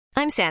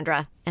I'm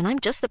Sandra, and I'm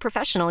just the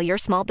professional your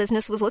small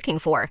business was looking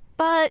for.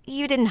 But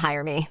you didn't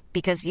hire me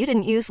because you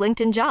didn't use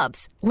LinkedIn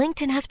Jobs.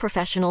 LinkedIn has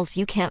professionals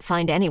you can't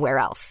find anywhere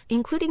else,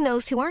 including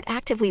those who aren't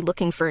actively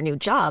looking for a new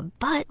job,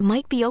 but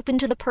might be open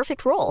to the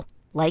perfect role,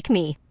 like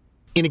me.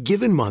 In a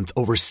given month,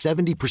 over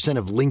 70%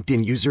 of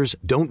LinkedIn users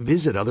don't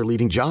visit other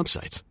leading job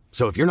sites.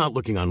 So if you're not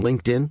looking on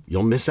LinkedIn,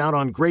 you'll miss out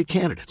on great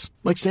candidates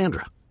like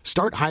Sandra.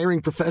 Start hiring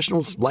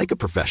professionals like a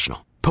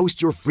professional.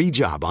 Post your free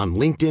job on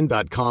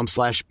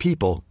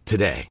linkedin.com/people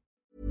today.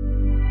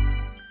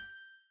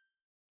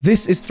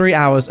 This is 3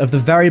 hours of the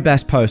very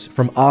best posts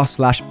from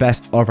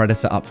r/BestOf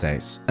Redditor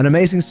Updates, an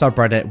amazing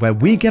subreddit where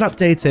we get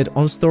updated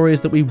on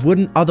stories that we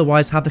wouldn't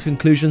otherwise have the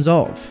conclusions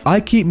of. I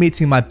keep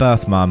meeting my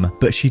birth mum,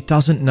 but she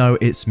doesn't know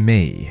it's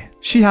me.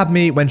 She had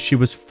me when she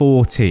was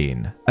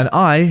 14, and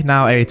I,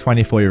 now a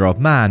 24-year-old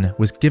man,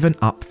 was given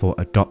up for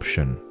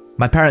adoption.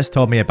 My parents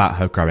told me about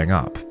her growing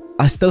up.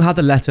 I still had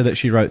the letter that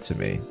she wrote to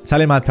me,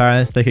 telling my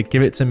parents they could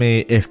give it to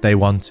me if they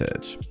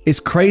wanted. It's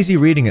crazy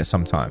reading it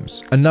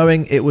sometimes, and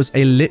knowing it was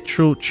a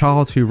literal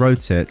child who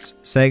wrote it,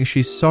 saying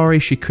she's sorry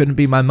she couldn't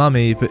be my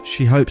mummy, but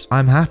she hopes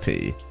I'm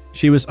happy.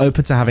 She was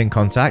open to having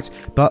contact,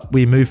 but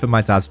we moved for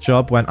my dad's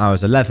job when I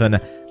was 11,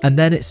 and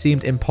then it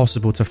seemed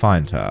impossible to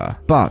find her.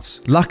 But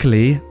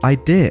luckily, I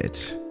did.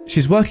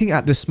 She's working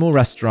at this small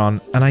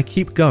restaurant, and I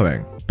keep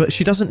going, but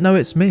she doesn't know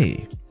it's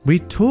me. We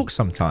talk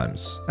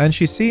sometimes, and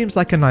she seems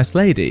like a nice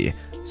lady.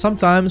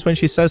 Sometimes when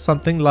she says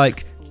something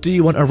like, "Do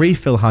you want a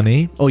refill,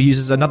 honey?" or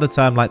uses another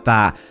term like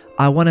that,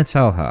 I want to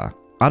tell her.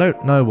 I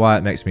don't know why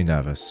it makes me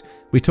nervous.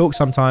 We talk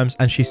sometimes,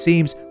 and she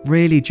seems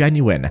really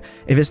genuine.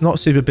 If it's not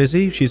super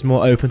busy, she's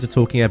more open to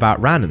talking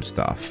about random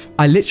stuff.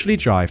 I literally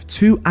drive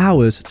 2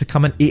 hours to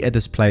come and eat at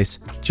this place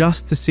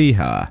just to see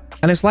her.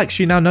 And it's like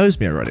she now knows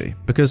me already,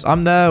 because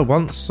I'm there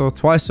once or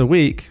twice a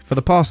week for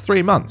the past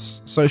 3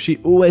 months, so she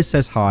always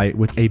says hi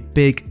with a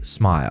big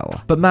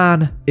smile. But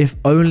man, if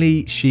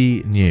only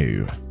she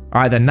knew.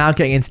 Alright then, now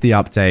getting into the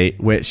update,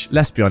 which,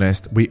 let's be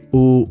honest, we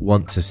all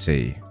want to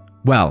see.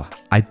 Well,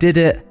 I did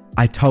it,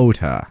 I told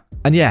her.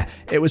 And yeah,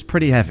 it was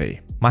pretty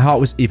heavy. My heart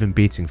was even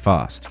beating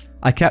fast.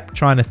 I kept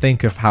trying to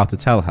think of how to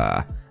tell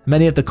her.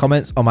 Many of the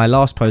comments on my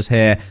last post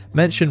here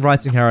mentioned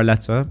writing her a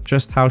letter,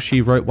 just how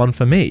she wrote one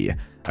for me.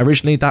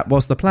 Originally, that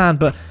was the plan,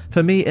 but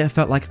for me, it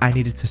felt like I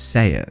needed to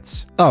say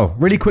it. Oh,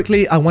 really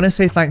quickly, I want to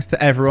say thanks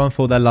to everyone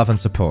for their love and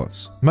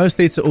support.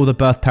 Mostly to all the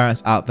birth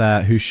parents out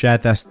there who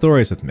shared their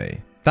stories with me.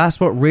 That's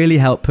what really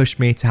helped push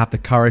me to have the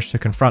courage to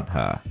confront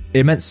her.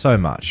 It meant so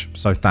much,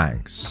 so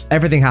thanks.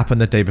 Everything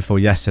happened the day before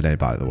yesterday,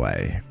 by the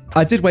way.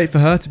 I did wait for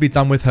her to be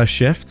done with her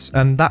shifts,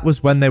 and that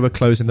was when they were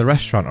closing the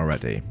restaurant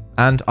already.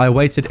 And I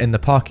waited in the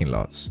parking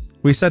lot.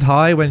 We said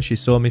hi when she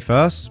saw me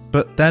first,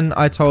 but then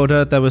I told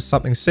her there was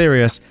something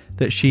serious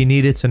that she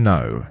needed to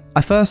know.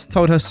 I first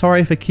told her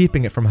sorry for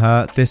keeping it from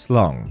her this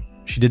long.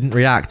 She didn't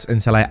react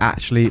until I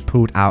actually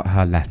pulled out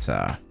her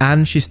letter.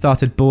 And she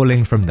started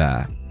bawling from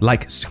there,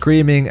 like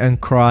screaming and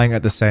crying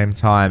at the same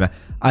time.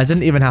 I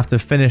didn't even have to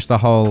finish the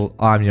whole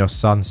 "I'm your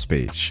son"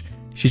 speech.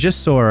 She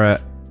just saw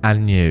it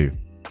and knew.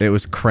 It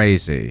was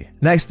crazy.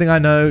 Next thing I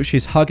know,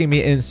 she's hugging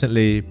me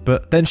instantly,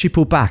 but then she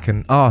pulled back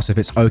and asked if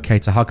it's okay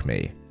to hug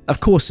me.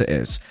 Of course it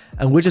is,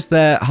 and we're just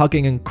there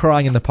hugging and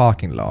crying in the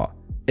parking lot.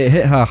 It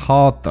hit her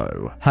hard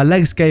though. Her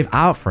legs gave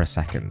out for a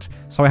second,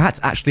 so I had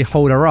to actually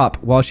hold her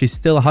up while she's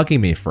still hugging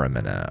me for a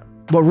minute.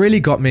 What really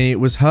got me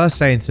was her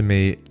saying to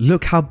me,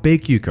 "Look how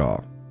big you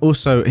got."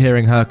 Also,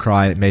 hearing her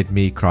cry made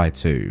me cry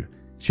too.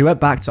 She went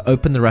back to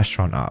open the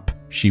restaurant up.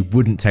 She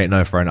wouldn't take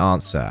no for an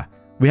answer.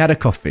 We had a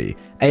coffee,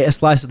 ate a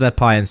slice of their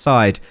pie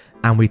inside,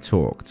 and we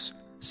talked.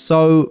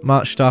 So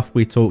much stuff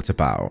we talked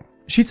about.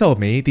 She told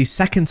me the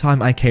second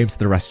time I came to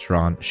the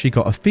restaurant, she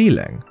got a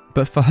feeling.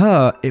 But for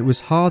her, it was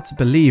hard to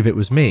believe it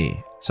was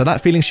me. So that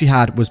feeling she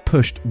had was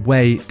pushed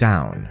way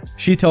down.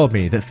 She told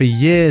me that for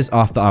years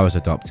after I was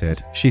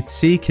adopted, she'd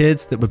see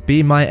kids that would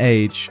be my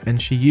age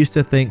and she used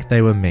to think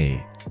they were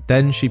me.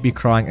 Then she'd be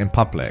crying in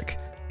public.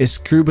 It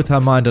screwed with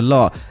her mind a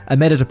lot and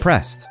made her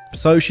depressed.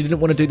 So she didn't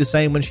want to do the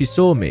same when she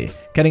saw me,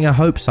 getting her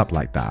hopes up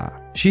like that.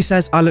 She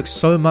says I look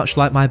so much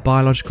like my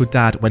biological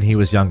dad when he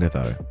was younger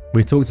though.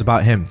 We talked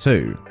about him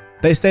too.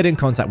 They stayed in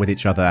contact with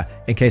each other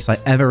in case I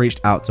ever reached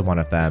out to one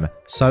of them,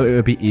 so it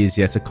would be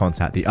easier to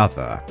contact the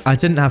other. I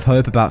didn't have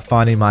hope about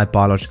finding my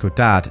biological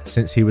dad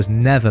since he was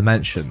never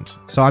mentioned,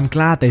 so I'm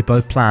glad they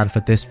both planned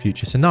for this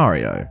future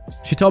scenario.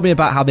 She told me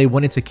about how they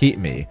wanted to keep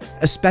me,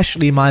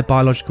 especially my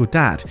biological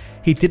dad.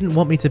 He didn't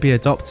want me to be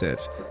adopted,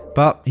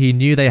 but he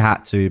knew they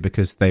had to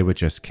because they were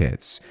just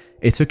kids.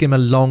 It took him a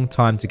long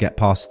time to get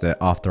past it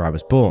after I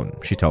was born,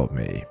 she told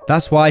me.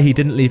 That's why he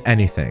didn't leave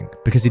anything,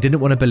 because he didn't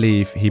want to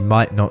believe he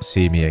might not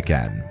see me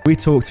again. We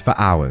talked for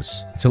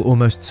hours, till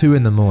almost 2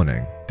 in the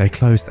morning. They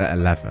closed at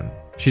 11.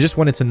 She just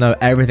wanted to know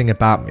everything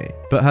about me,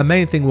 but her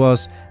main thing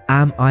was,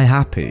 am I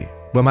happy?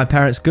 Were my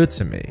parents good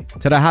to me?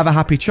 Did I have a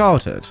happy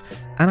childhood?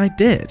 And I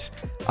did.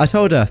 I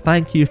told her,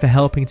 thank you for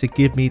helping to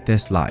give me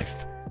this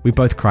life. We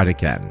both cried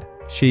again.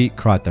 She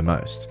cried the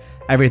most.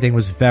 Everything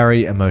was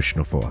very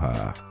emotional for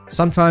her.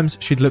 Sometimes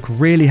she'd look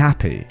really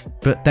happy,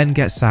 but then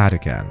get sad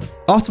again.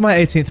 After my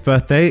 18th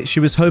birthday, she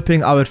was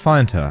hoping I would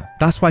find her.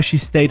 That's why she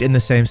stayed in the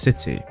same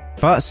city.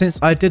 But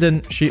since I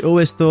didn't, she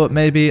always thought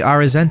maybe I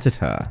resented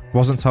her,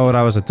 wasn't told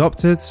I was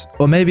adopted,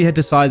 or maybe had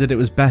decided it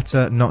was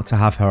better not to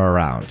have her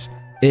around.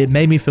 It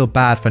made me feel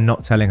bad for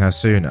not telling her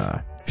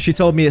sooner. She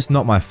told me it's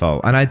not my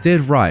fault, and I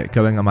did right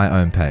going at my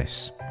own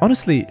pace.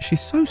 Honestly,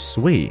 she's so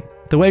sweet.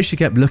 The way she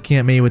kept looking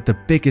at me with the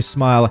biggest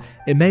smile,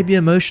 it made me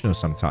emotional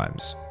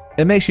sometimes.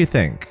 It makes you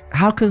think,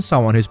 how can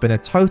someone who's been a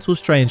total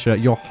stranger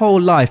your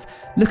whole life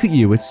look at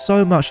you with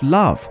so much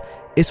love?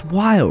 It's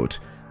wild.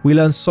 We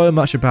learn so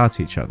much about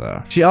each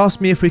other. She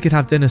asked me if we could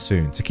have dinner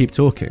soon to keep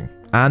talking,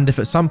 and if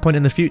at some point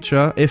in the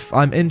future, if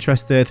I'm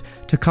interested,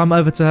 to come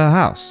over to her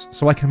house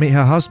so I can meet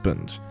her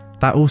husband.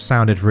 That all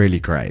sounded really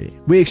great.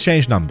 We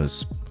exchanged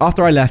numbers.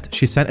 After I left,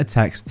 she sent a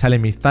text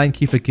telling me thank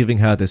you for giving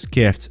her this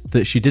gift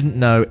that she didn't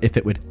know if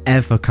it would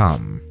ever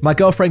come. My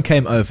girlfriend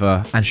came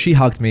over and she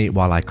hugged me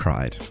while I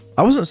cried.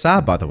 I wasn't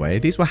sad, by the way,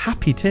 these were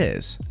happy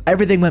tears.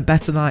 Everything went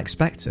better than I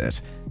expected.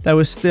 There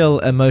was still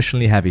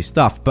emotionally heavy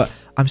stuff, but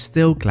I'm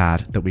still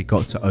glad that we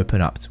got to open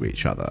up to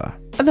each other.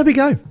 And there we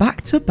go,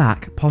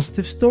 back-to-back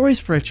positive stories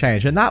for a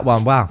change. And that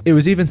one, wow, it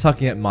was even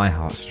tugging at my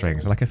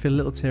heartstrings, and I can feel a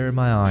little tear in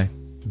my eye.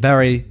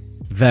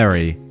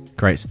 Very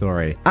great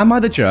story. Am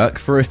I the jerk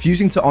for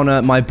refusing to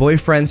honor my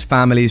boyfriend's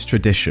family's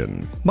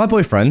tradition? My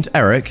boyfriend,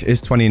 Eric, is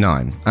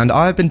 29, and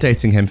I've been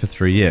dating him for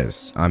 3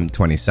 years. I'm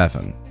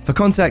 27. For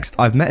context,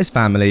 I've met his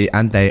family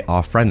and they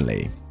are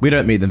friendly. We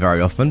don't meet them very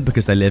often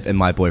because they live in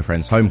my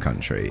boyfriend's home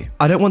country.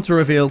 I don't want to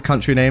reveal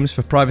country names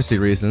for privacy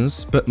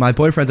reasons, but my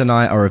boyfriend and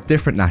I are of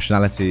different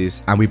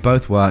nationalities and we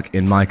both work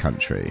in my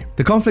country.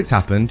 The conflict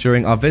happened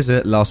during our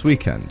visit last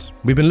weekend.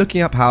 We've been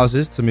looking up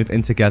houses to move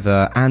in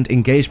together and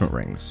engagement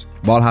rings.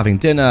 While having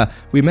dinner,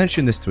 we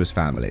mentioned this to his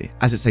family,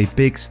 as it's a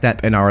big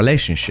step in our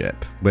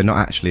relationship. We're not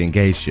actually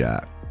engaged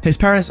yet. His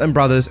parents and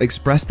brothers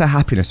expressed their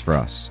happiness for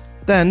us.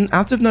 Then,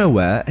 out of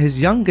nowhere, his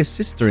youngest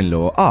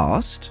sister-in-law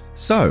asked,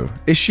 "So,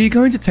 is she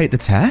going to take the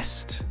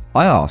test?"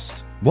 I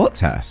asked, "What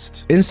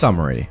test?" In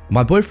summary,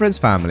 my boyfriend's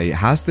family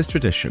has this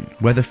tradition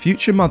where the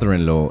future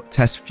mother-in-law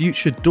tests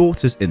future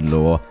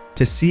daughters-in-law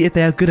to see if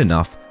they are good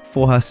enough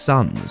for her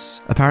sons.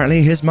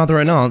 Apparently, his mother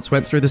and aunts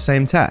went through the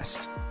same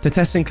test. The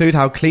tests include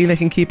how clean they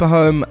can keep a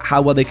home,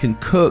 how well they can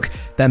cook,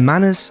 their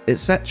manners,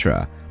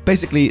 etc.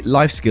 Basically,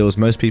 life skills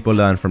most people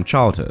learn from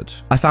childhood.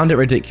 I found it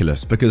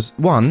ridiculous because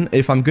 1,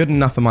 if I'm good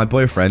enough for my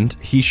boyfriend,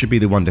 he should be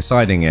the one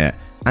deciding it.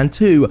 And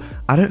 2,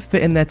 I don't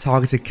fit in their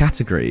targeted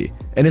category.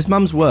 In his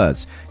mum's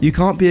words, you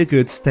can't be a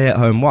good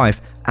stay-at-home wife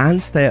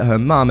and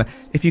stay-at-home mum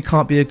if you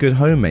can't be a good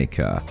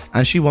homemaker,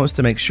 and she wants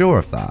to make sure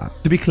of that.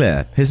 To be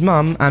clear, his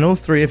mum and all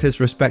 3 of his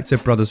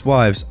respective brothers'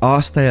 wives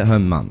are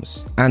stay-at-home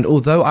mums, and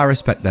although I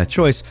respect their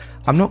choice,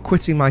 I'm not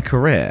quitting my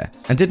career,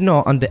 and did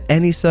not, under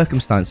any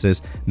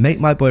circumstances, make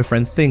my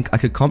boyfriend think I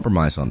could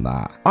compromise on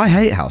that. I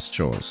hate house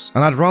chores,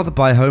 and I'd rather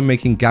buy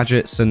homemaking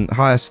gadgets and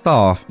hire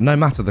staff, no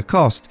matter the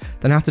cost,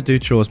 than have to do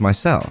chores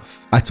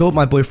myself. I told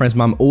my boyfriend's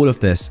mum all of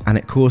this, and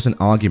it caused an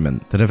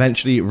argument that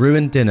eventually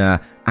ruined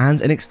dinner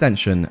and, in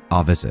extension,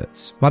 our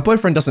visits. My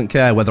boyfriend doesn't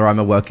care whether I'm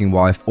a working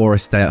wife or a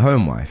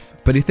stay-at-home wife,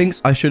 but he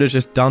thinks I should have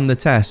just done the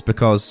test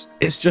because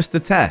it's just a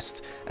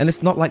test, and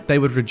it's not like they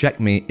would reject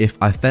me if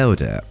I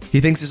failed it. He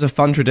thinks it's a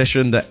fun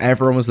tradition that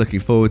everyone was looking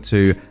forward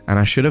to, and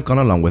I should have gone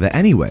along with it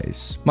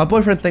anyways. My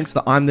boyfriend thinks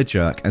that I'm the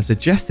jerk and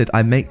suggested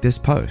I make this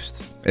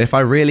post. If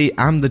I really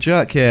am the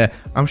jerk here,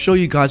 I'm sure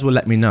you guys will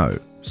let me know.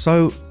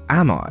 So,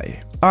 am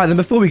I? Alright then,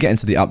 before we get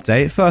into the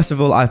update, first of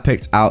all, I've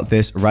picked out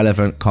this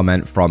relevant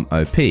comment from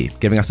OP,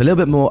 giving us a little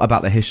bit more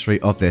about the history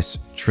of this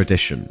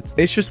tradition.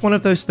 It's just one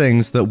of those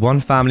things that one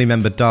family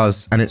member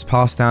does and it's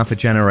passed down for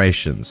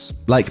generations,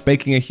 like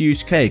baking a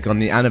huge cake on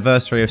the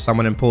anniversary of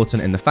someone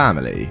important in the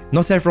family.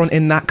 Not everyone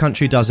in that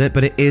country does it,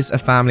 but it is a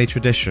family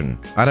tradition.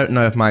 I don't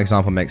know if my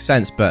example makes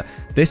sense, but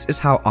this is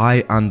how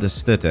I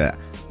understood it.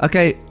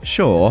 Okay,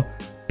 sure,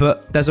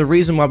 but there's a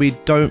reason why we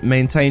don't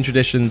maintain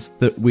traditions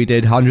that we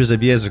did hundreds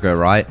of years ago,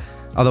 right?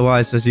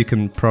 Otherwise, as you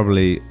can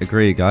probably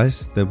agree,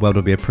 guys, the world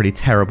would be a pretty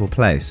terrible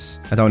place.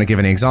 I don't want to give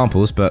any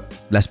examples, but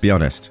let's be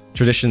honest.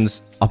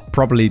 Traditions are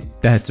probably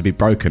there to be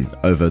broken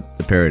over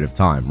the period of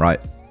time, right?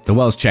 The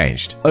world's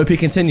changed. OP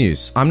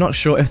continues, I'm not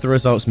sure if the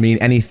results mean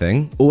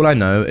anything. All I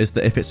know is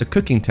that if it's a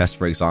cooking test,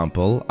 for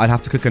example, I'd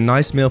have to cook a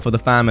nice meal for the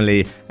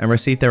family and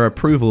receive their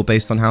approval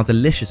based on how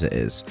delicious it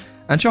is.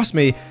 And trust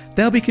me,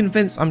 they'll be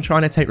convinced I'm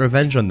trying to take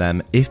revenge on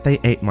them if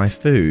they ate my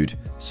food.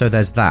 So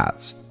there's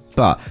that.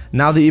 But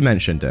now that you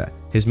mentioned it,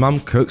 his mum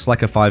cooks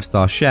like a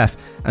 5-star chef,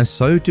 and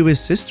so do his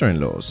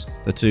sister-in-laws,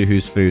 the 2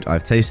 whose food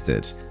I've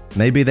tasted.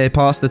 Maybe they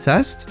passed the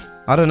test?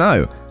 I don't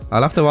know.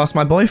 I'll have to ask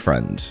my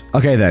boyfriend.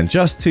 Okay then,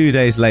 just 2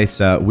 days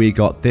later, we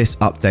got this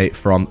update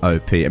from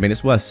OP. I mean,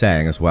 it's worth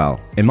saying as well.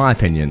 In my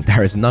opinion,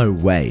 there is no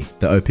way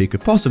that OP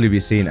could possibly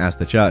be seen as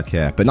the jerk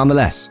here, but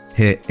nonetheless,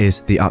 here is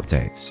the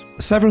update.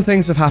 Several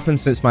things have happened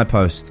since my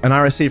post, and I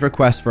received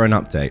requests for an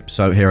update,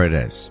 so here it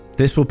is.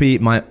 This will be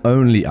my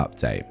only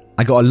update.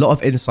 I got a lot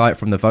of insight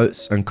from the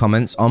votes and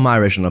comments on my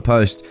original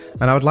post,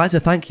 and I would like to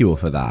thank you all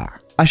for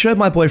that. I showed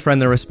my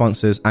boyfriend the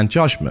responses and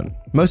judgment.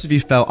 Most of you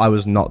felt I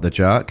was not the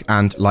jerk,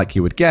 and like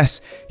you would guess,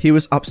 he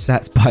was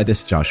upset by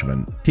this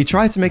judgment. He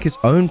tried to make his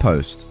own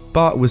post,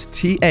 but was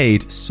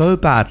TA'd so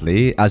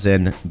badly, as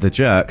in the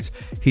jerked,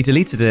 he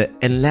deleted it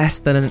in less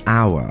than an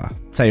hour.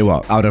 Tell you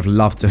what, I would have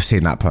loved to have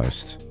seen that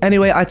post.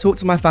 Anyway, I talked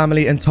to my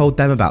family and told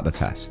them about the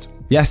test.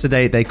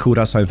 Yesterday, they called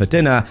us home for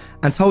dinner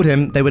and told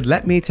him they would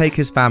let me take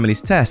his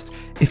family's test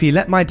if he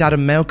let my dad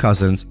and male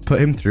cousins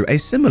put him through a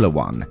similar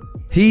one.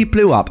 He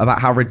blew up about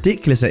how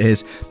ridiculous it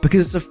is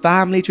because it's a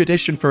family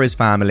tradition for his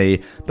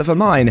family, but for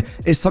mine,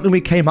 it's something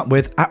we came up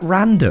with at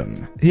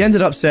random. He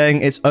ended up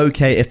saying it's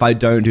okay if I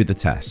don't do the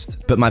test,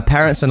 but my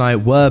parents and I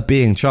were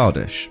being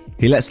childish.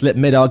 He let slip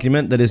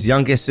mid-argument that his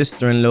youngest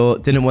sister-in-law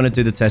didn't want to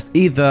do the test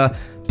either,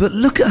 but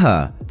look at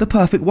her, the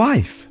perfect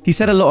wife. He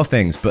said a lot of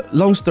things, but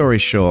long story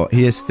short,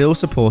 he is still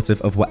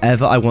supportive of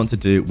whatever I want to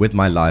do with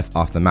my life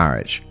after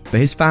marriage. But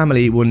his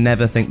family will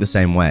never think the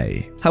same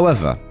way.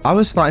 However, I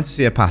was starting to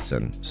see a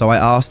pattern, so I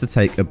asked to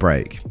take a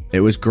break. It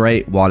was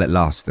great while it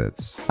lasted.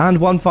 And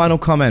one final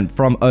comment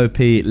from OP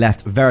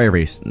left very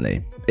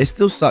recently. It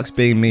still sucks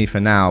being me for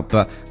now,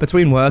 but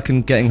between work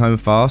and getting home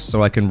fast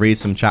so I can read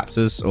some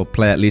chapters or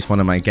play at least one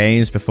of my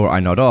games before I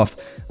nod off,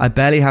 I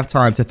barely have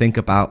time to think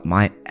about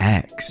my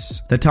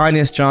ex. The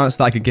tiniest chance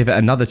that I could give it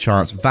another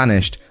chance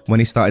vanished when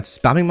he started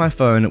spamming my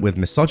phone with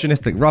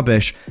misogynistic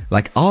rubbish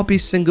like I'll be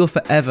single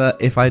forever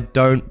if I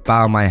don't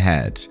bow my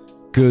head.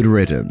 Good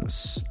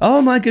riddance.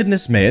 Oh my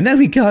goodness me. And there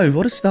we go.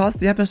 What a start to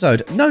the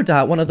episode. No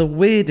doubt one of the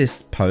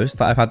weirdest posts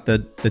that I've had the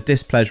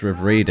displeasure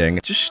of reading.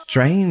 Just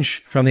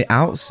strange from the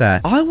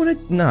outset. I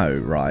want to know,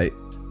 right,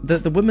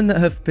 the women that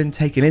have been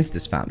taken into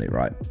this family,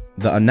 right,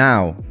 that are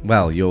now,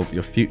 well, your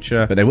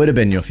future, but they would have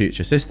been your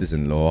future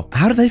sisters-in-law.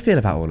 How do they feel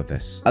about all of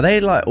this? Are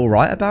they like all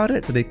right about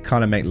it? Do they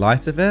kind of make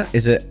light of it?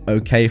 Is it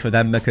okay for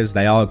them because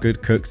they are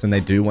good cooks and they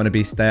do want to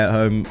be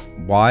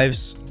stay-at-home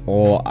wives?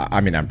 Or,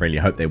 I mean, I really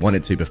hope they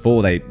wanted to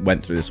before they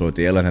went through this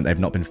ordeal and they've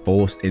not been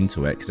forced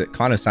into it, because it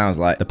kind of sounds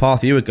like the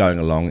path you were going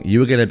along, you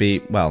were going to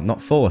be, well, not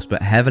forced,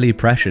 but heavily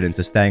pressured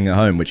into staying at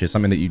home, which is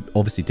something that you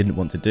obviously didn't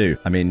want to do.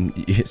 I mean,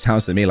 it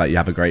sounds to me like you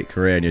have a great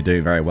career and you're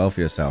doing very well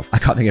for yourself. I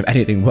can't think of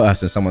anything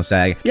worse than someone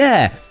saying,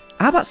 yeah,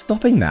 how about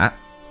stopping that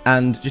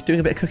and just doing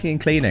a bit of cooking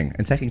and cleaning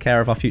and taking care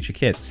of our future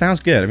kids?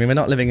 Sounds good. I mean, we're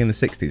not living in the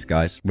 60s,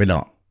 guys. We're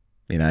not.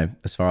 You know,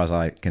 as far as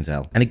I can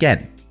tell. And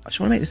again, I just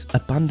want to make this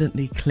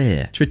abundantly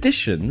clear.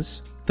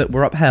 Traditions that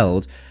were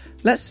upheld,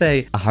 let's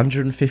say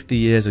 150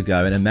 years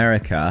ago in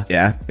America,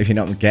 yeah, if you're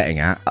not getting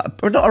at,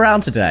 are not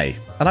around today.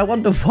 And I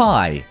wonder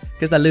why,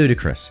 because they're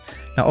ludicrous.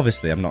 Now,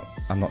 obviously, I'm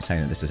not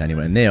saying that this is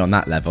anywhere near on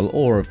that level,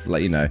 or of,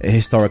 like, you know, a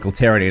historical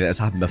tyranny that has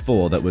happened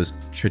before that was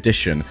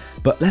tradition.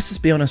 But let's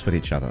just be honest with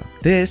each other.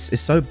 This is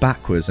so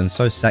backwards and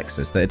so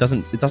sexist that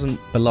it doesn't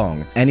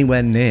belong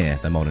anywhere near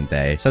the modern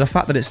day. So the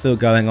fact that it's still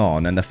going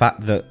on and the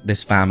fact that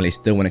this family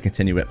still want to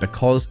continue it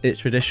because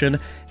it's tradition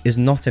is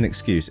not an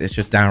excuse. It's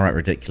just downright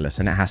ridiculous,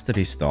 and it has to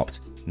be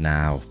stopped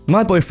now.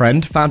 My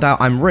boyfriend found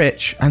out I'm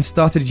rich and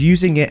started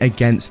using it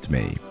against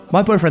me.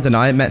 My boyfriend and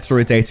I met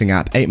through a dating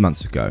app 8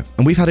 months ago,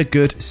 and we've had a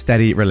good,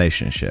 steady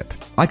relationship.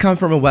 I come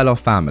from a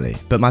well-off family,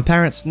 but my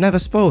parents never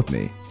spoiled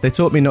me. They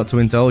taught me not to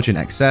indulge in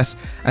excess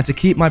and to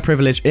keep my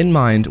privilege in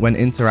mind when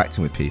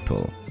interacting with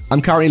people.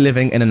 I'm currently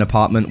living in an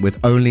apartment with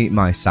only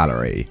my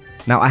salary.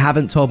 Now, I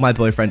haven't told my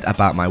boyfriend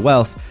about my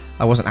wealth.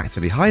 I wasn't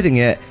actively hiding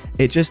it,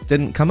 it just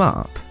didn't come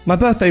up. My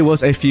birthday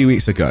was a few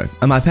weeks ago,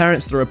 and my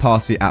parents threw a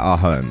party at our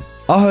home.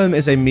 Our home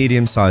is a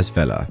medium-sized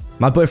villa.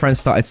 My boyfriend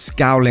started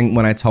scowling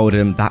when I told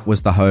him that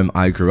was the home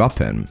I grew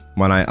up in.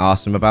 When I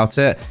asked him about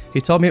it,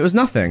 he told me it was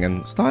nothing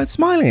and started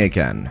smiling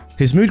again.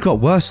 His mood got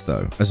worse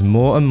though, as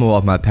more and more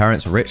of my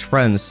parents' rich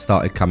friends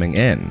started coming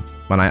in.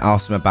 When I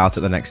asked him about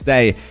it the next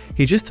day,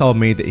 he just told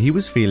me that he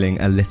was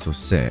feeling a little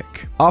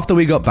sick. After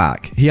we got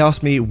back, he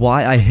asked me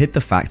why I hid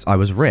the fact I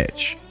was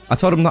rich. I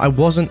told him that I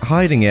wasn't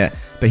hiding it,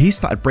 but he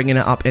started bringing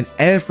it up in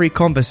every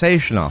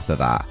conversation after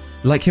that.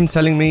 Like him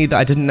telling me that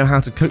I didn't know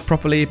how to cook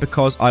properly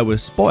because I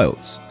was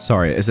spoilt.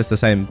 Sorry, is this the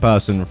same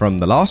person from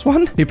the last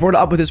one? He brought it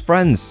up with his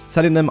friends,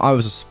 telling them I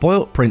was a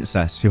spoilt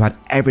princess who had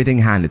everything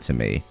handed to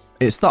me.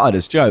 It started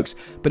as jokes,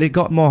 but it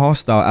got more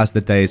hostile as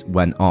the days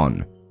went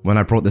on. When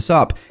I brought this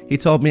up, he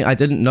told me I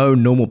didn't know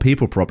normal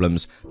people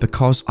problems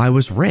because I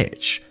was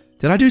rich.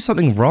 Did I do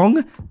something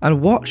wrong?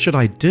 And what should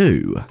I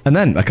do? And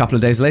then a couple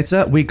of days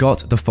later, we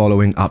got the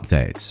following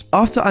updates.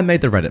 After I made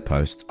the Reddit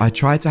post, I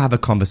tried to have a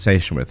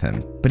conversation with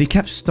him, but he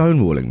kept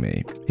stonewalling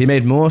me. He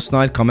made more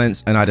snide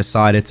comments and I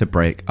decided to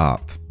break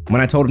up.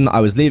 When I told him that I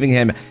was leaving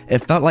him,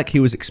 it felt like he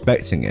was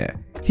expecting it.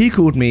 He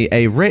called me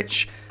a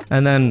rich,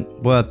 and then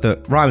word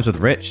that rhymes with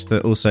rich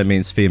that also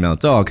means female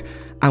dog,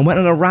 and went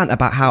on a rant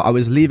about how I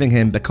was leaving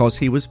him because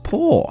he was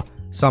poor.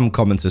 Some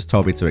commenters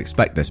told me to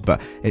expect this,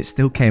 but it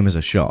still came as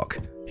a shock.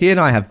 He and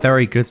I have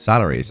very good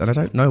salaries, and I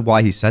don't know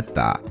why he said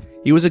that.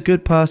 He was a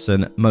good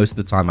person most of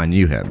the time I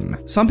knew him.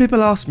 Some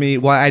people asked me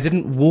why I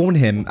didn't warn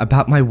him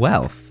about my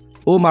wealth.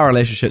 All my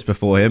relationships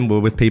before him were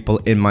with people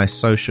in my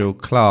social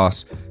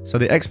class, so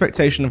the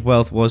expectation of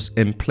wealth was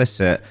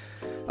implicit.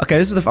 Okay,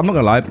 I'm not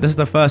gonna lie, this is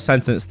the first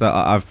sentence that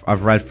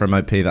I've read from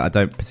OP that I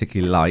don't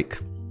particularly like,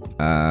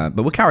 but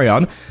we'll carry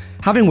on.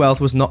 Having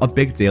wealth was not a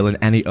big deal in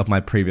any of my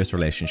previous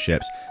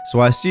relationships,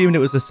 so I assumed it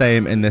was the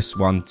same in this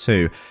one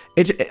too.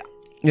 It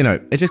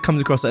just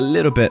comes across a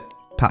little bit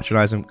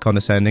patronizing,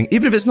 condescending,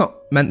 even if it's not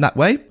meant that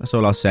way. That's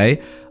all I'll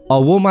say.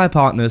 I'll warn my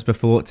partners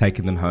before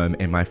taking them home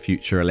in my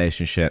future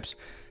relationships.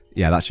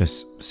 Yeah, that's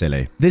just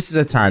silly. This is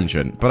a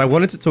tangent, but I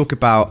wanted to talk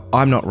about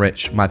I'm not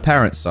rich, my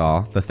parents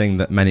are, the thing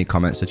that many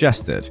comments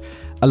suggested.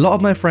 A lot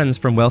of my friends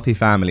from wealthy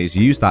families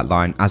use that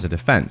line as a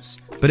defense,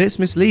 but it's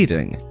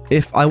misleading.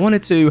 If I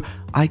wanted to,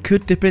 I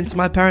could dip into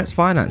my parents'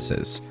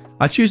 finances.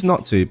 I choose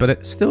not to, but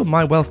it's still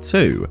my wealth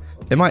too.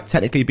 It might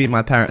technically be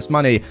my parents'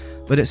 money,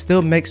 but it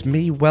still makes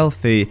me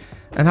wealthy.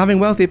 And having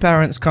wealthy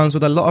parents comes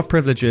with a lot of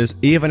privileges,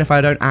 even if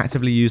I don't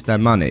actively use their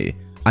money.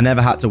 I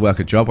never had to work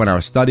a job when I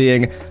was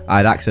studying, I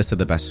had access to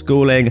the best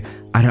schooling,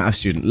 I don't have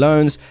student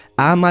loans,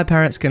 and my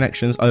parents'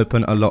 connections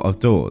open a lot of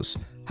doors.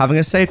 Having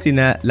a safety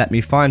net let me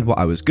find what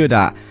I was good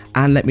at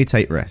and let me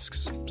take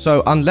risks.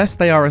 So unless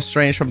they are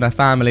estranged from their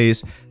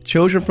families,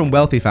 children from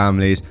wealthy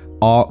families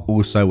are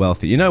also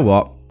wealthy. You know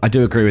what? I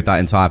do agree with that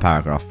entire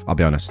paragraph, I'll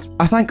be honest.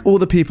 I thank all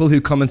the people who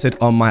commented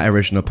on my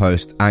original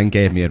post and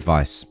gave me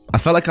advice. I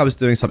felt like I was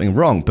doing something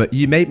wrong, but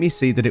you made me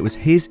see that it was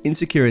his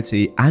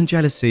insecurity and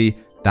jealousy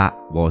that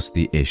was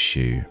the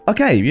issue.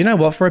 Okay, you know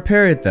what? For a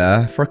period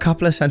there, for a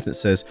couple of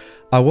sentences,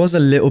 I was a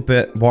little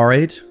bit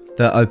worried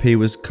that OP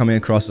was coming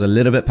across as a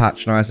little bit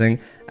patronizing,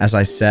 as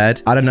I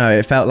said. I don't know,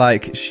 it felt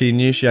like she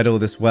knew she had all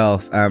this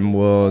wealth and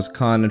was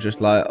kind of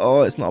just like,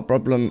 oh, it's not a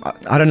problem.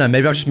 I don't know,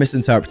 maybe I've just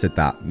misinterpreted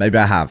that. Maybe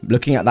I have.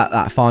 Looking at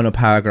that final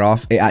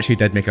paragraph, it actually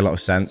did make a lot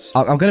of sense.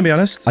 I'm going to be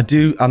honest, I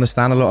do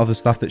understand a lot of the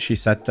stuff that she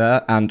said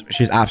there, and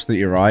she's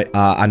absolutely right.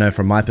 I know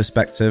from my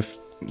perspective,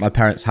 my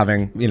parents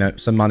having,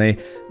 some money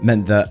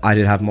meant that I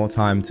did have more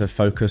time to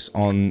focus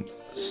on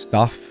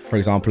stuff. For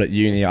example, at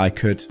uni, I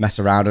could mess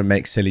around and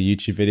make silly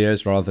YouTube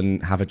videos rather than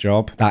have a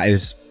job.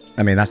 That's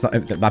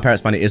not, my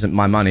parents' money isn't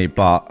my money,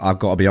 but I've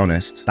got to be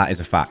honest, that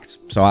is a fact.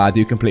 So I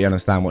do completely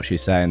understand what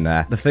she's saying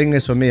there. The thing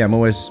is, for me, I'm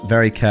always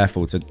very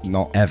careful to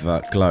not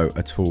ever gloat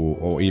at all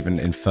or even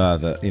infer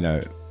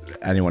that,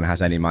 anyone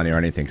has any money or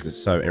anything, because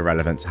it's so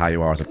irrelevant to how you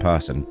are as a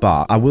person.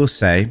 But I will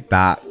say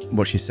that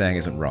what she's saying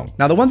isn't wrong.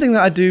 Now, the one thing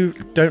that I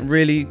didn't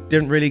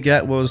really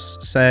get was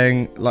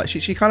saying, like,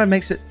 she kind of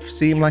makes it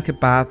seem like a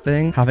bad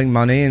thing, having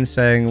money, and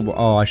saying,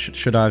 oh, I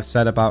should I have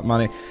said about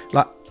money.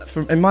 Like,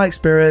 in my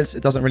experience,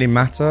 it doesn't really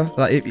matter.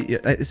 Like,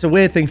 it's a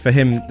weird thing for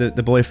him,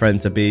 the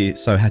boyfriend, to be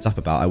so heads up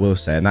about, I will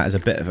say, and that is a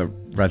bit of a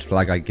red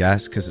flag, I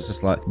guess, because it's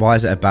just like, why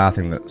is it a bad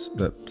thing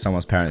that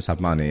someone's parents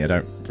have money? I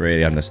don't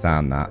really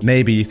understand that.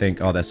 Maybe you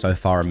think, oh, they're so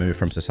far removed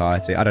from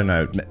society. I don't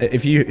know.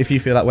 If you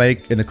feel that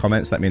way in the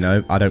comments, let me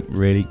know. I don't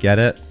really get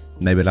it.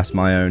 Maybe that's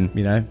my own,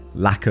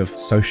 lack of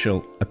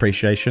social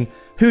appreciation.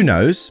 Who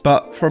knows?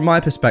 But from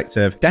my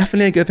perspective,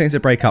 definitely a good thing to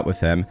break up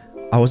with him.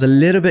 I was a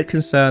little bit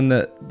concerned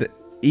that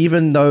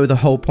even though the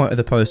whole point of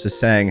the post is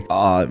saying,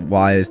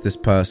 why is this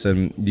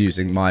person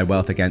using my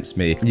wealth against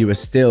me? You were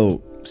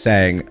still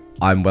saying,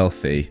 I'm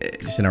wealthy,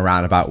 just in a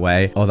roundabout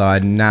way. Although I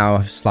now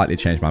have slightly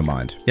changed my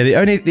mind. Yeah,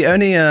 the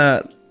only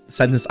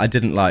sentence I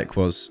didn't like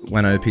was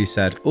when OP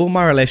said, all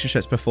my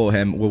relationships before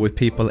him were with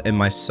people in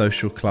my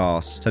social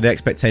class, so the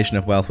expectation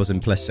of wealth was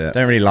implicit. I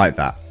don't really like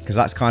that, because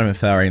that's kind of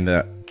inferring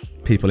that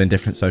people in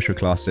different social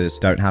classes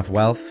don't have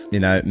wealth.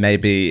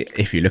 Maybe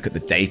if you look at the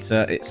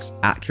data, it's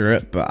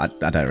accurate, but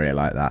I don't really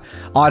like that.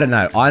 I don't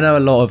know. I know a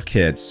lot of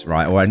kids,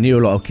 right? Or I knew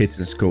a lot of kids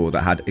in school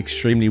that had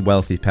extremely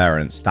wealthy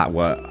parents that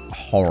were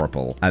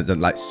horrible. And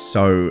then I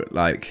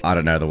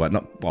don't know the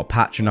word,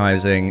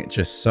 patronizing,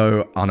 just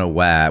so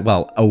unaware.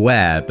 Well,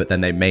 aware, but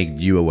then they made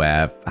you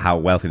aware of how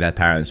wealthy their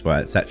parents were,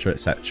 etc.,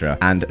 etc.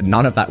 And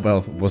none of that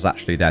wealth was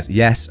actually theirs.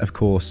 Yes, of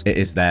course, it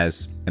is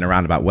theirs in a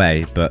roundabout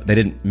way, but they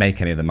didn't make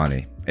any of the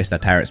money. It's their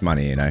parents'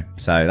 money,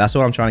 So that's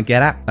all I'm trying to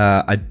get at.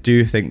 I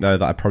do think, though,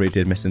 that I probably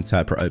did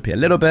misinterpret OP a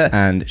little bit,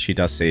 and she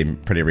does seem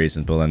pretty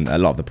reasonable, and a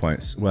lot of the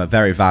points were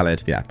very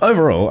valid. Yeah.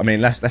 Overall,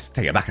 let's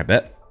take it back a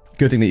bit.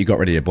 Good thing that you got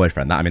rid of your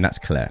boyfriend. That's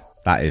clear.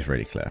 That is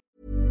really clear.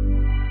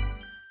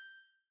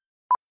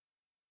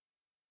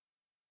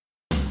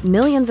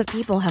 Millions of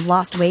people have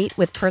lost weight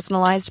with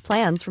personalized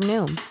plans from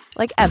Noom.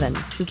 Like Evan,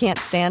 who can't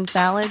stand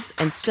salads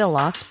and still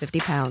lost 50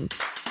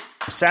 pounds.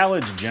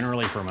 Salads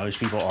generally for most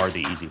people are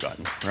the easy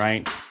button,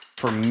 right?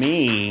 For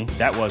me,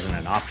 that wasn't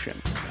an option.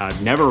 I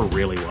never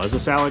really was a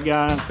salad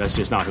guy. That's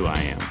just not who I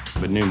am.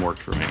 But Noom worked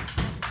for me.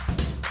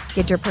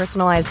 Get your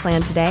personalized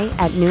plan today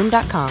at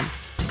Noom.com.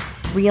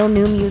 Real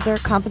Noom user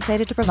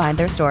compensated to provide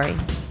their story.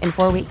 In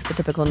 4 weeks, the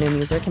typical Noom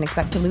user can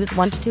expect to lose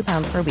 1 to 2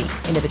 pounds per week.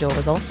 Individual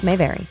results may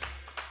vary.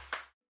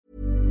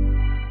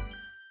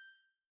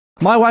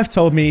 My wife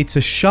told me to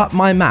shut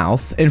my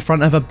mouth in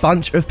front of a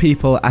bunch of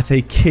people at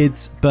a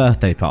kid's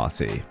birthday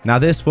party. Now,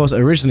 this was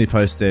originally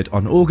posted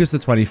on August the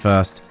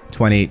 21st,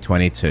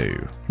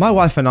 2022. My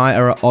wife and I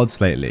are at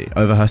odds lately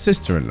over her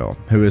sister-in-law,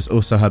 who is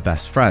also her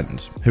best friend,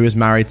 who is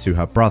married to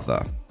her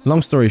brother.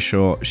 Long story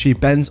short, she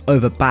bends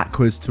over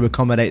backwards to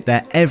accommodate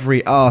their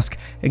every ask,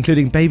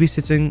 including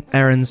babysitting,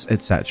 errands,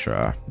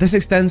 etc. This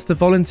extends to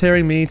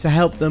volunteering me to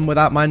help them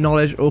without my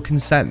knowledge or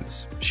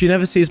consent. She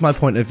never sees my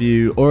point of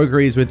view or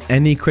agrees with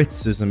any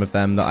criticism of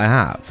them that I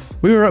have.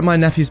 We were at my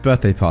nephew's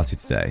birthday party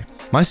today.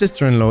 My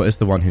sister-in-law is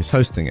the one who's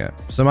hosting it,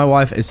 so my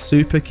wife is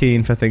super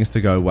keen for things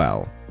to go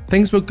well.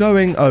 Things were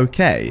going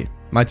okay.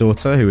 My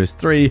daughter, who is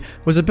 3,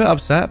 was a bit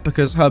upset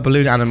because her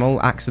balloon animal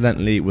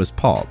accidentally was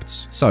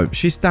popped. So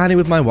she's standing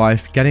with my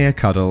wife, getting a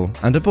cuddle,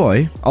 and a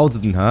boy, older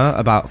than her,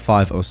 about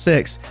 5 or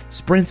 6,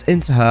 sprints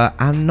into her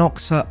and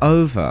knocks her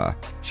over.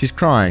 She's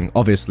crying,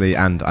 obviously,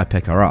 and I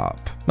pick her up.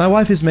 My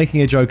wife is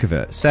making a joke of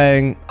it,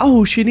 saying,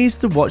 "Oh, she needs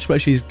to watch where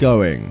she's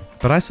going."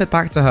 But I said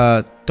back to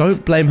her,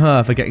 don't blame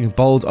her for getting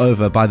bowled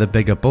over by the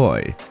bigger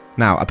boy.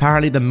 Now,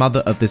 apparently the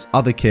mother of this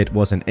other kid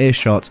was in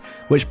earshot,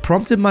 which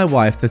prompted my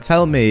wife to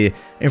tell me,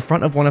 in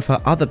front of one of her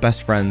other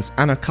best friends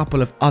and a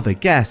couple of other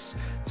guests,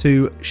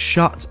 to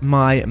shut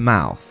my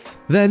mouth.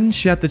 Then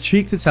she had the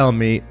cheek to tell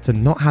me to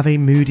not have a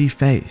moody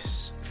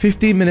face.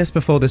 15 minutes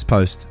before this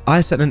post, I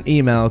sent an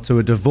email to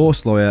a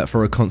divorce lawyer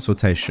for a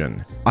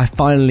consultation. I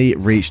finally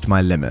reached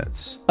my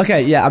limits.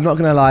 Okay, yeah, I'm not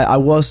gonna lie, I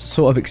was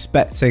sort of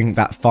expecting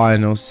that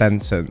final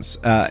sentence.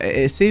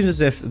 It seems as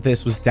if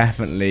this was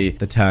definitely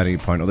the turning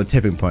point, or the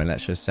tipping point,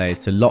 let's just say,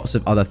 to lots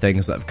of other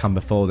things that have come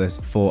before this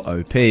for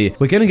OP.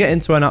 We're gonna get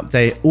into an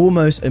update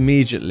almost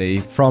immediately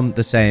from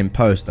the same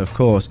post, of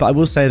course, but I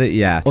will say that,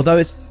 yeah, although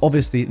it's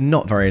obviously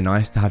not very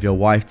nice to have your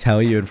wife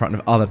tell you in front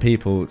of other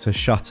people to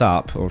shut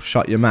up or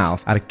shut your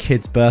mouth at a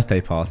kid's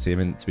birthday party. I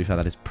mean, to be fair,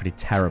 that is pretty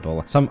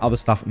terrible. Some other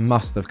stuff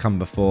must have come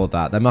before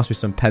that. There must be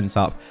some pent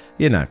up,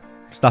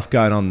 stuff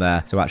going on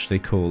there to actually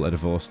call a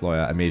divorce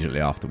lawyer immediately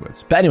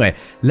afterwards. But anyway,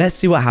 let's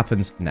see what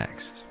happens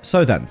next.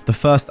 So then, the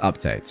first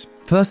update.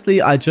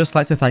 Firstly, I'd just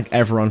like to thank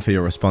everyone for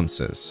your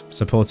responses,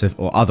 supportive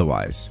or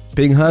otherwise.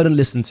 Being heard and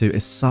listened to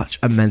is such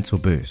a mental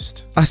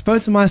boost. I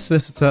spoke to my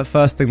solicitor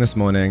first thing this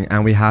morning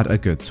and we had a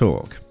good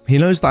talk. He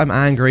knows that I'm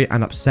angry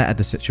and upset at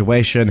the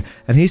situation,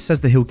 and he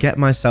says that he'll get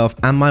myself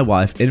and my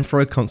wife in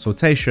for a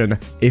consultation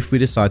if we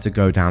decide to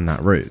go down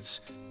that route.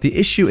 The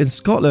issue in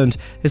Scotland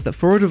is that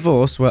for a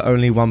divorce where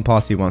only one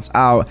party wants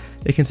out,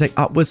 it can take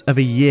upwards of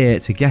a year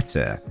to get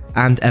it,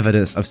 and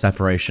evidence of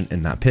separation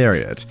in that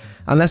period,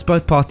 unless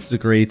both parties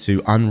agree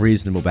to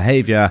unreasonable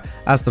behaviour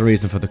as the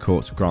reason for the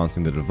court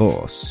granting the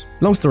divorce.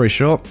 Long story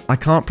short, I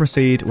can't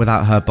proceed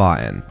without her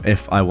buy-in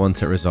if I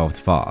want it resolved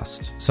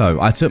fast. So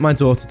I took my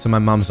daughter to my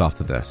mum's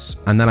after this,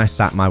 and then I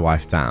sat my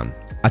wife down.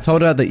 I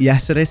told her that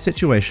yesterday's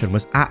situation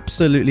was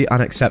absolutely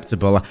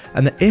unacceptable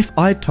and that if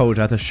I'd told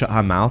her to shut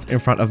her mouth in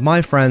front of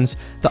my friends,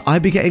 that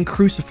I'd be getting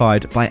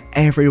crucified by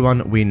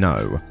everyone we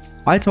know.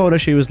 I told her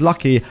she was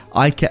lucky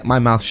I kept my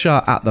mouth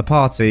shut at the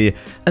party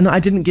and that I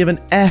didn't give an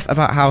F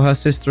about how her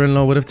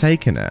sister-in-law would have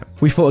taken it.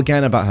 We fought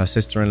again about her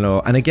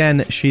sister-in-law, and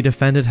again she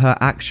defended her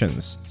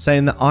actions,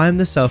 saying that I'm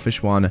the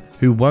selfish one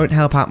who won't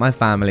help out my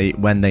family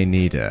when they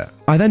need it.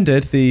 I then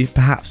did the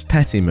perhaps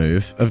petty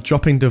move of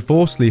dropping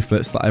divorce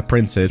leaflets that I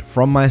printed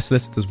from my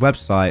solicitor's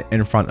website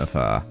in front of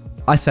her.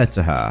 I said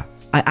to her,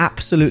 I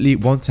absolutely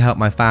want to help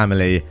my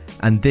family,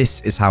 and this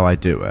is how I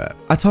do it.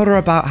 I told her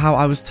about how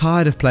I was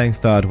tired of playing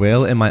third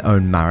wheel in my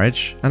own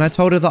marriage, and I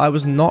told her that I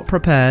was not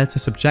prepared to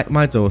subject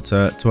my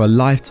daughter to a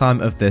lifetime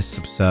of this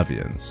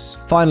subservience.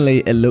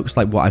 Finally, it looks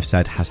like what I've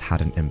said has had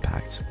an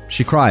impact.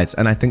 She cried,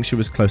 and I think she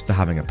was close to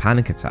having a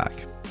panic attack.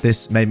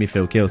 This made me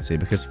feel guilty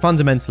because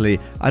fundamentally,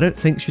 I don't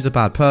think she's a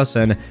bad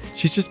person.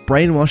 She's just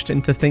brainwashed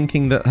into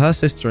thinking that her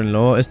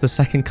sister-in-law is the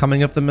second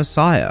coming of the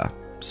Messiah.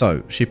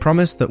 So, she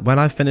promised that when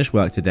I finish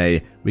work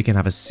today, we can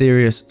have a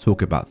serious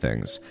talk about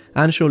things,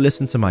 and she'll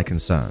listen to my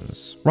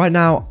concerns. Right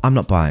now, I'm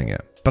not buying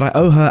it, but I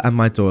owe her and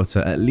my daughter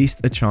at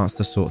least a chance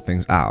to sort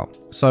things out,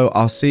 so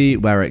I'll see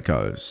where it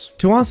goes.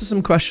 To answer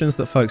some questions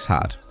that folks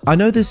had, I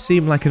know this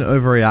seemed like an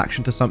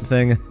overreaction to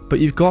something, but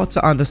you've got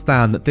to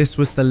understand that this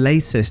was the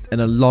latest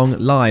in a long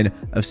line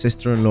of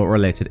sister-in-law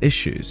related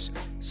issues.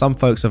 Some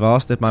folks have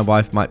asked if my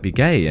wife might be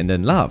gay and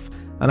in love,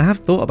 and I have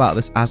thought about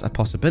this as a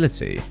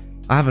possibility.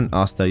 I haven't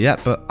asked her yet,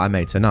 but I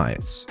may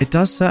tonight. It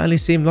does certainly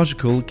seem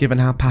logical given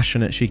how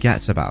passionate she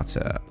gets about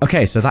it.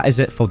 Okay, so that is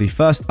it for the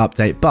first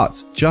update,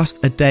 but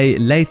just a day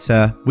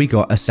later, we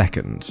got a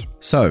second.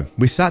 So,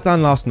 we sat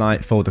down last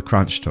night for the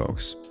crunch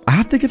talks. I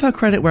have to give her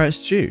credit where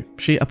it's due.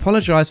 She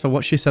apologised for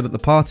what she said at the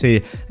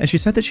party, and she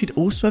said that she'd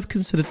also have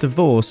considered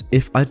divorce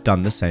if I'd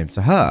done the same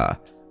to her.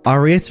 I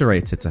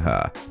reiterated to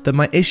her that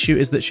my issue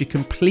is that she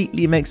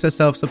completely makes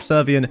herself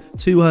subservient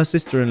to her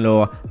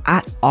sister-in-law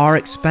at our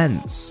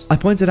expense. I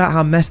pointed out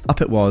how messed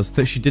up it was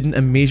that she didn't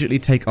immediately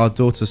take our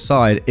daughter's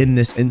side in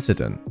this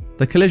incident.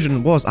 The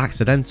collision was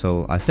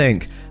accidental, I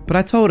think, but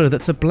I told her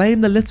that to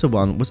blame the little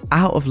one was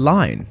out of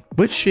line,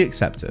 which she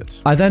accepted.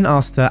 I then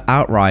asked her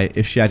outright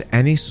if she had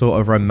any sort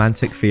of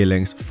romantic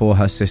feelings for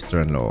her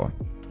sister-in-law.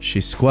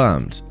 She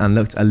squirmed and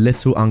looked a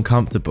little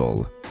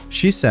uncomfortable.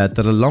 She said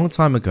that a long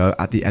time ago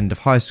at the end of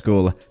high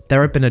school,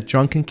 there had been a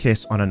drunken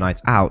kiss on a night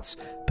out,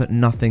 but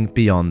nothing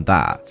beyond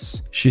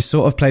that. She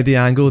sort of played the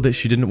angle that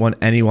she didn't want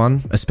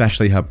anyone,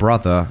 especially her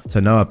brother,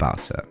 to know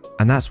about it.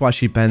 And that's why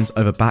she bends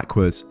over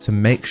backwards to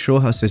make sure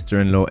her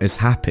sister-in-law is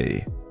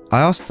happy. I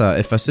asked her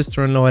if her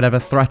sister-in-law had ever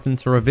threatened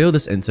to reveal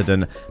this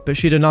incident, but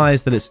she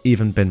denies that it's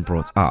even been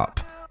brought up.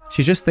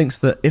 She just thinks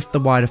that if the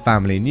wider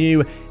family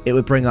knew, it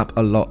would bring up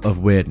a lot of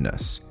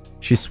weirdness.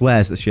 She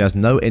swears that she has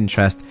no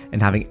interest in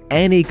having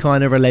any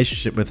kind of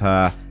relationship with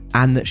her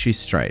and that she's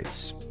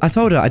straight. I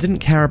told her I didn't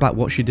care about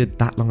what she did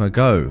that long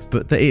ago,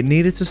 but that it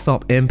needed to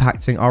stop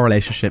impacting our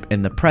relationship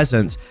in the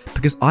present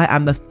because I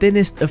am the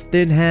thinnest of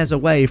thin hairs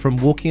away from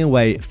walking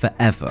away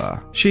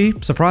forever. She,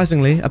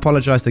 surprisingly,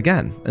 apologized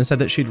again and said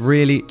that she'd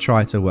really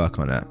try to work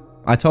on it.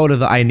 I told her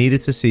that I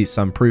needed to see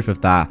some proof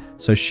of that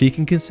so she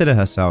can consider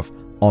herself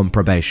on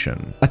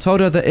probation. I told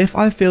her that if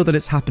I feel that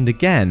it's happened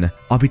again,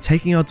 I'll be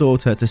taking our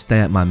daughter to stay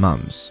at my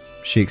mum's.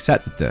 She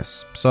accepted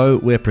this, so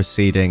we're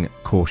proceeding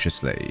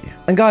cautiously.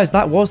 And guys,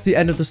 that was the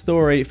end of the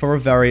story for a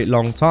very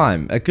long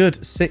time, a good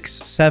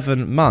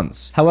 6-7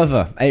 months.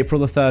 However, April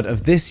the 3rd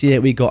of this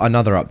year, we got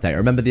another update.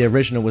 Remember, the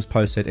original was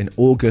posted in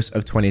August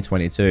of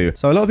 2022.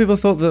 So a lot of people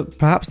thought that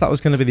perhaps that was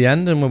going to be the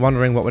end and were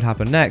wondering what would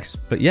happen next.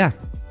 But yeah,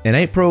 in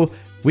April,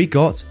 we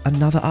got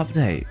another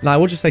update. Now, I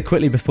will just say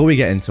quickly before we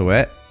get into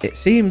it, it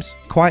seems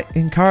quite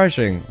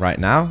encouraging right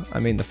now.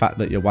 I mean, the fact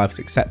that your wife's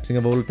accepting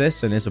of all of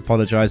this and is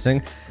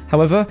apologizing.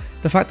 However,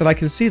 the fact that I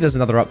can see there's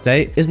another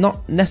update is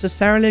not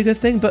necessarily a good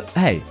thing, but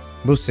hey,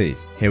 we'll see.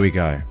 Here we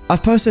go.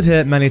 I've posted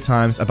here many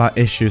times about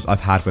issues I've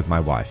had with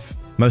my wife,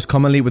 most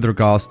commonly with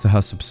regards to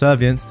her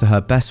subservience to her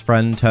best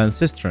friend turned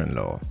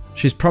sister-in-law.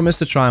 She's promised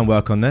to try and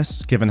work on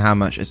this, given how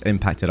much it's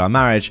impacted our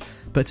marriage,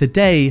 but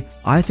today,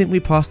 I think we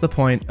passed the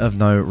point of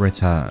no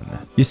return.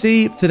 You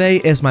see, today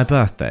is my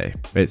birthday.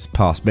 It's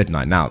past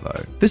midnight now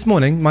though. This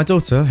morning, my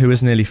daughter, who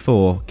is nearly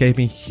 4, gave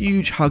me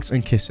huge hugs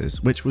and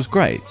kisses, which was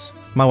great.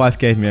 My wife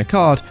gave me a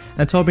card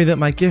and told me that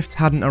my gift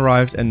hadn't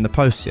arrived in the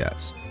post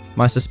yet.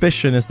 My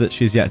suspicion is that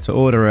she's yet to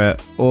order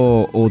it,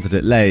 or ordered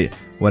it late,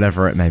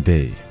 whatever it may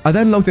be. I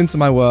then logged into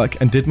my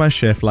work and did my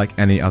shift like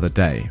any other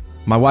day.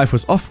 My wife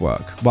was off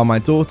work, while my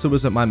daughter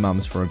was at my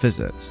mum's for a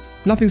visit.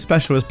 Nothing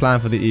special was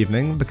planned for the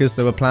evening because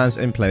there were plans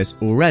in place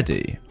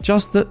already.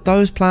 Just that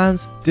those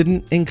plans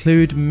didn't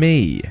include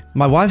me.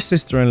 My wife's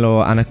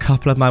sister-in-law and a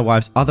couple of my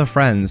wife's other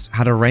friends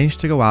had arranged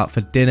to go out for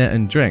dinner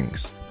and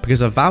drinks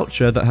because a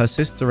voucher that her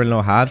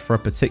sister-in-law had for a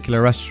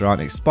particular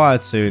restaurant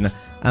expired soon,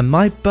 and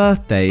my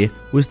birthday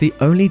was the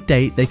only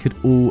date they could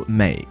all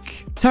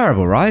make.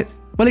 Terrible, right?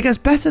 Well, it gets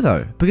better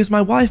though, because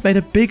my wife made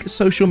a big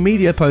social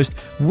media post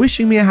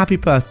wishing me a happy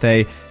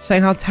birthday,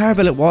 saying how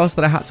terrible it was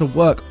that I had to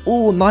work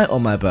all night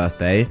on my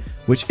birthday,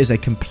 which is a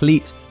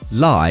complete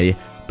lie,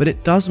 but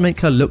it does make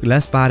her look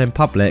less bad in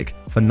public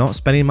for not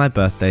spending my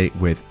birthday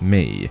with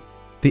me.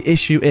 The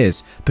issue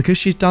is, because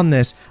she's done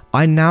this,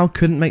 I now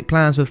couldn't make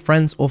plans with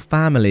friends or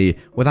family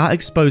without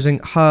exposing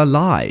her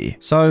lie.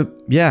 So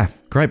yeah,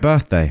 great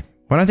birthday.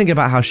 When I think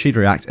about how she'd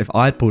react if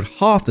I'd pulled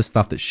half the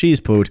stuff that she's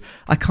pulled,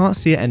 I can't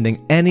see it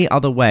ending any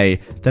other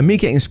way than me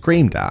getting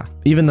screamed at,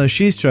 even though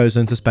she's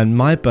chosen to spend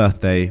my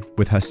birthday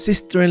with her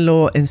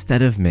sister-in-law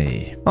instead of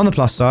me. On the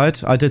plus side,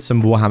 I did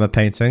some Warhammer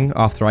painting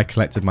after I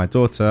collected my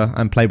daughter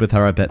and played with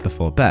her a bit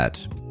before bed.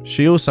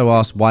 She also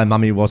asked why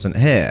mummy wasn't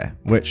here,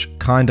 which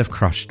kind of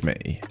crushed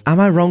me. Am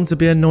I wrong to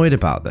be annoyed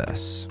about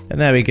this? And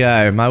there we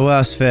go, my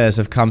worst fears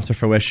have come to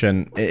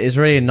fruition. It is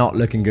really not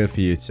looking good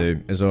for you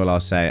two, is all I'll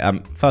say.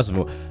 First of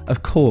all,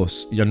 of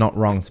course you're not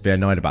wrong to be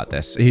annoyed about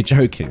this. Are you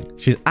joking?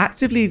 She's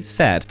actively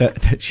said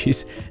that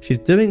she's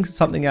doing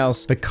something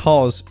else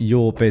because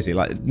you're busy,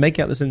 like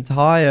making up this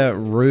entire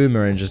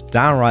rumor and just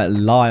downright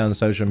lie on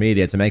social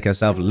media to make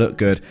herself look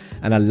good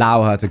and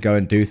allow her to go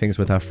and do things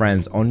with her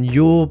friends on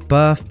your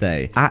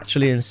birthday.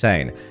 Actually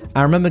insane.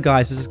 And remember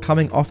guys, this is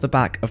coming off the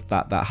back of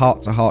that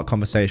heart-to-heart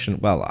conversation.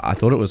 Well, I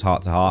thought it was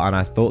heart-to-heart and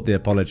I thought the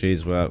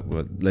apologies were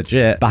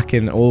legit back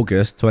in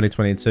August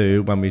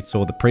 2022 when we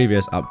saw the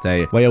previous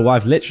update where your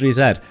wife literally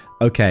said,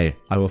 okay,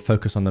 I will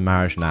focus on the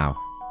marriage now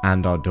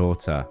and our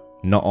daughter,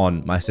 not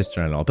on my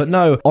sister-in-law. But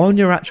no, on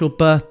your actual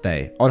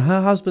birthday, on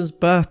her husband's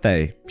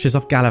birthday, she's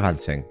off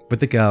gallivanting with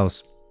the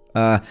girls.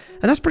 And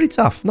that's pretty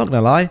tough, not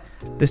gonna lie.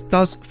 This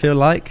does feel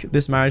like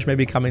this marriage may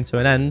be coming to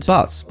an end,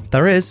 but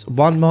there is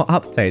one more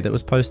update that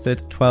was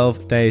posted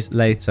 12 days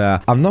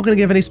later. I'm not gonna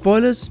give any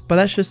spoilers, but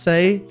let's just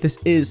say this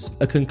is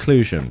a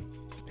conclusion.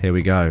 Here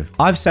we go.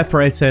 I've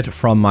separated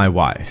from my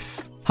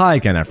wife. Hi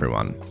again,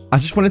 everyone. I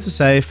just wanted to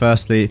say,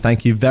 firstly,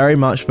 thank you very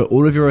much for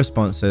all of your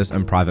responses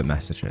and private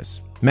messages.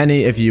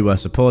 Many of you were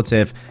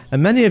supportive,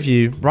 and many of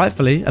you,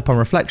 rightfully, upon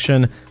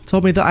reflection,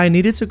 told me that I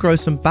needed to grow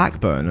some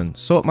backbone and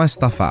sort my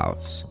stuff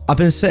out. I've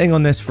been sitting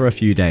on this for a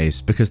few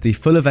days because the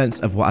full events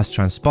of what has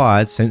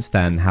transpired since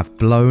then have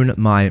blown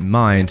my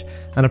mind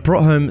and have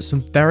brought home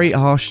some very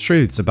harsh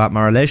truths about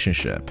my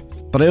relationship.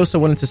 But I also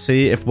wanted to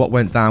see if what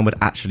went down would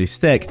actually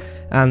stick,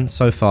 and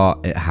so far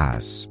it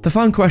has. The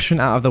fun question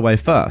out of the way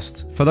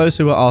first. For those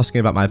who were asking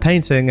about my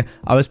painting,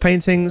 I was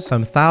painting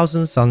some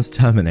Thousand Suns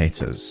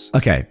Terminators.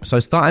 Okay, so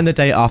starting the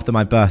day after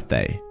my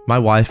birthday, my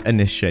wife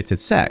initiated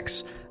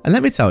sex. And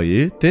let me tell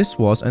you, this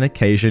was an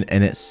occasion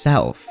in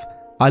itself.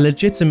 I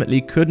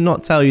legitimately could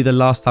not tell you the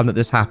last time that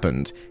this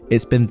happened.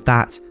 It's been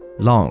that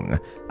long.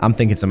 I'm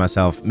thinking to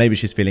myself, maybe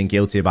she's feeling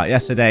guilty about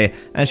yesterday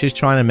and she's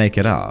trying to make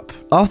it up.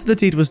 After the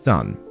deed was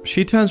done,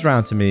 she turns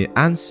around to me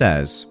and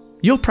says,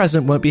 "Your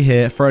present won't be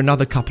here for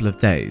another couple of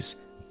days.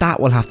 That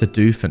will have to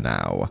do for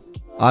now."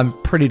 I'm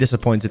pretty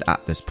disappointed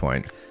at this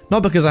point.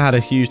 Not because I had a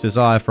huge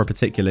desire for a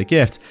particular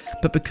gift,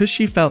 but because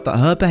she felt that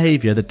her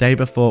behavior the day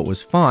before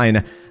was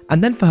fine,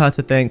 and then for her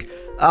to think,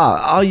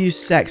 I'll use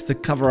sex to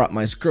cover up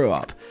my screw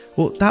up.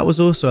 Well, that was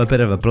also a bit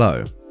of a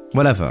blow.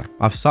 Whatever,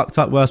 I've sucked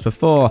up worse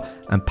before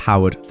and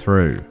powered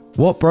through.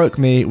 What broke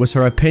me was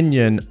her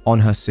opinion on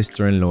her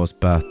sister-in-law's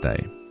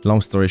birthday.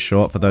 Long story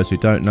short, for those who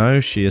don't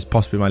know, she is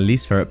possibly my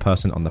least favourite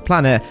person on the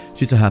planet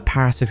due to her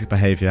parasitic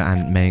behaviour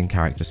and main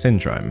character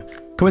syndrome.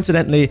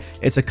 Coincidentally,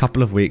 it's a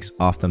couple of weeks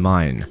after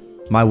mine.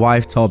 My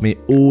wife told me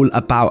all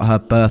about her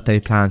birthday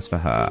plans for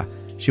her.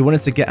 She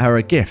wanted to get her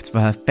a gift for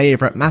her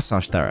favourite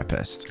massage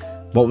therapist.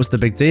 What was the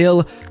big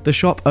deal? The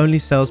shop only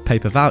sells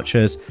paper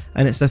vouchers,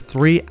 and it's a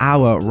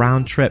 3-hour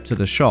round trip to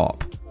the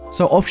shop.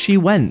 So off she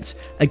went,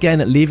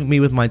 again leaving me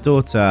with my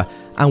daughter,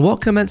 and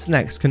what commenced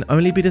next can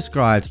only be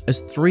described as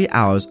 3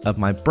 hours of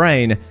my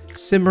brain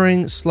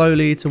simmering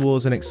slowly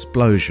towards an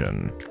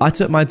explosion. I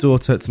took my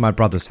daughter to my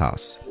brother's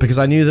house because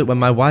I knew that when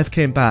my wife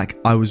came back,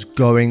 I was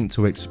going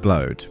to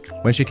explode.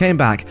 When she came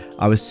back,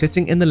 I was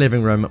sitting in the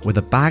living room with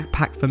a bag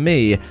packed for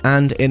me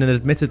and, in an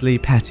admittedly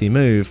petty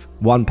move,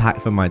 one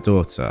packed for my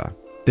daughter.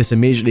 This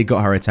immediately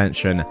got her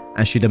attention,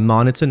 and she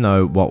demanded to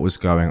know what was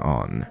going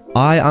on.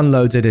 I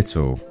unloaded it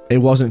all. It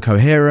wasn't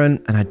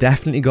coherent, and I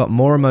definitely got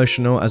more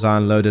emotional as I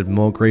unloaded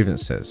more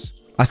grievances.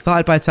 I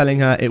started by telling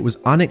her it was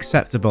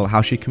unacceptable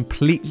how she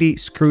completely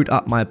screwed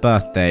up my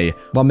birthday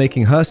while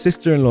making her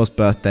sister-in-law's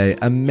birthday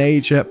a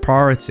major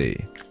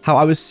priority. How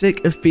I was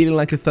sick of feeling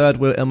like a third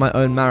wheel in my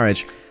own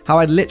marriage. How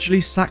I'd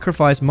literally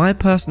sacrificed my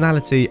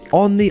personality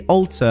on the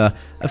altar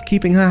of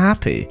keeping her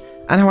happy.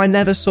 And how I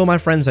never saw my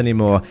friends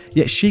anymore,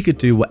 yet she could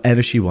do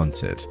whatever she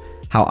wanted.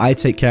 How I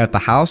take care of the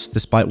house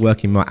despite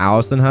working more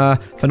hours than her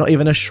for not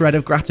even a shred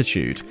of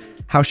gratitude.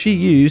 How she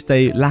used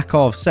a lack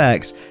of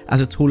sex as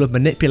a tool of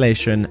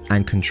manipulation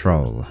and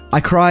control.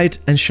 I cried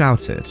and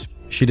shouted.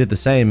 She did the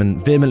same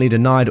and vehemently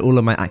denied all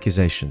of my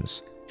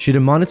accusations. She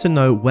demanded to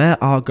know where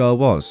our girl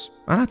was,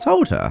 and I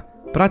told her.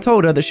 But I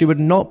told her that she would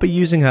not be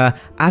using her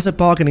as a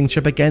bargaining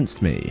chip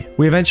against me.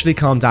 We eventually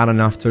calmed down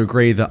enough to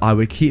agree that I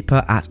would keep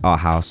her at our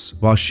house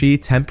while she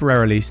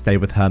temporarily stayed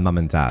with her mum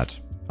and dad.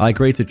 I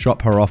agreed to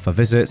drop her off for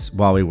visits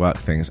while we work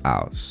things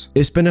out.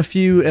 It's been a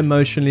few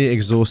emotionally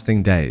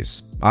exhausting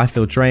days. I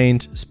feel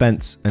drained,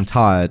 spent, and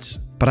tired,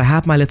 but I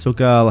have my little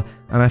girl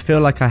and I feel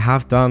like I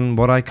have done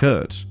what I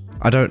could.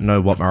 I don't know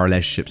what my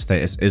relationship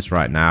status is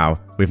right now.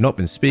 We've not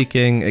been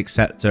speaking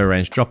except to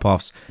arrange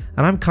drop-offs,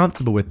 and I'm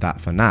comfortable with that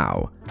for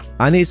now.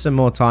 I need some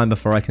more time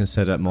before I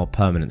consider more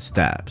permanent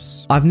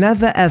steps. I've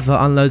never ever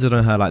unloaded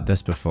on her like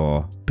this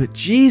before, but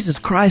Jesus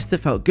Christ, it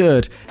felt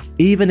good,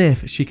 even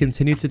if she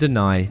continued to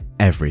deny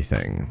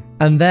everything.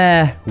 And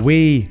there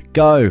we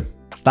go.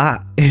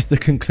 That is the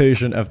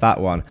conclusion of that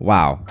one.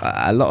 Wow,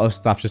 a lot of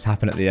stuff just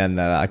happened at the end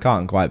there that I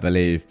can't quite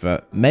believe,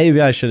 but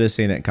maybe I should have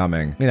seen it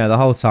coming. You know, the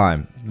whole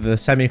time. The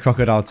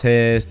semi-crocodile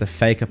tears, the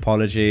fake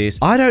apologies.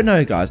 I don't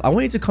know, guys. I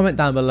want you to comment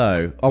down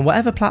below on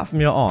whatever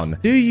platform you're on.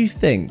 Do you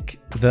think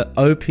that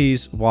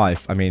OP's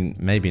wife, I mean,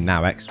 maybe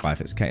now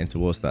ex-wife, it's getting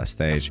towards that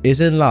stage,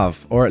 is in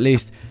love, or at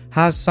least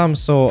has some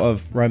sort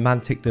of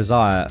romantic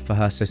desire for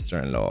her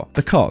sister-in-law?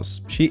 Because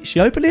she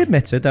openly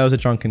admitted there was a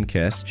drunken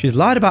kiss. She's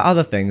lied about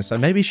other things, so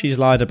maybe she's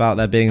lied about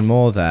there being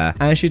more there.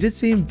 And she did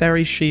seem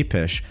very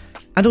sheepish.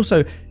 And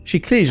also, she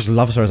clearly just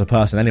loves her as a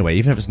person anyway,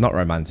 even if it's not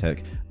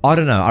romantic. I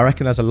don't know. I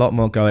reckon there's a lot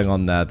more going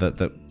on there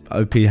that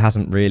OP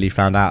hasn't really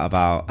found out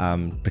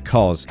about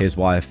because his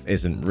wife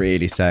isn't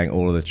really saying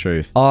all of the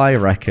truth. I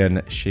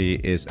reckon she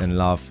is in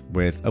love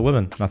with a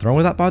woman. Nothing wrong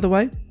with that, by the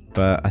way.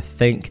 But I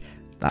think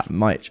that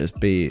might just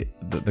be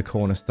the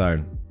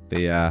cornerstone,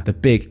 the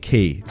big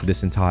key to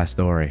this entire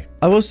story.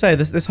 I will say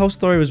this whole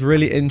story was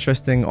really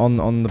interesting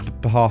on the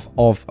behalf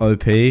of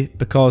OP,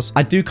 because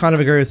I do kind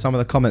of agree with some of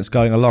the comments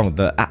going along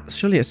that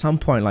surely at some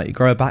point, like, you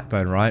grow a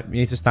backbone, right? You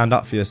need to stand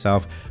up for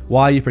yourself.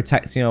 Why are you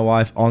protecting your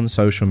wife on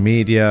social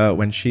media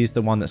when she's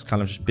the one that's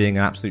kind of just being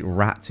an absolute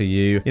rat to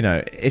you? You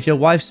know, if your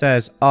wife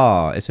says,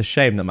 it's a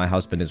shame that my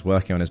husband is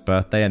working on his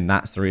birthday and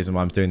that's the reason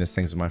why I'm doing these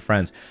things with my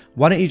friends,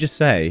 why don't you just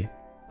say,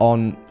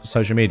 on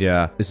social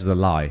media, this is a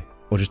lie.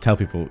 Or just tell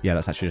people, yeah,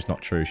 that's actually just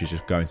not true. She's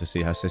just going to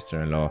see her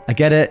sister-in-law. I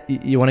get it.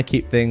 You want to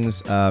keep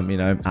things,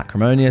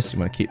 acrimonious. You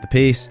want to keep the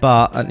peace.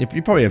 But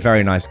you're probably a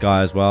very nice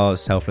guy as well. A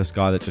selfless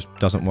guy that just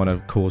doesn't want to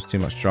cause too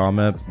much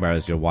drama.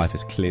 Whereas your wife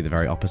is clearly the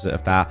very opposite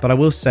of that. But I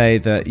will say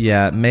that,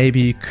 yeah,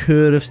 maybe you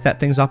could have stepped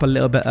things up a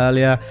little bit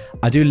earlier.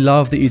 I do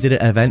love that you did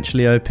it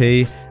eventually,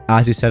 OP.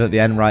 As you said at the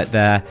end right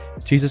there,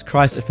 Jesus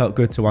Christ, it felt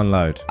good to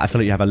unload. I feel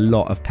like you have a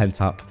lot of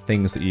pent-up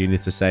things that you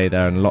need to say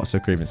there and lots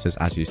of grievances,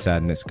 as you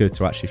said, and it's good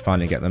to actually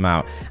finally get them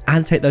out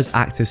and take those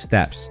active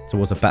steps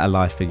towards a better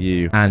life for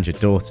you and your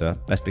daughter,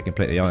 let's be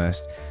completely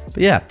honest.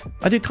 But yeah,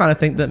 I do kind of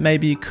think that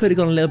maybe you could have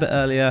gone a little bit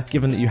earlier,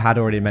 given that you had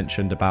already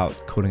mentioned about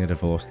calling a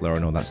divorce lawyer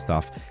and all that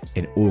stuff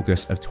in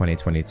August of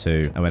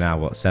 2022, and we're now,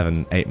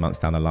 7-8 months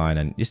down the line,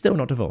 and you're still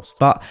not divorced.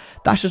 But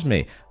that's just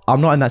me. I'm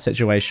not in that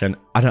situation.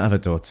 I don't have a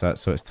daughter,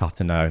 so it's tough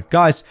to know.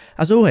 Guys,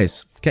 as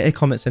always, get your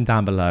comments in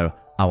down below.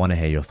 I want to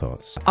hear your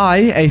thoughts. I,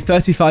 a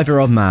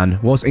 35-year-old man,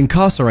 was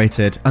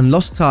incarcerated and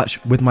lost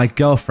touch with my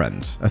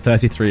girlfriend, a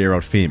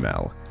 33-year-old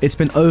female. It's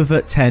been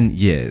over 10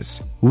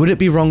 years. Would it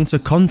be wrong to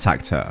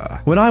contact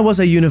her? When I was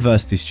a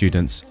university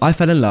student, I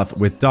fell in love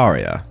with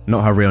Daria,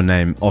 not her real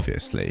name,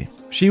 obviously.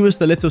 She was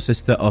the little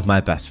sister of my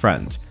best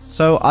friend,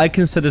 so I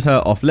considered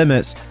her off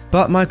limits,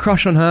 but my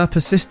crush on her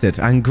persisted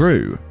and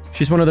grew.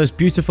 She's one of those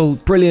beautiful,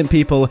 brilliant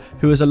people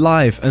who is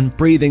alive and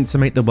breathing to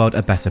make the world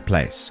a better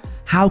place.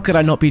 How could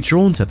I not be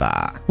drawn to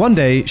that? One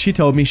day, she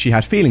told me she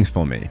had feelings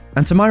for me,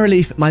 and to my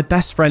relief, my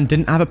best friend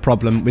didn't have a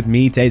problem with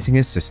me dating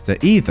his sister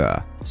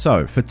either.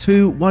 So, for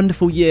 2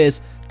 wonderful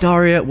years,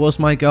 Daria was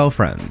my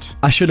girlfriend.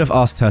 I should have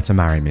asked her to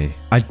marry me.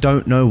 I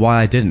don't know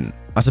why I didn't.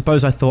 I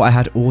suppose I thought I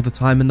had all the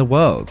time in the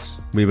world.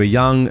 We were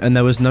young and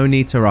there was no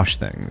need to rush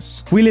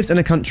things. We lived in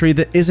a country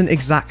that isn't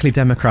exactly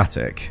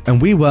democratic,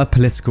 and we were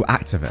political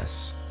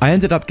activists. I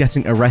ended up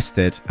getting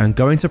arrested and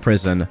going to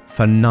prison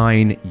for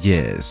 9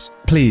 years.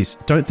 Please,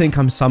 don't think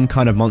I'm some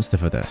kind of monster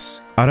for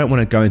this. I don't want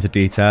to go into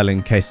detail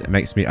in case it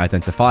makes me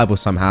identifiable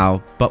somehow,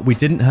 but we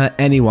didn't hurt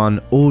anyone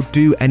or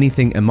do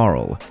anything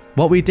immoral.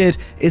 What we did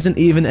isn't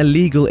even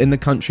illegal in the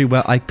country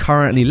where I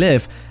currently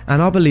live,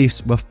 and our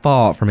beliefs were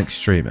far from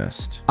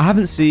extremist. I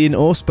haven't seen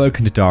or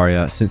spoken to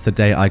Daria since the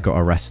day I got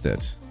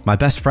arrested. My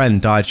best friend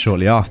died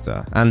shortly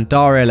after, and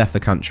Daria left the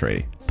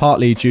country,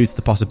 partly due to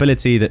the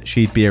possibility that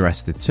she'd be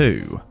arrested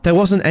too. There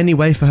wasn't any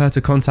way for her to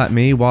contact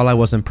me while I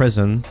was in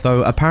prison,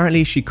 though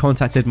apparently she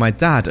contacted my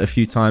dad a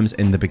few times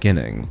in the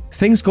beginning.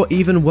 Things got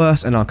even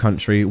worse in our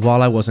country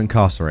while I was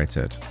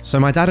incarcerated, so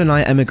my dad and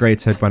I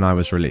emigrated when I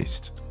was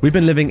released. We've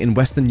been living in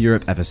Western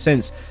Europe ever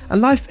since,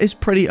 and life is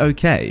pretty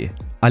okay.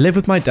 I live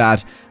with my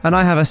dad, and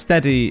I have a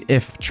steady,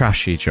 if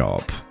trashy,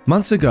 job.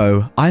 Months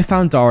ago, I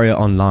found Daria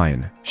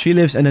online. She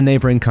lives in a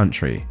neighbouring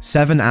country,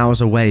 7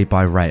 hours away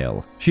by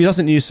rail. She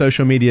doesn't use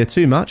social media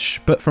too much,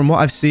 but from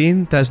what I've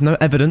seen, there's no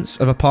evidence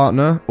of a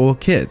partner or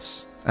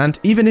kids. And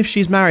even if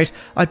she's married,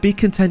 I'd be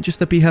content just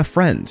to be her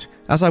friend,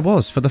 as I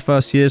was for the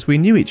first years we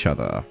knew each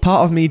other.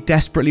 Part of me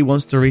desperately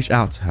wants to reach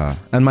out to her,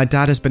 and my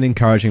dad has been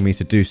encouraging me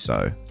to do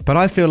so. But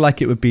I feel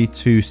like it would be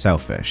too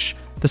selfish.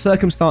 The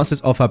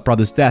circumstances of her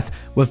brother's death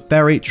were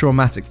very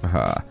traumatic for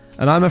her,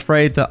 and I'm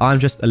afraid that I'm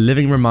just a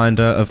living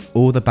reminder of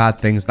all the bad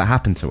things that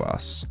happened to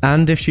us.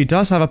 And if she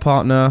does have a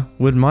partner,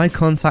 would my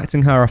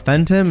contacting her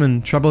offend him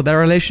and trouble their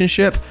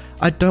relationship?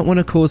 I don't want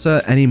to cause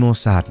her any more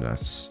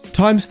sadness.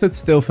 Time stood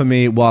still for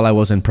me while I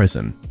was in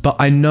prison, but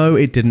I know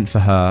it didn't for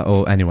her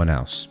or anyone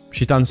else.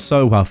 She's done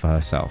so well for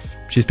herself.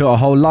 She's built a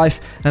whole life,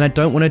 and I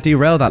don't want to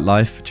derail that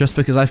life just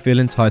because I feel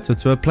entitled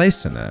to a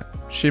place in it.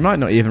 She might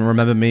not even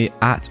remember me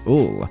at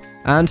all.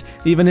 And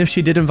even if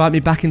she did invite me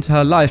back into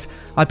her life,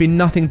 I'd be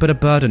nothing but a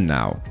burden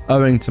now,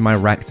 owing to my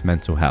wrecked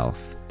mental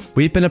health.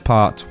 We've been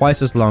apart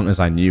twice as long as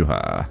I knew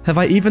her. Have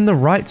I even the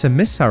right to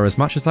miss her as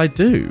much as I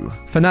do?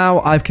 For now,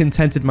 I've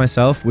contented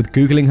myself with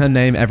Googling her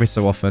name every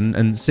so often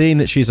and seeing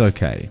that she's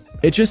okay.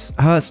 It just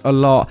hurts a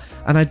lot,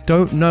 and I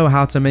don't know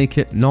how to make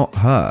it not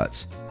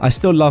hurt. I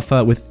still love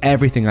her with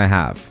everything I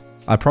have.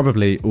 I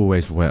probably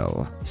always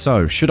will.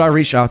 So, should I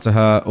reach out to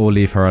her or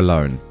leave her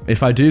alone?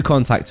 If I do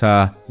contact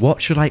her,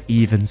 what should I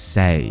even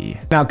say?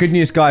 Now, good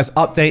news, guys,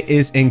 update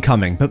is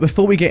incoming. But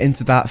before we get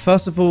into that,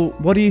 first of all,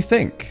 what do you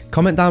think?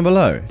 Comment down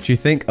below. Do you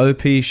think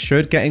OP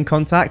should get in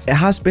contact? It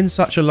has been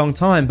such a long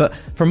time, but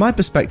from my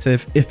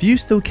perspective, if you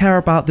still care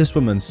about this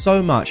woman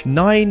so much,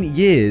 9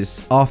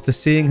 years after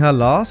seeing her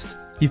last,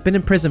 you've been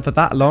in prison for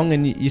that long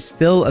and you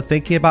still are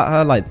thinking about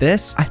her like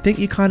this, I think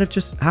you kind of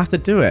just have to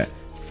do it.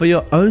 For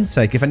your own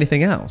sake, if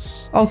anything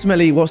else.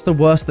 Ultimately, what's the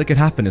worst that could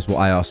happen is what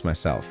I ask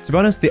myself. To be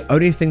honest, the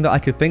only thing that I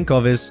could think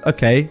of is,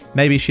 okay,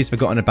 maybe she's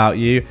forgotten about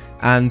you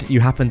and you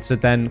happen to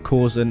then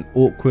cause an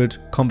awkward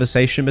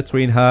conversation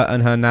between her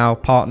and her now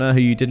partner who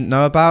you didn't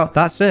know about.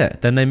 That's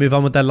it. Then they move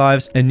on with their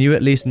lives and you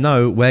at least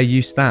know where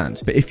you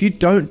stand. But if you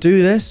don't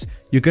do this,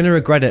 you're going to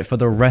regret it for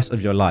the rest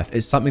of your life.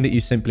 It's something that you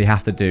simply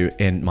have to do,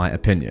 in my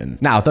opinion.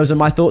 Now, those are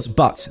my thoughts,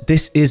 but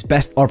this is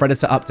Best of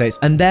Redditor updates,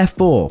 and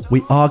therefore,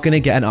 we are going to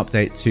get an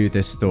update to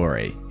this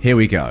story. Here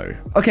we go.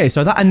 Okay,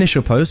 so that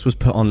initial post was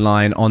put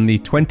online on the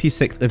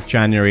 26th of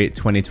January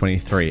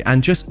 2023,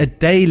 and just a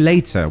day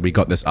later we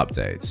got this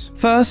update.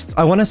 First,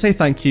 I want to say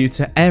thank you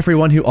to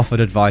everyone who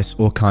offered advice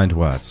or kind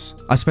words.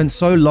 I spent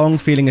so long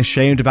feeling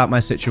ashamed about my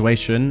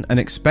situation and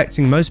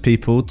expecting most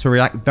people to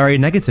react very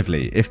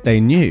negatively if they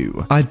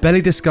knew. I'd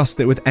barely discussed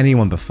it with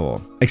anyone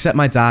before, except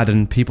my dad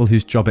and people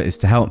whose job it is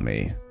to help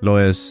me,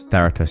 lawyers,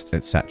 therapists,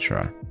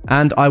 etc.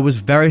 And I was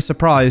very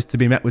surprised to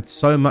be met with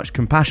so much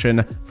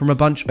compassion from a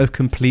bunch of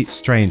complete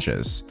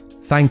strangers.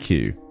 Thank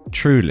you,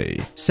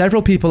 truly.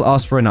 Several people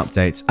asked for an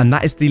update, and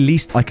that is the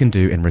least I can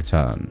do in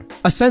return.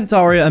 I sent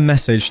Daria a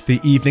message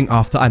the evening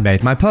after I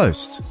made my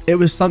post. It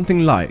was something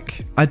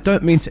like, I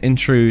don't mean to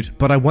intrude,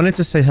 but I wanted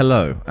to say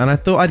hello, and I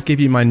thought I'd give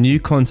you my new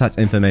contact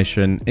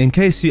information in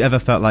case you ever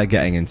felt like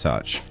getting in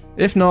touch.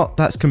 If not,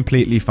 that's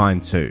completely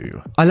fine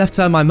too. I left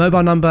her my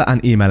mobile number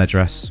and email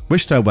address,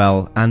 wished her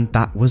well, and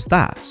that was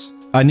that.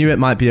 I knew it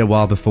might be a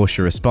while before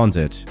she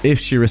responded, if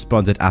she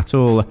responded at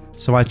all,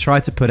 so I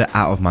tried to put it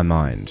out of my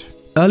mind.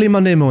 Early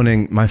Monday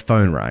morning, my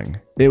phone rang.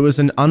 It was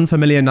an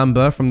unfamiliar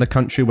number from the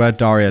country where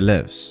Daria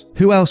lives.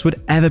 Who else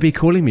would ever be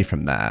calling me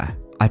from there?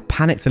 I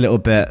panicked a little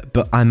bit,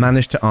 but I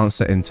managed to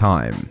answer in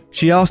time.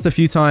 She asked a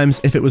few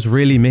times if it was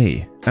really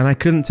me, and I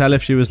couldn't tell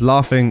if she was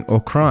laughing or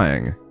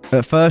crying.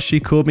 At first, she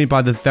called me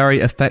by the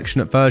very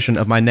affectionate version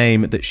of my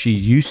name that she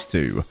used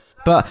to,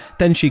 but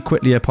then she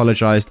quickly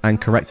apologized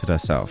and corrected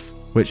herself,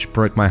 which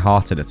broke my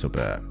heart a little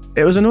bit.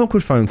 It was an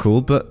awkward phone call,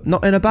 but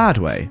not in a bad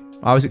way.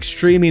 I was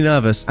extremely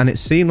nervous, and it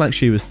seemed like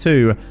she was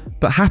too,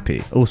 but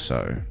happy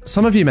also.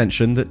 Some of you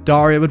mentioned that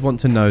Daria would want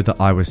to know that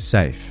I was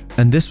safe,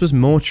 and this was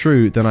more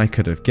true than I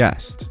could have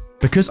guessed.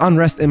 Because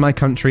unrest in my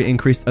country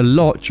increased a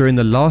lot during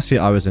the last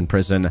year I was in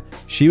prison,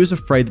 she was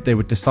afraid that they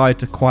would decide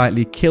to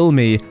quietly kill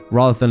me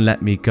rather than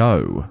let me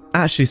go.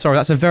 Actually, sorry,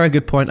 that's a very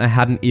good point I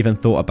hadn't even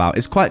thought about.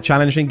 It's quite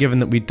challenging given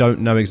that we don't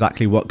know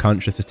exactly what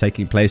country this is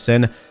taking place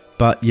in.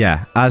 But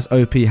yeah, as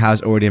OP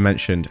has already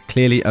mentioned,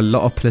 clearly a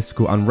lot of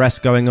political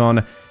unrest going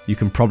on. You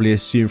can probably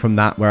assume from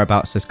that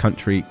whereabouts this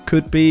country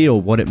could be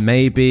or what it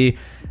may be.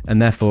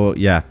 And therefore,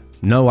 yeah,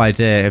 no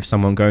idea if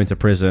someone going to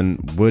prison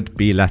would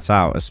be let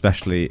out,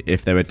 especially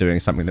if they were doing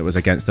something that was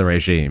against the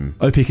regime.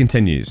 OP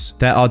continues,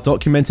 there are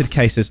documented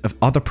cases of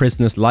other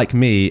prisoners like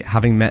me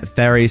having met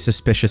very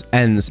suspicious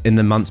ends in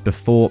the months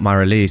before my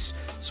release,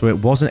 so it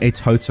wasn't a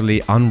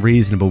totally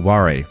unreasonable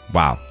worry.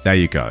 Wow, there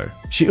you go.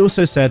 She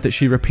also said that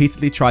she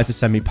repeatedly tried to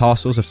send me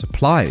parcels of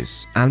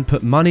supplies and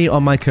put money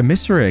on my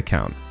commissary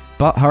account,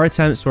 but her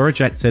attempts were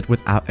rejected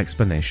without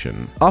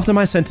explanation. After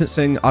my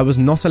sentencing, I was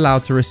not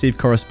allowed to receive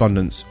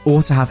correspondence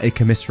or to have a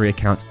commissary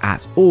account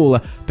at all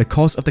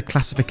because of the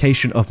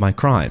classification of my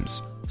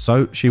crimes.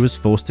 So she was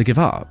forced to give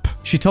up.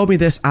 She told me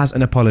this as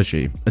an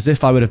apology, as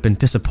if I would have been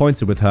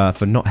disappointed with her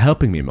for not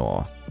helping me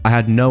more. I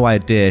had no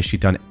idea she'd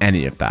done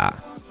any of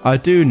that. I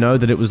do know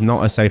that it was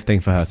not a safe thing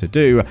for her to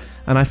do,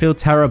 and I feel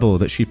terrible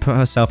that she put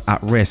herself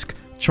at risk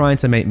trying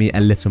to make me a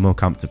little more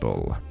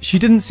comfortable. She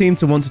didn't seem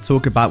to want to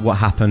talk about what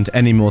happened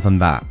any more than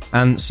that,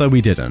 and so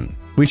we didn't.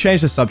 We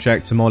changed the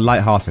subject to more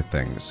light-hearted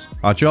things.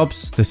 Our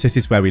jobs, the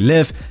cities where we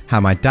live, how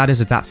my dad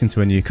is adapting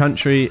to a new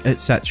country,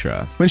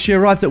 etc. When she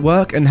arrived at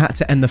work and had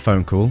to end the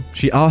phone call,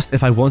 she asked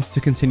if I wanted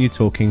to continue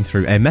talking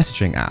through a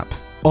messaging app.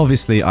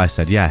 Obviously, I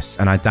said yes,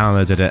 and I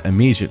downloaded it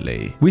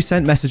immediately. We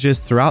sent messages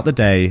throughout the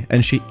day,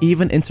 and she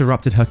even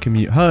interrupted her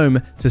commute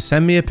home to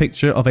send me a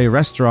picture of a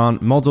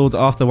restaurant modeled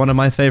after one of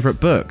my favorite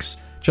books,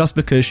 just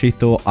because she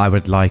thought I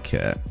would like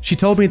it. She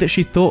told me that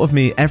she thought of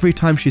me every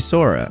time she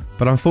saw it,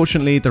 but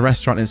unfortunately the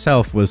restaurant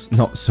itself was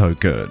not so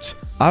good.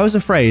 I was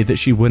afraid that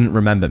she wouldn't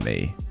remember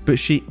me, but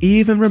she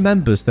even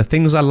remembers the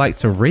things I like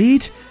to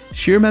read.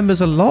 She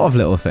remembers a lot of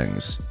little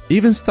things,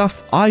 even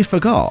stuff I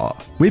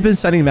forgot. We've been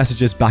sending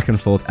messages back and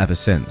forth ever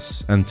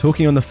since, and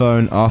talking on the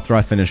phone after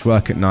I finish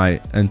work at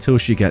night until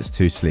she gets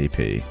too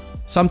sleepy.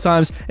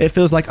 Sometimes it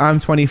feels like I'm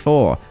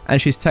 24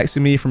 and she's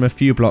texting me from a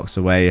few blocks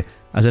away,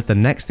 as if the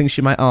next thing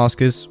she might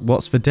ask is,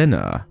 what's for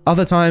dinner?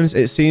 Other times,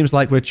 it seems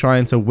like we're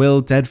trying to will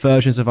dead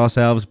versions of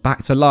ourselves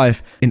back to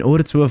life in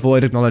order to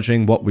avoid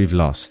acknowledging what we've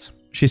lost.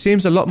 She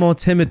seems a lot more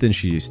timid than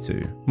she used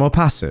to, more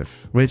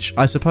passive, which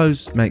I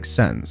suppose makes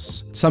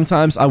sense.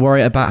 Sometimes I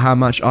worry about how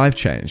much I've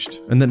changed,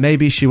 and that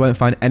maybe she won't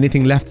find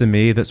anything left in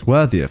me that's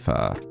worthy of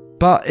her.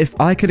 But if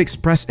I could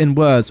express in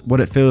words what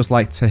it feels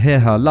like to hear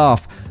her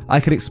laugh, I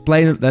could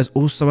explain that there's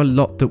also a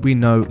lot that we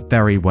know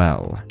very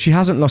well. She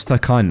hasn't lost her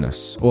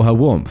kindness, or her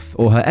warmth,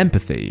 or her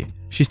empathy.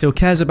 She still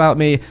cares about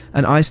me,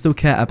 and I still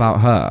care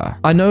about her.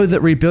 I know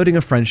that rebuilding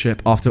a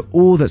friendship after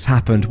all that's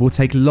happened will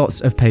take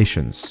lots of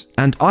patience,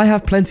 and I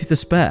have plenty to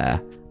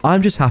spare.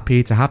 I'm just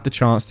happy to have the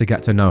chance to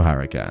get to know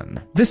her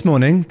again. This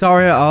morning,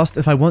 Daria asked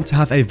if I want to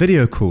have a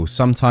video call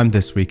sometime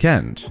this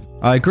weekend.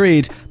 I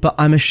agreed, but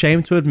I'm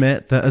ashamed to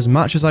admit that as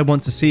much as I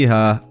want to see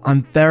her,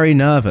 I'm very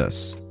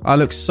nervous. I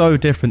look so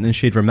different than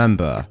she'd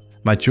remember.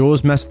 My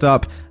jaw's messed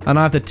up, and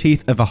I have the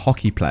teeth of a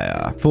hockey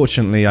player.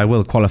 Fortunately, I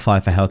will qualify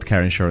for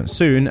healthcare insurance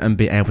soon and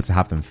be able to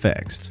have them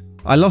fixed.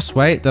 I lost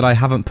weight that I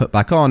haven't put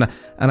back on,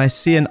 and I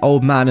see an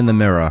old man in the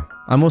mirror.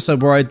 I'm also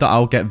worried that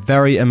I'll get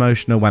very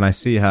emotional when I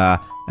see her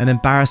and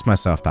embarrass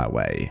myself that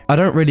way. I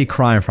don't really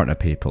cry in front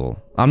of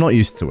people. I'm not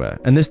used to it,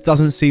 and this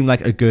doesn't seem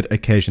like a good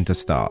occasion to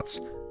start.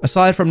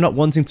 Aside from not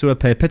wanting to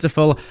appear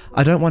pitiful,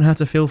 I don't want her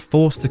to feel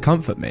forced to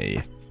comfort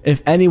me.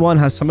 If anyone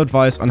has some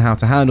advice on how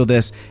to handle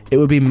this, it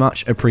would be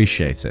much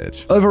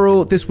appreciated.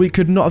 Overall, this week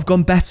could not have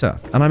gone better,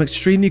 and I'm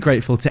extremely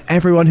grateful to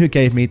everyone who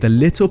gave me the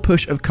little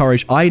push of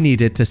courage I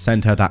needed to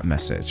send her that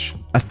message.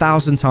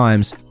 1,000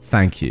 times,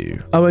 thank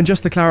you. Oh, and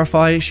just to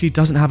clarify, she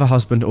doesn't have a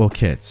husband or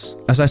kids.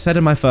 As I said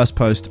in my first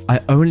post,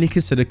 I only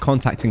considered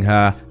contacting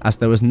her as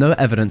there was no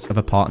evidence of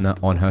a partner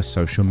on her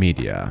social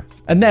media.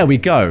 And there we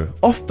go.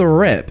 Off the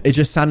rip, it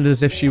just sounded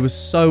as if she was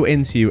so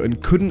into you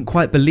and couldn't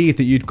quite believe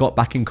that you'd got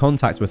back in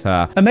contact with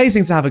her.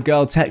 Amazing to have a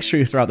girl text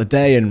you throughout the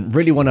day and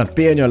really want to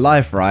be in your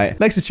life, right?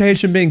 Makes a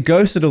change from being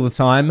ghosted all the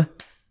time.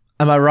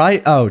 Am I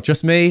right? Oh,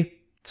 just me?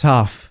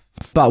 Tough.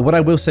 But what I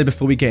will say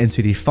before we get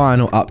into the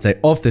final update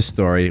of this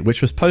story,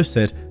 which was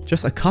posted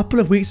just a couple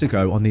of weeks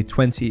ago on the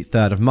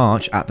 23rd of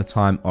March at the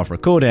time of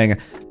recording,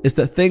 is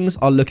that things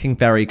are looking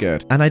very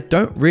good, and I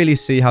don't really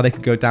see how they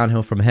could go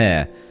downhill from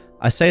here.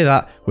 I say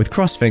that with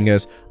crossed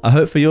fingers. I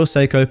hope for your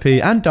sake, OP,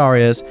 and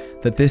Daria's,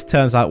 that this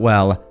turns out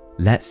well.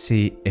 Let's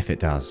see if it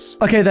does.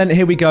 Okay then,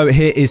 here we go.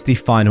 Here is the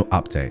final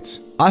update.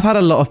 I've had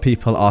a lot of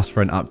people ask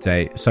for an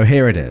update, so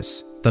here it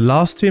is. The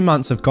last 2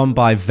 months have gone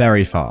by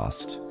very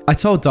fast. I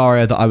told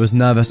Daria that I was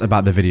nervous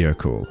about the video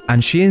call,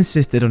 and she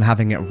insisted on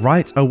having it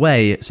right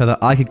away so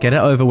that I could get it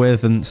over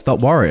with and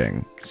stop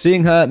worrying.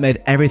 Seeing her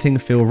made everything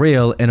feel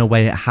real in a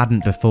way it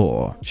hadn't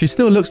before. She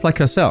still looks like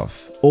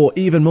herself, or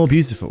even more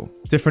beautiful,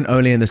 different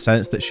only in the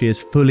sense that she is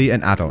fully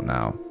an adult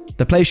now.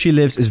 The place she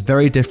lives is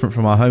very different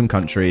from our home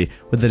country,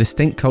 with a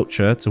distinct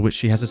culture to which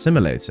she has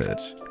assimilated.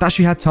 That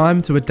she had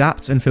time to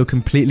adapt and feel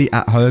completely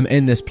at home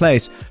in this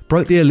place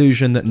broke the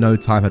illusion that no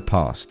time had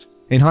passed.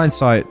 In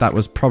hindsight, that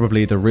was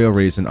probably the real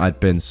reason I'd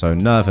been so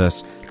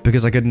nervous,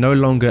 because I could no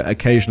longer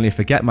occasionally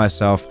forget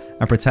myself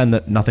and pretend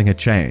that nothing had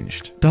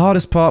changed. The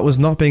hardest part was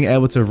not being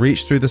able to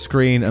reach through the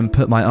screen and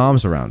put my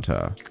arms around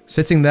her.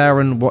 Sitting there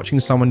and watching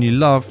someone you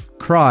love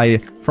cry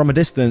from a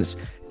distance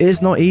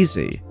is not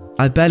easy.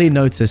 I barely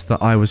noticed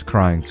that I was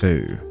crying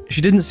too.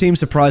 She didn't seem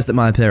surprised at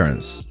my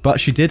appearance,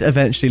 but she did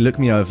eventually look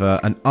me over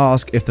and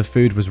ask if the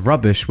food was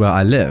rubbish where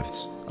I lived.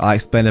 I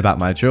explained about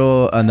my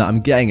jaw and that I'm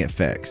getting it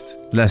fixed.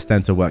 Less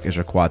dental work is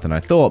required than I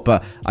thought,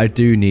 but I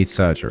do need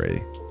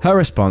surgery. Her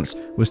response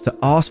was to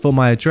ask for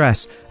my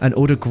address and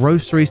order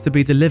groceries to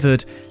be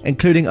delivered,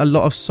 including a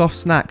lot of soft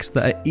snacks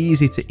that are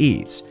easy to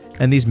eat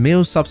and these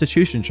meal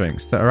substitution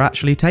drinks that are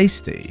actually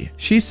tasty.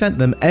 She's sent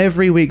them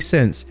every week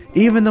since,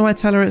 even though I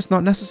tell her it's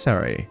not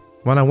necessary.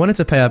 When I wanted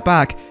to pay her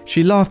back,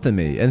 she laughed at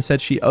me and said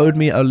she owed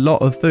me a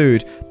lot of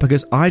food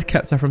because I'd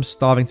kept her from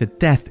starving to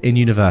death in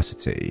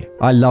university.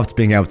 I loved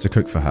being able to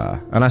cook for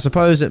her, and I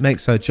suppose it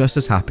makes her just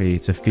as happy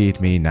to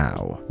feed me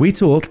now. We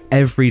talk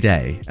every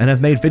day and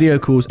have made video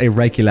calls a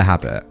regular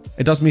habit.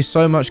 It does me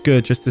so much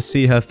good just to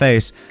see her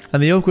face,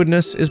 and the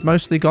awkwardness is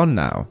mostly gone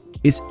now.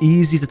 It's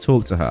easy to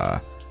talk to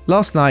her.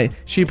 Last night,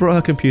 she brought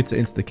her computer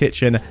into the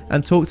kitchen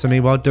and talked to me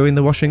while doing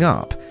the washing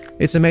up.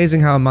 It's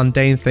amazing how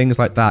mundane things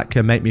like that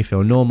can make me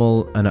feel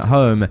normal and at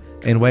home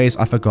in ways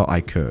I forgot I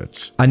could.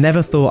 I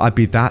never thought I'd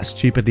be that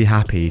stupidly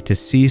happy to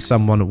see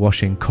someone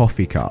washing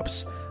coffee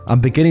cups. I'm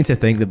beginning to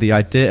think that the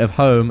idea of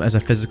home as a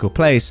physical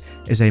place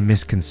is a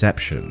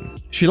misconception.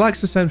 She likes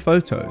to send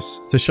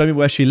photos to show me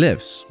where she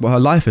lives, what her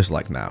life is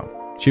like now.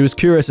 She was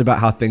curious about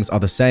how things are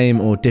the same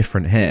or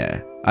different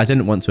here. I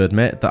didn't want to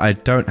admit that I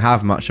don't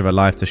have much of a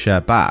life to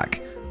share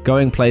back.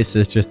 Going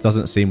places just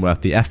doesn't seem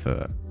worth the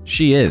effort.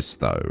 She is,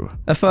 though.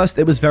 At first,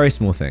 it was very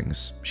small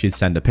things. She'd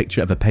send a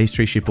picture of a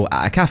pastry she bought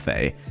at a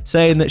cafe,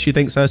 saying that she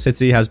thinks her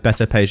city has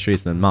better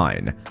pastries than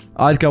mine.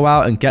 I'd go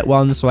out and get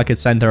one so I could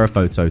send her a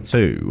photo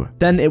too.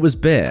 Then it was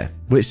beer.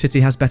 Which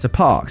city has better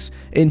parks,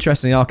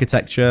 interesting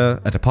architecture,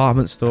 a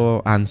department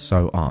store, and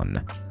so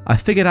on. I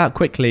figured out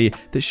quickly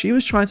that she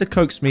was trying to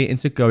coax me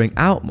into going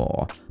out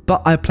more,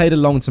 but I played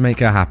along to make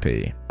her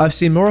happy. I've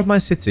seen more of my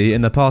city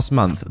in the past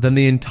month than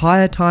the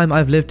entire time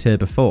I've lived here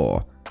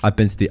before. I've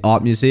been to the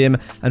art museum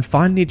and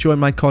finally joined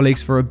my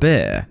colleagues for a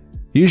beer.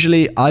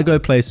 Usually, I go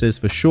places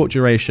for short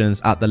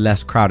durations at the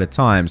less crowded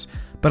times,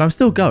 but I'm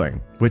still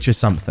going, which is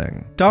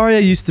something. Daria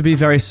used to be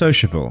very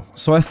sociable,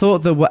 so I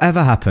thought that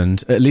whatever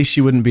happened, at least she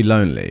wouldn't be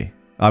lonely.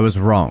 I was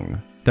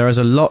wrong. There is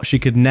a lot she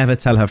could never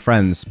tell her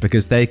friends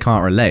because they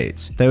can't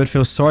relate. They would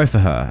feel sorry for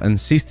her and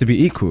cease to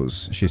be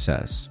equals, she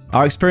says.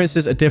 Our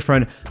experiences are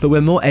different, but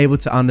we're more able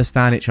to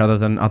understand each other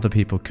than other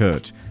people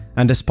could.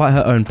 And despite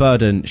her own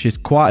burden, she's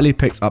quietly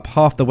picked up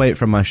half the weight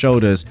from my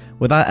shoulders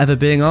without ever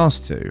being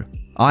asked to.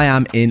 I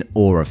am in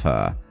awe of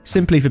her,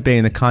 simply for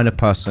being the kind of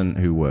person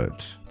who would.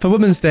 For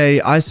Women's Day,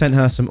 I sent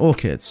her some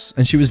orchids,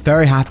 and she was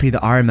very happy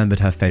that I remembered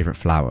her favourite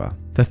flower.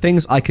 The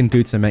things I can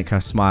do to make her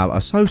smile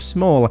are so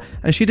small,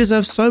 and she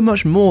deserves so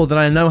much more than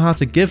I know how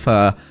to give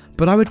her,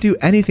 but I would do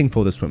anything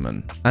for this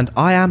woman, and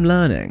I am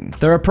learning.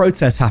 There are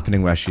protests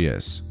happening where she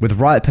is, with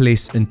riot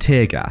police and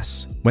tear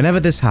gas. Whenever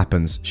this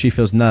happens, she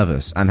feels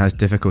nervous and has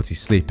difficulty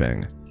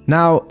sleeping.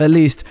 Now, at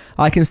least,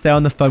 I can stay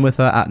on the phone with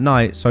her at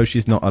night so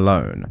she's not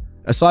alone.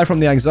 Aside from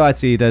the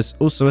anxiety, there's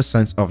also a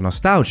sense of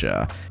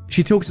nostalgia.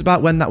 She talks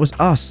about when that was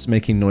us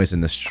making noise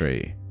in the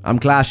street. I'm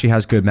glad she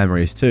has good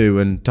memories too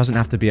and doesn't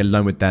have to be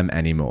alone with them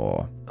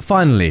anymore.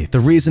 Finally, the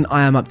reason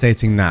I am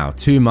updating now,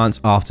 2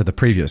 months after the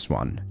previous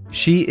one.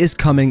 She is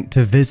coming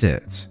to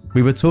visit.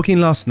 We were talking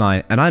last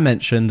night and I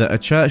mentioned that a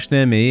church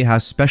near me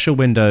has special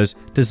windows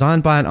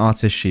designed by an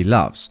artist she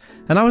loves,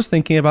 and I was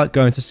thinking about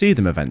going to see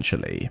them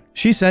eventually.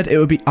 She said it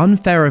would be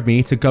unfair of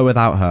me to go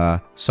without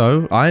her,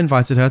 so I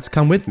invited her to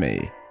come with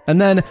me. And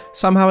then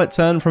somehow it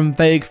turned from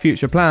vague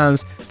future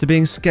plans to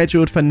being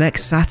scheduled for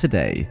next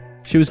Saturday.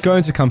 She was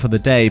going to come for the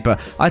day, but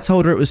I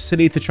told her it was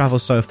silly to travel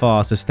so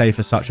far to stay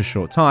for such a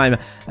short time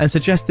and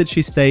suggested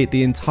she stay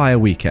the entire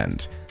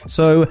weekend.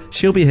 So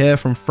she'll be here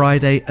from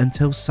Friday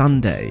until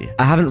Sunday.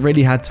 I haven't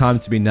really had time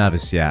to be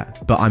nervous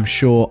yet, but I'm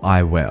sure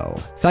I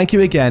will. Thank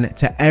you again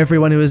to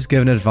everyone who has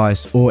given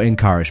advice or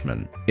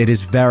encouragement. It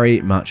is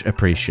very much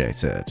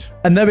appreciated.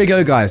 And there we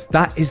go, guys.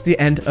 That is the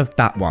end of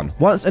that one.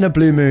 Once in a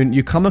blue moon,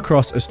 you come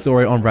across a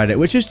story on Reddit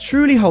which is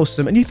truly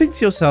wholesome and you think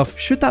to yourself,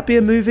 should that be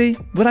a movie?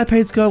 Would I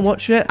pay to go and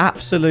watch it?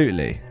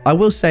 Absolutely. I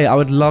will say I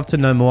would love to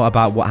know more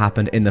about what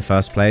happened in the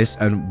first place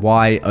and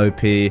why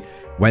OP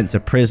went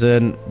to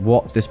prison,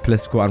 what this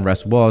political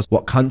unrest was,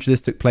 what country this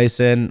took place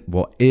in,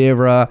 what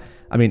era.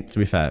 I mean, to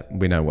be fair,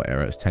 we know what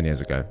era, it was 10 years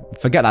ago.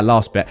 Forget that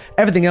last bit.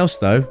 Everything else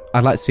though,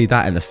 I'd like to see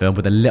that in the film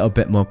with a little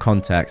bit more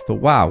context. But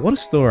wow, what a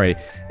story.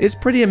 It's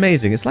pretty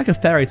amazing. It's like a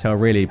fairy tale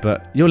really,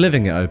 but you're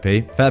living it,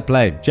 OP. Fair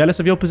play. Jealous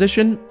of your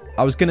position?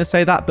 I was going to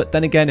say that, but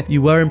then again,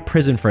 you were in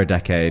prison for a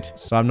decade,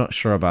 so I'm not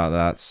sure about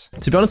that.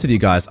 To be honest with you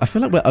guys, I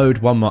feel like we're owed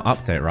one more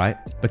update, right?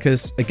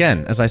 Because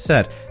again, as I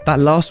said,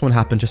 that last one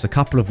happened just a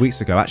couple of weeks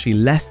ago, actually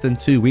less than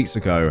 2 weeks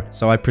ago.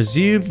 So I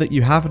presume that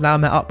you have now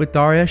met up with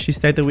Daria. She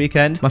stayed the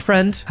weekend. My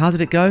friend, how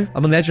did it go?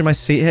 I'm on the edge of my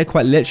seat here,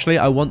 quite literally.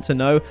 I want to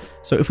know.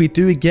 So if we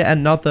do get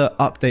another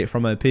update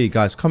from OP,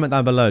 guys, comment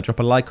down below,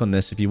 drop a like on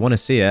this if you want to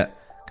see it,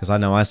 because I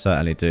know I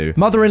certainly do.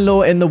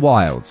 Mother-in-law in the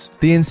Wilds,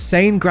 The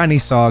Insane Granny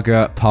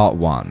Saga Part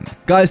 1.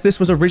 Guys, this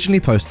was originally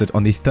posted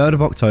on the 3rd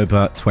of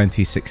October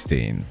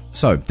 2016.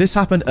 So, this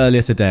happened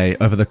earlier today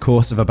over the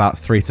course of about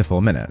 3 to 4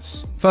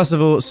 minutes. First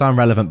of all, some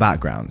relevant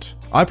background.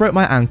 I broke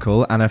my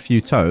ankle and a few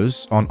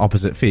toes on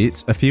opposite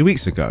feet a few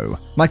weeks ago.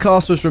 My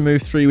cast was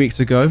removed 3 weeks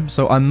ago,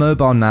 so I'm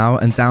mobile now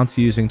and down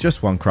to using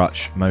just one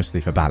crutch, mostly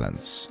for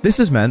balance. This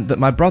has meant that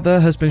my brother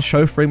has been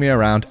chauffeuring me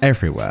around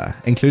everywhere,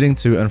 including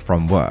to and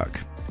from work.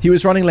 He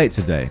was running late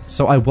today,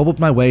 so I wobbled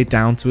my way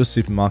down to a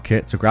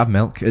supermarket to grab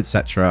milk,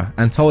 etc.,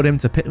 and told him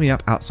to pick me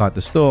up outside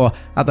the store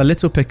at the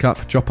little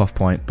pickup drop-off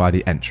point by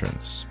the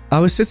entrance. I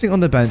was sitting on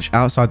the bench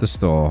outside the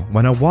store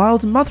when a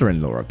wild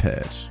mother-in-law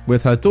appeared,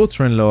 with her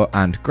daughter-in-law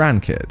and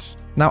grandkid.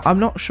 Now, I'm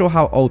not sure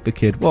how old the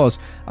kid was,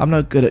 I'm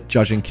no good at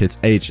judging kids'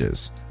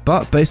 ages.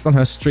 But based on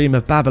her stream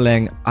of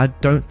babbling, I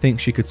don't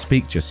think she could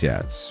speak just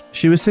yet.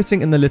 She was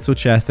sitting in the little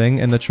chair thing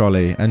in the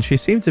trolley and she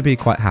seemed to be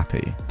quite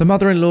happy. The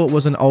mother-in-law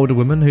was an older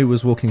woman who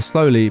was walking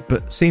slowly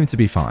but seemed to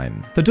be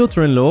fine. The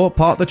daughter-in-law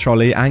parked the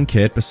trolley and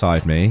kid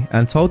beside me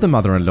and told the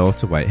mother-in-law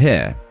to wait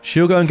here.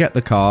 She'll go and get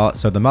the car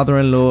so the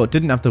mother-in-law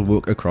didn't have to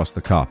walk across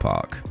the car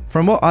park.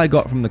 From what I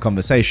got from the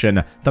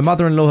conversation, the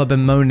mother-in-law had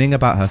been moaning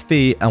about her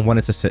feet and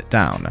wanted to sit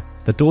down.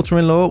 The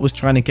daughter-in-law was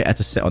trying to get her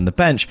to sit on the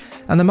bench,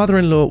 and the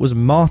mother-in-law was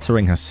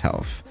martyring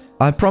herself.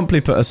 I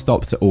promptly put a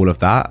stop to all of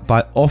that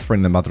by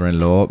offering the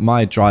mother-in-law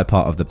my dry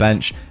part of the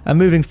bench and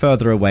moving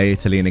further away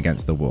to lean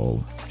against the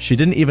wall. She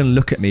didn't even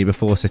look at me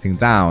before sitting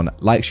down,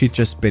 like she'd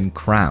just been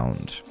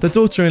crowned. The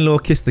daughter-in-law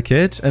kissed the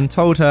kid and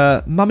told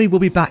her, "Mummy will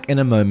be back in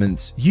a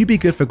moment, you be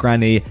good for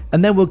Granny,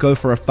 and then we'll go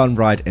for a fun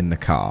ride in the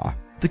car."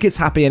 The kid's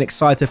happy and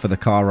excited for the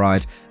car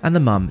ride, and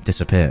the mum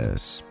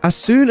disappears. As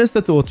soon as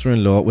the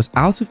daughter-in-law was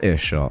out of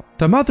earshot,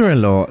 the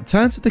mother-in-law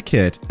turned to the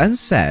kid and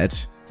said,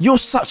 "You're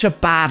such a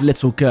bad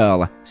little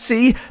girl.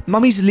 See,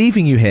 Mummy's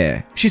leaving you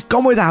here. She's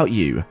gone without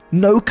you.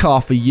 No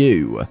car for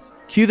you."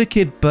 Cue the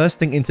kid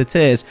bursting into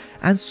tears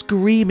and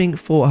screaming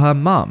for her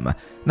mum.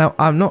 Now,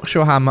 I'm not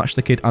sure how much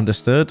the kid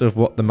understood of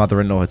what the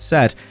mother-in-law had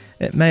said.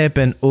 It may have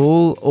been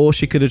all, or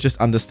she could have just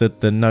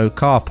understood the no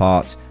car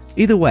part.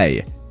 Either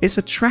way, it's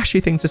a trashy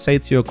thing to say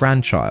to your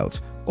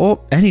grandchild, or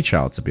any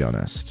child to be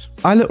honest.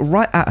 I looked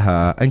right at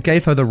her and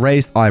gave her the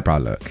raised eyebrow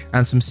look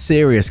and some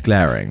serious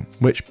glaring,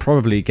 which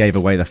probably gave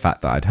away the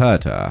fact that I'd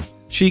heard her.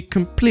 She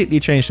completely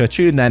changed her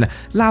tune then,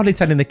 loudly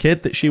telling the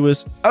kid that she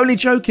was only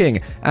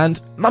joking and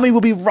 "Mummy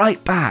will be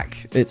right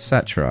back,"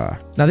 etc.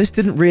 Now this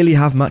didn't really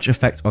have much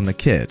effect on the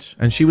kid,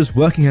 and she was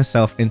working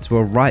herself into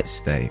a right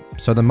state,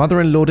 so the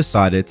mother-in-law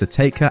decided to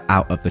take her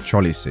out of the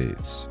trolley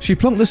seats. She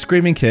plonked the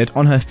screaming kid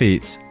on her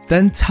feet,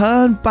 then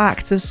turned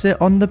back to sit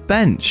on the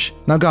bench.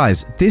 Now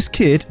guys, this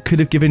kid could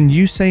have given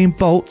Usain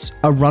Bolt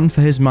a run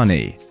for his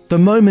money. The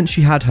moment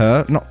she had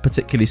her, not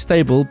particularly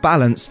stable,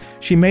 balance,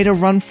 she made a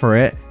run for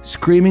it,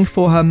 screaming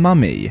for her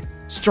mummy.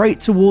 straight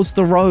towards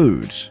the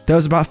road. There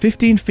was about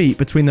 15 feet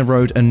between the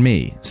road and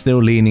me, still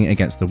leaning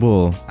against the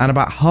wall, and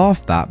about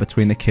half that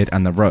between the kid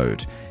and the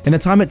road. In the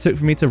time it took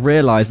for me to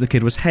realise the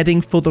kid was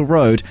heading for the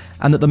road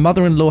and that the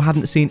mother-in-law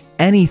hadn't seen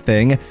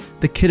anything,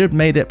 the kid had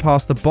made it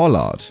past the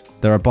bollard.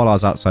 There are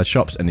bollards outside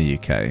shops in the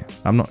UK.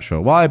 I'm not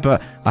sure why,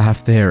 but I have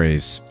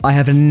theories. I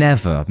have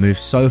never moved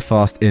so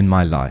fast in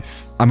my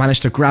life. I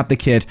managed to grab the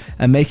kid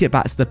and make it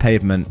back to the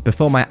pavement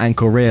before my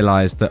ankle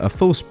realised that a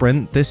full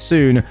sprint this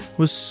soon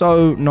was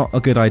so not a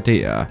good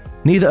idea.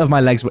 Neither of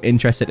my legs were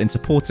interested in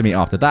supporting me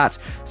after that,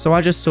 so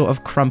I just sort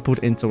of crumpled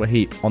into a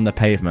heap on the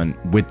pavement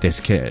with this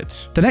kid.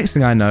 The next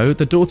thing I know,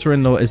 the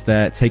daughter-in-law is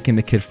there taking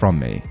the kid from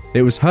me.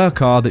 It was her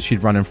car that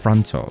she'd run in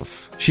front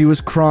of. She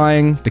was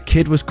crying, the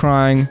kid was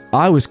crying,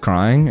 I was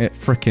crying, it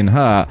frickin'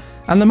 hurt,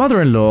 and the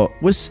mother-in-law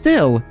was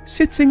still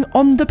sitting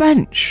on the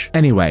bench.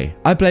 Anyway,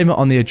 I blame it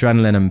on the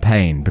adrenaline and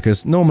pain,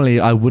 because normally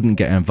I wouldn't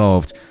get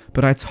involved,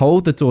 but I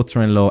told the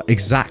daughter-in-law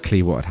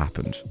exactly what had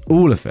happened.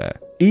 All of it.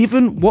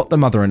 Even what the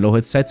mother-in-law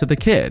had said to the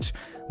kid.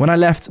 When I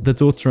left, the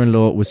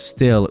daughter-in-law was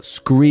still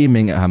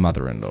screaming at her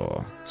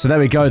mother-in-law. So there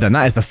we go then,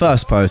 that is the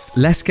first post.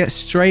 Let's get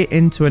straight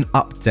into an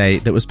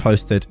update that was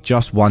posted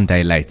just one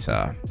day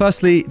later.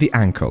 Firstly, the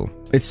ankle.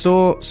 It's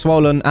sore,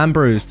 swollen and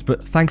bruised,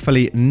 but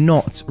thankfully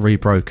not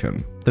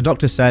re-broken. The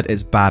doctor said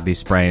it's badly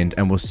sprained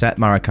and will set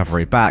my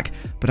recovery back,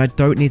 but I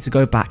don't need to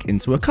go back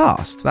into a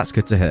cast. That's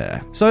good to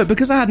hear. So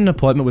because I had an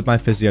appointment with my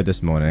physio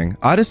this morning,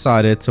 I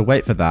decided to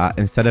wait for that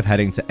instead of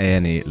heading to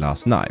A&E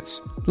last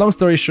night. Long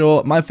story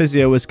short, my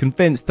physio was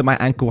convinced that my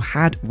ankle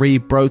had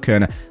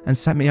re-broken and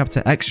sent me up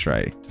to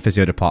x-ray.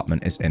 Physio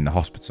department is in the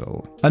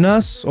hospital. A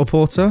nurse or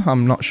porter,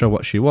 I'm not sure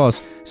what she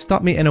was,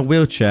 stuck me in a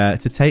wheelchair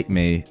to take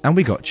me and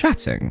we got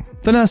chatting.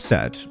 The nurse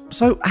said,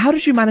 "So how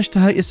did you manage to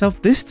hurt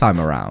yourself this time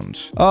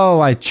around?" "Oh,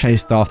 I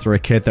chased after a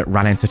kid that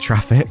ran into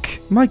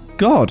traffic." "My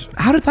God,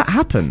 how did that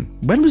happen?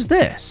 When was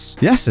this?"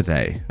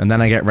 "Yesterday." And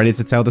then I get ready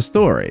to tell the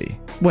story.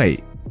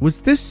 "Wait, was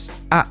this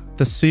at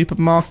the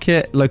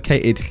supermarket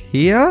located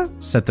here?"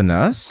 said the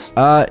nurse.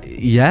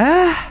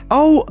 Yeah?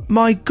 Oh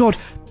my God,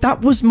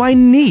 that was my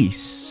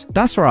niece.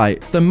 That's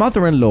right, the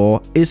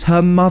mother-in-law is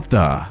her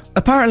mother.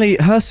 Apparently,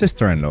 her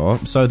sister-in-law,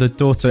 so the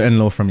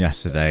daughter-in-law from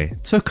yesterday,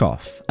 took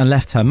off and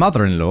left her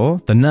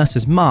mother-in-law, the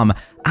nurse's mum,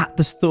 at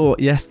the store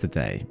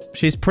yesterday.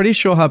 She's pretty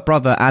sure her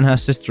brother and her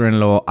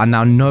sister-in-law are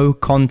now no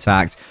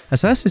contact,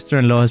 as her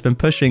sister-in-law has been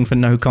pushing for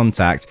no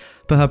contact,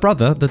 but her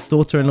brother, the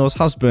daughter-in-law's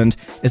husband,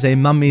 is a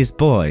mummy's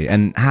boy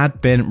and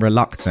had been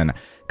reluctant.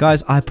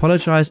 Guys, I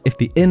apologise if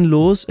the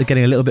in-laws are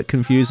getting a little bit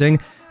confusing.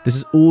 This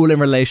is all in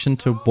relation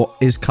to what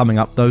is coming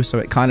up though, so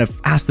it kind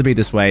of has to be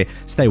this way.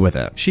 Stay with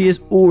it. She is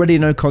already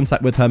no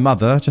contact with her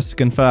mother, just to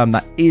confirm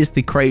that is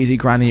the crazy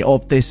granny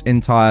of this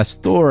entire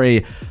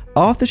story,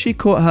 after she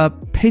caught her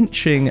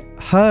pinching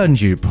her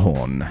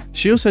newborn.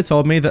 She also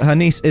told me that her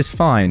niece is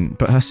fine,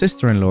 but her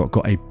sister-in-law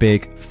got a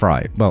big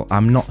fright. Well,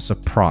 I'm not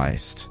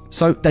surprised.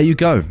 So there you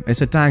go.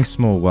 It's a dang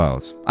small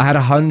world. I had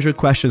 100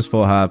 questions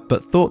for her,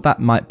 but thought that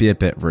might be a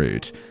bit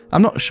rude.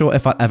 I'm not sure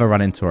if I'd ever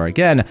run into her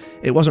again.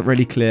 It wasn't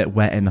really clear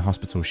where in the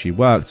hospital she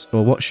worked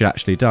or what she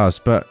actually does,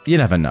 but you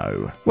never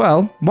know.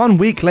 Well, 1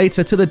 week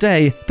later to the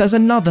day, there's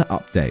another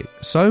update.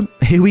 So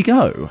here we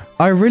go.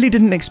 I really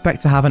didn't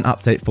expect to have an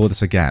update for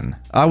this again.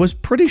 I was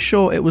pretty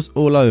sure it was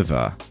all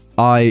over.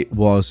 I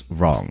was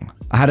wrong.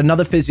 I had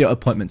another physio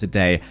appointment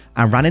today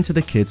and ran into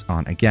the kid's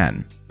aunt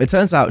again. It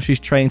turns out she's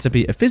trained to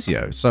be a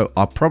physio, so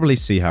I'll probably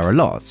see her a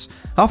lot.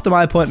 After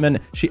my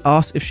appointment, she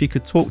asked if she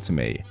could talk to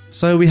me,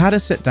 so we had a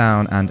sit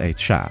down and a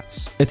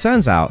chat. It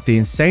turns out the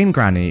insane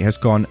granny has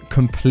gone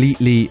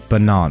completely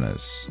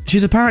bananas.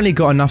 She's apparently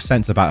got enough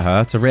sense about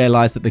her to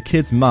realise that the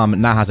kid's mum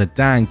now has a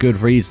dang good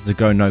reason to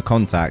go no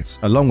contact,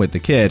 along with the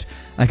kid,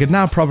 and could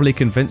now probably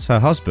convince her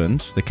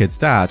husband, the kid's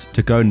dad,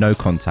 to go no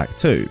contact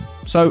too.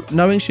 So,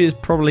 knowing she is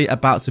probably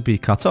about to be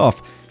cut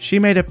off, she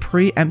made a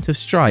preemptive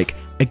strike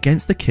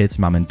against the kid's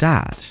mum and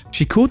dad.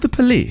 She called the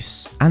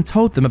police and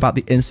told them about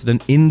the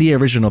incident in the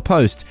original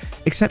post,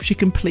 except she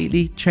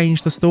completely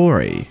changed the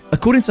story.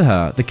 According to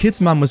her, the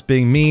kid's mum was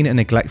being mean and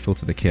neglectful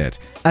to the kid,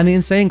 and the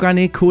insane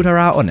granny called her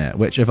out on it,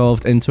 which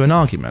evolved into an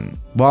argument.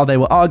 While they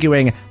were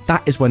arguing,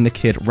 that is when the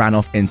kid ran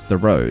off into the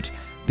road.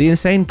 The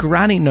insane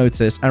granny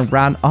noticed and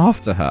ran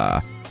after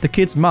her. The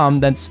kid's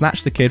mum then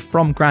snatched the kid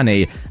from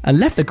granny and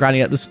left the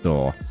granny at the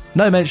store.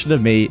 No mention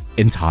of me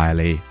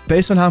entirely.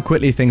 Based on how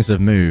quickly things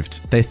have moved,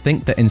 they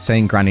think that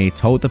insane granny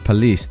told the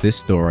police this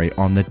story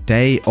on the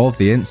day of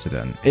the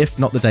incident, if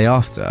not the day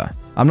after.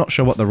 I'm not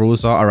sure what the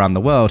rules are around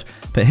the world,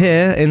 but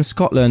here in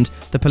Scotland,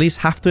 the police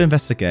have to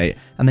investigate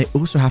and they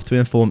also have to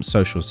inform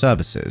social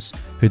services,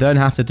 who then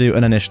have to do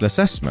an initial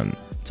assessment.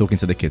 talking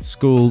to the kid's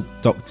school,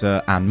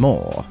 doctor, and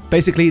more.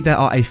 Basically, there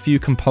are a few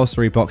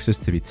compulsory boxes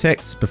to be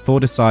ticked before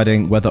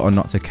deciding whether or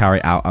not to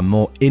carry out a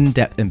more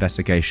in-depth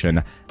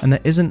investigation, and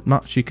there isn't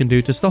much you can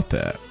do to stop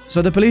it.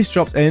 So the police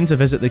dropped in to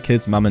visit the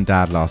kid's mum and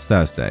dad last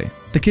Thursday.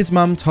 The kid's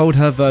mum told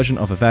her version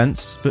of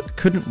events, but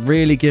couldn't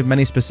really give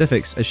many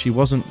specifics as she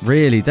wasn't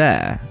really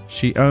there.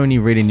 She only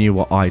really knew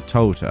what I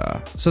told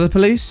her. So the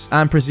police,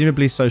 and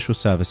presumably social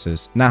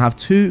services, now have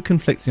two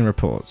conflicting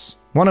reports,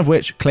 one of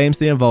which claims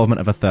the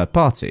involvement of a third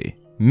party,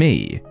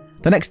 me.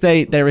 The next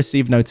day, they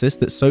received notice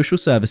that social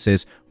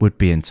services would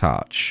be in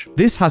touch.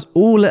 This has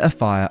all lit a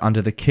fire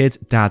under the kid's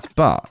dad's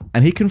butt,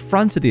 and he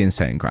confronted the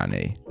insane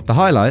granny. The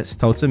highlights,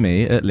 told to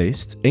me at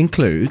least,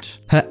 include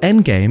her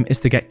endgame is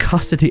to get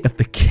custody of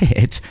the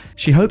kid.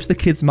 She hopes the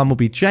kid's mum will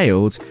be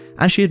jailed,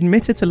 and she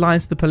admitted to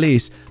lying to the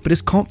police, but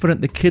is confident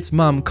the kid's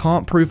mum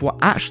can't prove what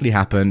actually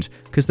happened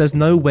because there's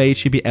no way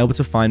she'd be able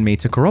to find me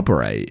to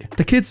corroborate.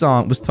 The kid's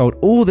aunt was told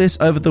all this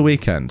over the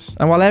weekend,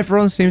 and while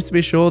everyone seems to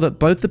be sure that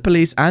both the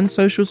police and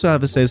social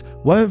services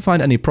won't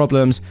find any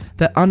problems,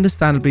 they're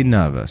understandably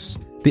nervous.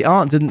 The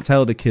aunt didn't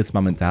tell the kid's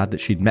mum and dad that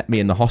she'd met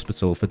me in the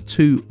hospital for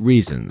two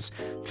reasons.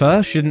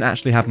 First, she didn't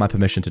actually have my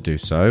permission to do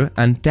so,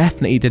 and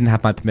definitely didn't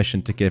have my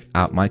permission to give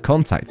out my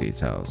contact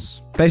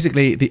details.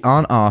 Basically, the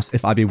aunt asked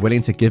if I'd be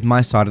willing to give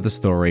my side of the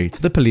story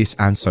to the police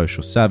and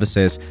social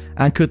services,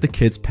 and could the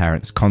kid's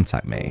parents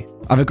contact me.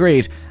 I've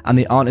agreed, and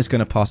the aunt is going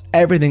to pass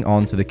everything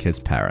on to the kid's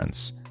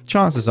parents.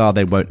 Chances are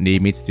they won't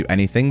need me to do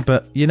anything,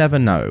 but you never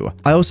know.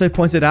 I also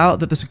pointed out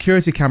that the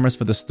security cameras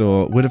for the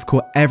store would have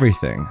caught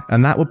everything,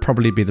 and that would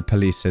probably be the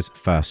police's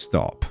first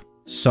stop.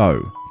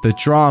 So, the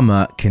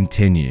drama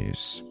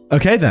continues.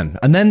 Okay then,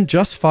 and then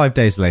just 5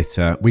 days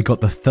later, we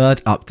got the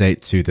third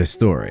update to this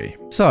story.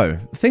 So,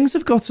 things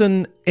have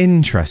gotten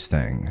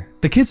interesting.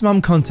 The kid's mum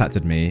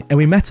contacted me and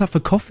we met up for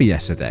coffee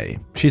yesterday.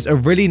 She's a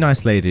really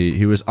nice lady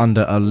who was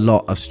under a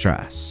lot of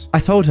stress. I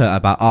told her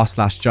about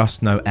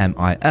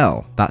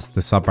r/justknowmil, that's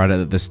the subreddit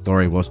that this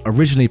story was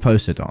originally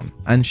posted on,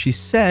 and she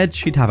said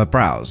she'd have a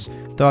browse,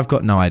 though I've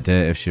got no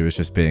idea if she was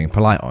just being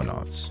polite or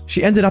not.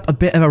 She ended up a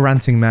bit of a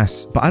ranting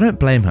mess, but I don't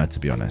blame her to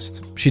be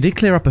honest. She did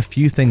clear up a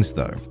few things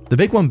though. The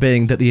big one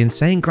being that the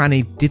insane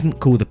granny didn't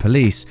call the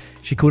police,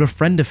 she called a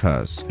friend of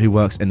hers who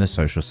works in the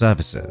social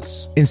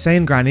services.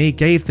 Insane granny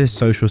gave this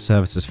social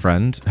services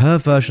friend her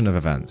version of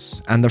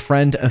events, and the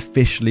friend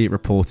officially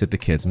reported the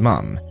kid's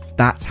mum.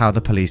 That's how the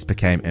police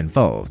became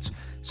involved.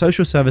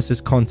 Social services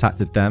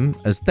contacted them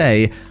as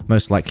they,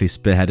 most likely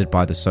spearheaded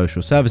by the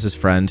social services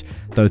friend,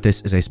 though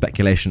this is a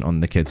speculation on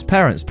the kid's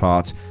parents'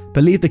 part,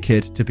 believe the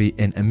kid to be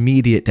in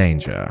immediate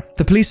danger.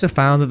 The police have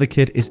found that the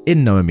kid is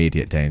in no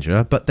immediate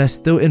danger, but they're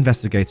still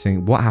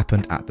investigating what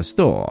happened at the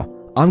store.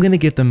 I'm going to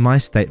give them my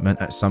statement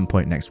at some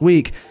point next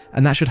week,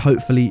 and that should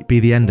hopefully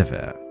be the end of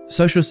it.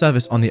 Social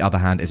service, on the other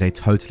hand, is a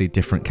totally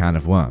different can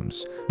of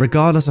worms.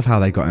 Regardless of how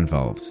they got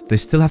involved, they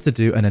still have to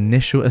do an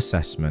initial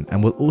assessment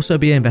and will also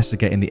be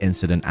investigating the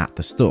incident at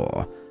the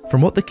store. From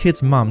what the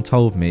kid's mum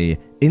told me,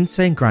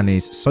 Insane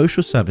Granny's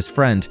social service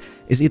friend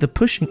is either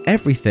pushing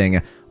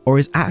everything or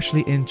is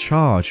actually in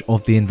charge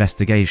of the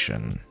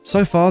investigation.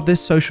 So far,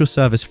 this social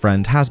service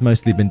friend has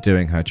mostly been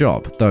doing her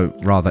job, though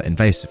rather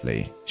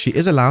invasively. She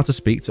is allowed to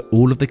speak to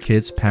all of the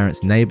kids'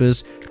 parents'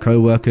 neighbours,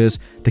 co-workers,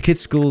 the kids'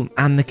 school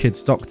and the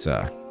kids'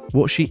 doctor.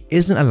 What she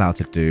isn't allowed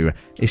to do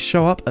is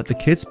show up at the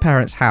kid's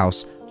parents'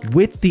 house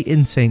with the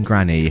insane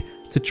granny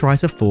to try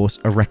to force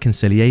a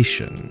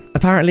reconciliation.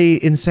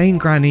 Apparently, Insane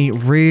Granny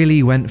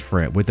really went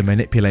for it with the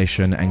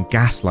manipulation and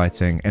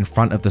gaslighting in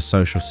front of the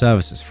social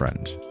services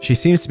friend. She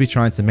seems to be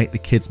trying to make the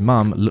kid's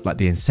mum look like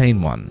the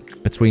insane one.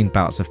 Between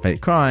bouts of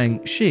fake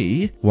crying,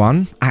 she,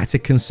 1,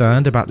 acted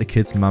concerned about the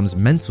kid's mum's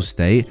mental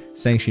state,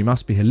 saying she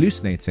must be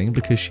hallucinating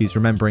because she's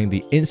remembering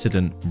the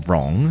incident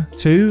wrong.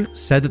 2,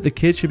 said that the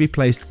kid should be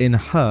placed in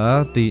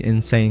her, the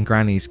Insane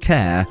Granny's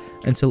care,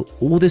 until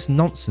all this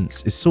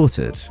nonsense is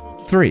sorted.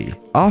 3,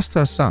 asked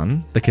her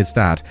son, the kid's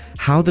dad,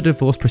 how the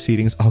divorce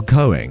proceedings are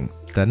going.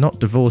 They're not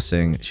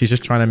divorcing, she's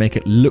just trying to make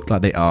it look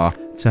like they are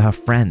to her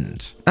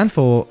friend. And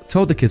 4,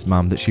 told the kid's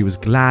mum that she was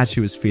glad she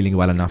was feeling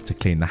well enough to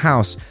clean the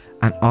house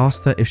and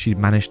asked her if she'd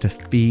managed to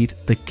feed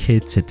the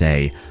kid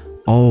today.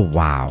 Oh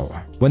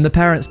wow. When the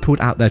parents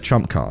pulled out their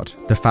trump card,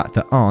 the fact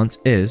that Aunt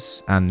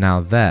is, and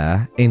now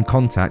they're, in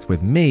contact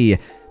with me,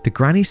 the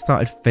granny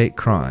started fake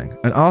crying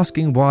and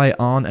asking why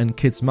Aunt and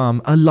kid's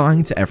mum are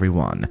lying to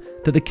everyone,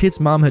 that the kid's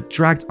mum had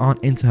dragged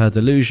Aunt into her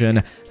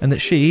delusion and that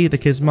she, the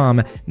kid's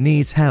mum,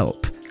 needs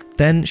help.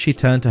 Then she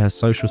turned to her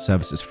social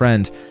services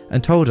friend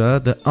and told her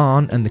that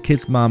Aunt and the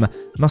kid's mum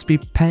must be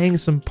paying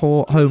some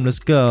poor homeless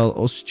girl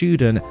or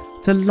student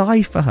to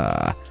lie for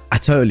her. I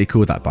totally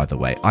called that, by the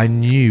way. I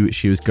knew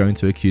she was going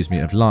to accuse me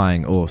of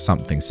lying or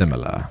something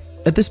similar.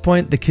 At this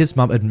point, the kid's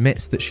mum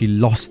admits that she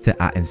lost it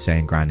at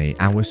Insane Granny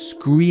and was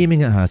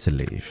screaming at her to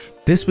leave.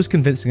 This was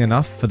convincing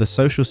enough for the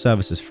social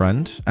services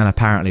friend, and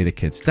apparently the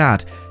kid's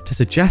dad, to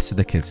suggest to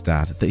the kid's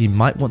dad that he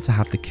might want to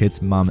have the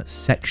kid's mum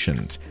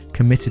sectioned,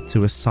 committed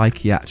to a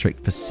psychiatric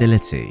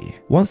facility.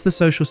 Once the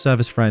social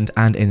service friend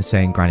and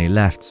Insane Granny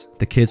left,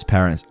 the kid's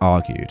parents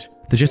argued.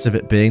 The gist of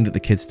it being that the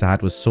kid's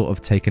dad was sort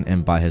of taken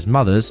in by his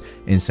mother's,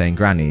 insane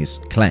granny's,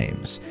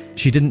 claims.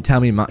 She didn't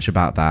tell me much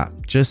about that,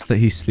 just that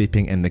he's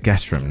sleeping in the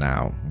guest room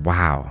now.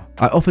 Wow.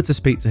 I offered to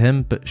speak to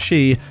him, but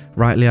she,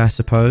 rightly I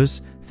suppose,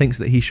 thinks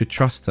that he should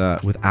trust her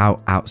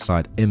without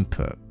outside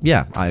input.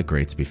 Yeah, I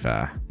agree, to be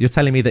fair. You're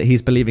telling me that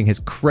he's believing his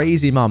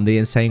crazy mum, the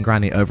insane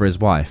granny, over his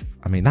wife?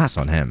 I mean, that's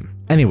on him.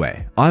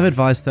 Anyway, I've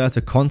advised her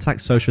to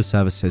contact social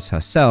services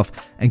herself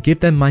and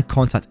give them my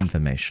contact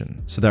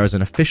information, so there is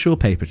an official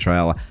paper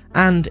trail,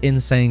 and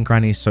insane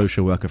granny's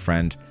social worker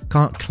friend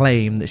can't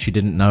claim that she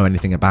didn't know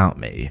anything about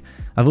me.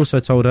 I've also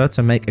told her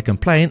to make a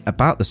complaint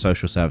about the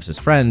social services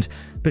friend,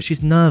 but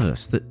she's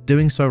nervous that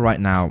doing so right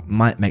now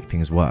might make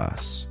things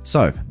worse.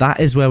 So that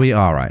is where we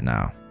are right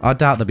now. I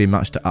doubt there'll be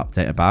much to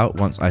update about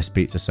once I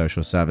speak to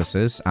social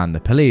services and the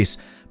police,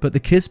 but the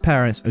kids'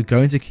 parents are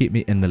going to keep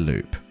me in the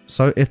loop.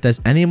 So if there's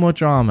any more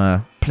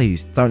drama,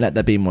 please don't let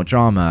there be more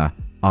drama.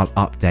 I'll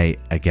update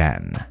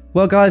again.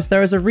 Well guys,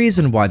 there is a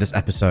reason why this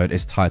episode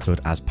is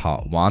titled as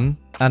part 1.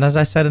 And as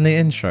I said in the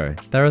intro,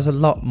 there is a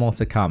lot more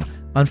to come.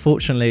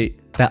 Unfortunately,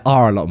 there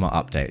are a lot more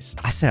updates.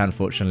 I say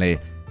unfortunately,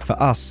 for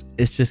us,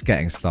 it's just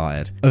getting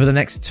started. Over the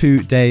next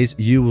 2 days,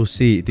 you will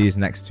see these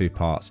next 2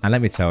 parts. And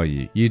let me tell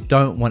you, you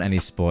don't want any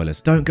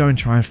spoilers. Don't go and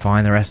try and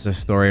find the rest of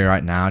the story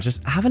right now.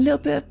 Just have a little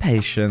bit of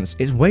patience.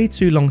 It's way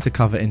too long to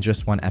cover in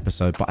just 1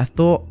 episode, but I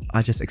thought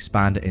I'd just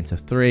expand it into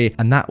 3.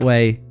 And that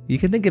way, you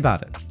can think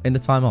about it in the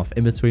time off,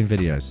 in between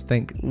videos.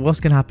 Think, what's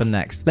going to happen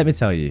next? Let me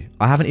tell you,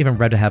 I haven't even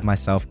read ahead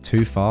myself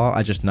too far.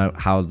 I just know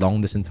how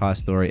long this entire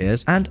story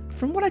is. And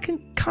from what I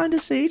can kind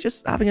of see,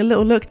 just having a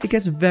little look, it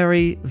gets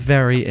very,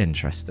 very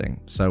interesting.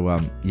 So,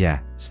 yeah,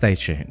 stay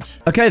tuned.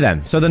 Okay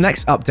then, so the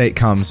next update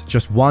comes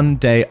just 1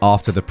 day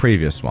after the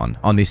previous one,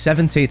 on the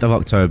 17th of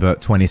October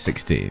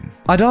 2016.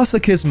 I'd asked the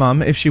kid's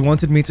mum if she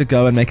wanted me to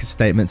go and make a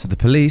statement to the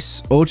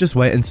police, or just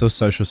wait until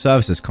social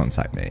services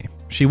contact me.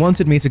 She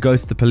wanted me to go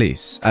to the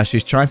police, as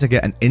she's trying to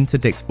get an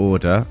interdict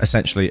order,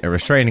 essentially a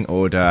restraining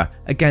order,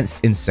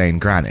 against Insane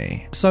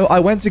Granny. So I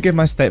went to give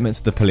my statement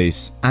to the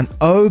police, and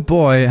oh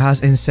boy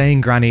has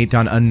Insane Granny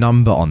done a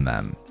number on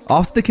them.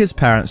 After the kids'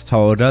 parents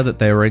told her that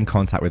they were in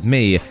contact with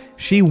me,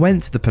 she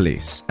went to the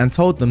police and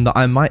told them that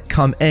I might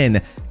come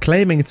in,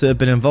 claiming to have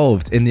been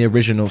involved in the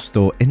original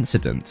store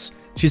incident.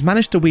 She's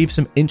managed to weave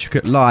some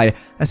intricate lie,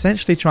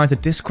 essentially trying to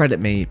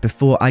discredit me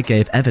before I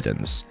gave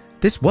evidence.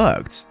 This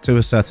worked to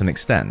a certain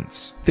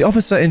extent. The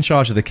officer in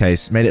charge of the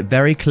case made it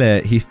very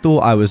clear he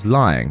thought I was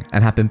lying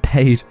and had been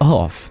paid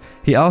off.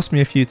 He asked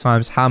me a few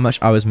times how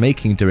much I was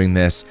making doing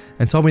this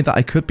and told me that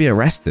I could be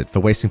arrested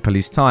for wasting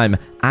police time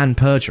and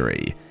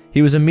perjury.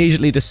 He was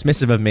immediately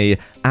dismissive of me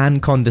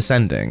and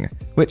condescending,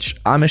 which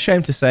I'm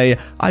ashamed to say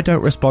I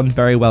don't respond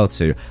very well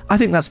to. I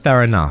think that's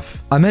fair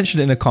enough. I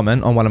mentioned in a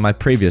comment on one of my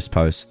previous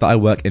posts that I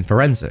work in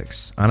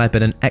forensics, and I've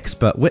been an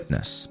expert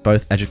witness,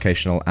 both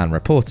educational and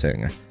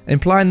reporting,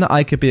 implying that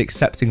I could be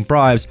accepting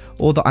bribes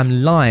or that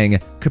I'm lying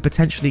could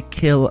potentially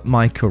kill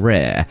my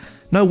career.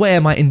 No way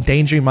am I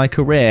endangering my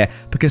career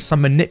because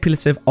some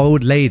manipulative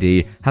old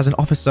lady has an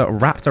officer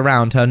wrapped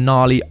around her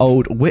gnarly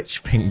old witch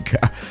finger.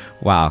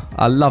 Wow,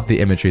 I love the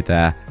imagery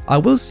there. I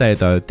will say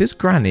though, this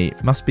granny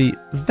must be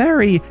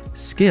very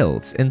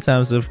skilled in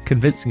terms of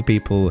convincing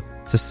people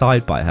to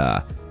side by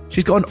her.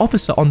 She's got an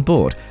officer on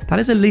board. That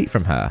is elite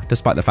from her,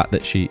 despite the fact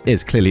that she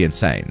is clearly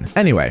insane.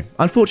 Anyway,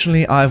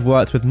 unfortunately, I've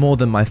worked with more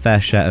than my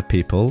fair share of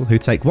people who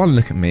take one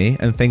look at me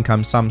and think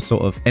I'm some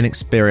sort of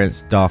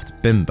inexperienced daft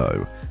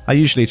bimbo. I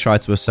usually try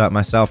to assert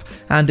myself,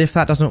 and if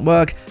that doesn't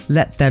work,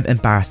 let them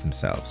embarrass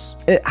themselves.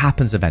 It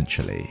happens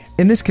eventually.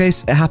 In this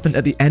case, it happened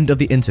at the end of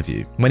the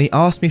interview, when he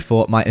asked me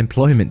for my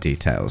employment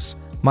details.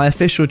 My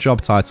official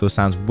job title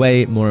sounds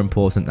way more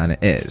important than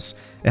it is.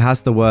 It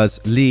has the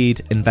words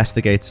lead,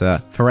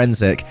 investigator,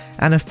 forensic,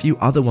 and a few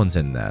other ones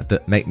in there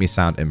that make me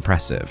sound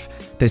impressive.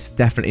 This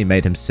definitely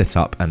made him sit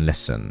up and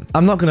listen.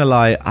 I'm not gonna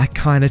lie, I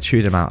kinda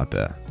chewed him out a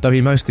bit, though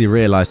he mostly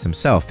realised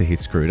himself that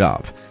he'd screwed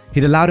up.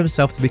 He'd allowed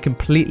himself to be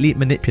completely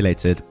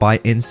manipulated by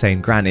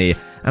Insane Granny,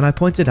 and I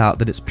pointed out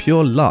that it's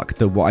pure luck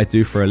that what I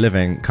do for a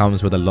living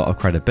comes with a lot of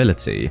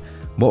credibility.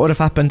 What would have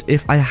happened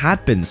if I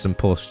had been some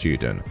poor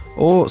student,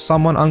 or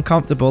someone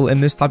uncomfortable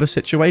in this type of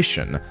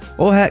situation,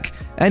 or heck,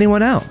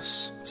 anyone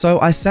else? So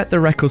I set the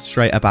record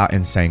straight about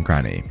Insane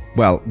Granny.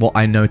 Well, what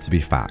I know to be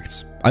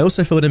facts. I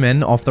also filled him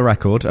in off the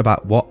record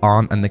about what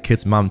Aunt and the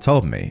kid's mum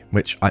told me,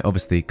 which I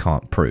obviously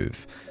can't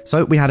prove.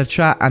 So we had a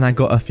chat and I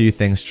got a few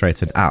things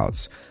straightened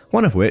out.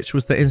 One of which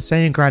was that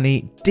Insane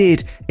Granny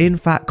did in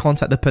fact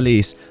contact the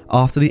police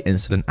after the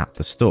incident at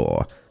the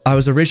store. I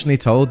was originally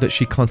told that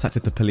she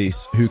contacted the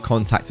police who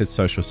contacted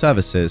social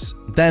services.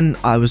 Then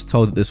I was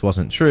told that this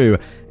wasn't true.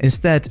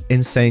 Instead,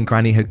 Insane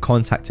Granny had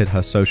contacted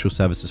her social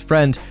services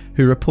friend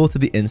who reported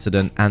the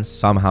incident and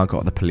somehow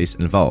got the police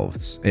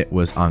involved. It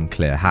was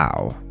unclear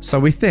how. So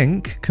we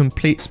think,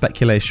 complete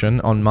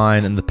speculation on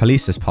mine and the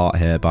police's part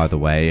here by the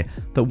way,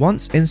 that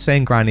once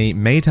Insane Granny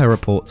made her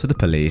report to the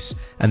police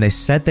and they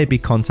said they'd be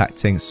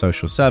contacting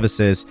social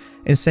services,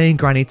 Insane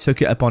Granny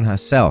took it upon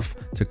herself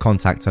to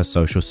contact her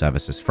social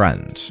services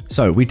friend.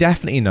 So we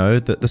definitely know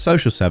that the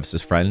social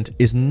services friend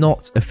is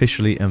not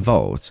officially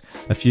involved.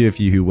 A few of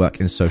you who work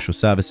in social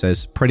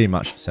services pretty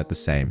much said the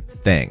same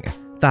thing.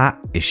 That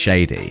is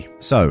shady.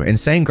 So,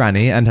 Insane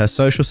Granny and her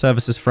social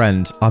services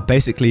friend are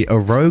basically a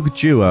rogue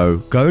duo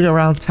going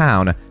around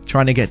town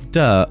trying to get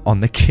dirt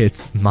on the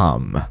kid's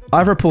mum.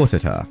 I've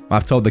reported her.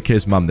 I've told the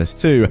kid's mum this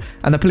too,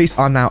 and the police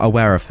are now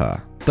aware of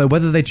her. Though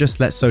whether they just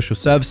let social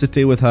services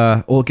deal with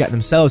her or get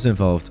themselves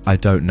involved, I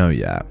don't know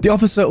yet. The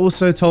officer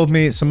also told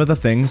me some of the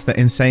things that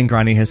Insane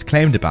Granny has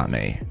claimed about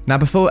me. Now,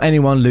 before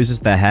anyone loses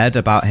their head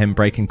about him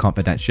breaking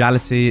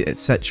confidentiality,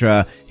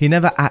 etc., he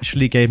never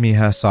actually gave me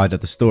her side of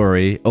the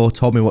story or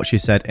told me what she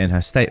said in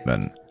her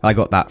statement. I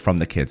got that from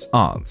the kid's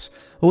aunt.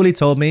 All he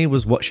told me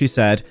was what she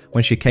said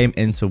when she came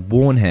in to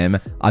warn him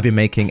I'd be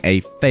making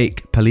a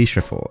fake police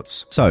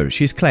report. So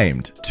she's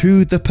claimed,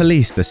 to the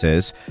police this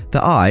is,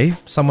 that I,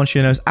 someone she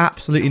knows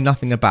absolutely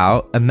nothing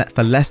about and met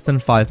for less than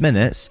 5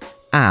 minutes,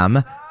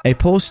 am a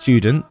poor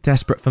student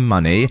desperate for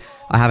money.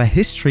 I have a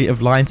history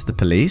of lying to the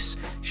police.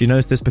 She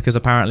knows this because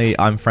apparently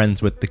I'm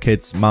friends with the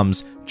kid's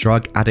mum's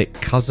drug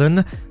addict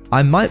cousin.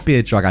 I might be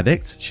a drug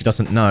addict, she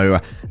doesn't know,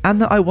 and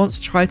that I once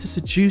tried to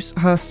seduce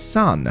her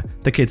son,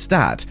 the kid's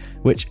dad,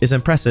 which is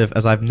impressive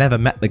as I've never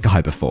met the guy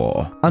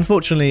before.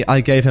 Unfortunately,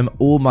 I gave him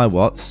all my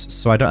whats,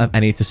 so I don't have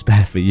any to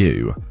spare for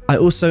you. I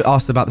also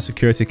asked about the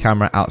security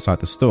camera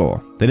outside the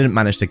store. They didn't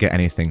manage to get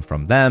anything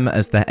from them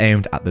as they're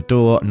aimed at the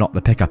door, not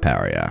the pickup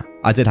area.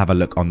 I did have a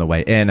look on the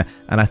way in,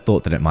 and I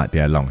thought that it might be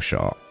a long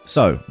shot.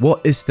 So,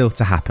 what is still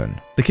to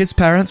happen? The kid's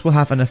parents will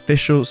have an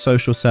official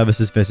social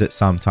services visit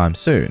sometime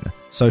soon.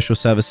 Social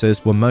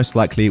services will most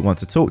likely want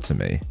to talk to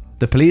me.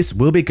 The police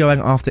will be going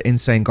after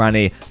Insane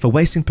Granny for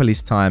wasting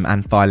police time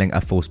and filing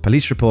a false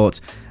police report.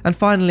 And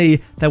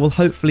finally, there will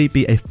hopefully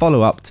be a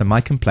follow-up to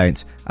my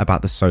complaint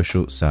about the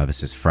social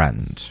services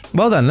friend.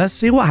 Well then, let's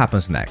see what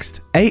happens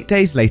next. 8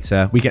 days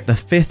later, we get the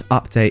 5th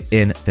update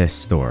in this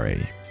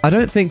story. I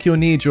don't think you'll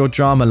need your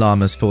drama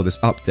llamas for this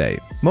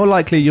update. More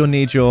likely you'll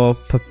need your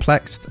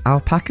perplexed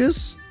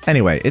alpacas?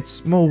 Anyway,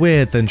 it's more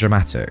weird than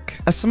dramatic.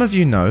 As some of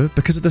you know,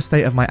 because of the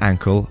state of my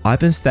ankle,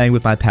 I've been staying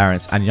with my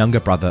parents and younger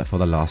brother for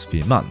the last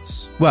few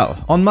months.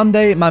 Well, on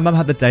Monday, my mum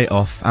had the day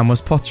off and was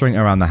pottering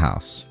around the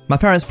house. My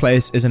parents'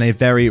 place is in a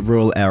very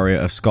rural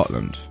area of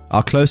Scotland.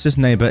 Our closest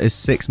neighbour is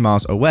 6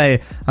 miles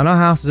away, and our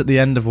house is at the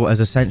end of what is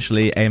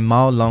essentially a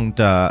mile-long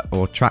dirt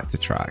or tractor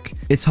track.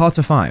 It's hard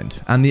to find,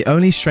 and the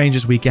only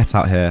strangers we get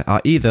out here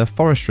are either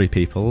forestry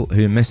people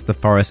who missed the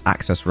forest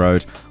access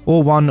road,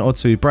 or 1 or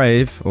 2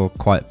 brave, or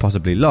quite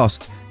possibly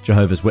lost,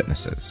 Jehovah's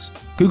Witnesses.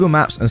 Google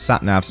Maps and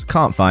sat-navs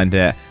can't find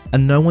it,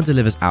 and no one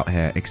delivers out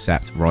here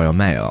except Royal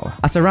Mail.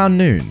 At around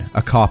noon,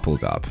 a car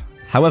pulled up.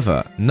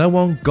 However, no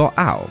one got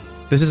out.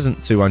 This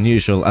isn't too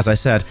unusual, as I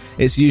said,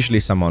 it's usually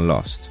someone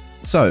lost.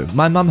 So,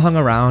 my mum hung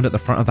around at the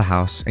front of the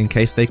house in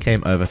case they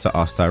came over to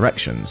ask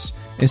directions.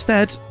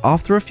 Instead,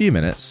 after a few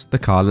minutes, the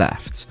car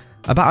left.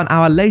 About an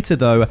hour later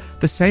though,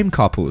 the same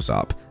car pulls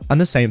up,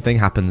 and the same thing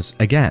happens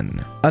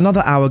again.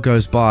 Another hour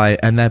goes by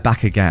and they're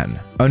back again.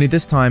 Only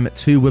this time,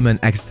 2 women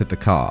exited the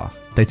car.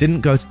 They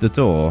didn't go to the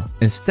door,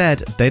 instead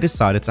they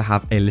decided to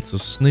have a little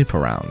snoop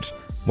around.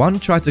 One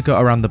tried to go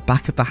around the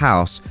back of the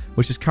house,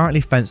 which is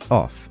currently fenced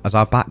off, as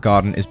our back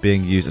garden is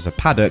being used as a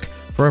paddock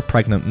for a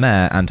pregnant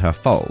mare and her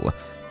foal.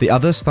 The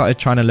others started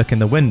trying to look in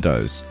the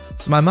windows,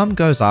 so my mum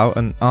goes out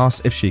and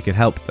asks if she could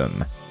help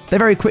them. They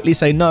very quickly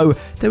say no,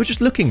 they were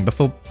just looking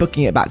before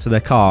booking it back to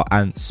their car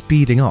and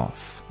speeding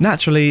off.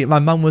 Naturally, my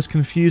mum was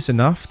confused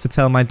enough to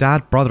tell my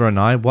dad, brother and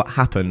I what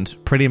happened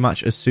pretty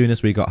much as soon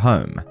as we got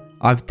home.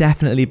 I've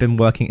definitely been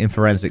working in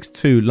forensics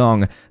too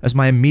long, as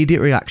my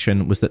immediate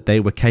reaction was that they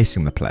were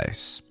casing the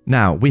place.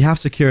 Now, we have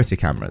security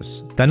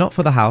cameras. They're not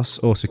for the house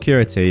or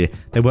security,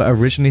 they were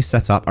originally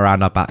set up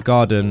around our back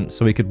garden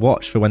so we could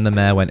watch for when the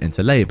mare went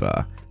into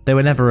labour. They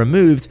were never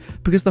removed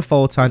because the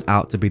foal turned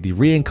out to be the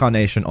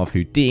reincarnation of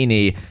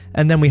Houdini,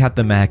 and then we had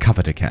the mare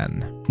covered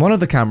again. One of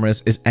the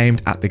cameras is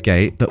aimed at the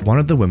gate that one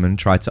of the women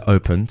tried to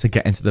open to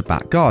get into the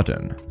back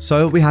garden,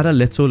 so we had a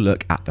little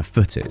look at the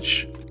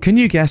footage. Can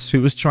you guess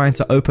who was trying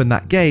to open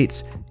that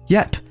gate?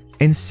 Yep,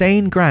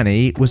 Insane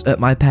Granny was at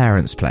my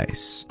parents'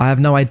 place. I have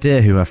no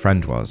idea who her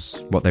friend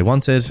was, what they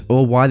wanted,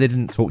 or why they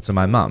didn't talk to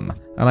my mum,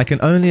 and I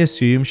can only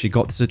assume she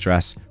got this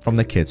address from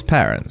the kid's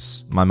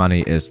parents. My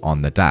money is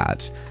on the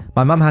dad.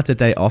 My mum had a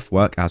day off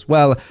work as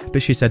well,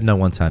 but she said no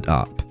one turned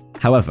up.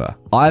 However,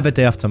 I have a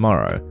day off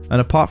tomorrow,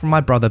 and apart from my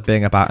brother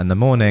being about in the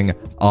morning,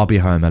 I'll be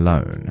home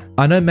alone.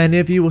 I know many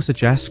of you will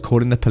suggest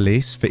calling the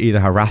police for either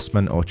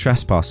harassment or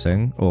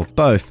trespassing, or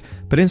both,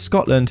 but in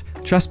Scotland,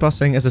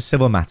 trespassing is a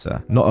civil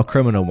matter, not a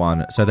criminal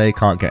one, so they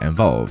can't get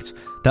involved.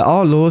 There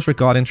are laws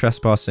regarding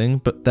trespassing,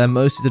 but they're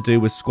mostly to do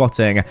with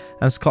squatting,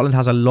 and Scotland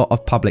has a lot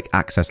of public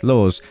access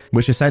laws,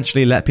 which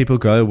essentially let people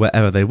go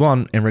wherever they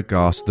want in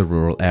regards to the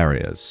rural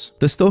areas.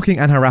 The stalking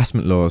and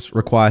harassment laws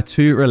require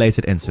 2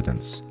 related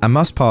incidents, and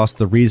must pass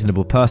the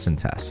reasonable person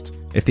test.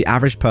 If the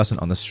average person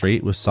on the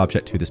street was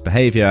subject to this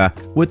behaviour,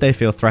 would they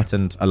feel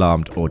threatened,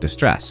 alarmed, or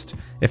distressed?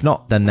 If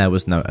not, then there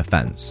was no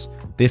offence.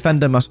 The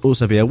offender must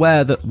also be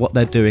aware that what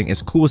they're doing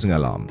is causing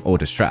alarm or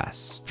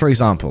distress. For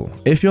example,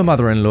 if your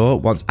mother-in-law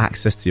wants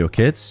access to your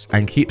kids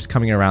and keeps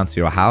coming around to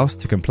your house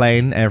to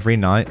complain every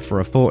night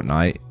for a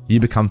fortnight, you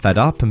become fed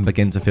up and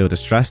begin to feel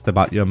distressed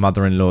about your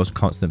mother-in-law's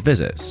constant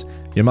visits.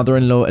 Your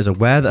mother-in-law is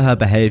aware that her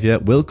behaviour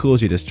will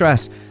cause you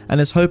distress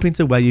and is hoping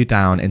to wear you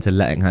down into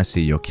letting her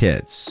see your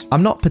kids.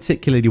 I'm not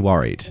particularly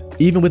worried.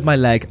 Even with my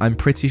leg, I'm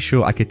pretty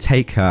sure I could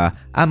take her,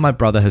 and my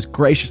brother has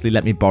graciously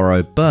let me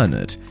borrow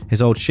Bernard,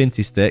 his old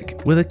shinty stick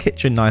with a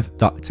kitchen knife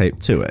duct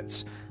taped to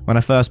it. When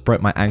I first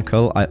broke my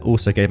ankle, I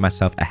also gave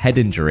myself a head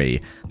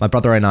injury. My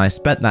brother and I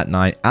spent that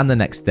night and the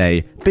next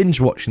day binge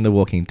watching The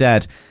Walking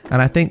Dead,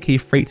 and I think he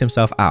freaked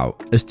himself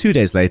out as 2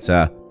 days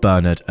later,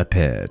 Bernard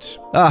appeared.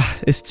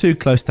 It's too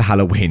close to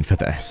Halloween for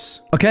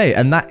this. Okay,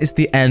 and that is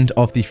the end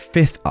of the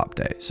 5th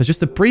update. So just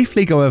to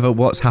briefly go over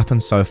what's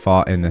happened so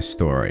far in this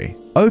story.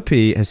 OP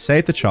has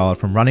saved the child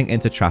from running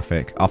into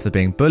traffic after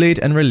being bullied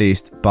and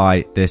released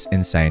by this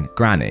insane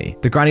granny.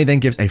 The granny then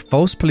gives a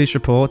false police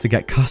report to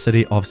get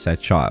custody of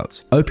said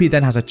child. OP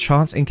then has a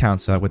chance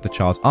encounter with the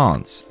child's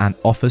aunt and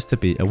offers to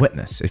be a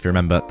witness. If you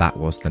remember, that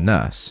was the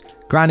nurse.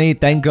 Granny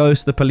then goes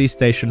to the police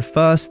station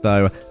first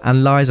though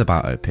and lies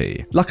about OP.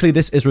 Luckily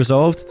this is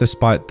resolved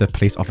despite the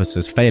police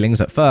officer's failings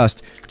at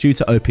first due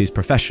to OP's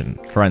profession,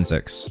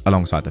 forensics,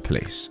 alongside the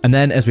police. And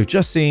then as we've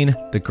just seen,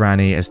 the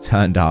granny has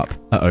turned up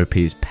at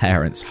OP's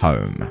parents'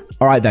 home.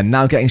 Alright then,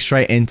 now getting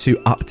straight into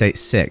update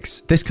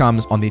 6. This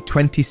comes on the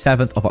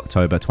 27th of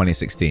October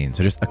 2016,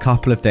 so just a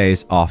couple of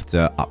days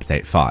after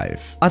update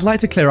 5. I'd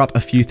like to clear up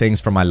a few things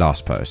from my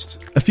last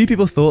post. A few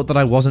people thought that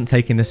I wasn't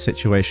taking this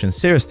situation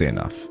seriously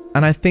enough,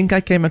 and I think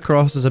I came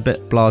across as a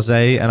bit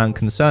blasé and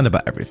unconcerned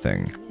about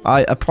everything.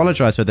 I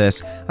apologise for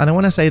this, and I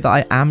want to say that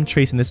I am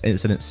treating this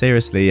incident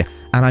seriously,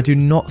 and I do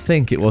not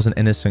think it was an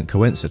innocent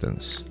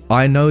coincidence.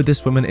 I know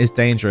this woman is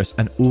dangerous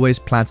and always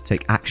plan to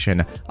take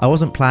action. I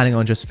wasn't planning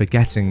on just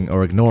forgetting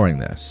or ignoring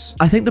this.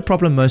 I think the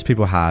problem most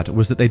people had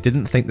was that they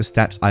didn't think the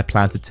steps I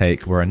planned to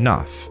take were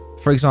enough.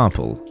 For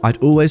example, I'd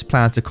always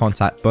planned to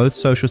contact both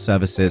social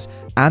services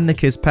and the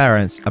kids'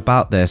 parents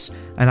about this,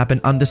 and I've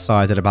been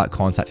undecided about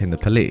contacting the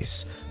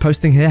police.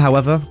 Posting here,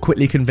 however,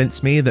 quickly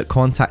convinced me that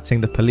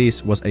contacting the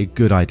police was a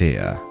good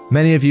idea.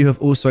 Many of you have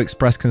also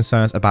expressed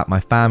concerns about my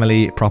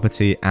family,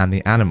 property, and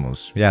the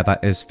animals. Yeah,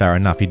 that is fair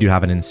enough. You do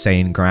have an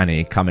insane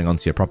granny coming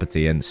onto your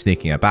property and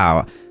sneaking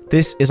about.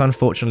 This is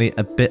unfortunately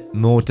a bit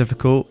more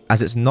difficult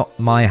as it's not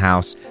my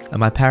house and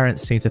my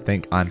parents seem to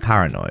think I'm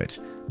paranoid.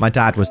 My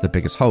dad was the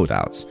biggest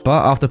holdout,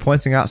 but after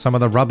pointing out some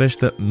of the rubbish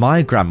that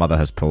my grandmother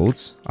has pulled,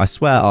 I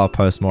swear I'll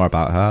post more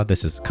about her,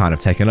 this is kind of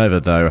taken over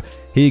though,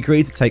 he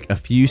agreed to take a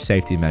few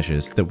safety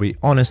measures that we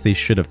honestly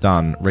should have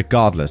done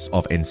regardless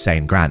of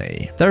insane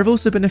granny. There have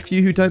also been a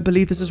few who don't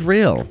believe this is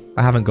real.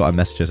 I haven't gotten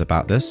messages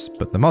about this,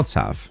 but the mods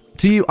have.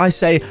 To you, I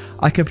say,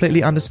 I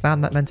completely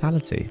understand that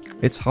mentality.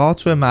 It's hard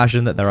to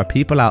imagine that there are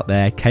people out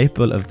there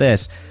capable of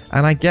this,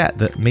 and I get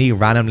that me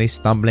randomly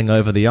stumbling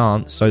over the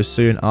aunt so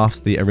soon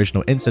after the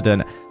original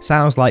incident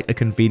sounds like a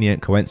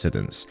convenient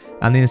coincidence,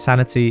 and the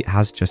insanity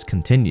has just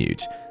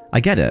continued. I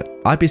get it.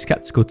 I'd be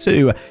skeptical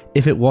too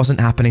if it wasn't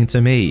happening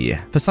to me.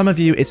 For some of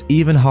you, it's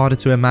even harder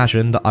to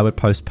imagine that I would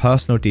post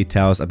personal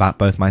details about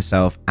both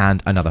myself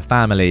and another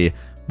family.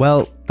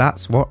 Well,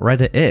 that's what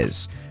Reddit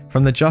is.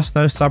 From the Just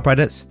Know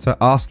subreddits to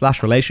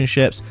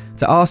r/relationships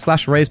to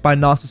r/raised by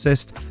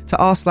narcissist to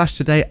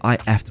r/today I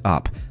effed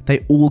up. They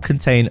all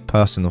contain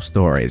personal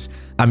stories.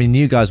 I mean,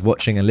 you guys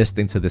watching and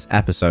listening to this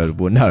episode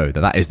will know that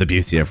that is the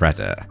beauty of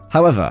Reddit.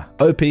 However,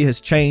 OP has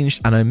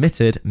changed and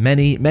omitted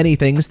many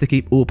things to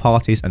keep all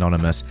parties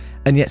anonymous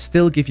and yet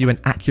still give you an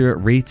accurate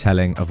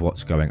retelling of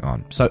what's going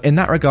on. So in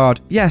that regard,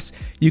 yes,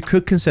 you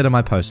could consider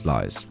my post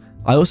lies.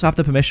 I also have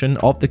the permission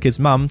of the kid's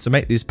mum to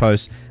make these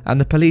posts, and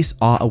the police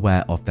are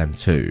aware of them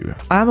too.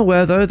 I am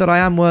aware though that I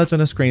am words on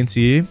a screen to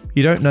you.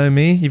 You don't know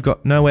me, you've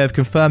got no way of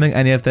confirming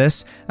any of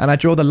this, and I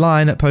draw the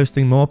line at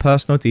posting more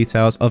personal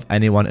details of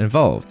anyone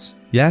involved.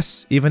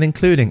 Yes, even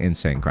including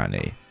Insane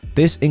Granny.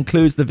 This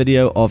includes the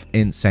video of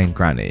Insane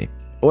Granny.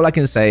 All I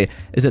can say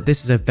is that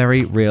this is a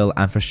very real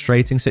and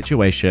frustrating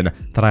situation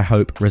that I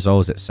hope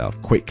resolves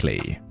itself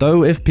quickly.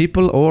 Though if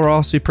people or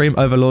our supreme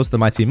overlords, the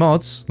mighty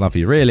mods, love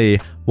you really,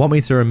 want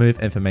me to remove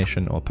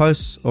information or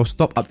posts or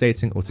stop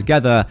updating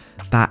altogether,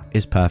 that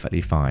is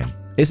perfectly fine.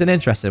 It's an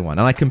interesting one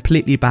and I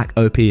completely back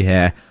OP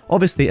here.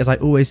 Obviously, as I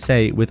always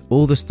say with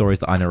all the stories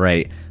that I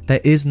narrate, there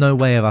is no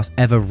way of us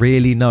ever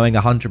really knowing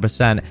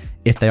 100%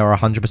 if they are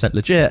 100%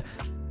 legit.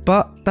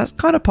 But that's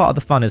kind of part of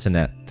the fun, isn't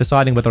it?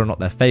 Deciding whether or not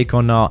they're fake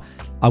or not.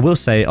 I will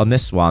say on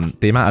this one,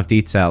 the amount of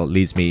detail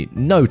leads me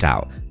no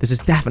doubt. This is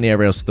definitely a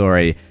real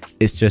story.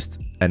 It's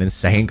just an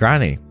insane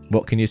granny.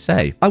 What can you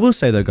say? I will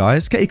say though,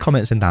 guys, get your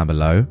comments in down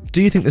below.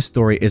 Do you think this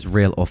story is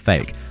real or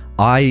fake?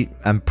 I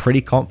am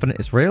pretty confident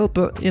it's real,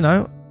 but you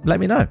know, let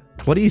me know.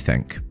 What do you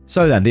think?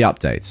 So then, the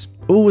updates.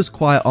 All was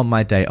quiet on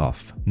my day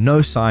off.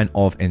 No sign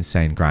of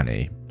insane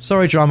granny.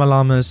 Sorry drama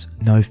llamas,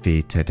 no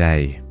feed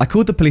today. I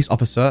called the police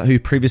officer who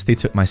previously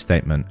took my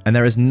statement, and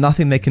there is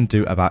nothing they can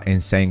do about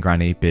Insane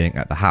Granny being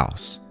at the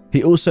house.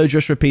 He also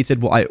just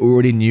repeated what I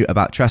already knew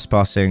about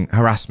trespassing,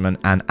 harassment,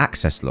 and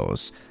access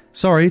laws.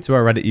 Sorry to a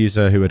Reddit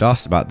user who had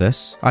asked about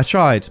this. I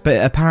tried, but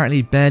it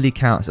apparently barely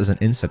counts as an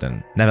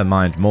incident, never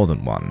mind more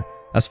than one.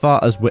 As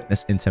far as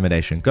witness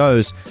intimidation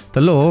goes,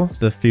 the law,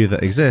 the few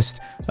that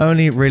exist,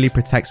 only really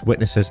protects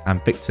witnesses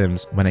and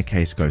victims when a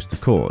case goes to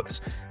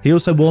court. He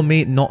also warned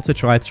me not to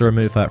try to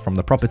remove her from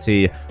the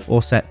property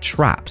or set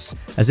traps,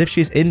 as if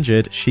she's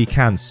injured, she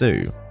can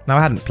sue. Now,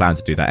 I hadn't planned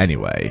to do that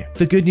anyway.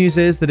 The good news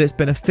is that it's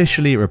been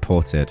officially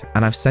reported,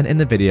 and I've sent in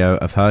the video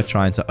of her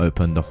trying to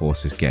open the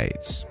horse's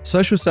gates.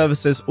 Social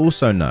services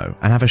also know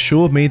and have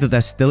assured me that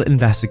they're still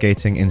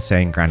investigating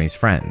Insane Granny's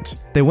friend.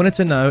 They wanted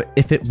to know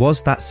if it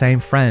was that same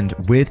friend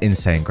with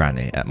Insane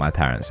Granny at my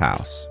parents'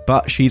 house,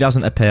 but she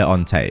doesn't appear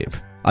on tape.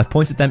 I've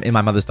pointed them in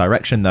my mother's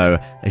direction though,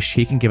 as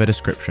she can give a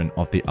description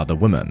of the other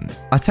woman.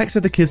 I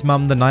texted the kid's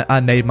mum the night I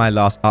made my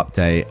last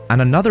update,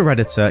 and another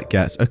Redditor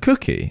gets a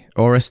cookie,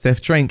 or a stiff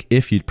drink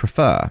if you'd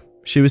prefer.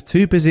 She was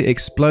too busy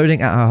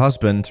exploding at her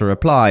husband to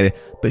reply,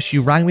 but she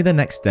rang me the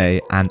next day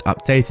and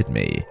updated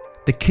me.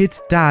 The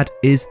kid's dad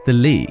is the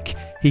leak.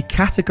 He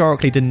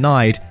categorically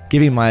denied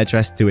giving my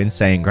address to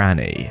Insane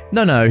Granny.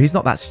 No, he's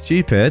not that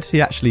stupid.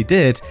 He actually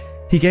did.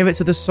 He gave it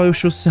to the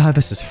social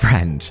services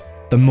friend.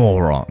 The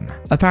moron.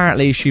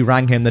 Apparently, she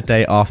rang him the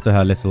day after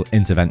her little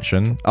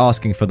intervention,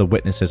 asking for the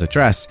witness's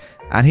address,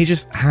 and he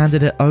just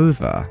handed it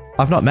over.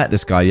 I've not met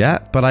this guy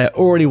yet, but I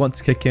already want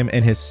to kick him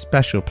in his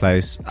special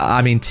place,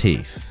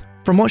 teeth.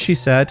 From what she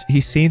said,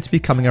 he seemed to be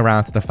coming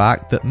around to the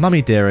fact that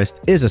Mummy Dearest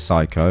is a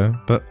psycho,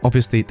 but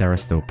obviously there are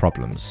still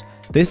problems.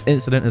 This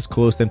incident has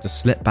caused him to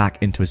slip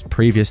back into his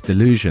previous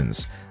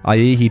delusions,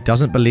 i.e. he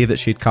doesn't believe that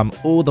she'd come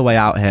all the way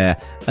out here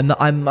and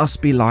that I must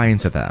be lying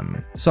to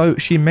them. So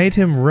she made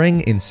him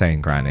ring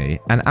Insane Granny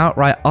and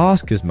outright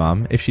ask his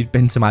mum if she'd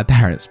been to my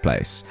parents'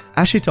 place.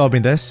 As she told me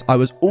this, I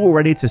was all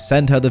ready to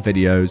send her the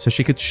video so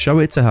she could show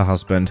it to her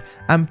husband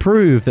and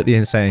prove that the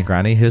Insane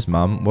Granny, his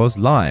mum, was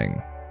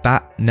lying.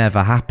 That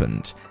never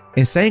happened.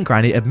 Insane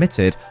Granny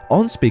admitted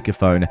on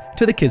speakerphone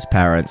to the kid's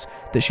parents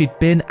that she'd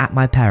been at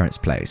my parents'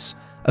 place.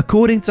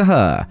 According to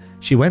her,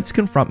 she went to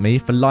confront me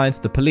for lying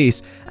to the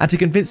police and to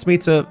convince me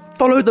to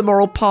follow the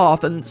moral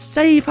path and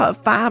save her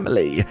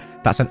family.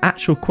 That's an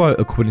actual quote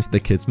according to the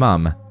kid's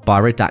mum,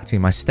 by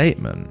redacting my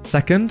statement.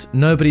 Second,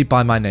 nobody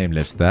by my name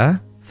lives there.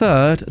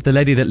 Third, the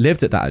lady that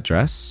lived at that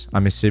address,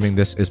 I'm assuming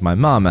this is my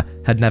mum,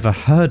 had never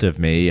heard of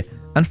me.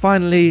 And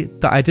finally,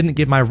 that I didn't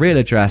give my real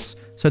address,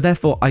 so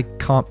therefore I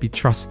can't be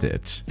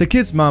trusted. The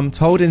kid's mum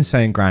told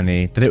Insane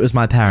Granny that it was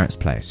my parents'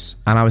 place,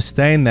 and I was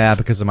staying there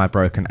because of my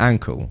broken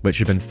ankle, which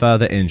had been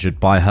further injured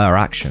by her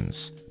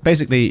actions.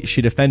 Basically,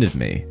 she defended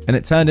me, and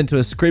it turned into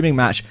a screaming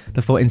match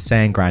before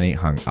Insane Granny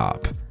hung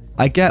up.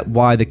 I get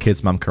why the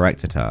kid's mum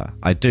corrected her,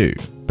 I do.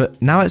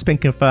 But now it's been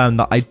confirmed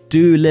that I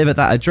do live at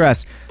that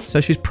address,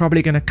 so she's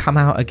probably going to come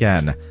out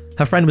again.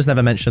 Her friend was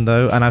never mentioned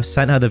though, and I've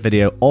sent her the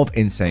video of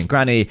Insane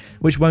Granny,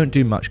 which won't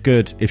do much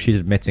good if she's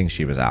admitting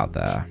she was out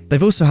there.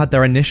 They've also had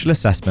their initial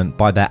assessment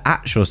by their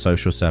actual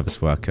social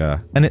service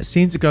worker, and it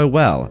seemed to go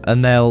well,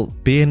 and they'll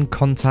be in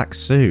contact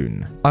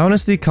soon. I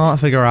honestly can't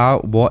figure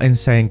out what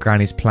Insane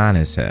Granny's plan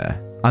is here.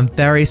 I'm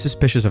very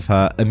suspicious of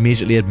her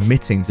immediately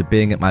admitting to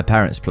being at my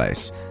parents'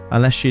 place.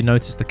 Unless she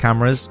noticed the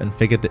cameras and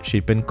figured that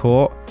she'd been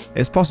caught,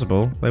 it's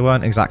possible they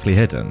weren't exactly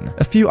hidden.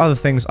 A few other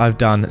things I've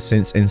done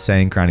since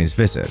Insane Granny's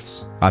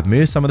visits. I've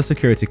moved some of the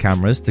security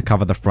cameras to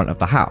cover the front of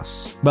the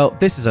house. Well,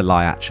 this is a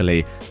lie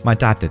actually. My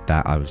dad did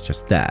that, I was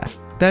just there.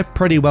 They're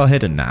pretty well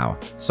hidden now,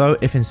 so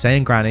if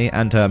Insane Granny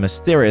and her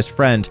mysterious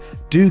friend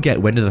do get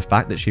wind of the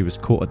fact that she was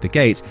caught at the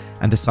gate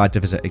and decide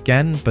to visit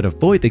again but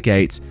avoid the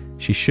gate,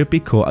 she should be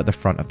caught at the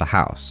front of the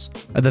house.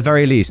 At the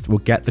very least, we'll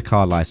get the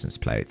car license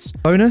plates.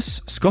 Bonus,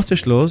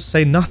 Scottish laws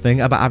say nothing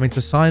about having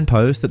to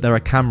signpost that there are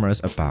cameras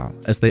about,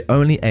 as they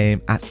only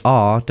aim at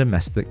our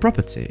domestic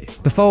property.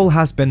 The foal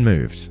has been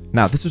moved.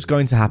 Now, this was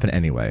going to happen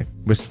anyway.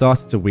 We've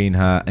started to wean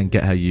her and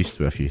get her used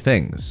to a few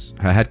things.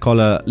 Her head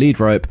collar, lead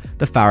rope,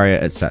 the farrier,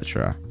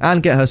 etc.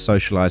 And get her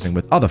socialising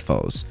with other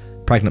foals.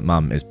 Pregnant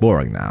mum is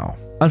boring now.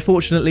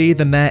 Unfortunately,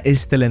 the mare is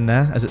still in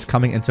there as it's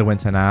coming into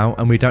winter now,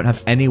 and we don't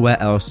have anywhere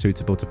else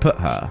suitable to put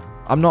her.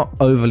 I'm not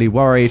overly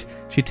worried.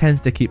 She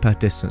tends to keep her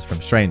distance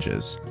from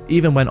strangers,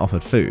 even when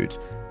offered food.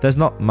 There's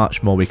not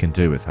much more we can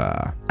do with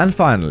her. And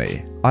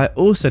finally, I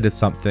also did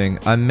something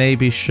I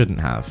maybe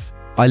shouldn't have.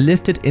 I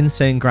lifted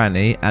Insane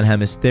Granny and her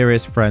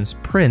mysterious friend's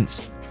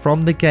prints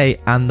from the gate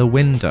and the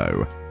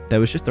window. There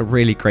was just a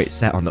really great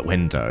set on the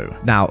window.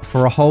 Now,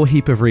 for a whole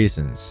heap of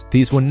reasons,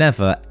 these will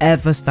never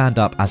ever stand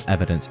up as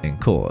evidence in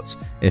court,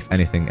 if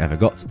anything ever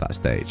got to that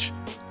stage.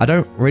 I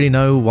don't really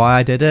know why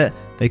I did it.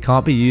 They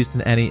can't be used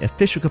in any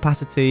official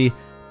capacity,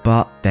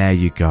 but there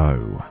you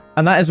go.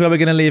 And that is where we're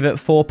going to leave it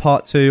for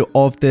part 2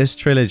 of this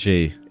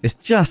trilogy. It's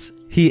just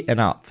heating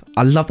up.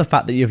 I love the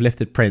fact that you've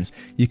lifted prints.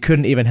 You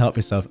couldn't even help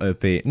yourself,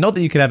 OP. Not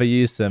that you could ever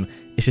use them.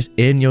 It's just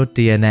in your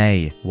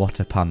DNA. What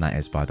a pun that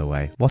is, by the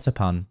way. What a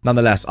pun.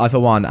 Nonetheless, I, for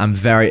one, am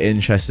very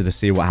interested to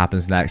see what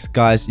happens next.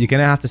 Guys, you're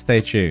going to have to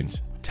stay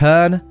tuned.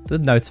 Turn the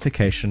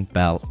notification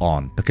bell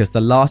on, because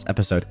the last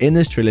episode in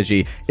this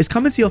trilogy is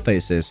coming to your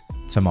faces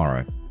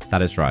tomorrow.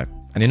 That is right.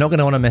 And you're not going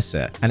to want to miss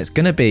it. And it's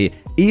going to be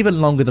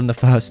even longer than the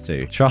first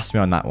two. Trust me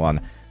on that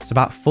one. It's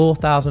about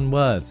 4,000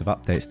 words of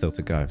updates still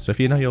to go. So if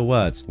you know your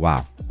words,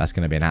 wow, that's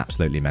going to be an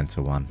absolutely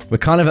mental one. We're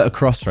kind of at a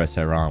crossroads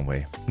here, aren't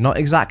we? Not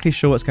exactly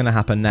sure what's going to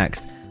happen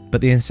next, but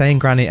the insane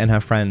granny and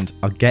her friend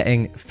are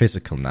getting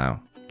physical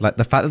now. Like,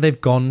 the fact that they've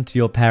gone to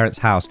your parents'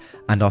 house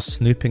and are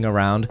snooping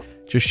around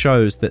just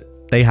shows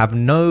that they have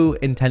no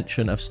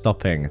intention of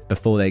stopping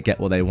before they get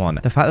what they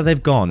want. The fact that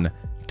they've gone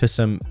to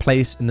some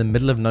place in the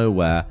middle of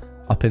nowhere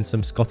up in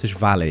some Scottish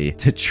valley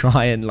to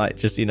try and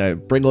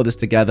bring all this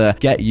together,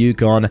 get you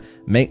gone,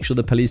 make sure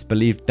the police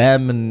believe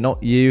them and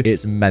not you.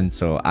 It's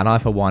mental. And I,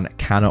 for one,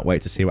 cannot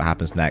wait to see what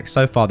happens next.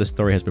 So far, this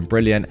story has been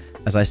brilliant.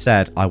 As I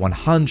said, I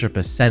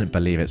 100%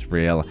 believe it's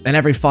real in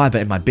every fiber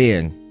in my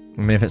being.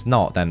 I mean, if it's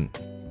not, then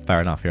fair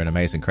enough, you're an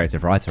amazing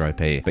creative writer, OP.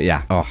 But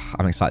yeah,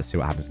 I'm excited to see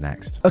what happens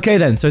next. Okay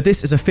then, so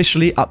this is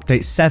officially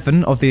update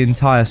 7 of the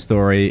entire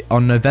story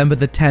on November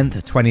the 10th,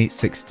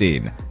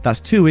 2016. That's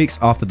 2 weeks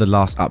after the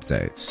last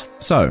update.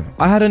 So,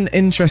 I had an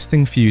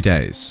interesting few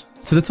days.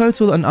 To the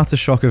total and utter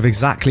shock of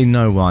exactly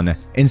no one,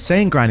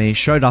 Insane Granny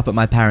showed up at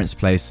my parents'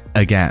 place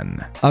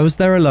again. I was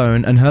there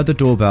alone and heard the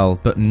doorbell,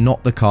 but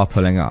not the car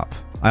pulling up.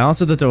 I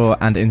answered the door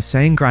and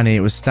Insane Granny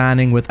was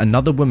standing with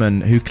another woman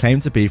who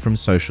claimed to be from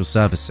social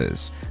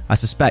services. I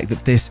suspect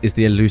that this is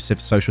the elusive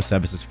social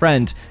services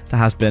friend that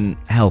has been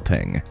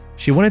helping.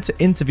 She wanted to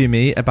interview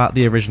me about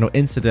the original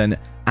incident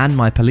and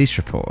my police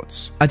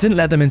reports. I didn't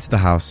let them into the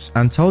house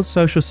and told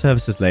social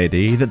services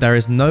lady that there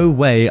is no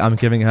way I'm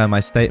giving her my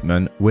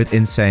statement with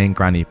Insane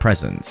Granny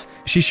present.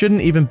 She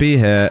shouldn't even be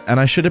here and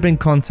I should have been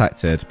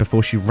contacted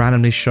before she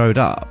randomly showed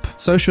up.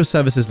 Social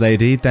services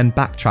lady then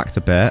backtracked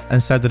a bit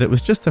and said that it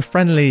was just a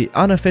friendly,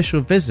 unofficial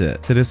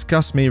visit to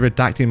discuss me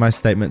redacting my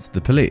statement to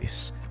the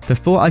police.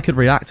 Before I could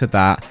react to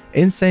that,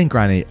 Insane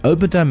Granny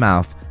opened her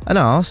mouth and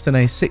asked in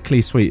a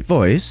sickly sweet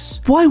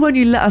voice, "Why won't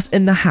you let us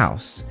in the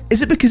house?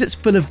 Is it because it's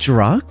full of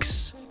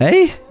drugs?"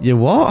 Eh? You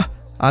what?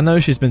 I know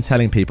she's been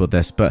telling people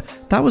this, but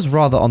that was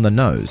rather on the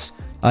nose.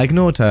 I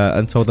ignored her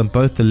and told them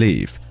both to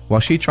leave,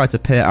 while she tried to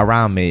peer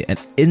around me and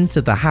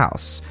into the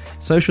house.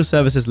 Social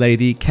services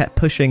lady kept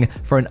pushing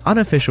for an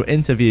unofficial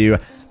interview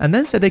and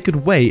then said they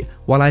could wait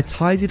while I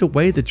tidied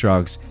away the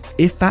drugs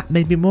if that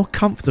made me more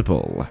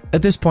comfortable.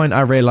 At this point,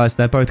 I realized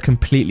they're both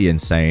completely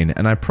insane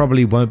and I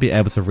probably won't be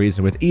able to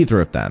reason with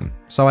either of them.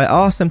 So I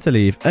asked them to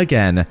leave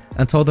again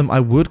and told them I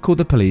would call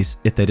the police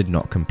if they did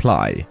not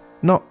comply.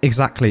 Not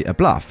exactly a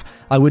bluff.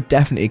 I would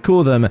definitely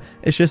call them.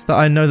 It's just that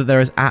I know that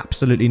there is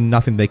absolutely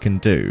nothing they can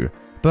do.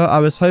 But I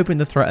was hoping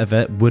the threat of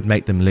it would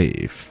make them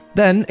leave.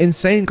 Then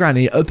Insane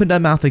Granny opened her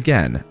mouth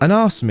again and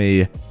asked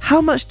me, "How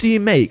much do you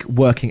make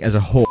working as a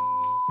whore?"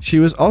 She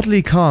was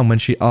oddly calm when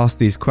she asked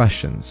these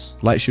questions,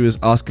 like she was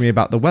asking me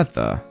about the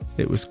weather.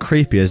 It was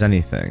creepy as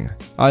anything.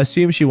 I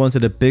assumed she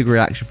wanted a big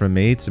reaction from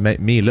me to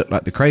make me look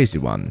like the crazy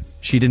one.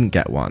 She didn't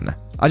get one.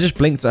 I just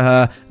blinked at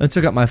her and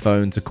took up my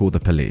phone to call the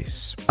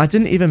police. I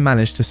didn't even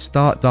manage to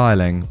start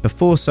dialing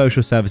before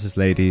social services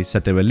lady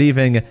said they were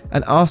leaving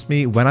and asked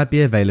me when I'd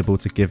be available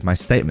to give my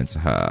statement to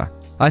her.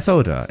 I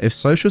told her if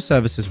social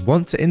services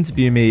want to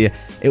interview me,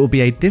 it will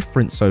be a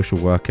different social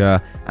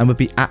worker and would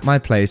be at my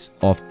place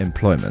of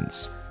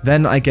employment.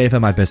 Then I gave her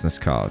my business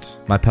card.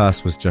 My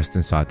purse was just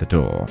inside the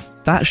door.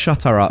 That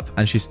shut her up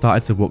and she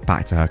started to walk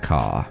back to her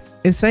car.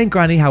 Insane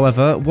Granny,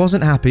 however,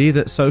 wasn't happy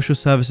that social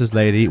services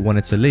lady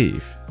wanted to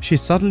leave. She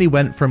suddenly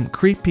went from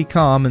creepy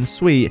calm and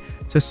sweet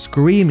to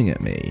screaming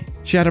at me.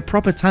 She had a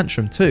proper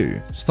tantrum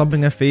too,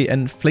 stomping her feet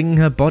and flinging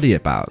her body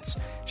about.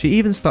 She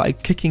even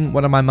started kicking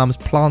one of my mum's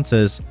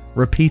planters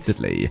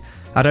repeatedly.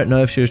 I don't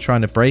know if she was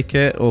trying to break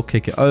it or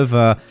kick it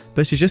over,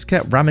 but she just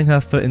kept ramming her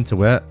foot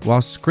into it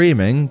while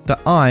screaming that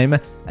I'm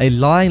a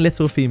lying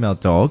little female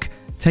dog,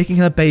 taking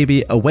her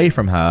baby away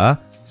from her,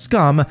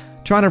 scum,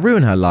 trying to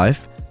ruin her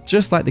life,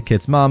 just like the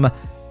kid's mum,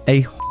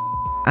 a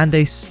and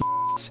a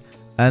slut.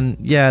 And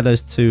yeah,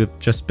 those two have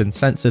just been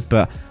censored,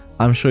 but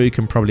I'm sure you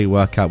can probably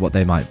work out what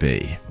they might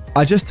be.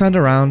 I just turned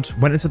around,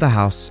 went into the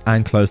house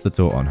and closed the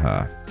door on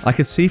her. I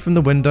could see from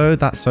the window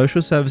that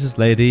social services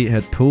lady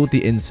had pulled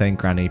the Insane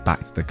Granny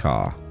back to the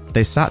car.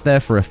 They sat there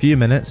for a few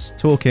minutes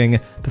talking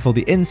before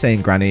the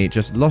Insane Granny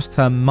just lost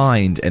her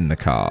mind in the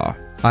car.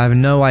 I have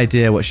no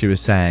idea what she was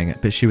saying,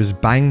 but she was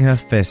banging her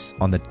fists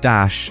on the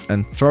dash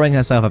and throwing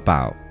herself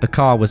about. The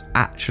car was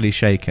actually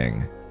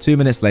shaking. 2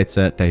 minutes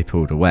later, they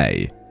pulled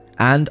away.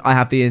 And I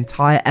have the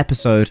entire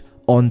episode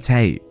on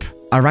tape.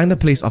 I rang the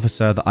police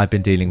officer that I've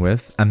been dealing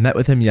with and met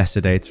with him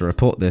yesterday to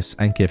report this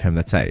and give him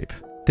the tape.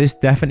 This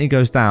definitely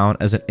goes down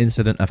as an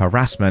incident of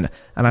harassment,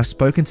 and I've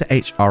spoken to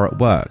HR at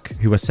work,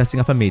 who are setting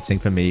up a meeting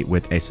for me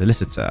with a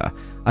solicitor.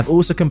 I've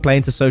also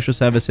complained to social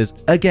services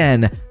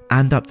again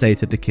and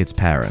updated the kids'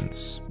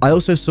 parents. I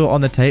also saw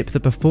on the tape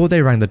that before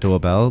they rang the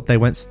doorbell, they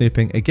went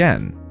snooping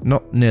again.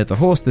 Not near the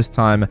horse this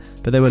time,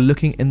 but they were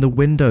looking in the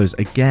windows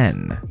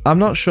again. I'm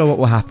not sure what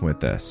will happen with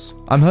this.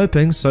 I'm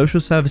hoping social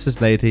services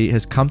lady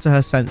has come to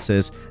her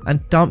senses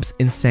and dumps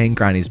insane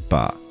granny's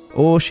butt.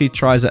 Or she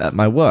tries it at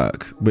my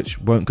work, which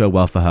won't go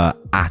well for her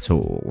at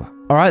all.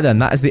 Alright then,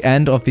 that is the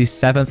end of the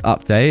 7th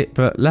update,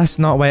 but let's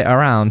not wait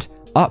around.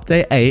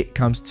 Update 8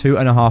 comes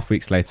 2.5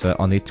 weeks later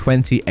on the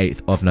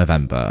 28th of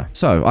November.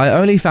 So, I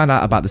only found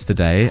out about this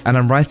today, and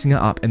I'm writing it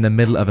up in the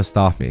middle of a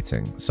staff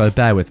meeting, so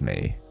bear with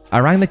me. I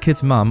rang the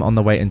kid's mum on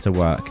the way into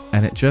work,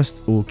 and it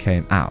just all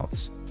came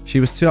out. She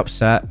was too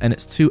upset, and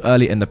it's too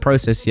early in the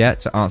process yet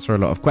to answer a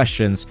lot of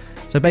questions,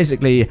 so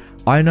basically,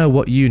 I know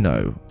what you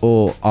know,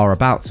 or are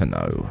about to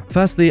know.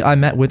 Firstly, I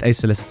met with a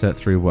solicitor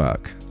through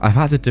work. I've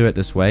had to do it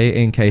this way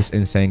in case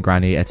Insane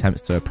Granny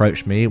attempts to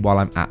approach me while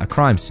I'm at a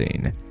crime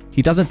scene.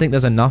 He doesn't think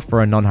there's enough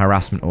for a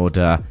non-harassment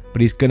order,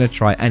 but he's gonna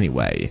try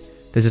anyway.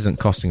 This isn't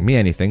costing me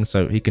anything,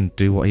 so he can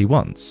do what he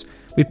wants.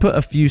 We've put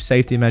a few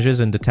safety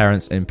measures and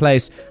deterrents in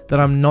place that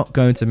I'm not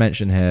going to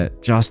mention here,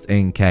 just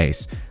in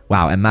case.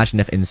 Wow, imagine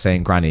if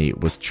Insane Granny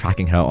was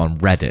tracking her on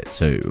Reddit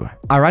too.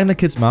 I rang the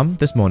kid's mum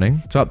this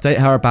morning to update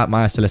her about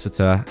my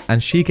solicitor,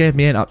 and she gave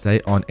me an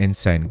update on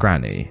Insane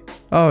Granny.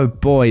 Oh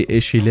boy,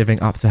 is she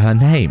living up to her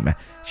name.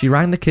 She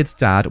rang the kid's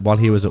dad while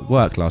he was at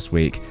work last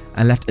week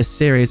and left a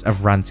series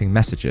of ranting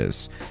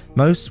messages.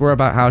 Most were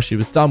about how she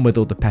was done with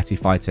all the petty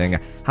fighting,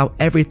 how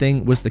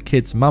everything was the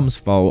kid's mum's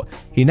fault,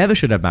 he never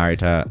should have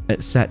married her,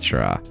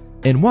 etc.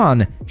 In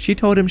one, she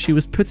told him she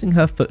was putting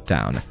her foot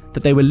down,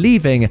 that they were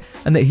leaving,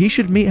 and that he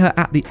should meet her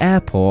at the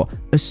airport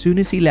as soon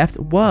as he left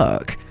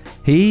work.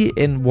 He,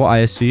 in what I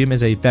assume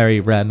is a very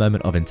rare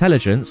moment of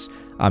intelligence,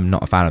 I'm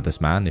not a fan of this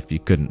man if you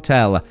couldn't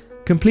tell,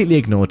 completely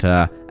ignored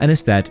her and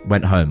instead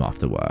went home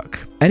after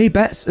work. Any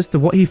bets as to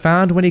what he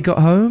found when he got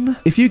home?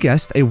 If you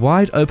guessed a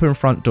wide open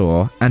front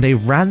door and a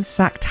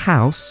ransacked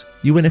house,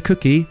 you win a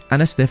cookie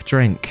and a stiff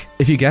drink.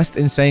 If you guessed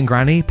Insane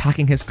Granny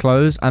packing his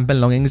clothes and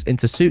belongings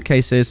into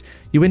suitcases,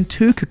 you win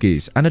 2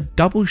 cookies and a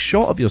double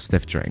shot of your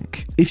stiff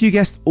drink. If you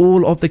guessed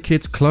all of the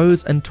kids'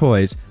 clothes and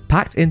toys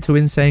packed into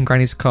Insane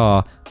Granny's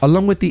car,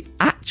 along with the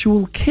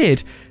actual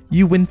kid,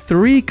 you win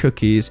 3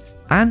 cookies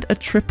and a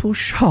triple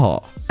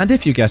shot. And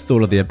if you guessed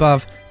all of the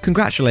above,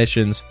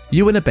 congratulations,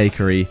 you win a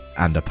bakery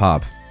and a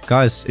pub.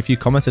 Guys, if you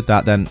commented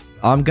that, then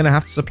I'm gonna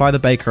have to supply the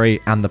bakery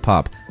and the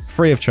pub,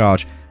 free of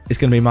charge. It's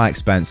gonna be my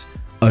expense.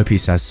 OP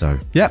says so.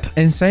 Yep,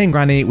 Insane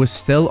Granny was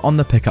still on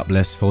the pickup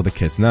list for the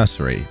kids'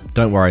 nursery.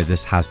 Don't worry,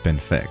 this has been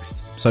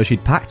fixed. So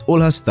she'd packed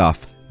all her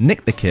stuff,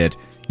 nicked the kid,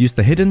 used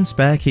the hidden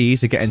spare key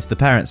to get into the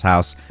parents'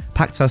 house,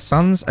 packed her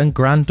son's and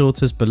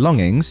granddaughter's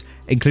belongings,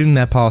 including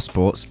their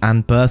passports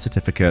and birth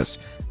certificates,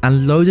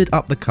 and loaded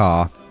up the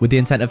car with the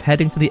intent of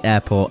heading to the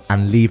airport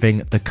and leaving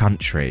the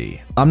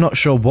country. I'm not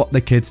sure what the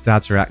kid's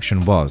dad's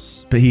reaction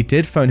was, but he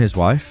did phone his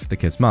wife, the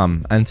kid's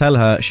mum, and tell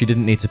her she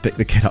didn't need to pick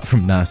the kid up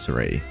from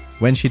nursery.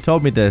 When she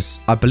told me this,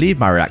 I believe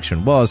my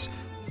reaction was,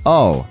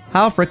 oh,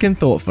 how freaking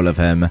thoughtful of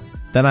him.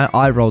 Then I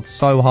eye-rolled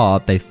so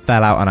hard they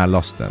fell out and I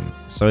lost them.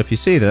 So if you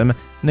see them,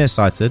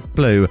 nearsighted,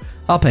 blue,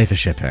 I'll pay for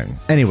shipping.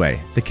 Anyway,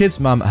 the kid's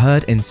mum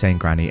heard Insane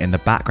Granny in the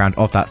background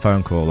of that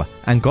phone call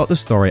and got the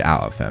story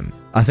out of him.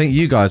 I think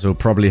you guys all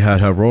probably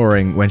heard her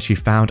roaring when she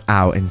found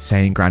out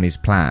Insane Granny's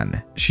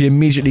plan. She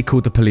immediately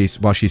called the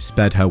police while she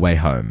sped her way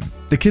home.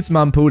 The kid's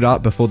mum pulled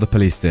up before the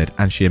police did,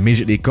 and she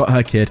immediately got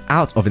her kid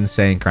out of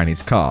Insane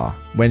Granny's car.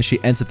 When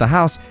she entered the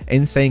house,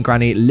 Insane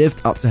Granny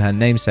lived up to her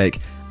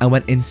namesake and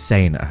went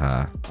insane at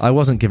her. I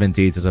wasn't given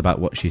details about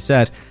what she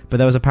said, but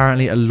there was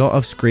apparently a lot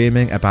of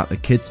screaming about the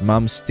kid's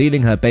mum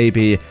stealing her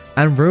baby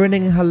and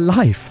ruining her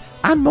life,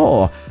 and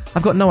more.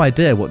 I've got no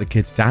idea what the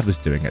kid's dad was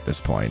doing at this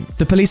point.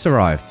 The police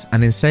arrived,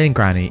 and Insane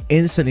Granny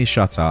instantly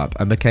shut up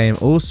and became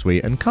all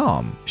sweet and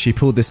calm. She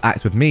pulled this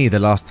act with me the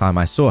last time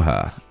I saw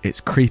her. It's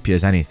creepy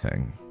as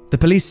anything. The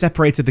police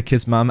separated the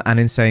kid's mum and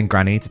Insane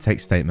Granny to take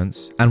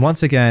statements, and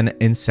once again,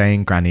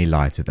 Insane Granny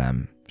lied to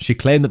them. She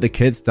claimed that the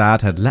kid's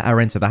dad had let her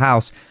into the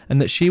house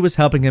and that she was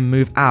helping him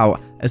move out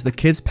as the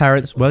kid's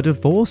parents were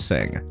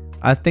divorcing.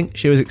 I think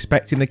she was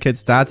expecting the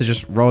kid's dad to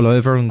just roll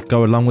over and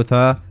go along with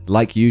her,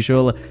 like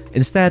usual.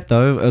 Instead,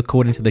 though,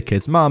 according to the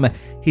kid's mum,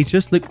 he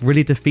just looked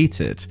really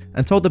defeated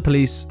and told the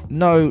police,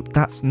 no,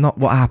 that's not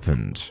what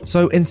happened.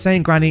 So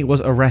Insane Granny was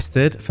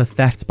arrested for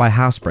theft by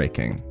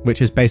housebreaking,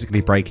 which is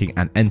basically breaking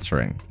and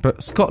entering.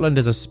 But Scotland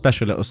is a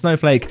special little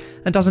snowflake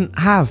and doesn't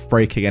have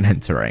breaking and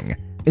entering.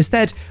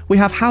 Instead, we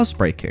have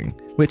housebreaking,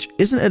 which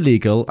isn't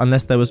illegal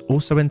unless there was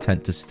also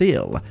intent to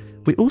steal.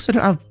 We also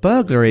don't have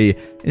burglary.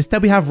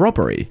 Instead, we have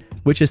robbery,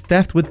 which is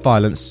theft with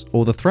violence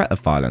or the threat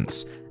of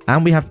violence.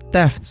 And we have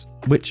theft,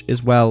 which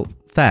is, well,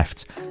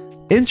 theft.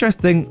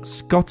 Interesting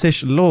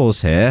Scottish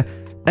laws here.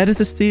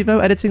 Editor Steve-O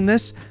editing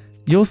this?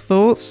 Your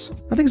thoughts?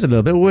 I think it's a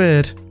little bit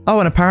weird. Oh,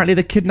 and apparently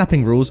the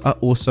kidnapping rules are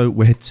also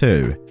weird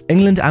too.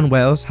 England and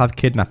Wales have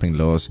kidnapping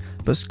laws,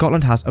 but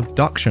Scotland has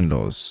abduction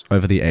laws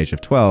over the age of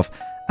 12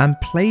 and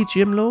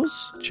plagium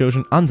laws,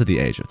 children under the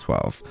age of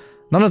 12.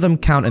 None of them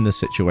count in this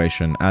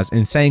situation, as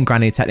Insane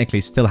Granny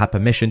technically still had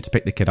permission to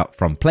pick the kid up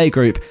from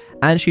playgroup,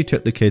 and she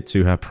took the kid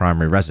to her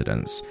primary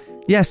residence.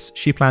 Yes,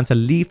 she planned to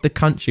leave the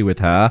country with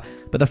her,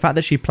 but the fact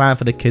that she planned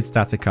for the kid's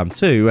dad to come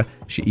too,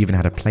 she even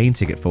had a plane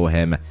ticket for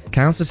him,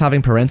 counts as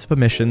having parental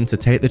permission to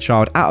take the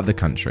child out of the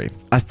country,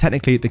 as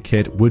technically the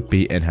kid would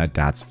be in her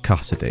dad's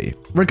custody.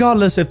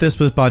 Regardless if this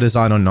was by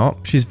design or not,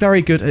 she's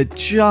very good at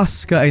just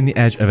skirting the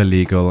edge of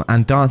illegal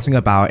and dancing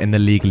about in the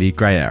legally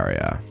grey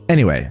area.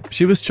 Anyway,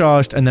 she was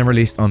charged and then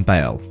released on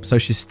bail, so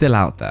she's still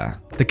out there.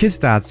 The kid's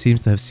dad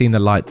seems to have seen the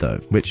light though,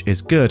 which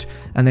is good,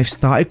 and they've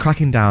started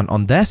cracking down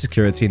on their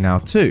security now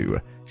too.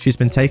 She's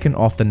been taken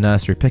off the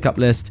nursery pickup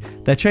list,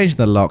 they're changing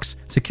the locks,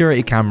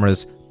 security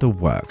cameras, the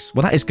works.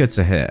 Well, that is good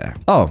to hear.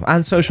 Oh,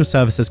 and social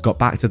services got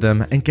back to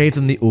them and gave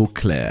them the all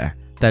clear.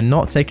 They're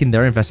not taking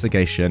their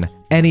investigation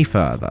any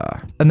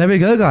further. And there we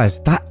go,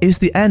 guys. That is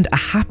the end. A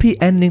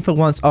happy ending for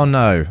once. Oh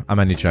no, I'm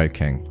only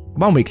joking.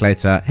 1 week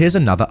later, here's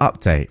another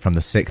update from the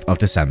 6th of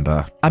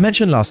December. I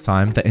mentioned last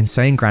time that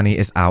Insane Granny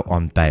is out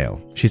on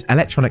bail. She's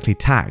electronically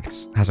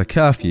tagged, has a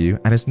curfew,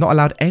 and is not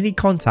allowed any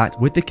contact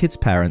with the kid's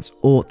parents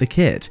or the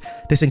kid.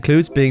 This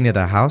includes being near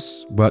their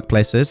house,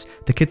 workplaces,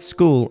 the kid's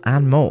school,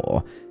 and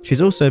more.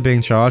 She's also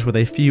being charged with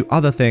a few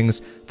other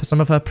things for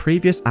some of her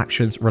previous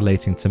actions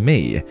relating to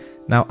me.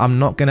 Now, I'm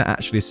not going to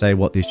actually say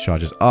what these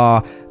charges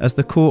are, as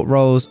the court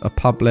rolls are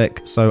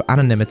public, so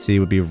anonymity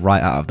would be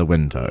right out of the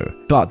window.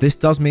 But this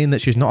does mean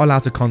that she's not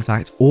allowed to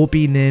contact or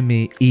be near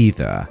me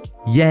either.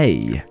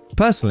 Yay!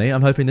 Personally,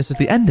 I'm hoping this is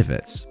the end of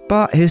it,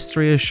 but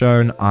history has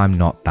shown I'm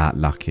not that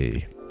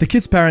lucky. The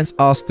kid's parents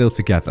are still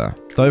together,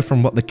 though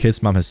from what the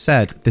kid's mum has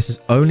said, this is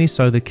only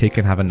so the kid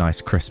can have a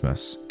nice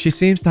Christmas. She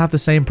seems to have the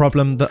same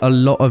problem that a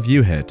lot of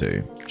you here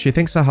do. She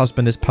thinks her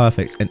husband is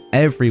perfect in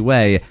every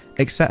way,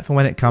 except for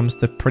when it comes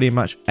to pretty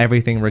much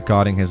everything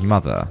regarding his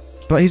mother.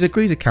 But he's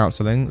agreed to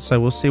counselling, so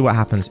we'll see what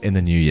happens in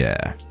the new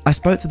year. I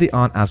spoke to the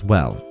aunt as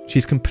well.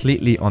 She's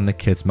completely on the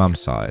kid's mum's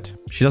side.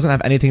 She doesn't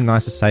have anything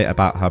nice to say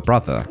about her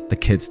brother, the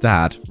kid's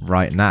dad,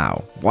 right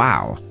now.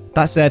 Wow.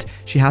 That said,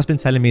 she has been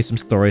telling me some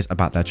stories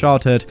about their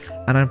childhood,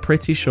 and I'm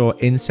pretty sure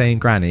Insane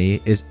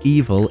Granny is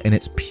evil in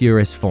its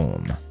purest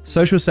form.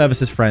 Social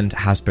services friend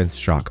has been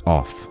struck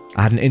off.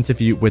 I had an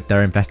interview with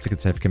their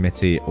investigative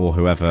committee or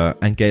whoever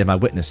and gave my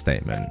witness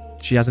statement.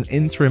 She has an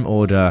interim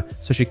order,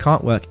 so she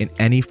can't work in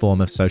any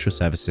form of social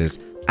services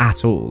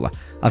at all.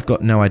 I've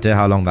got no idea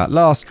how long that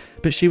lasts,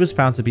 but she was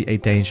found to be a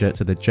danger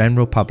to the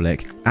general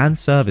public and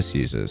service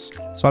users,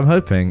 so I'm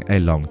hoping a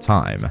long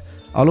time.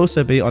 I'll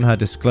also be on her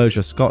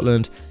Disclosure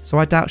Scotland, so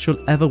I doubt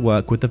she'll ever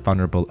work with the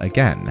vulnerable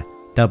again.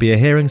 There'll be a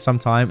hearing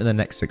sometime in the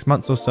next 6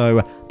 months or so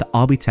that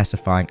I'll be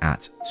testifying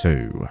at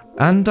too.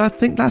 And I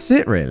think that's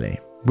it really.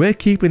 We're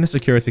keeping the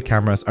security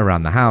cameras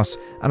around the house,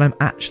 and I'm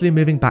actually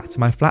moving back to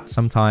my flat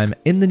sometime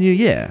in the new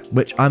year,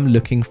 which I'm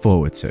looking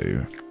forward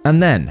to. And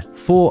then,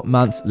 4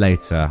 months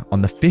later,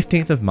 on the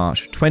 15th of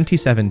March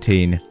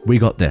 2017, we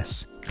got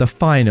this. The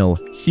final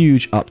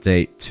huge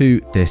update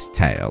to this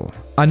tale.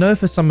 I know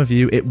for some of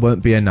you it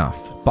won't be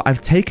enough, but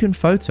I've taken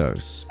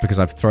photos, because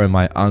I've thrown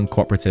my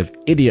uncooperative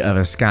idiot of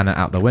a scanner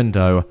out the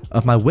window,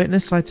 of my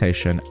witness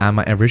citation and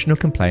my original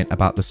complaint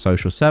about the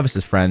social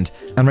services friend,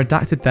 and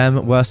redacted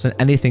them worse than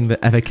anything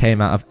that ever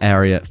came out of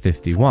Area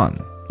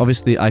 51.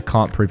 Obviously, I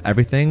can't prove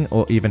everything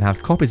or even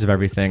have copies of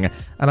everything,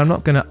 and I'm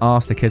not going to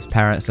ask the kids'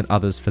 parents and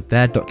others for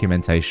their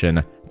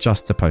documentation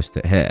just to post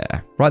it here.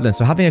 Right then,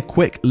 so having a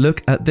quick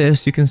look at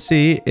this, you can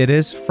see it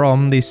is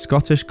from the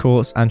Scottish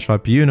Courts and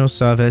Tribunal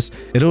Service.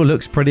 It all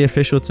looks pretty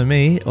official to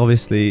me.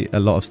 Obviously, a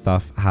lot of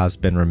stuff has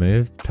been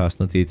removed,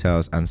 personal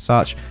details and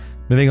such.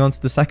 Moving on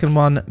to the second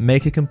one,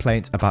 make a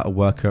complaint about a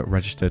worker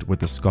registered with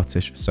the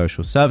Scottish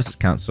Social Services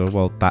Council.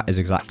 Well, that is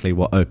exactly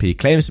what OP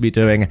claims to be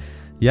doing.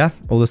 Yeah,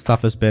 all the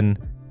stuff has been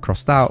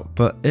crossed out,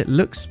 but it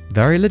looks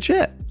very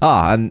legit.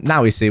 And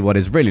now we see what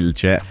is really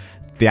legit,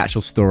 the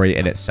actual story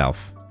in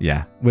itself.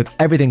 Yeah, with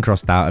everything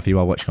crossed out, if you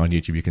are watching on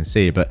YouTube, you can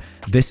see, but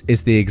this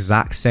is the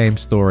exact same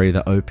story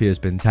that OP has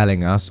been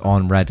telling us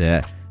on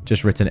Reddit,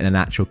 just written in an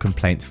actual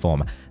complaint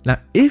form. Now,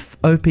 if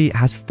OP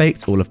has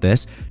faked all of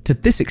this to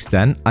this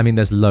extent, I mean,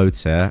 there's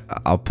loads here.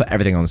 I'll put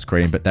everything on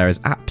screen, but there is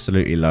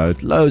absolutely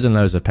loads and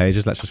loads of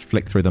pages. Let's just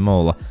flick through them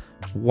all.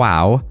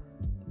 Wow.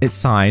 It's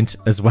signed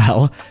as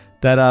well.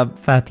 That,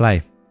 fair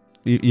play.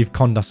 You've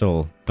conned us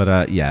all.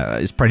 But yeah,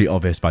 it's pretty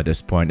obvious by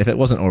this point, if it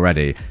wasn't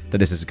already, that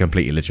this is a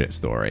completely legit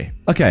story.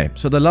 Okay,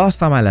 so the last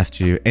time I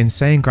left you,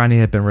 Insane Granny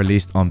had been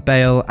released on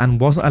bail and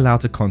wasn't allowed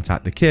to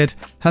contact the kid,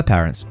 her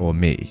parents, or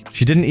me.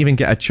 She didn't even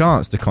get a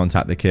chance to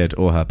contact the kid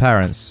or her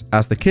parents,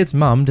 as the kid's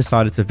mum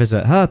decided to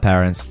visit her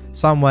parents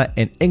somewhere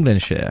in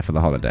Englandshire for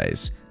the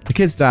holidays. The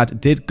kid's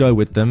dad did go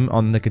with them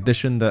on the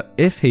condition that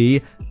if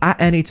he, at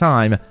any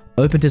time,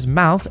 opened his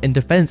mouth in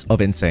defense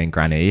of Insane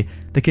Granny,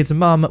 the kid's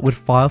mum would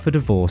file for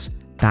divorce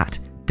that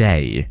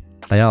day.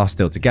 They are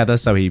still together,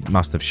 so he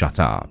must have shut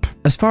up.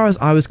 As far as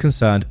I was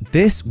concerned,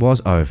 this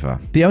was over.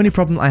 The only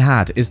problem I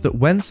had is that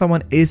when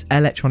someone is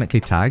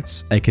electronically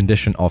tagged, a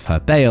condition of her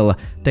bail,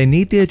 they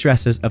need the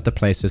addresses of the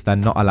places they're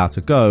not allowed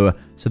to go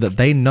so that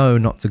they know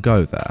not to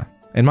go there.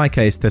 In my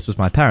case, this was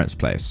my parents'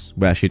 place,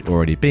 where she'd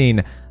already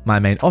been, my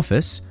main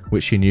office,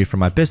 which she knew from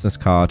my business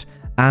card,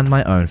 and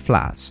my own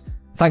flat.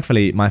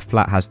 Thankfully, my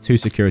flat has 2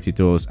 security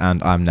doors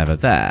and I'm never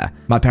there.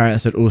 My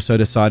parents had also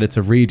decided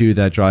to redo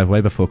their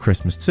driveway before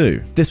Christmas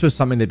too. This was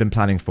something they'd been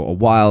planning for a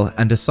while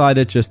and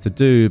decided just to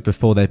do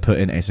before they put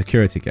in a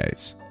security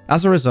gate.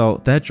 As a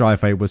result, their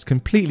driveway was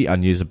completely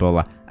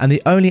unusable and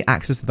the only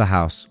access to the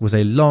house was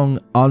a long,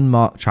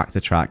 unmarked tractor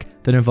track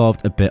that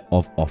involved a bit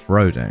of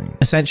off-roading.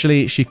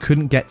 Essentially, she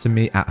couldn't get to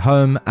me at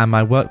home and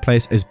my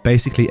workplace is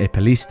basically a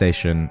police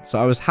station,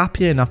 so I was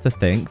happy enough to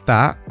think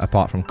that,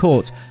 apart from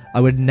court, I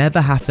would never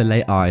have to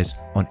lay eyes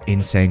on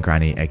Insane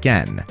Granny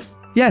again.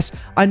 Yes,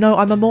 I know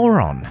I'm a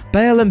moron.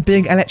 Bail and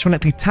being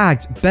electronically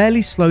tagged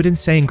barely slowed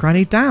Insane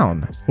Granny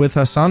down. With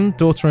her son,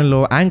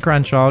 daughter-in-law and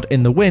grandchild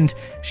in the wind,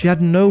 she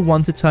had no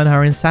one to turn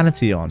her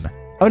insanity on.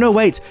 Oh no,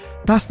 wait,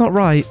 that's not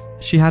right.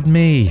 She had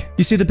me.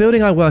 You see, the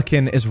building I work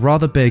in is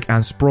rather big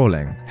and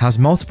sprawling, has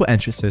multiple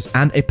entrances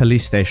and a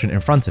police station in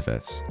front of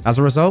it. As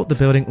a result, the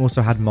building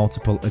also had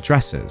multiple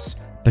addresses.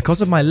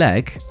 Because of my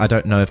leg, I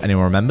don't know if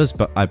anyone remembers,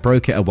 but I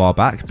broke it a while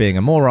back, being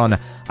a moron,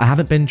 I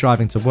haven't been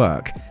driving to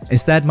work.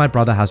 Instead, my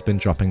brother has been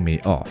dropping me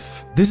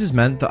off. This has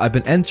meant that I've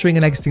been entering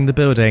and exiting the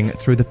building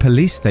through the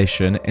police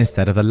station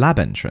instead of the lab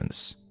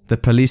entrance. The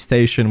police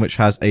station which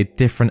has a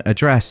different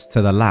address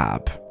to the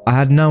lab. I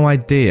had no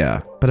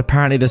idea, but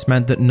apparently this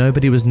meant that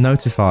nobody was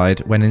notified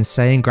when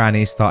Insane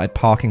Granny started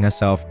parking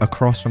herself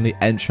across from the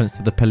entrance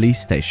to the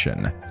police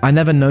station. I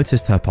never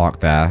noticed her park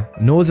there,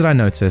 nor did I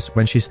notice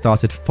when she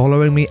started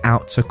following me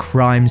out to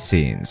crime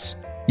scenes.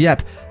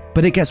 Yep,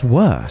 but it gets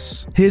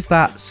worse. Here's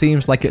that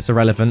seems like it's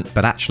irrelevant,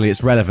 but actually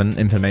it's relevant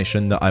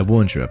information that I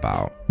warned you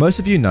about. Most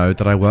of you know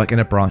that I work in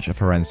a branch of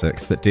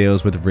forensics that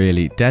deals with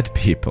really dead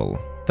people.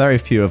 Very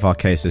few of our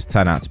cases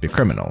turn out to be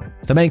criminal.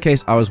 The main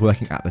case I was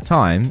working at the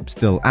time,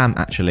 still am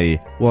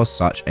actually, was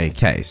such a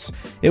case.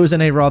 It was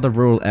in a rather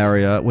rural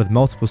area with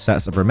multiple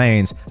sets of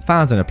remains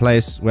found in a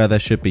place where there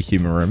should be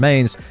human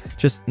remains,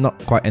 just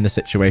not quite in the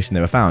situation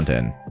they were found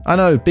in. I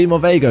know, be more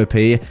vague,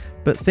 OP,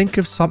 but think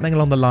of something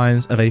along the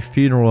lines of a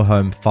funeral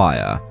home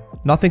fire.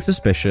 Nothing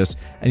suspicious,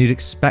 and you'd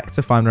expect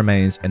to find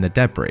remains in the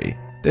debris.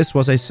 This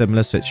was a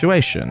similar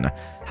situation.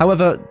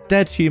 However,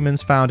 dead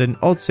humans found in an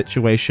odd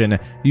situation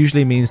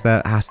usually means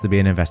there has to be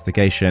an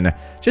investigation,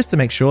 just to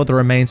make sure the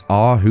remains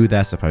are who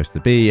they're supposed to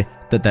be,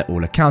 that they're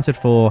all accounted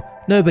for,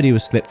 nobody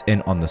was slipped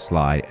in on the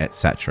sly,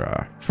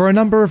 etc. For a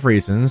number of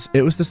reasons,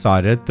 it was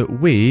decided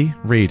that we,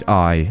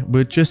 I,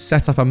 would just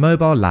set up a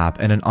mobile lab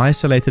in an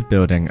isolated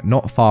building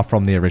not far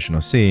from the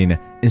original scene,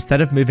 instead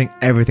of moving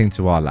everything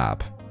to our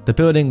lab. The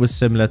building was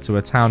similar to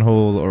a town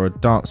hall or a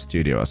dance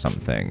studio or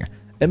something.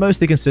 It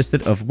mostly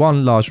consisted of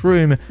one large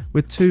room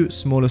with 2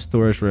 smaller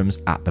storage rooms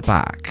at the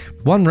back.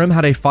 One room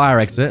had a fire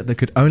exit that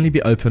could only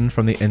be opened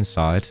from the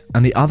inside,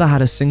 and the other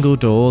had a single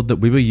door that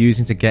we were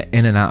using to get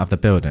in and out of the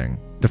building.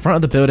 The front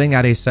of the building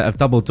had a set of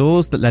double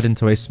doors that led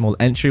into a small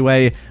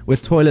entryway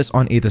with toilets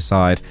on either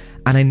side,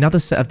 and another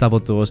set of double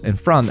doors in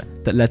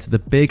front that led to the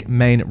big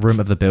main room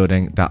of the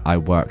building that I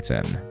worked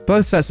in.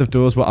 Both sets of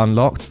doors were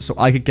unlocked so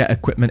I could get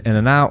equipment in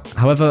and out.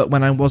 However,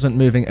 when I wasn't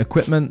moving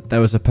equipment,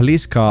 there was a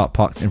police car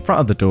parked in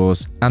front of the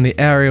doors and the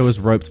area was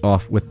roped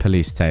off with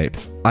police tape.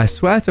 I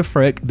swear to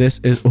frick, this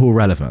is all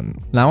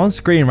relevant. Now on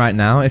screen right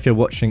now, if you're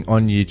watching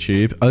on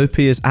YouTube, OP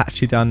has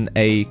actually done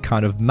a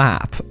kind of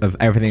map of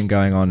everything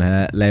going on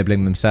here,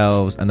 labeling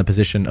themselves and the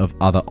position of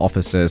other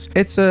officers.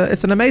 It's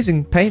an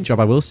amazing paint job,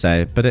 I will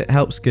say, but it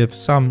helps give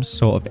some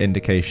sort of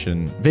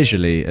indication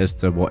visually as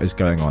to what is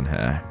going on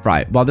here.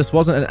 Right, while this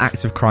wasn't an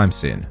active crime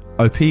scene,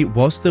 OP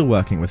was still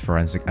working with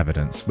forensic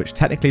evidence, which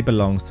technically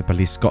belongs to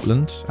Police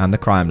Scotland and the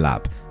crime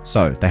lab.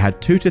 So they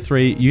had 2 to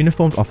 3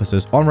 uniformed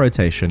officers on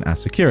rotation as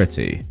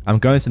security. I'm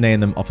going to name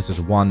them officers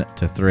 1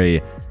 to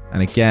 3.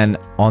 And again,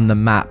 on the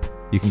map,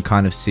 you can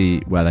kind of see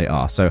where they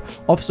are. So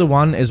officer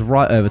 1 is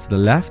right over to the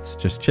left,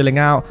 just chilling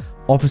out.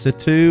 Officer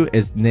 2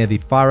 is near the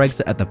fire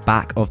exit at the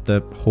back of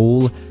the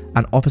hall.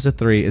 And officer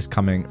 3 is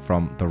coming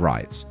from the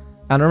right.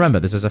 And remember,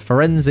 this is a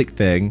forensic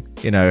thing,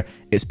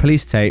 it's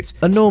police taped.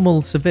 A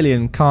normal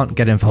civilian can't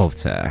get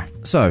involved here.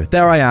 So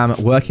there I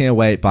am, working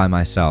away by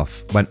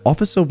myself, when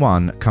Officer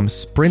 1 comes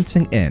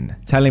sprinting in,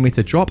 telling me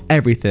to drop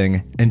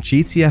everything and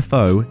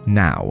GTFO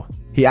now.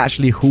 He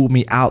actually hauled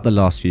me out the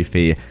last few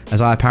feet,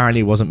 as I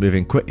apparently wasn't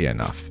moving quickly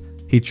enough.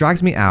 He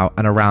drags me out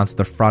and around to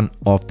the front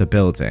of the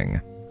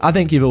building. I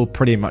think you've all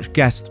pretty much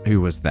guessed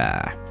who was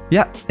there.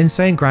 Yep,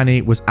 Insane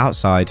Granny was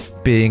outside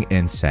being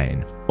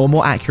insane. Or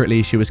more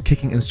accurately, she was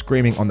kicking and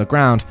screaming on the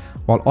ground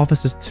while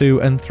officers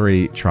 2 and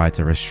 3 tried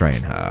to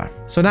restrain her.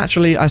 So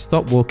naturally, I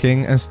stop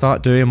walking and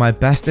start doing my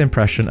best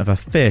impression of a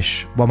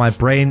fish while my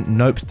brain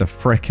nopes the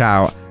frick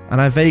out,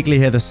 and I vaguely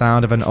hear the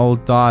sound of an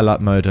old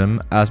dial-up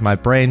modem as my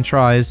brain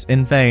tries,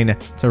 in vain,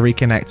 to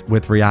reconnect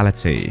with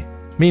reality.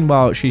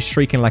 Meanwhile, she's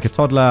shrieking like a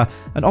toddler,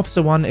 and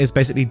Officer 1 is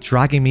basically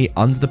dragging me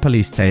under the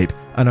police tape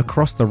and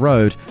across the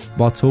road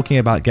while talking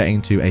about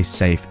getting to a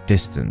safe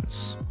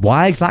distance.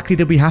 Why exactly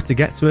did we have to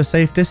get to a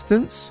safe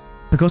distance?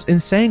 Because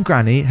Insane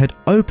Granny had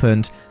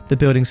opened the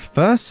building's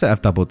first set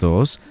of double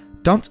doors,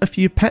 dumped a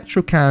few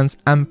petrol cans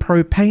and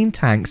propane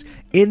tanks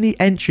in the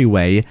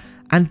entryway,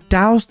 and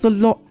doused the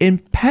lot in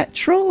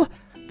petrol?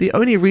 The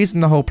only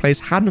reason the whole place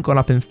hadn't gone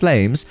up in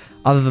flames,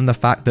 other than the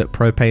fact that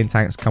propane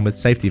tanks come with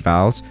safety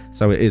valves,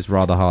 so it is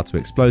rather hard to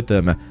explode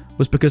them,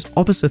 was because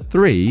Officer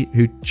 3,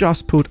 who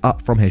just pulled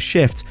up from his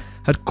shift,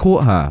 had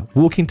caught her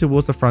walking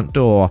towards the front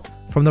door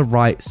from the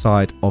right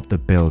side of the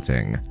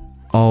building.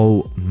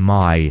 Oh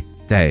my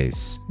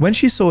days. When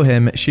she saw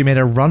him, she made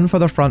a run for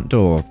the front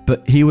door,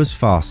 but he was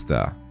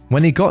faster.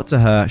 When he got to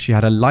her, she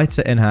had a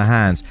lighter in her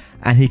hands,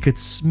 and he could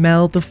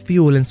smell the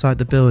fuel inside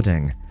the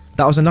building.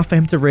 That was enough for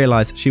him to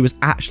realise she was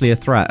actually a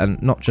threat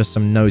and not just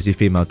some nosy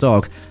female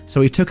dog, so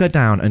he took her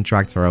down and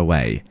dragged her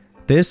away.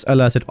 This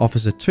alerted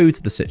Officer 2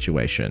 to the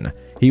situation.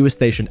 He was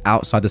stationed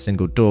outside the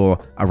single door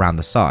around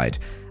the side,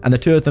 and the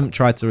two of them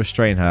tried to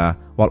restrain her,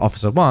 while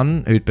Officer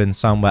 1, who'd been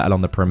somewhere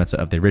along the perimeter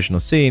of the original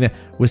scene,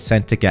 was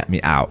sent to get me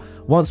out.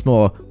 Once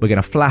more, we're going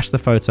to flash the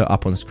photo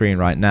up on screen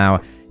right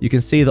now. You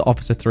can see that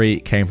Officer 3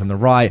 came from the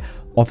right,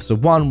 Officer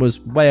 1 was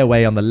way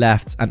away on the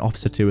left, and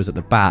Officer 2 was at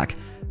the back.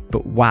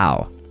 But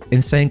wow,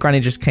 Insane Granny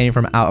just came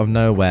from out of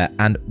nowhere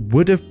and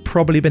would have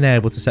probably been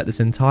able to set this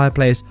entire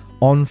place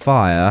on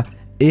fire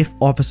if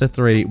Officer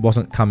 3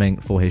 wasn't coming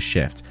for his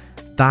shift.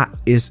 That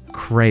is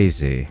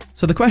crazy.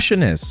 So the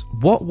question is,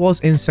 what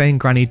was Insane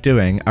Granny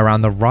doing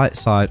around the right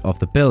side of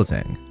the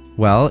building?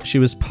 Well, she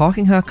was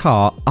parking her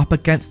car up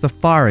against the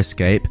fire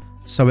escape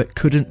so it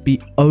couldn't be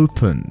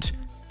opened.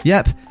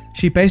 Yep,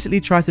 she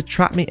basically tried to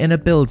trap me in a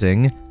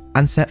building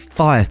and set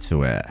fire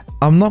to it.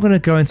 I'm not going to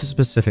go into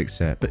specifics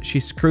here, but she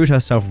screwed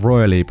herself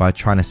royally by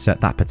trying to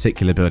set that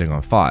particular building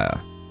on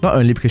fire. Not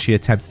only because she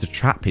attempted to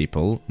trap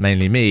people,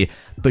 mainly me,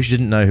 but she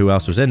didn't know who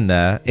else was in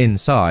there,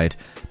 inside.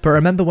 But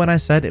remember when I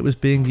said it was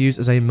being used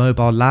as a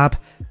mobile lab?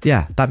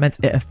 Yeah, that meant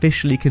it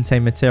officially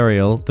contained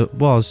material that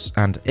was,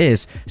 and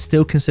is,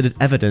 still considered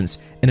evidence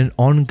in an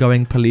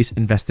ongoing police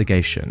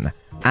investigation.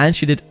 And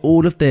she did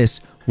all of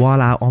this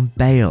while out on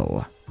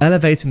bail,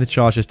 elevating the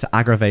charges to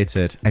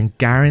aggravated and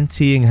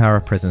guaranteeing her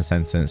a prison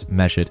sentence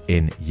measured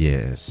in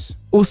years.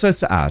 Also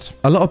to add,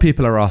 a lot of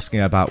people are asking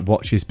about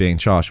what she's being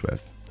charged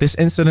with. This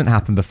incident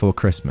happened before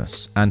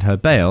Christmas, and her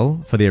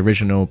bail for the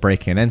original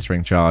breaking and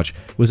entering charge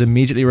was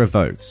immediately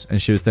revoked, and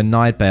she was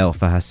denied bail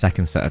for her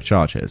second set of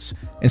charges.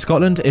 In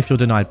Scotland, if you're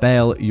denied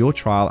bail, your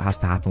trial has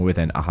to happen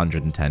within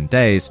 110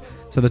 days,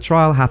 so the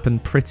trial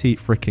happened pretty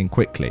freaking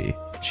quickly.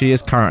 She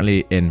is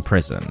currently in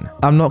prison.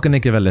 I'm not going to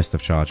give a list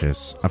of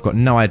charges. I've got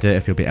no idea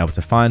if you'll be able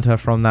to find her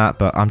from that,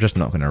 but I'm just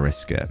not going to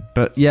risk it.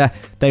 But yeah,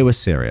 they were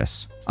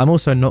serious. I'm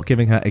also not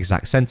giving her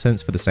exact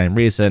sentence for the same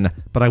reason,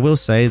 but I will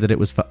say that it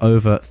was for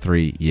over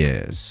 3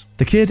 years.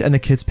 The kid and the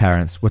kid's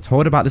parents were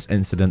told about this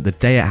incident the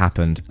day it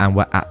happened and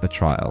were at the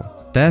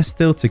trial. They're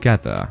still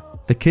together.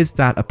 The kid's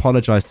dad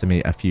apologized to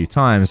me a few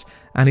times,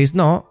 and he's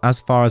not,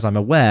 as far as I'm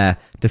aware,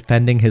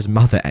 defending his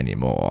mother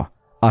anymore.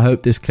 I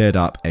hope this cleared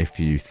up a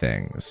few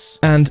things.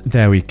 And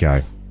there we go.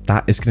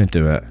 That is going to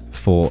do it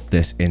for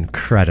this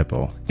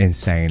incredible,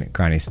 insane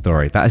granny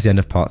story. That is the end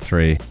of part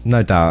 3.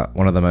 No doubt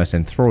one of the most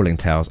enthralling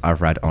tales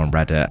I've read on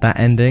Reddit. That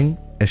ending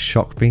has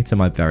shocked me to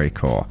my very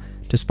core.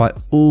 Despite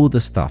all the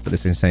stuff that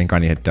this insane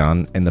granny had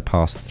done in the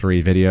past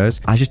 3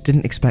 videos, I just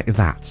didn't expect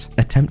that.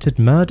 Attempted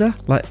murder?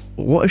 Like,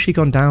 what has she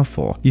gone down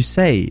for? You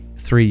say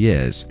 3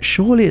 years.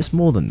 Surely it's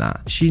more than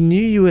that. She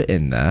knew you were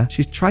in there.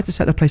 She's tried to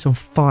set the place on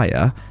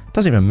fire.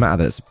 Doesn't even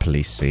matter that it's a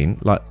police scene,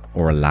 like,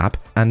 or a lab.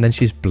 And then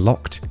she's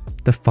blocked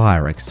the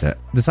fire exit.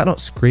 Does that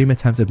not scream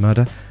attempted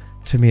murder?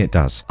 To me, it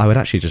does. I would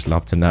actually just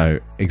love to know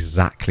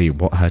exactly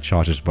what her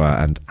charges were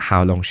and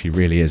how long she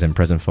really is in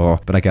prison for,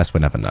 but I guess we'll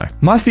never know.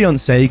 My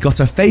fiance got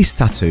a face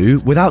tattoo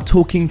without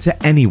talking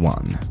to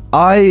anyone.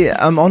 I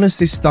am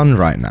honestly stunned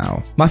right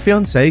now. My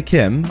fiance,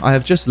 Kim, I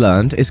have just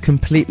learned, is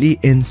completely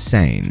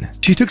insane.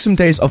 She took some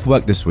days off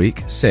work this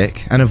week,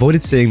 sick, and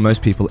avoided seeing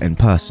most people in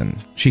person.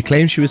 She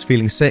claimed she was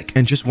feeling sick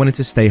and just wanted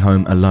to stay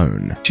home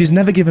alone. She's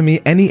never given me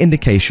any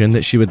indication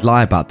that she would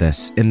lie about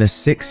this in the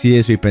 6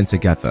 years we've been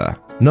together.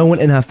 No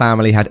one in her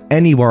family had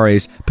any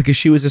worries because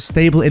she was a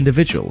stable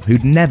individual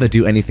who'd never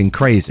do anything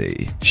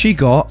crazy. She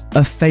got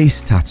a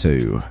face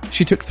tattoo.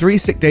 She took 3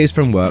 sick days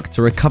from work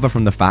to recover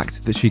from the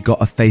fact that she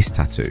got a face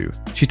tattoo.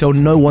 She told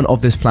no one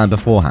of this plan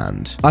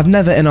beforehand. I've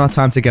never in our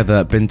time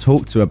together been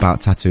talked to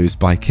about tattoos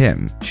by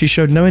Kim. She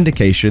showed no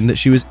indication that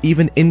she was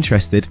even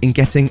interested in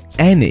getting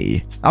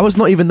any. I was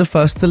not even the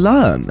first to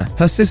learn.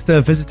 Her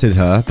sister visited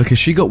her because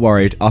she got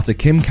worried after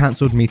Kim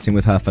cancelled meeting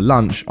with her for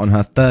lunch on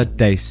her 3rd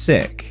day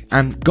sick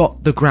and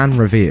got the the grand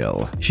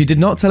reveal. She did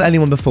not tell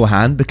anyone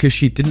beforehand because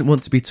she didn't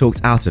want to be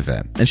talked out of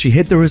it, and she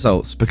hid the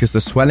results because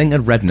the swelling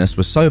and redness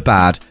was so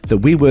bad that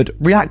we would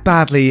react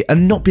badly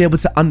and not be able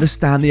to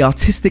understand the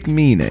artistic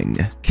meaning.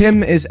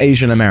 Kim is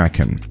Asian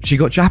American. She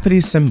got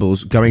Japanese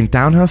symbols going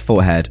down her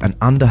forehead and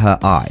under her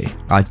eye.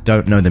 I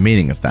don't know the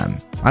meaning of them.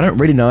 I don't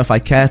really know if I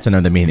care to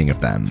know the meaning of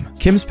them.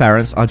 Kim's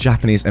parents are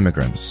Japanese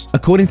immigrants.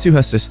 According to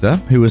her sister,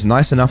 who was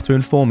nice enough to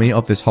inform me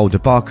of this whole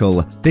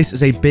debacle, this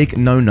is a big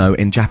no-no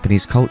in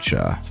Japanese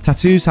culture.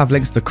 Tattoos have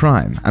links to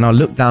crime and are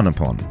looked down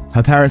upon.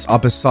 Her parents are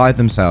beside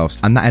themselves,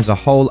 and that is a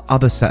whole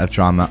other set of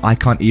drama I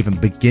can't even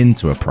begin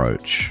to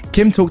approach.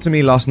 Kim talked to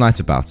me last night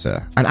about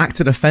it and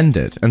acted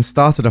offended and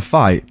started a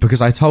fight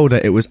because I told her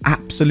it was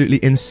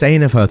absolutely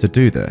insane of her to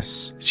do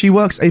this. She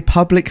works a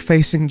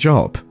public-facing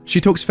job.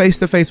 She talks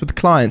face-to-face with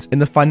clients in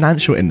the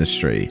financial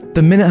industry.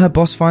 The minute her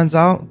boss finds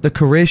out, the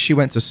career she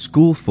went to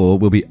school for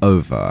will be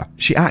over.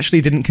 She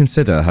actually didn't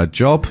consider her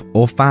job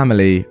or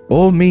family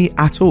or me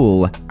at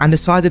all and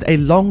decided a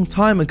long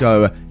time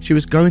ago she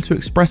was going to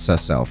express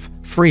herself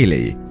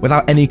freely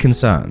without any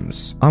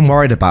concerns. I'm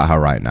worried about her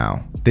right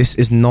now. This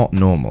is not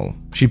normal.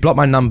 She blocked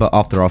my number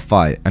after our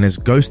fight and is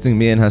ghosting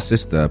me and her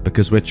sister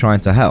because we're trying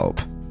to help.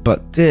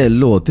 But dear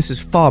Lord, this is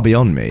far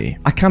beyond me.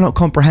 I cannot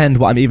comprehend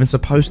what I'm even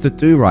supposed to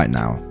do right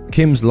now.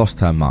 Kim's lost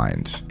her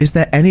mind. Is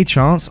there any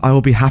chance I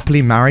will be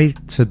happily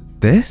married to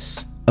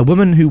this? A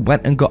woman who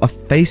went and got a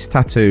face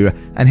tattoo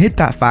and hid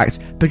that fact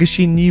because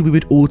she knew we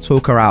would all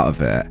talk her out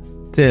of it.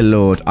 Dear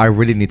Lord, I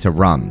really need to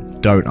run,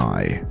 don't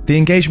I? The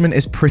engagement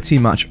is pretty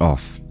much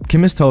off.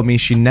 Kim has told me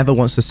she never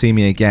wants to see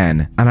me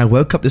again, and I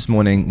woke up this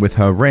morning with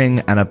her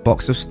ring and a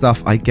box of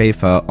stuff I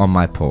gave her on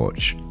my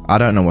porch. I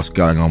don't know what's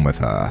going on with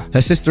her.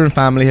 Her sister and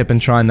family have been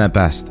trying their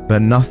best,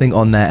 but nothing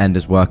on their end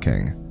is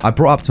working. I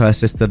brought up to her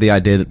sister the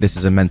idea that this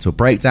is a mental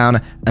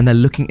breakdown and they're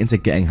looking into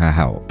getting her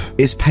help.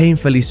 It's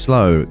painfully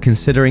slow,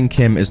 considering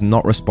Kim is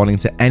not responding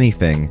to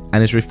anything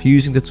and is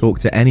refusing to talk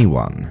to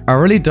anyone. I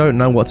really don't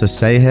know what to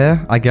say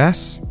here, I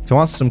guess. To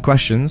answer some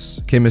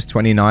questions, Kim is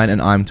 29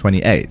 and I'm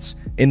 28.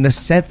 In the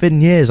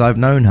 7 years I've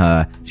known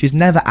her, she's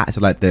never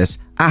acted like this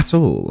at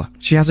all.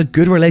 She has a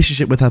good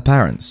relationship with her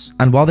parents,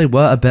 and while they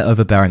were a bit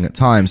overbearing at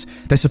times,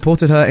 they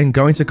supported her in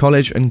going to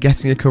college and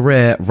getting a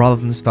career rather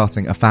than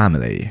starting a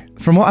family.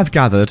 From what I've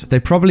gathered, they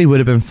probably would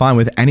have been fine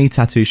with any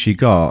tattoo she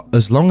got,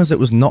 as long as it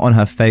was not on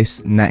her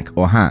face, neck,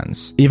 or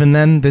hands. Even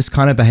then, this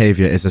kind of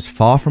behavior is as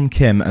far from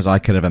Kim as I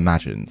could have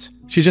imagined.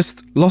 She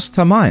just lost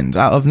her mind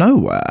out of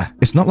nowhere.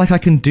 It's not like I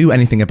can do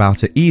anything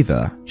about it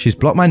either. She's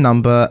blocked my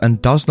number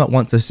and does not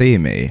want to see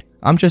me.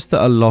 I'm just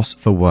at a loss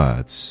for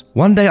words.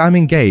 One day I'm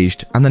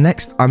engaged and the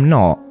next I'm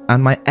not,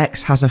 and my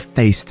ex has a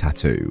face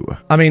tattoo.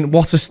 I mean,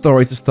 what a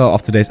story to start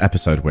off today's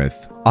episode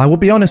with. I will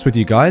be honest with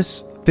you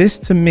guys, this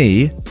to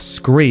me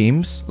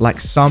screams like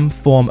some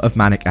form of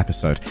manic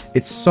episode.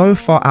 It's so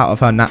far out of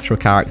her natural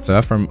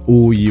character from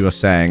all you are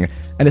saying,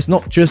 and it's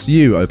not just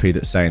you, OP,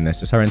 that's saying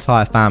this, it's her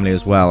entire family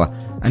as well.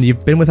 And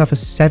you've been with her for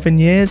 7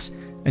 years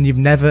and you've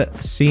never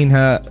seen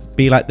her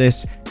be like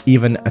this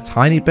even a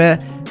tiny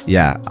bit.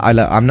 Yeah,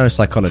 I'm no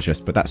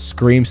psychologist, but that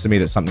screams to me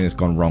that something has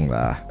gone wrong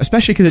there.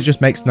 Especially because it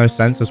just makes no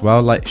sense as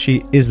well. Like,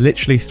 she is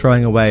literally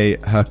throwing away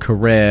her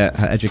career,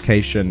 her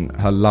education,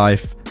 her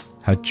life,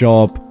 her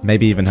job,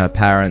 maybe even her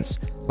parents.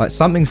 Like,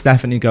 something's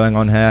definitely going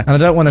on here, and I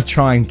don't want to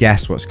try and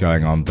guess what's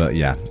going on, but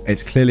yeah,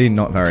 it's clearly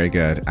not very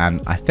good,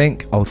 and I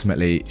think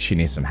ultimately she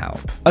needs some help.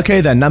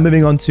 Okay then, now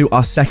moving on to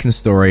our second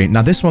story.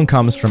 Now this one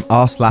comes from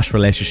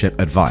r/relationship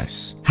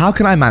advice. How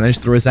can I manage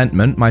the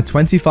resentment my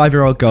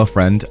 25-year-old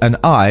girlfriend and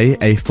I,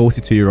 a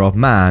 42-year-old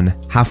man,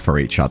 have for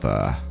each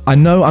other? I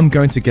know I'm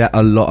going to get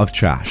a lot of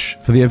trash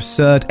for the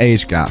absurd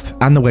age gap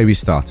and the way we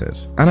started.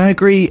 And I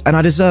agree, and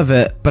I deserve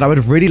it, but I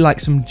would really like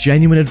some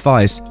genuine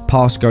advice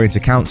past going to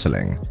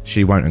counselling.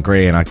 She won't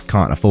agree and I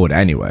can't afford it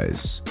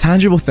anyways.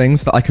 Tangible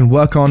things that I can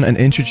work on and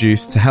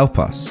introduce to help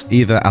us,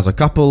 either as a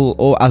couple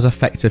or as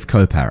effective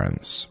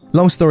co-parents.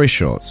 Long story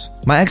short,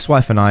 my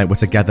ex-wife and I were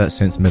together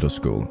since middle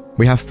school.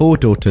 We have 4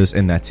 daughters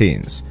in their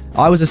teens.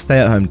 I was a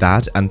stay-at-home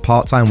dad and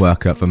part-time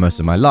worker for most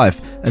of my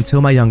life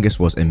until my youngest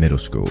was in middle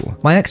school.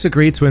 My ex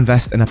agreed to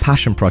invest in a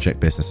passion project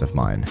business of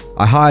mine.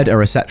 I hired a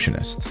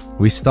receptionist.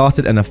 We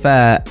started an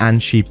affair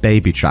and she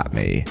baby-trapped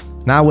me.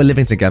 Now we're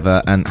living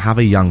together and have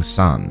a young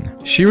son.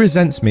 She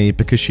resents me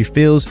because she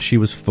feels she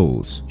was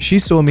fooled. She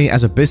saw me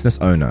as a business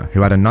owner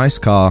who had a nice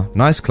car,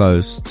 nice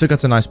clothes, took her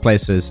to nice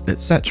places,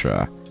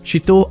 etc. She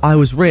thought I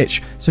was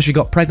rich, so she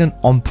got pregnant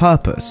on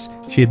purpose.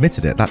 She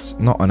admitted it, that's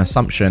not an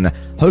assumption,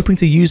 hoping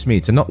to use me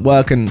to not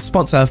work and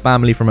sponsor her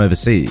family from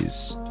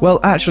overseas. Well,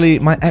 actually,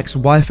 my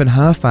ex-wife and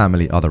her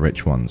family are the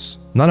rich ones.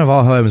 None of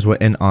our homes were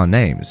in our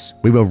names.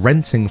 We were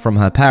renting from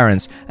her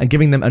parents and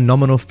giving them a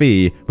nominal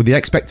fee with the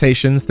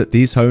expectations that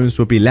these homes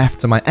would be left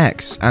to my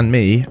ex and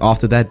me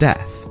after their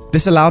death.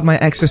 This allowed my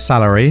ex's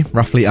salary,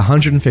 roughly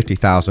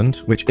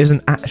 $150,000, which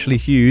isn't actually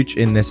huge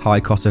in this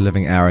high cost of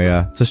living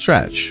area, to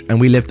stretch, and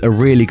we lived a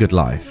really good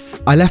life.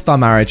 I left our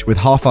marriage with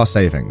half our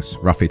savings,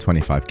 roughly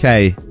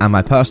 25k, and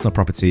my personal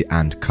property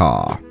and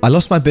car. I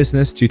lost my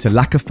business due to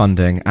lack of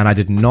funding, and I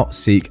did not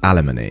seek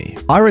alimony.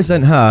 I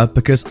resent her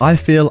because I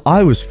feel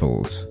I was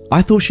fooled.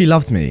 I thought she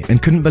loved me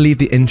and couldn't believe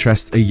the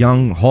interest a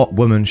young, hot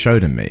woman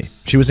showed in me.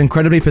 She was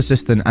incredibly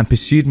persistent and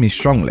pursued me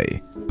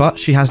strongly, but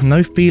she has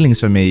no feelings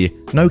for me,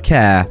 no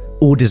care,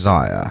 or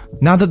desire.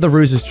 Now that the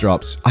ruse is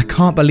dropped, I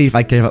can't believe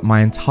I gave up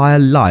my entire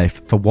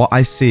life for what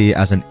I see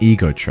as an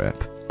ego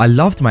trip. I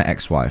loved my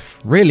ex-wife,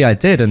 really I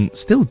did and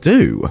still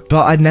do,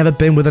 but I'd never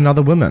been with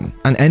another woman,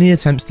 and any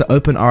attempts to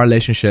open our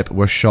relationship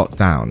were shot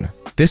down.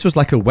 This was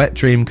like a wet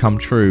dream come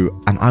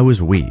true, and I was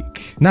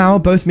weak. Now,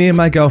 both me and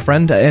my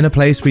girlfriend are in a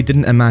place we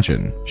didn't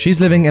imagine. She's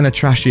living in a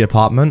trashy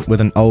apartment with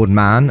an old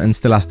man and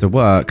still has to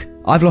work.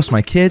 I've lost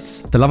my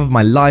kids, the love of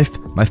my life,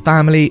 my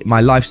family,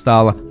 my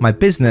lifestyle, my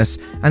business,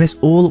 and it's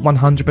all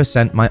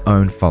 100% my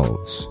own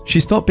fault.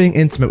 She stopped being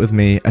intimate with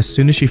me as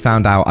soon as she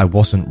found out I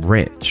wasn't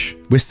rich.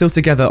 We're still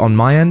together on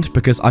my end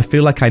because I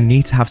feel like I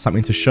need to have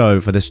something to show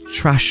for this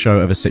trash show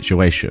of a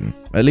situation.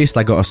 At least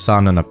I got a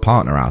son and a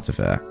partner out of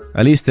it.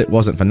 At least it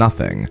wasn't for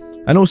nothing.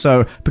 And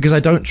also, because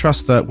I don't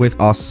trust her with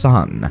our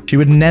son. She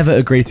would never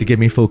agree to give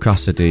me full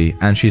custody,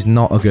 and she's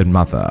not a good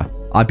mother.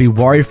 I'd be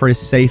worried for his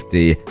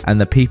safety and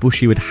the people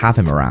she would have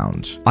him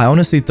around. I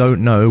honestly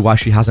don't know why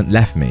she hasn't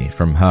left me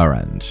from her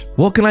end.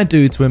 What can I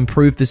do to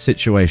improve this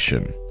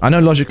situation? I know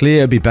logically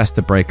it would be best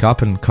to break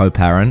up and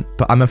co-parent,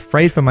 but I'm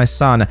afraid for my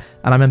son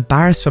and I'm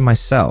embarrassed for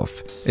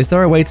myself. Is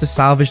there a way to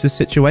salvage this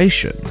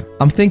situation?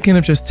 I'm thinking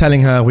of just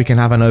telling her we can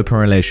have an open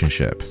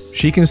relationship.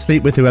 She can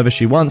sleep with whoever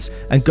she wants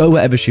and go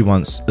wherever she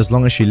wants as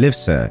long as she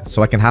lives here,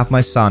 so I can have my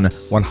son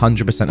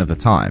 100% of the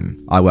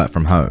time. I work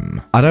from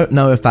home. I don't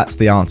know if that's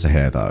the answer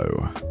here though.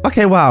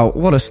 Okay, wow,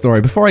 what a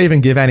story. Before I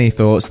even give any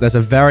thoughts, there's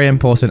a very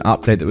important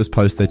update that was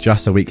posted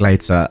just a week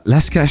later.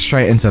 Let's get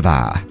straight into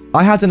that.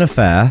 I had an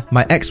affair,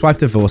 my ex-wife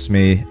divorced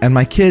me, and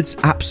my kids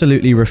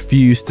absolutely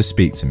refused to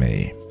speak to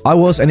me. I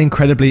was an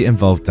incredibly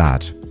involved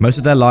dad. Most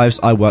of their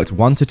lives I worked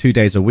 1 to 2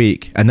 days a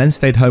week and then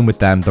stayed home with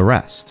them the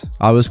rest.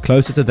 I was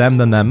closer to them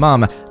than their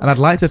mum, and I'd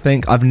like to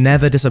think I've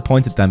never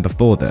disappointed them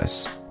before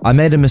this. I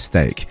made a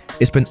mistake.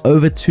 It's been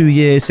over 2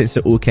 years since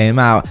it all came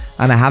out,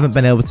 and I haven't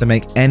been able to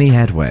make any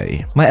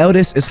headway. My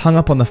eldest is hung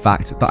up on the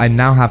fact that I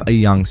now have a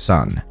young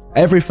son.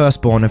 Every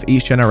firstborn of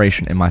each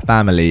generation in my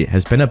family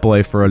has been a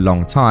boy for a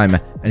long time,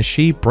 and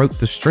she broke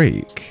the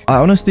streak. I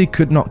honestly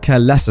could not care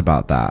less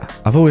about that.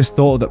 I've always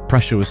thought that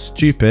pressure was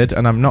stupid,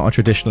 and I'm not a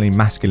traditionally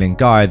masculine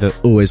guy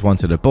that always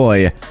wanted a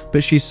boy,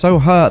 but she's so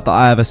hurt that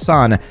I have a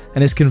son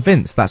and is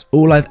convinced that's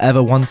all I've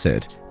ever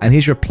wanted, and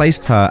he's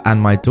replaced her and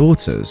my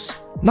daughters.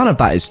 None of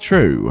that is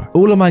true.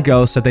 All of my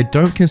girls said they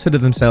don't consider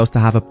themselves to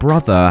have a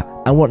brother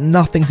and want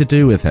nothing to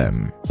do with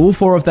him. All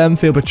 4 of them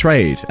feel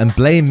betrayed and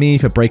blame me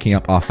for breaking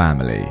up our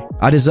family.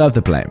 I deserve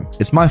the blame.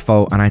 It's my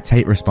fault and I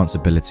take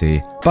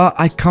responsibility, but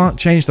I can't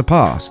change the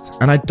past,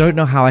 and I don't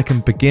know how I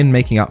can begin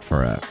making up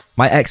for it.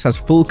 My ex has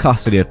full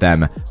custody of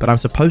them, but I'm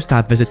supposed to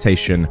have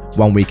visitation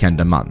 1 weekend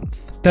a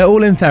month. They're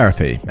all in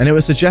therapy, and it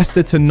was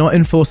suggested to not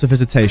enforce a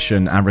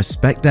visitation and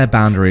respect their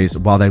boundaries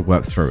while they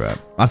work through it.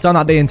 I've done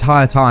that the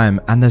entire time,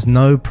 and there's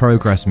no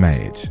progress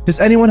made. Does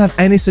anyone have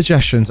any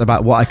suggestions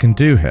about what I can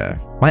do here?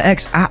 My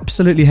ex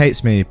absolutely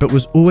hates me, but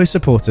was always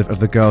supportive of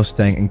the girls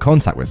staying in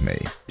contact with me.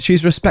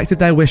 She's respected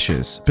their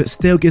wishes, but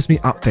still gives me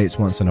updates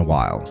once in a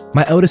while.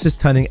 My eldest is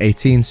turning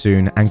 18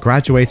 soon and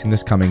graduating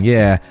this coming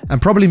year, and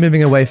probably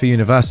moving away for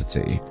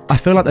university. I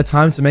feel like the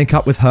time to make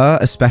up with her,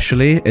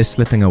 especially, is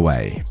slipping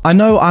away. I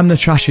know I'm the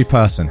trashy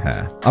person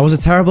here. I was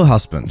a terrible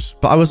husband,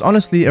 but I was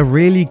honestly a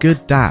really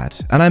good dad,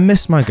 and I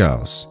miss my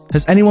girls.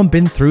 Has anyone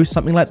been through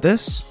something like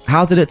this?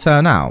 How did it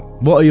turn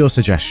out? What are your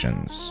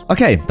suggestions?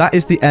 Okay, that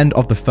is the end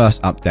of the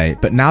first update,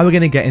 but now we're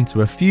going to get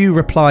into a few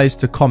replies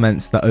to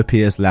comments that OP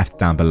has left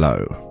down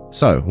below.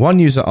 So, one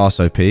user asked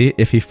OP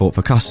if he fought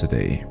for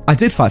custody. I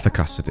did fight for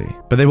custody,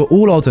 but they were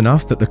all old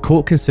enough that the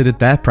court considered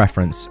their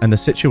preference and the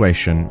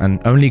situation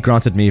and only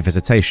granted me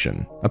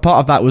visitation. A part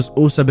of that was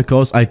also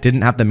because I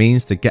didn't have the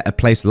means to get a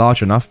place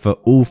large enough for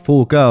all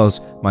 4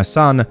 girls, my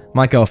son,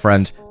 my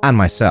girlfriend, and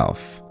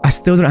myself. I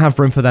still don't have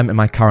room for them in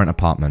my current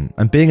apartment,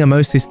 and being a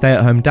mostly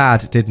stay-at-home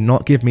dad did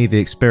not give me the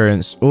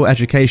experience or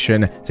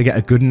education to get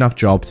a good enough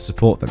job to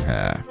support them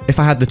here. If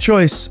I had the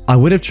choice, I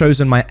would have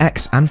chosen my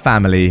ex and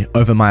family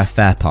over my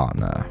affair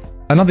partner.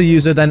 Another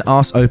user then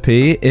asked OP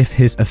if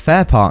his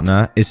affair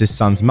partner is his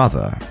son's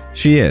mother.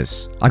 She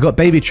is. I got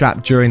baby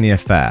trapped during the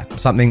affair,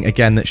 something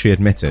again that she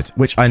admitted,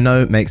 which I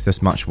know makes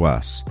this much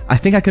worse. I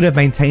think I could have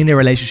maintained a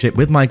relationship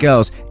with my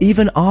girls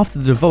even after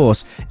the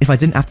divorce if I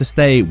didn't have to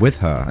stay with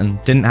her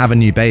and didn't have a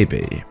new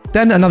baby.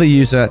 Then another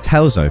user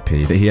tells OP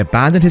that he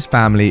abandoned his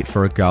family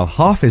for a girl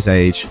half his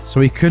age,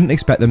 so he couldn't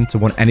expect them to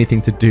want anything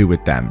to do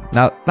with them.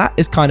 Now, that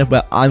is kind of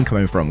where I'm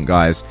coming from,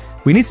 guys.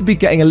 We need to be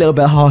getting a little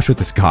bit harsh with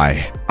this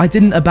guy. I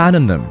didn't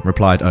abandon them,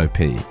 replied OP.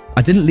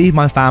 I didn't leave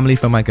my family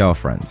for my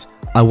girlfriend.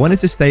 I wanted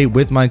to stay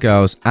with my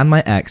girls and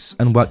my ex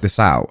and work this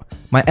out.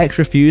 My ex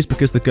refused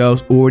because the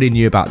girls already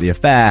knew about the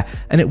affair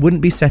and it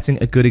wouldn't be setting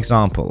a good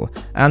example,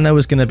 and there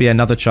was going to be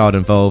another child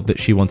involved that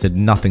she wanted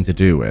nothing to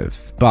do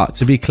with. But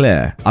to be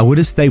clear, I would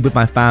have stayed with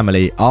my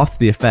family after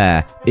the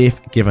affair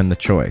if given the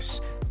choice.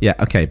 Yeah,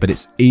 okay, but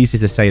it's easy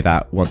to say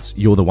that once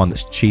you're the one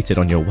that's cheated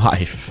on your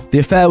wife. The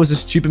affair was a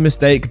stupid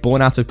mistake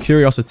born out of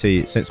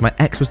curiosity since my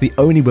ex was the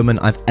only woman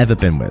I've ever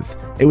been with.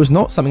 It was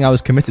not something I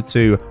was committed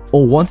to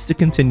or wanted to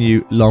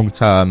continue long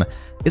term.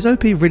 Is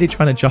OP really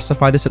trying to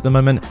justify this at the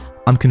moment?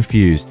 I'm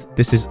confused.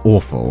 This is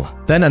awful.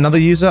 Then another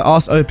user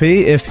asked OP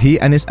if he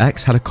and his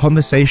ex had a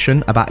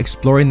conversation about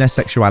exploring their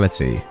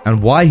sexuality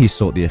and why he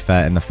sought the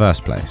affair in the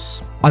first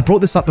place. I brought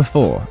this up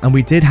before, and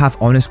we did have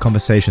honest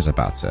conversations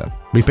about it.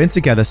 We've been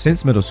together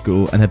since middle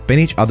school and have been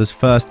each other's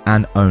first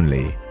and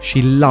only.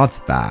 She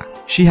loved that.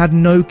 She had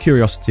no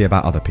curiosity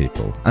about other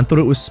people and thought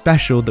it was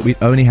special that we'd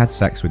only had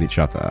sex with each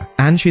other.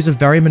 And she's a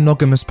very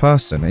monogamous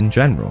person in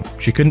general.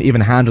 She couldn't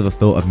even handle the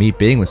thought of me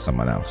being with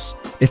someone else.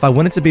 If I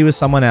wanted to be with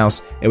someone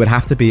else, it would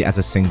have to be as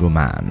a single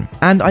man.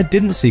 And I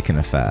didn't seek an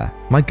affair.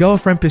 My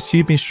girlfriend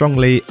pursued me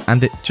strongly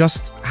and it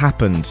just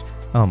happened.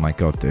 Oh my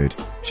god, dude.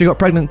 She got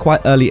pregnant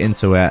quite early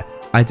into it.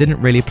 I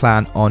didn't really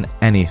plan on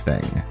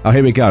anything. Oh,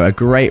 here we go. A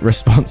great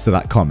response to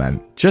that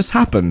comment. Just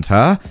happened,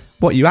 huh?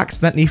 What, you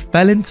accidentally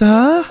fell into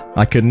her?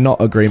 I could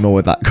not agree more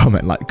with that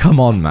comment. Like,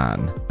 come on,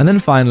 man. And then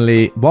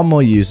finally, one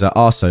more user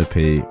asked OP,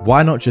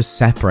 why not just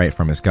separate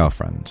from his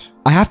girlfriend?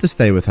 I have to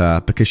stay with her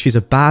because she's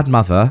a bad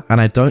mother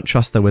and I don't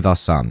trust her with our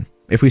son.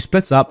 If we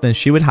split up, then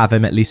she would have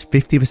him at least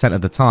 50%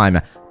 of the time.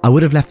 I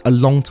would have left a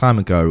long time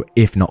ago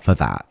if not for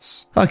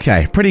that.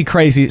 Okay, pretty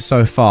crazy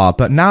so far,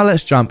 but now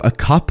let's jump a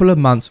couple of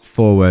months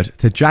forward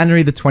to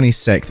January the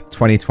 26th,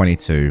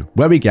 2022,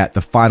 where we get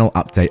the final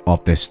update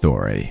of this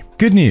story.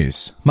 Good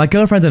news, my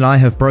girlfriend and I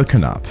have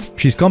broken up.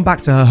 She's gone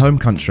back to her home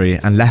country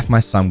and left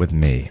my son with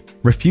me.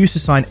 Refused to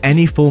sign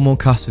any formal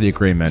custody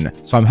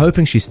agreement, so I'm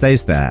hoping she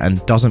stays there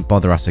and doesn't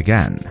bother us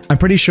again. I'm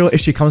pretty sure if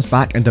she comes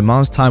back and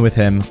demands time with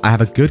him, I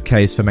have a good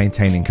case for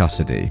maintaining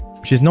custody.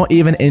 She's not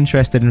even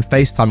interested in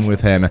FaceTiming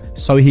with him,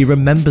 so he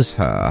remembers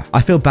her.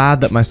 I feel bad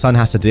that my son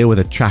has to deal with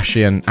a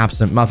trashy and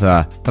absent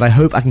mother, but I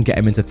hope I can get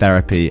him into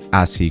therapy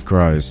as he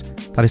grows.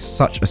 That is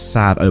such a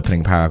sad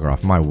opening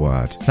paragraph, my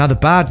word. Now the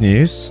bad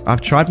news,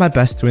 I've tried my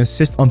best to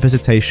insist on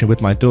visitation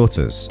with my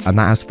daughters, and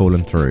that has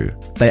fallen through.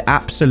 They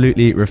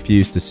absolutely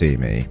refuse to see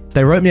me.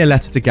 They wrote me a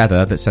letter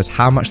together that says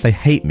how much they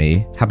hate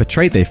me, how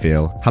betrayed they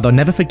feel, how they'll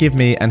never forgive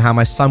me, and how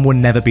my son will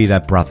never be their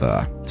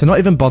brother. To not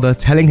even bother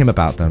telling him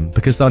about them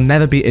because they'll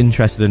never be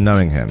interested in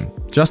knowing him.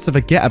 Just to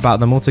forget about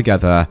them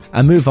altogether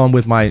and move on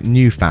with my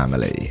new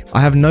family.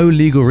 I have no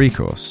legal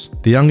recourse.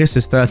 The youngest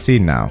is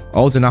 13 now,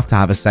 old enough to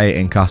have a say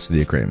in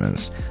custody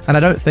agreements, and I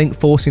don't think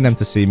forcing them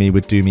to see me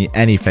would do me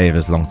any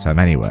favours long term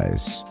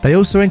anyways. They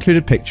also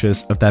included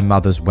pictures of their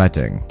mother's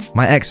wedding.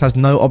 My ex has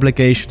no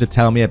obligation to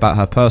tell me about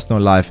her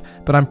personal life,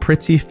 but I'm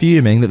pretty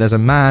fuming that there's a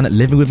man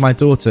living with my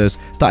daughters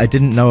that I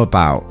didn't know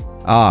about.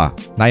 Ah,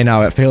 now you know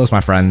how it feels,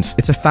 my friend.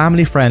 It's a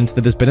family friend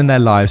that has been in their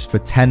lives for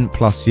 10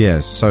 plus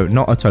years, so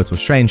not a total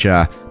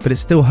stranger, but it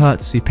still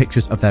hurts to see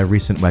pictures of their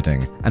recent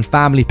wedding and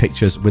family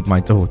pictures with my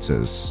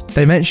daughters.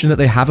 They mention that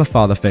they have a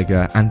father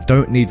figure and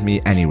don't need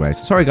me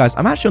anyways. Sorry guys,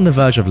 I'm actually on the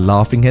verge of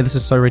laughing here. This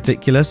is so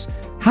ridiculous.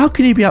 How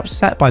can you be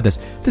upset by this?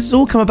 This has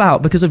all come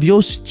about because of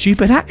your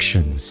stupid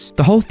actions.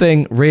 The whole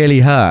thing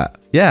really hurt.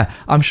 Yeah,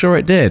 I'm sure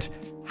it did.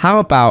 How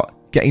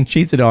about getting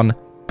cheated on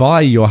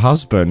by your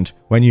husband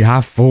when you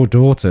have 4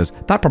 daughters?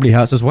 That probably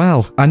hurts as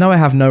well. I know I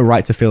have no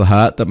right to feel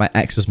hurt that my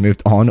ex has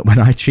moved on when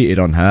I cheated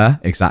on her,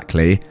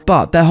 exactly,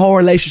 but their whole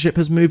relationship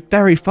has moved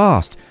very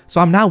fast,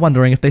 so I'm now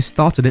wondering if they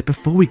started it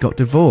before we got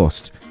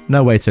divorced.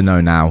 No way to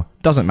know now.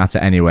 Doesn't matter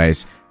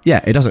anyways. Yeah,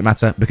 it doesn't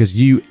matter because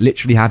you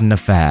literally had an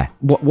affair.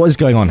 What is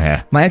going on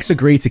here? My ex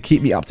agreed to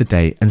keep me up to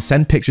date and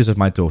send pictures of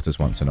my daughters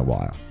once in a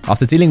while.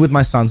 After dealing with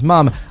my son's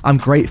mum, I'm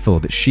grateful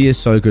that she is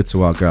so good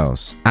to our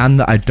girls and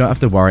that I don't have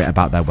to worry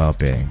about their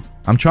well-being.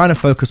 I'm trying to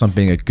focus on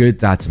being a good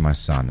dad to my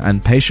son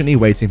and patiently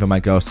waiting for my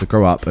girls to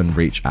grow up and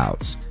reach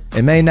out.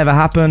 It may never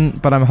happen,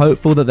 but I'm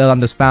hopeful that they'll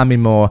understand me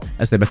more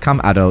as they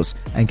become adults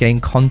and gain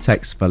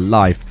context for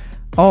life.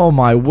 Oh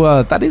my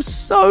word, that is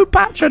so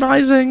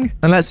patronizing.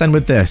 And let's end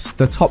with this,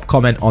 the top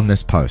comment on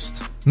this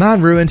post.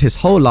 Man ruined his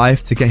whole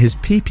life to get his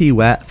pee-pee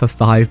wet for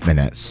 5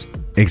 minutes.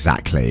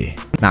 Exactly.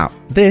 Now,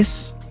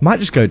 this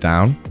might just go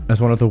down as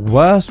one of the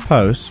worst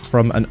posts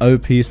from an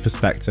OP's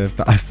perspective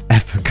that I've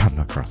ever come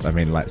across. I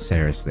mean, like,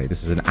 seriously,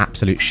 this is an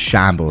absolute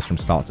shambles from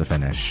start to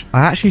finish. I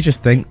actually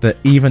just think that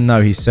even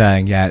though he's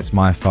saying, yeah, it's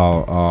my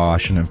fault, oh, I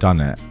shouldn't have done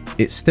it,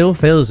 it still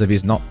feels as if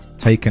he's not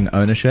taken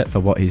ownership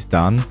for what he's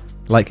done.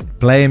 Like,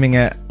 blaming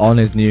it on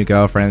his new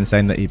girlfriend,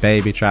 saying that he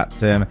baby trapped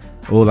him,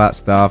 all that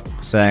stuff,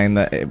 saying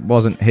that it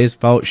wasn't his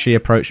fault, she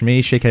approached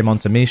me, she came on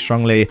to me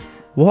strongly.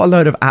 What a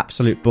load of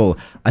absolute bull.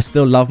 I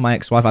still love my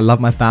ex-wife, I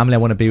love my family, I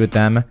want to be with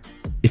them.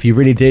 If you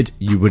really did,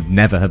 you would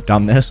never have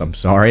done this, I'm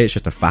sorry, it's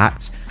just a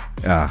fact.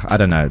 I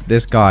don't know,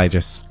 this guy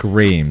just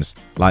screams.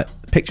 Like,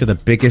 picture the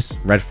biggest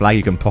red flag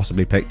you can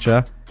possibly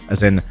picture,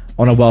 as in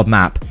on a world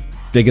map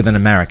bigger than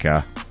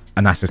America,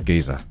 and that's this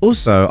geezer.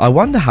 Also, I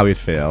wonder how he'd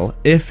feel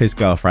if his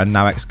girlfriend,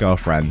 now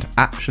ex-girlfriend,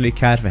 actually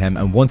cared for him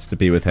and wanted to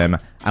be with him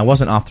and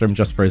wasn't after him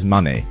just for his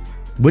money.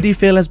 Would he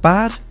feel as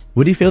bad?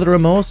 Would he feel the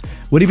remorse?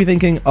 Would he be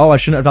thinking, oh, I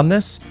shouldn't have done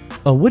this?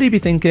 Or would he be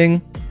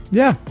thinking,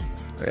 yeah,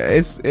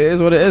 it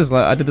is what it is.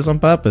 Like, I did this on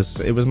purpose.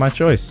 It was my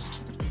choice.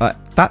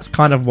 That's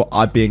kind of what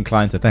I'd be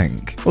inclined to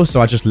think.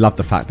 Also, I just love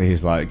the fact that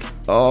he's like,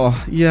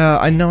 oh, yeah,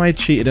 I know I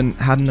cheated and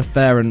had an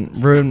affair and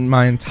ruined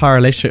my entire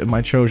relationship with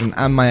my children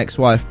and my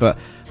ex-wife, but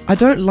I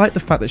don't like the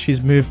fact that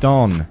she's moved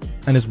on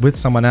and is with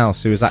someone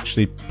else who is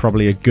actually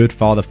probably a good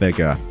father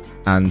figure,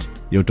 and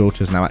your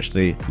daughters now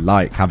actually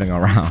like having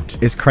her around.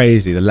 It's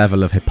crazy. The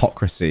level of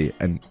hypocrisy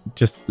and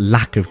just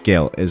lack of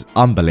guilt is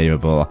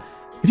unbelievable.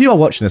 If you are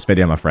watching this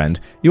video, my friend,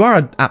 you are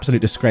an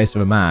absolute disgrace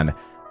of a man,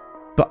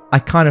 but I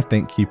kind of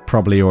think you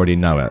probably already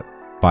know it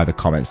by the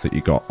comments that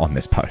you got on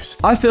this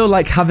post. I feel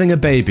like having a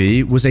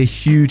baby was a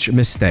huge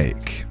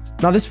mistake.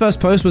 Now, this first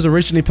post was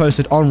originally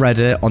posted on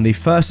Reddit on the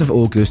 1st of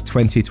August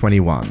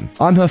 2021.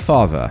 I'm her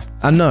father,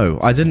 and no,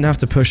 I didn't have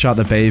to push out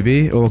the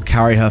baby or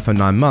carry her for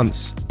 9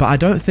 months, but I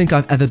don't think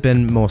I've ever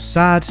been more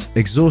sad,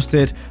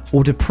 exhausted,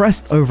 or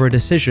depressed over a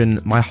decision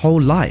my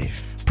whole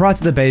life. Prior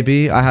to the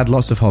baby, I had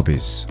lots of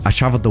hobbies. I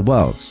traveled the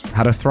world,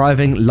 had a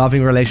thriving,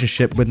 loving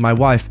relationship with my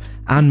wife,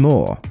 and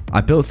more.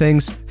 I built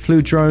things,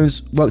 flew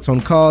drones, worked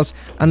on cars,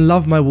 and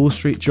loved my Wall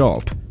Street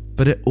job.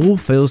 But it all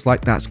feels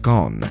like that's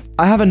gone.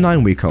 I have a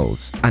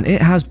 9-week-old, and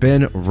it has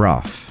been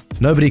rough.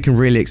 Nobody can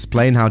really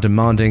explain how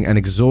demanding and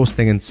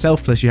exhausting and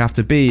selfless you have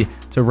to be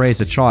to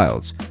raise a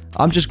child.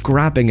 I'm just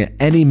grabbing at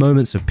any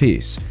moments of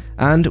peace.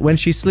 And when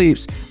she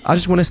sleeps, I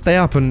just want to stay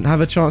up and have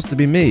a chance to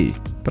be me.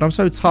 But I'm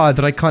so tired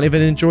that I can't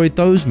even enjoy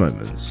those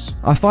moments.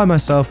 I find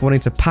myself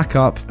wanting to pack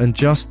up and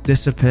just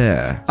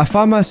disappear. I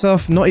find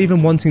myself not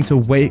even wanting to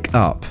wake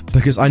up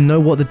because I know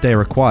what the day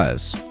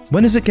requires.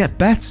 When does it get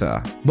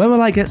better? When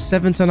will I get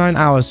 7 to 9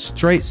 hours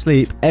straight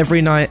sleep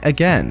every night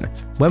again?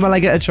 When will I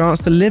get a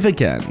chance to live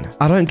again?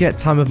 I don't get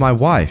time with my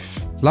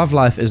wife. Love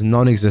life is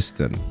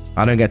non-existent.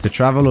 I don't get to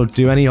travel or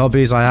do any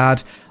hobbies I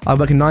had. I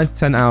work 9 to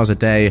 10 hours a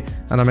day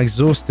and I'm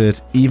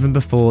exhausted even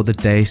before the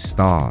day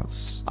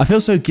starts. I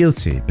feel so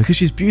guilty because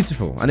she's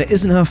beautiful and it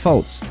isn't her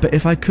fault, but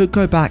if I could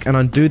go back and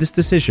undo this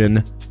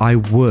decision, I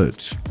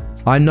would.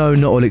 I know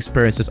not all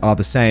experiences are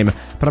the same,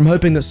 but I'm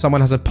hoping that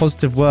someone has a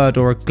positive word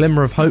or a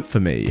glimmer of hope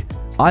for me.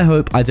 I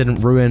hope I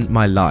didn't ruin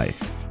my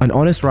life. An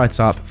honest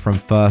write-up from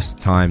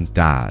first-time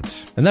dad.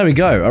 And there we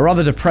go, a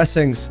rather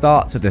depressing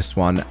start to this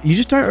one. You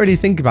just don't really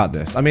think about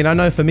this. I mean, I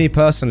know for me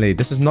personally,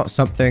 this is not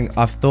something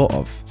I've thought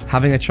of.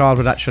 Having a child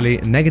would actually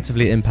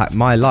negatively impact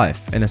my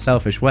life in a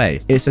selfish way.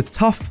 It's a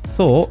tough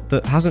thought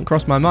that hasn't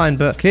crossed my mind,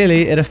 but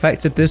clearly it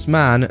affected this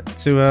man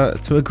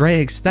to a great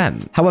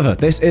extent. However,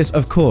 this is,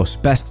 of course,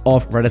 Best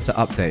of Redditor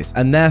updates,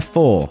 and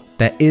therefore,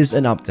 there is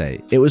an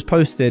update. It was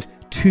posted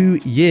 2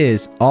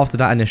 years after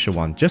that initial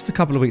one, just a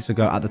couple of weeks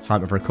ago at the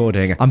time of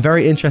recording. I'm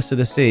very interested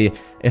to see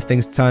if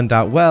things turned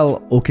out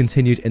well or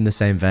continued in the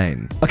same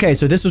vein. Okay,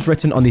 so this was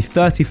written on the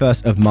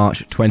 31st of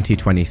March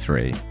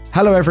 2023.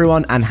 Hello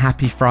everyone and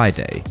happy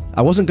Friday.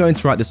 I wasn't going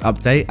to write this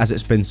update as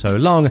it's been so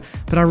long,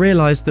 but I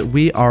realized that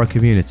we are a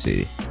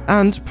community.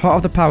 And part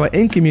of the power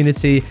in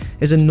community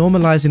is in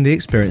normalizing the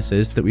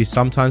experiences that we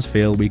sometimes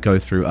feel we go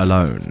through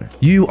alone.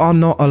 You are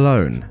not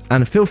alone,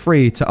 and feel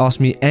free to ask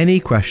me any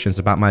questions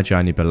about my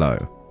journey below.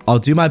 I'll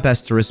do my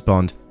best to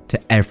respond to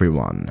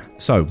everyone.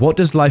 So, what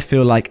does life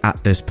feel like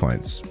at this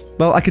point?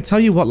 Well, I could tell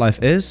you what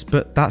life is,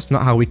 but that's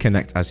not how we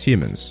connect as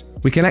humans.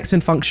 We connect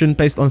and function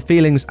based on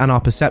feelings and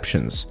our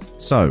perceptions.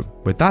 So,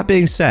 with that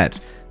being said,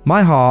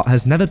 my heart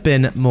has never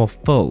been more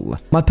full.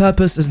 My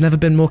purpose has never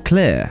been more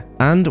clear.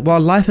 And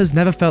while life has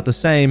never felt the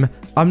same,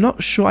 I'm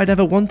not sure I'd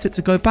ever want it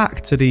to go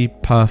back to the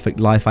perfect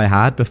life I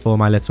had before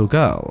my little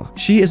girl.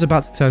 She is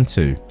about to turn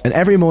 2, and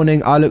every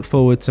morning I look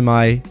forward to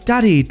my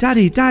 "Daddy,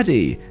 Daddy,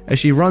 Daddy" as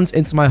she runs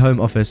into my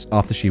home office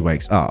after she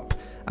wakes up.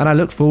 And I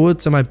look forward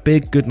to my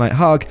big goodnight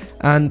hug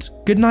and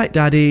 "Good night,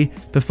 Daddy"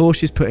 before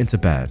she's put into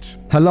bed.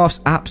 Her laughs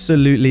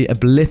absolutely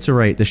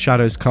obliterate the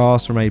shadows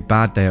cast from a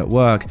bad day at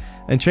work,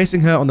 and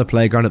chasing her on the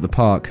playground at the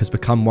park has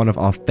become one of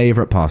our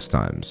favourite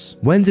pastimes.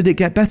 When did it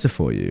get better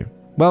for you?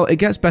 Well, it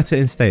gets better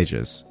in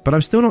stages, but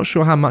I'm still not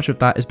sure how much of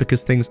that is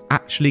because things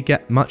actually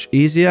get much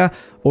easier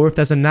or if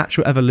there's a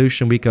natural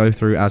evolution we go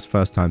through as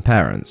first-time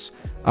parents.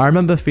 I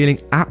remember feeling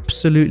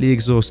absolutely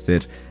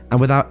exhausted and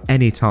without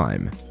any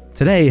time.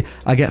 Today,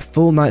 I get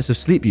full nights of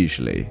sleep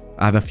usually.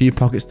 I have a few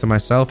pockets to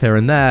myself here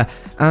and there,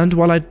 and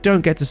while I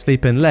don't get to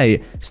sleep in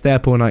late, stay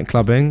up all night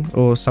clubbing,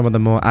 or some of the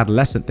more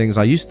adolescent things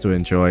I used to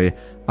enjoy,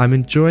 I'm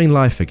enjoying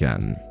life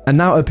again. And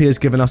now OP has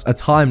given us a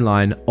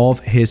timeline of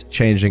his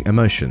changing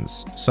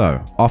emotions. So,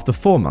 after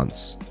 4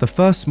 months, the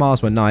first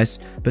smiles were nice,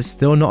 but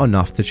still not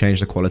enough to change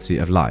the quality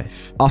of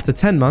life. After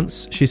 10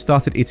 months, she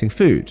started eating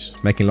food,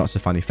 making lots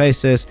of funny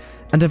faces,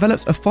 and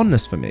developed a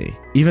fondness for me,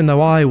 even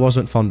though I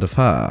wasn't fond of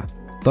her.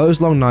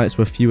 Those long nights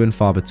were few and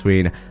far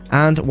between,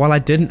 and while I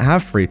didn't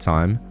have free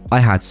time,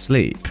 I had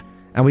sleep.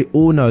 And we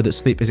all know that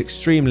sleep is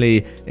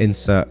extremely,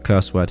 insert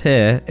curse word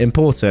here,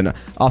 important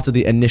after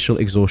the initial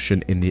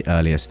exhaustion in the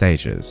earlier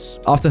stages.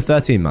 After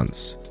 13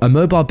 months, a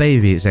mobile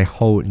baby is a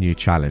whole new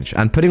challenge,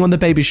 and putting on the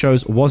baby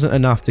shows wasn't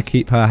enough to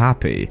keep her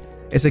happy.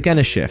 It's again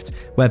a shift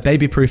where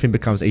baby proofing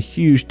becomes a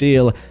huge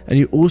deal, and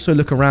you also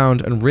look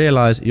around and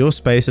realize your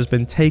space has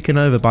been taken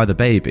over by the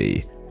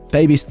baby.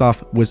 Baby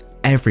stuff was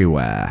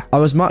everywhere. I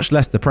was much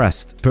less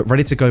depressed, but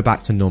ready to go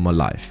back to normal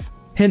life.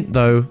 Hint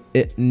though,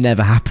 it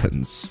never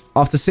happens.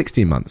 After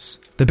 16 months,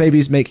 the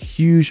babies make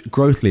huge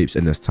growth leaps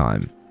in this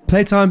time.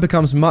 Playtime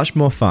becomes much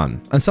more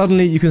fun, and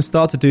suddenly you can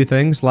start to do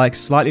things like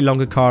slightly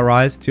longer car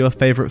rides to your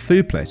favorite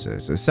food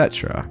places,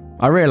 etc.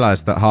 I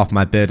realized that half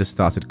my beard has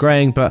started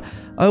graying, but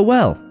oh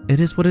well, it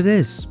is what it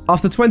is.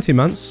 After 20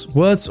 months,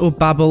 words all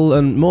babble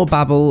and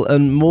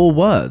more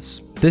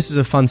words. This is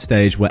a fun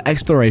stage where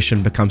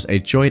exploration becomes a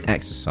joint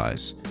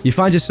exercise. You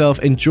find yourself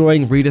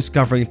enjoying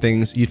rediscovering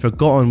things you'd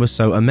forgotten were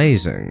so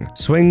amazing.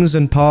 Swings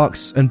and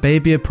parks and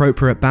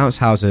baby-appropriate bounce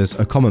houses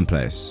are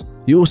commonplace.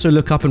 You also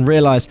look up and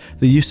realize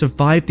that you've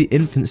survived the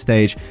infant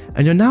stage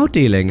and you're now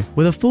dealing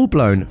with a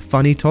full-blown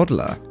funny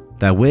toddler.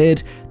 They're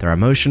weird, they're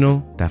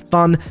emotional, they're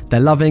fun, they're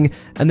loving,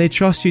 and they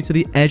trust you to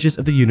the edges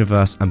of the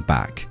universe and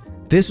back.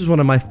 This was one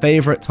of my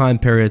favorite time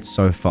periods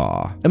so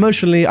far.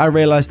 Emotionally, I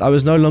realized I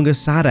was no longer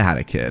sad I had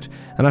a kid,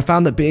 and I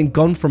found that being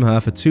gone from her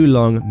for too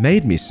long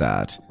made me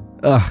sad.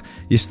 Ugh,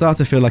 you start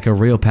to feel like a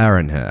real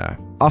parent here.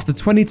 After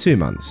 22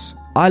 months,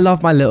 I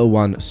love my little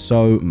one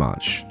so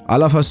much. I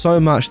love her so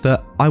much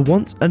that I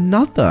want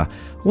another.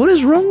 What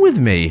is wrong with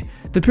me?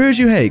 The period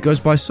you hate goes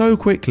by so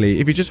quickly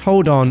if you just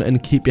hold on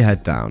and keep your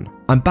head down.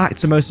 I'm back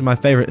to most of my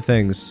favorite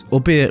things,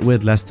 albeit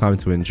with less time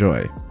to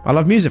enjoy. I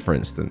love music, for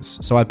instance,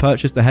 so I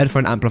purchased a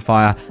headphone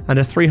amplifier and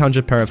a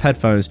 300 pair of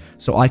headphones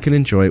so I can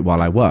enjoy it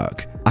while I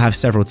work. I have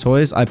several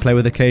toys I play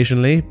with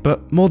occasionally,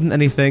 but more than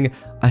anything,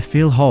 I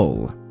feel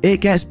whole. It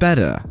gets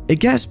better. It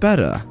gets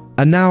better.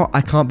 And now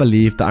I can't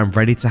believe that I'm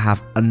ready to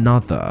have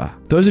another.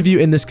 Those of you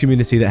in this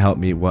community that helped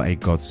me were a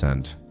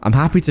godsend. I'm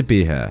happy to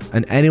be here,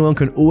 and anyone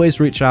can always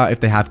reach out if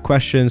they have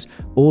questions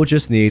or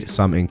just need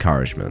some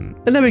encouragement.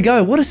 And there we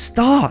go, what a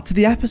start to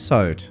the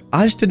episode.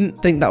 I just didn't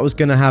think that was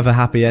going to have a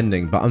happy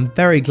ending, but I'm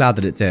very glad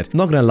that it did. I'm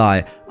not going to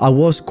lie, I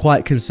was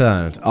quite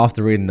concerned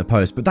after reading the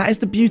post, but that is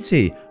the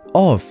beauty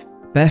of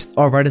Best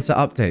of Redditor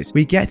updates.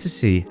 We get to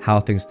see how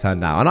things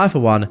turned out, and I, for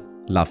one,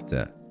 loved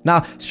it.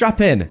 Now,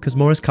 strap in, because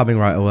more is coming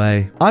right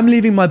away. I'm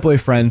leaving my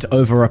boyfriend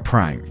over a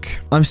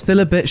prank. I'm still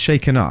a bit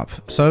shaken up,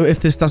 so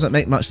if this doesn't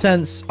make much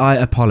sense, I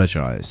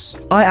apologize.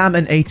 I am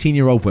an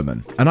 18-year-old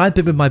woman, and I've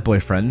been with my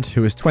boyfriend,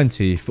 who is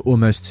 20, for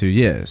almost 2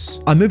 years.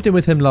 I moved in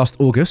with him last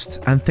August,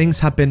 and things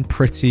have been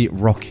pretty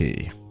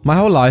rocky. My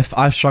whole life,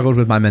 I've struggled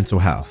with my mental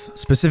health,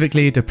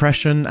 specifically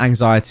depression,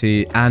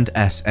 anxiety, and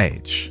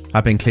SH.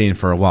 I've been clean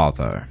for a while,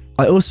 though.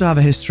 I also have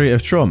a history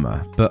of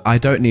trauma, but I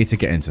don't need to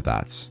get into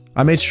that.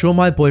 I made sure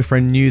my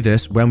boyfriend knew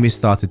this when we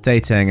started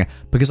dating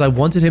because I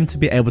wanted him to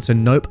be able to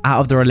nope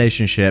out of the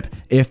relationship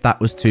if that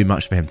was too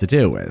much for him to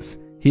deal with.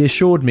 He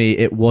assured me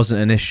it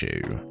wasn't an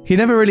issue. He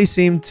never really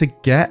seemed to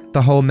get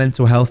the whole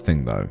mental health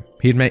thing though.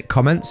 He'd make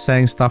comments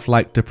saying stuff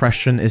like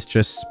depression is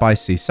just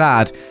spicy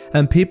sad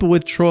and people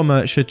with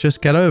trauma should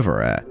just get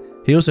over it.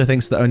 He also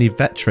thinks that only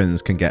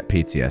veterans can get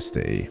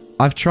PTSD.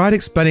 I've tried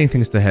explaining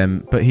things to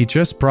him, but he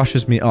just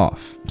brushes me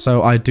off,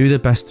 so I do the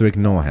best to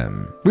ignore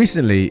him.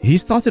 Recently, he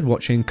started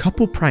watching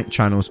couple prank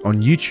channels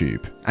on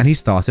YouTube, and he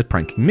started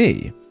pranking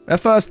me. At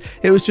first,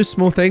 it was just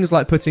small things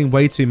like putting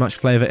way too much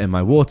flavour in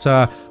my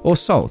water or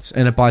salt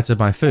in a bite of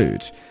my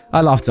food.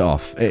 I laughed it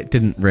off, it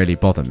didn't really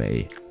bother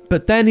me.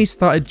 But then he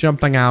started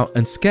jumping out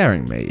and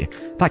scaring me.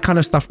 That kind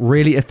of stuff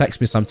really affects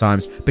me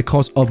sometimes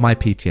because of my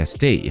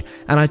PTSD,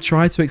 and I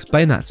tried to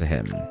explain that to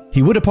him.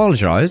 He would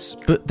apologise,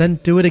 but then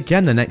do it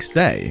again the next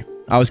day.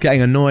 I was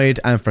getting annoyed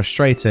and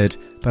frustrated,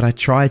 but I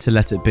tried to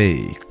let it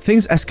be.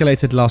 Things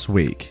escalated last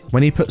week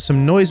when he put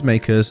some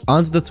noisemakers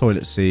under the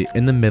toilet seat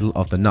in the middle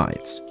of the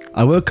night.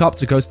 I woke up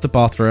to go to the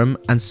bathroom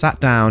and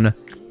sat down.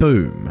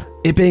 Boom.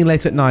 It being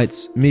late at night,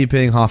 me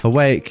being half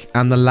awake,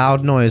 and the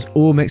loud noise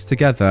all mixed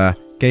together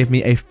gave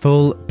me a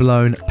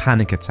full-blown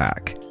panic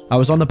attack. I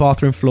was on the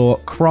bathroom floor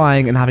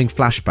crying and having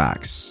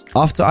flashbacks.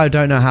 After I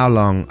don't know how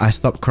long, I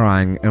stopped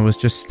crying and was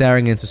just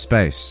staring into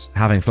space,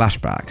 having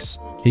flashbacks.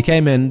 He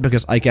came in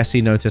because I guess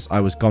he noticed I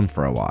was gone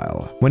for a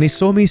while. When he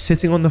saw me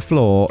sitting on the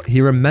floor,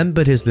 he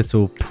remembered his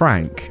little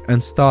prank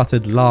and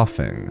started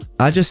laughing.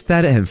 I just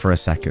stared at him for a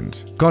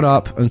second, got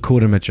up and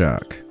called him a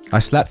jerk. I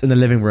slept in the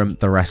living room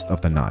the rest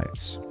of the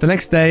night. The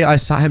next day, I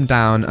sat him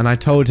down and I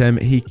told him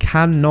he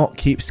cannot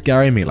keep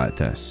scaring me like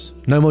this.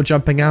 No more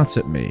jumping out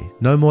at me.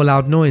 No more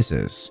loud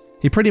noises.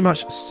 He pretty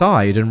much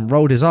sighed and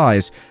rolled his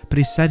eyes, but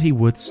he said he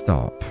would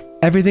stop.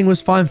 Everything was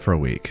fine for a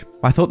week.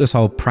 I thought this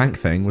whole prank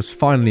thing was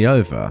finally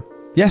over.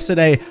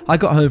 Yesterday, I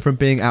got home from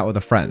being out with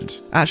a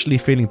friend, actually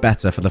feeling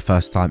better for the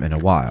first time in a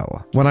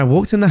while. When I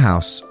walked in the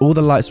house, all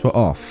the lights were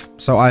off,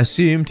 so I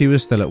assumed he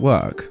was still at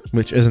work,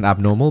 which isn't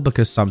abnormal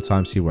because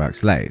sometimes he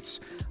works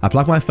late. I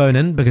plugged my phone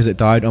in because it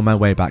died on my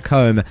way back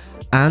home,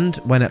 and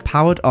when it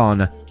powered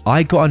on,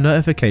 I got a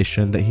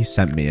notification that he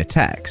sent me a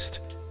text.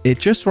 It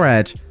just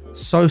read,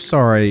 "So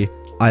sorry,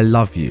 I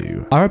love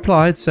you." I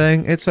replied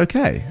saying, "It's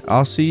okay.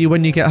 I'll see you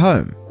when you get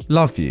home.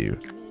 Love you."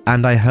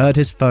 And I heard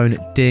his phone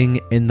ding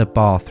in the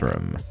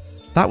bathroom.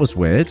 That was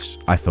weird,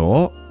 I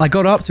thought. I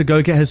got up to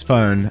go get his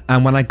phone,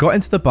 and when I got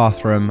into the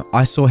bathroom,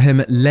 I saw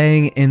him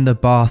laying in the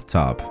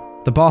bathtub.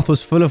 The bath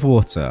was full of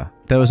water.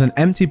 There was an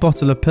empty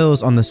bottle of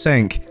pills on the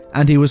sink,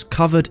 and he was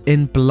covered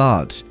in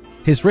blood.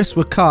 His wrists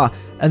were cut,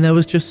 and there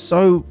was just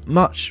so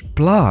much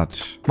blood.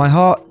 My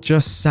heart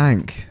just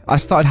sank. I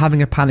started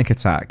having a panic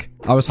attack.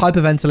 I was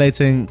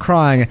hyperventilating,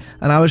 crying,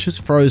 and I was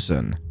just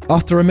frozen.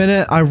 After a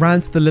minute, I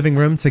ran to the living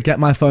room to get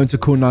my phone to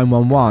call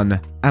 911,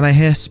 and I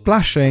hear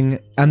splashing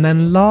and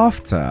then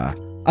laughter.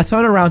 I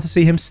turn around to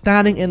see him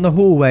standing in the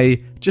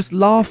hallway, just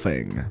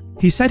laughing.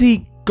 He said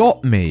he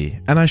got me,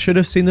 and I should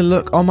have seen the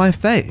look on my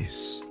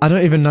face. I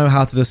don't even know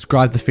how to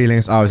describe the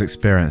feelings I was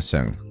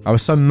experiencing. I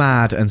was so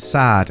mad and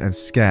sad and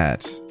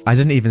scared. I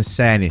didn't even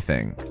say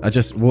anything. I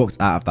just walked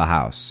out of the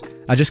house.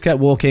 I just kept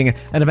walking,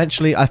 and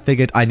eventually I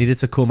figured I needed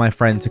to call my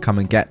friend to come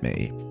and get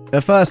me.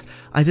 At first,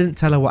 I didn't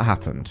tell her what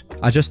happened.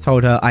 I just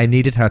told her I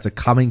needed her to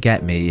come and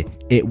get me.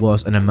 It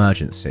was an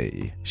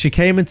emergency. She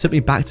came and took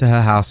me back to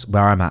her house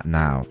where I'm at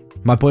now.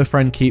 My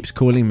boyfriend keeps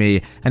calling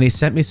me, and he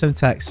sent me some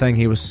text saying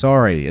he was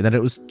sorry and that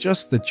it was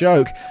just a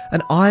joke,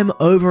 and I'm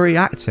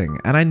overreacting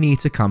and I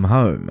need to come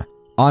home.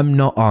 I'm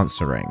not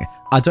answering.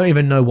 I don't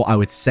even know what I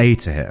would say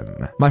to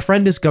him. My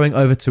friend is going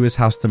over to his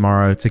house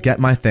tomorrow to get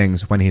my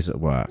things when he's at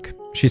work.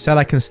 She said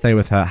I can stay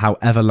with her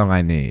however long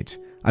I need.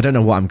 I don't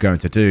know what I'm going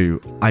to do.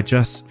 I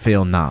just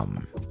feel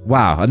numb.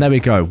 Wow, and there we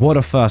go. What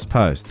a first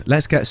post.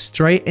 Let's get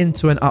straight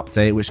into an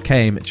update which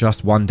came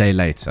just one day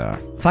later.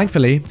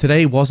 Thankfully,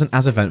 today wasn't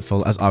as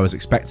eventful as I was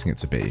expecting it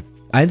to be.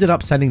 I ended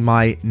up sending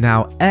my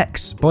now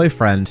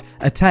ex-boyfriend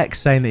a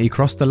text saying that he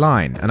crossed the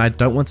line and I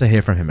don't want to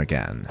hear from him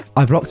again.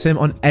 I blocked him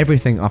on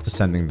everything after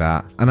sending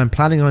that, and I'm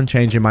planning on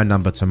changing my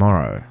number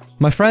tomorrow.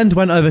 My friend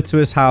went over to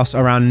his house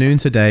around noon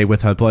today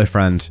with her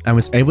boyfriend and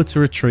was able to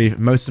retrieve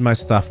most of my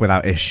stuff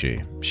without issue.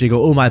 She got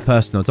all my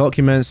personal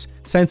documents,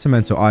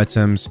 sentimental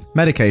items,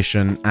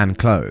 medication, and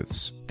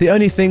clothes. The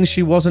only things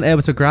she wasn't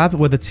able to grab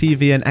were the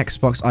TV and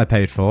Xbox I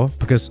paid for,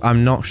 because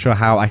I'm not sure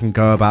how I can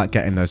go about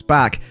getting those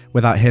back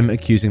without him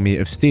accusing me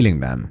of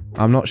stealing them.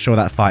 I'm not sure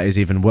that fight is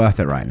even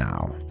worth it right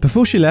now.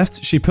 Before she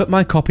left, she put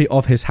my copy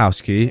of his house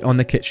key on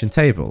the kitchen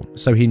table,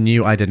 so he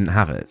knew I didn't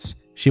have it.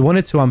 She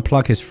wanted to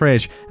unplug his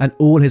fridge and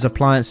all his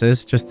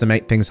appliances just to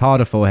make things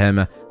harder for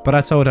him, but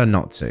I told her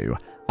not to.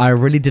 I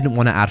really didn't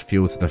want to add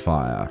fuel to the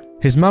fire.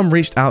 His mum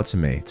reached out to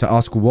me to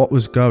ask what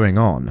was going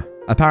on.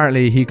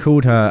 Apparently, he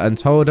called her and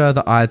told her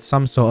that I had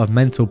some sort of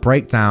mental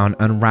breakdown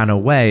and ran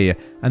away,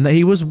 and that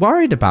he was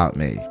worried about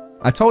me.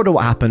 I told her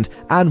what happened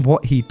and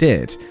what he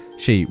did.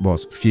 She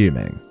was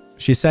fuming.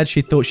 She said she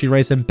thought she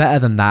raised him better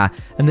than that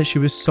and that she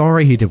was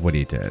sorry he did what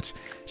he did.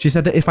 She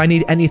said that if I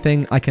need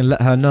anything, I can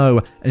let her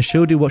know and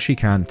she'll do what she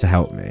can to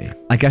help me.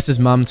 I guess his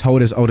mum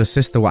told his older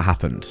sister what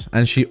happened,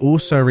 and she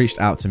also reached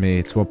out to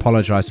me to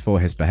apologize for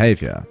his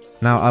behavior.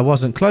 Now, I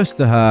wasn't close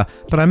to her,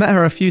 but I met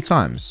her a few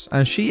times,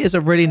 and she is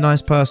a really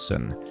nice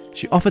person.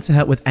 She offered to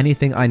help with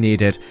anything I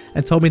needed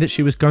and told me that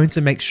she was going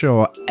to make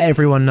sure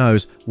everyone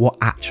knows what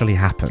actually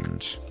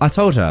happened. I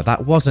told her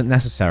that wasn't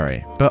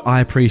necessary, but I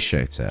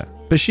appreciate it.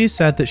 But she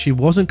said that she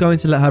wasn't going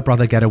to let her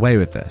brother get away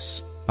with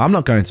this. I'm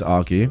not going to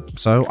argue,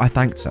 so I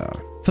thanked her.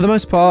 For the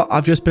most part,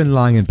 I've just been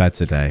lying in bed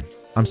today.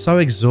 I'm so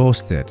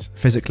exhausted,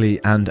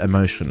 physically and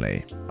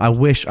emotionally. I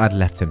wish I'd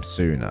left him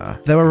sooner.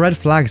 There were red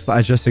flags that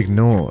I just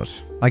ignored.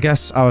 I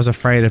guess I was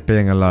afraid of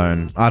being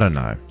alone. I don't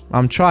know.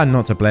 I'm trying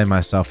not to blame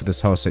myself for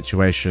this whole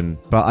situation,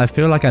 but I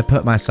feel like I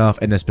put myself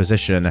in this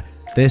position.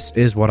 This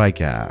is what I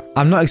get.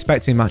 I'm not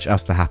expecting much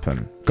else to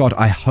happen. God,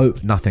 I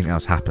hope nothing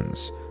else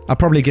happens. I'll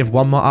probably give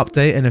one more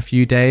update in a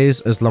few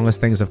days as long as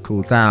things have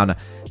cooled down.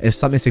 If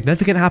something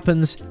significant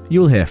happens,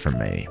 you'll hear from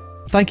me.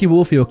 Thank you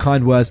all for your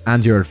kind words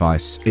and your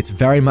advice. It's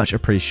very much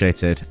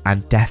appreciated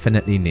and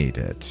definitely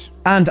needed.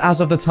 And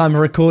as of the time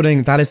of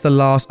recording, that is the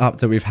last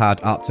update we've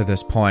had up to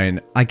this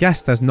point. I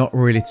guess there's not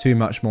really too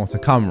much more to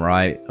come,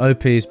 right?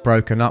 OP's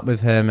broken up with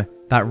him.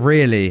 That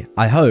really,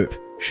 I hope,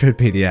 should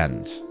be the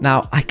end.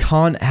 Now, I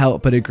can't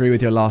help but agree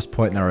with your last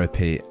point there, OP.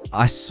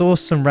 I saw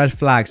some red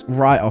flags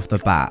right off the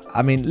bat.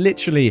 I mean,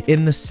 literally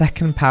in the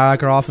second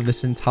paragraph of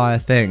this entire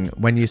thing,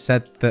 when you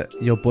said that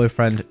your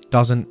boyfriend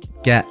doesn't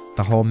get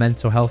the whole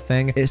mental health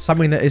thing, it's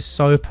something that is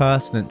so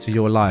pertinent to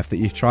your life that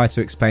you've tried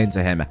to explain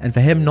to him, and for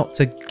him not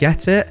to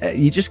get it,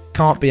 you just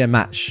can't be a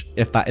match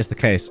if that is the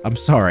case. I'm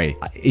sorry,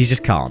 he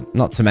just can't.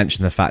 Not to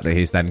mention the fact that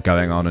he's then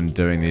going on and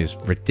doing these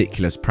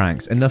ridiculous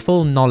pranks in the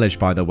full knowledge,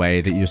 by the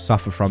way, that you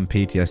suffer from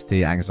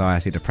PTSD,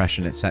 anxiety,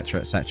 depression, etc,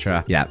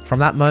 etc. Yeah, from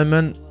that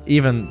moment,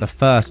 even the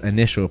first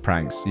initial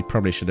pranks, you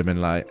probably should have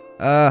been like,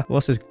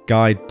 what's this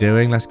guy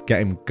doing? Let's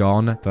get him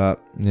gone. But,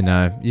 you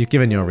know, you've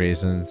given your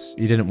reasons.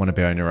 You didn't want to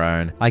be on your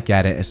own. I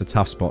get it. It's a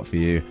tough spot for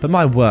you. But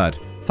my word,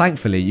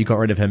 thankfully, you got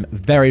rid of him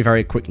very,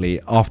 very quickly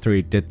after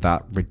he did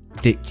that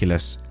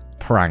ridiculous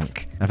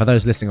prank. And for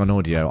those listening on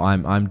audio,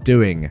 I'm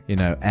doing,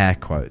 air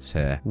quotes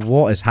here.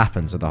 What has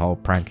happened to the whole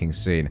pranking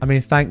scene? I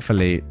mean,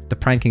 thankfully, the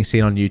pranking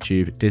scene on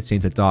YouTube did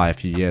seem to die a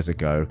few years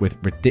ago, with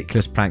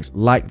ridiculous pranks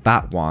like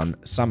that one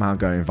somehow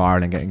going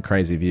viral and getting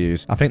crazy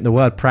views. I think the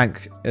word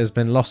prank has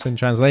been lost in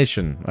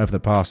translation over the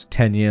past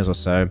 10 years or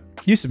so.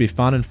 Used to be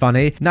fun and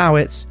funny. Now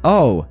it's,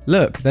 oh,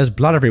 look, there's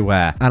blood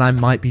everywhere and I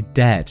might be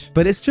dead.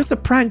 But it's just a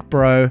prank,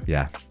 bro.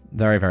 Yeah,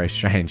 very, very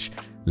strange.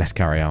 Let's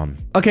carry on.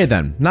 Okay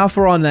then, now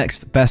for our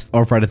next Best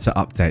of Redditor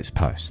Updates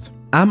post.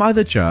 Am I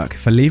the jerk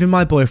for leaving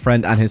my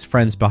boyfriend and his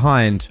friends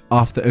behind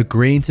after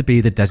agreeing to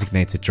be the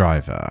designated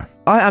driver?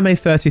 I am a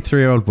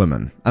 33-year-old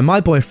woman, and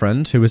my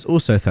boyfriend, who is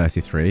also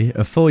 33,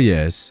 of 4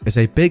 years, is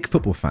a big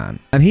football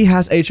fan, and he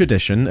has a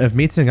tradition of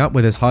meeting up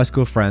with his high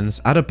school friends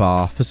at a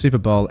bar for Super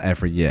Bowl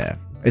every year.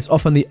 It's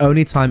often the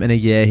only time in a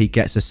year he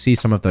gets to see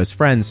some of those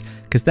friends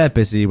because they're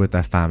busy with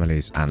their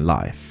families and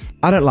life.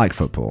 I don't like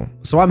football,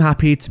 so I'm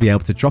happy to be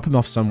able to drop him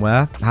off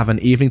somewhere, have an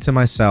evening to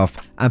myself,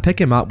 and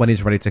pick him up when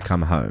he's ready to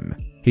come home.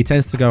 He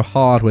tends to go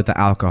hard with the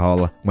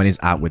alcohol when he's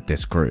out with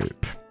this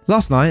group.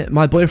 Last night,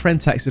 my boyfriend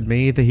texted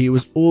me that he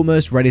was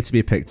almost ready to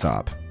be picked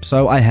up,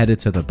 so I headed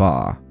to the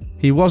bar.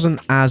 He wasn't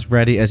as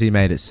ready as he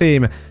made it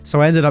seem, so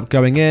I ended up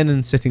going in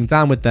and sitting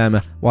down with them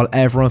while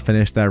everyone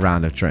finished their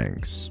round of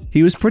drinks.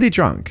 He was pretty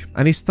drunk,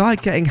 and he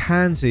started getting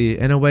handsy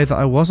in a way that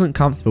I wasn't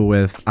comfortable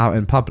with out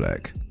in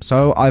public,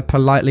 so I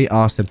politely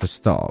asked him to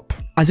stop.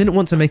 I didn't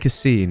want to make a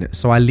scene,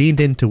 so I leaned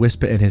in to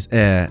whisper in his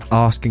ear,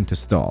 asking to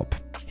stop.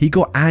 He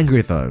got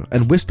angry though,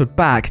 and whispered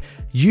back,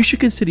 "You should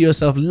consider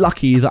yourself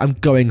lucky that I'm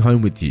going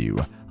home with you.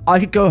 I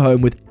could go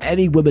home with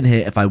any woman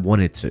here if I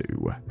wanted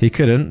to." He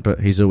couldn't, but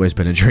he's always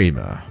been a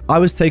dreamer. I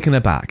was taken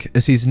aback,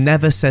 as he's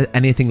never said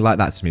anything like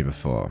that to me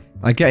before.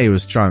 I get he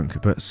was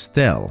drunk, but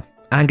still.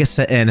 Anger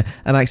set in,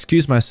 and I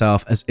excused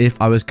myself as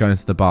if I was going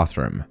to the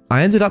bathroom.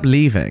 I ended up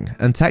leaving,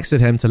 and texted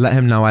him to let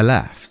him know I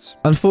left.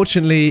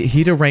 Unfortunately,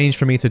 he'd arranged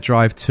for me to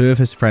drive 2 of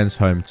his friends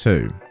home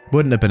too.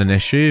 Wouldn't have been an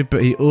issue,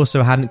 but he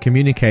also hadn't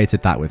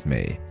communicated that with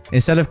me.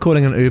 Instead of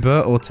calling an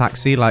Uber or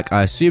taxi like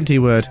I assumed he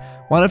would,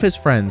 one of his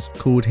friends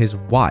called his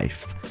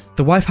wife.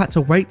 The wife had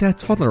to wake their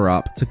toddler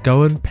up to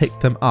go and pick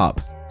them up.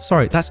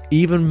 Sorry, that's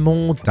even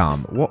more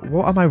dumb.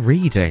 What am I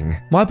reading?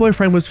 My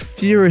boyfriend was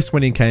furious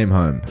when he came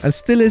home, and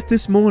still is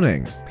this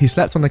morning. He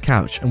slept on the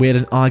couch and we had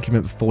an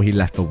argument before he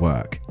left for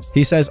work.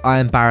 He says I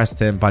embarrassed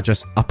him by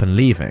just up and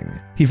leaving.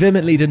 He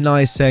vehemently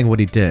denies saying what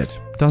he did,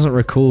 doesn't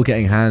recall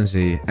getting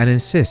handsy, and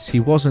insists he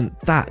wasn't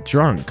that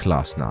drunk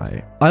last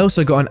night. I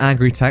also got an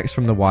angry text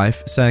from the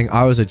wife saying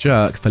I was a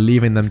jerk for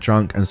leaving them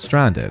drunk and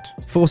stranded,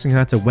 forcing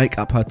her to wake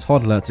up her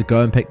toddler to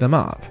go and pick them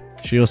up.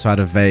 She also had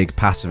a vague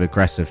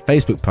passive-aggressive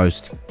Facebook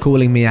post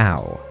calling me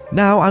out.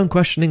 Now I'm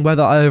questioning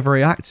whether I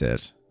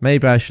overreacted.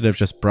 Maybe I should have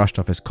just brushed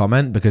off his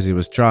comment because he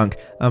was drunk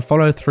and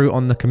followed through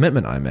on the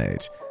commitment I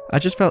made. I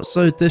just felt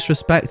so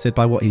disrespected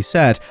by what he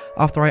said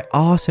after I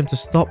asked him to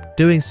stop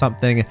doing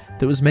something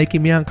that was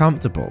making me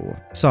uncomfortable.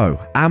 So,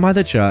 am I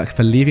the jerk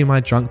for leaving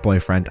my drunk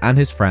boyfriend and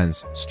his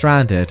friends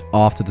stranded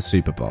after the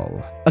Super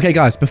Bowl? Okay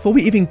guys, before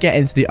we even get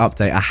into the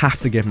update, I have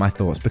to give my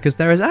thoughts because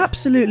there is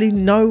absolutely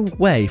no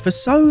way, for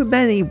so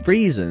many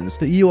reasons,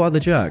 that you are the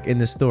jerk in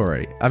this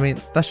story. I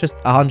mean, that's just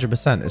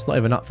 100%. It's not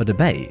even up for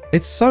debate.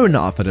 It's so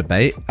not up for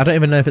debate, I don't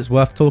even know if it's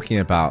worth talking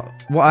about.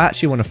 What I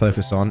actually want to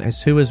focus on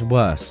is who is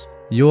worse.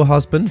 Your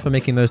husband for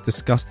making those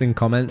disgusting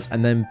comments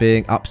and then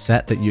being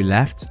upset that you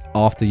left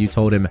after you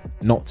told him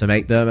not to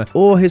make them,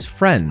 or his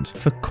friend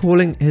for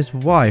calling his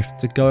wife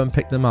to go and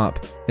pick them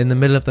up in the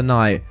middle of the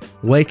night,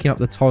 waking up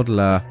the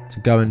toddler to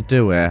go and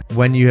do it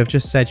when you have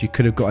just said you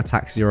could have got a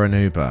taxi or an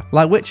Uber.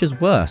 Like, which is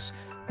worse?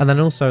 And then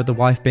also the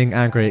wife being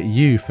angry at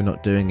you for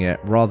not doing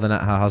it rather than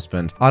at her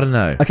husband. I don't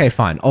know. Okay,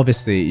 fine.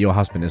 Obviously, your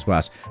husband is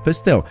worse. But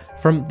still,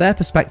 from their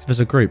perspective as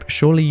a group,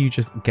 surely you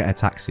just get a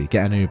taxi,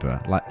 get an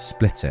Uber, like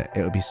split it.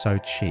 It would be so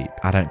cheap.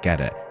 I don't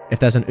get it. If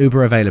there's an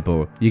Uber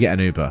available, you get an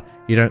Uber.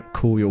 You don't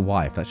call your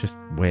wife. That's just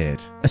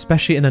weird.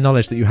 Especially in the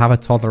knowledge that you have a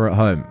toddler at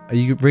home. Are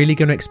you really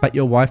going to expect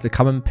your wife to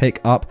come and pick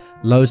up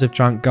loads of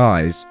drunk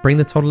guys? Bring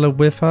the toddler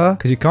with her?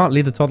 Because you can't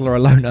leave the toddler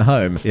alone at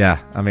home. Yeah,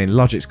 I mean,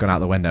 logic's gone out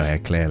the window here,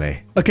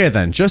 clearly. Okay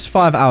then, just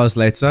 5 hours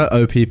later,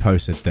 OP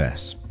posted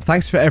this.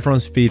 Thanks for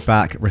everyone's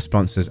feedback,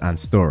 responses, and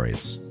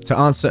stories. To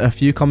answer a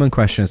few common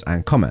questions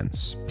and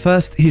comments.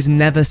 First, he's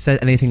never said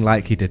anything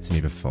like he did to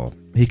me before.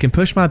 He can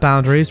push my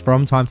boundaries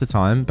from time to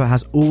time, but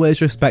has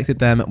always respected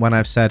them when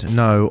I've said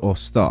no or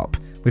stop.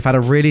 We've had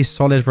a really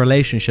solid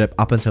relationship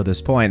up until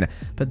this point,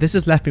 but this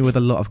has left me with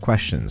a lot of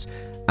questions.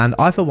 And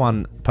I, for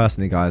one,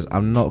 personally, guys,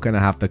 I'm not going to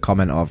have the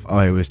comment of, oh,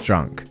 he was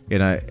drunk. You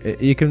know,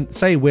 you can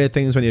say weird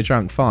things when you're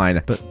drunk,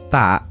 fine, but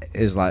that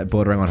is like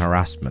bordering on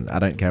harassment. I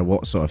don't care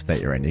what sort of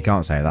state you're in. You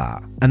can't say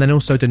that. And then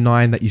also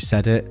denying that you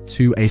said it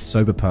to a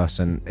sober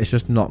person, it's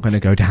just not going to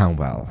go down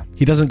well.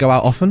 He doesn't go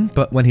out often,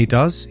 but when he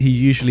does, he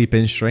usually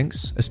binge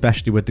drinks,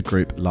 especially with the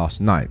group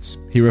last night.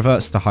 He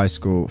reverts to high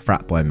school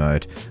frat boy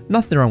mode.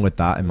 Nothing wrong with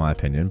that, in my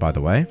opinion, by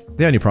the way.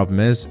 The only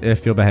problem is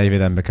if your behavior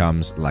then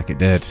becomes like it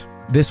did.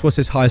 This was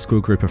his high school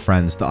group of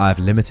friends that I have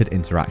limited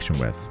interaction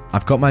with.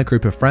 I've got my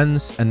group of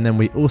friends, and then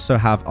we also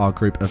have our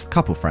group of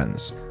couple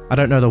friends. I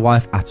don't know the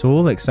wife at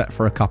all, except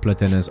for a couple of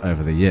dinners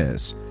over the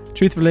years.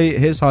 Truthfully,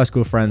 his high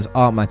school friends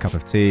aren't my cup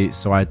of tea,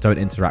 so I don't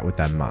interact with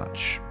them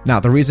much. Now,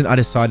 the reason I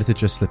decided to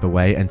just slip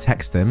away and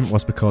text him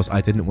was because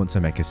I didn't want to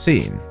make a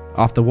scene.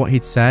 After what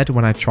he'd said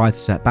when I tried to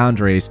set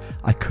boundaries,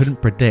 I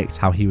couldn't predict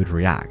how he would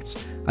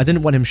react. I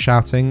didn't want him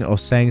shouting or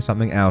saying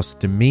something else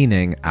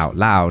demeaning out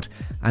loud,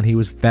 and he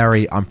was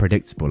very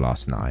unpredictable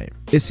last night.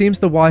 It seems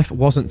the wife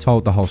wasn't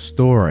told the whole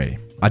story.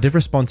 I did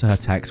respond to her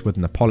text with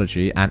an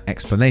apology and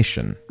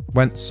explanation.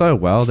 Went so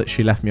well that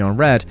she left me on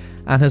read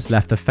and has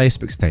left the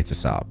Facebook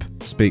status up.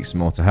 Speaks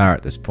more to her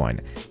at this point.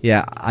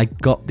 Yeah, I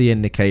got the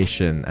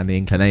indication and the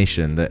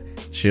inclination that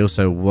she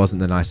also wasn't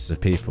the nicest of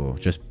people,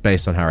 just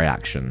based on her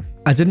reaction.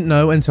 I didn't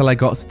know until I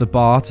got to the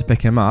bar to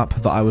pick him up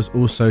that I was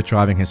also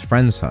driving his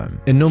friends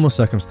home. In normal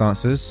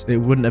circumstances, it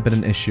wouldn't have been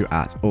an issue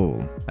at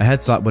all. A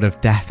heads up would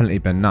have definitely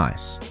been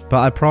nice,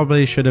 but I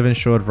probably should have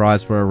ensured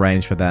rides were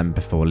arranged for them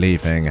before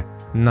leaving.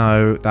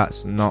 No,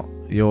 that's not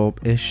your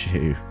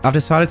issue. I've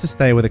decided to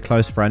stay with a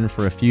close friend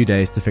for a few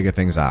days to figure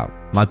things out.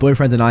 My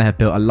boyfriend and I have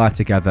built a life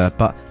together,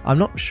 but I'm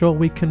not sure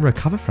we can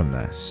recover from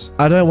this.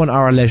 I don't want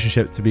our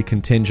relationship to be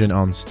contingent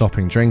on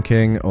stopping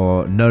drinking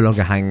or no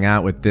longer hanging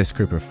out with this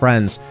group of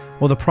friends,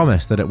 or the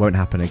promise that it won't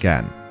happen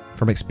again.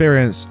 From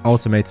experience,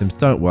 ultimatums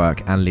don't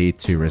work and lead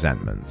to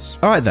resentments.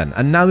 Alright then,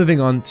 and now moving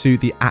on to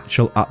the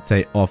actual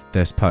update of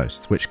this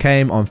post, which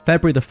came on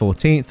February the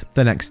 14th,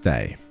 the next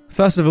day.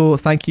 First of all,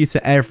 thank you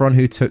to everyone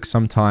who took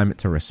some time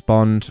to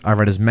respond. I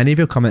read as many of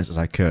your comments as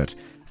I could.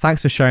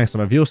 Thanks for sharing some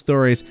of your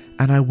stories,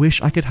 and I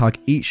wish I could hug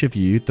each of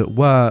you that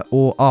were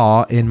or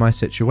are in my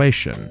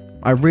situation.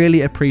 I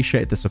really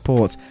appreciate the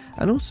support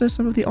and also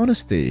some of the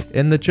honesty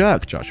in the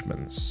jerk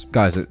judgments.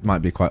 Guys, it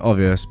might be quite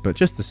obvious, but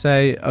just to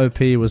say,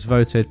 OP was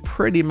voted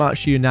pretty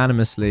much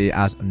unanimously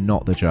as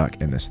not the jerk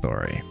in this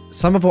story.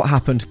 Some of what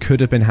happened could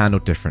have been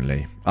handled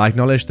differently. I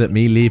acknowledge that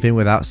me leaving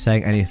without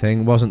saying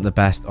anything wasn't the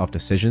best of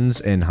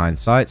decisions in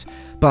hindsight,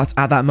 but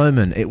at that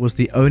moment, it was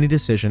the only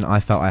decision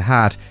I felt I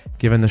had,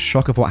 given the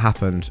shock of what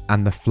happened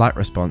and the flight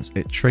response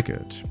it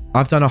triggered.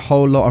 I've done a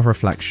whole lot of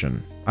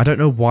reflection. I don't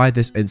know why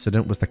this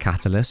incident was the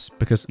catalyst,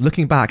 because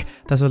looking back,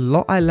 there's a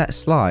lot I let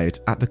slide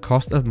at the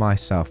cost of my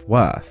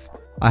self-worth.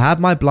 I had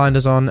my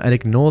blinders on and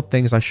ignored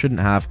things I shouldn't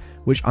have,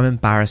 which I'm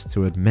embarrassed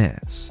to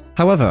admit.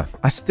 However,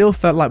 I still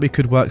felt like we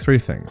could work through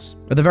things.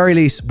 At the very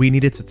least, we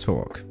needed to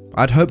talk.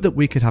 I'd hoped that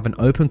we could have an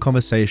open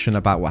conversation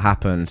about what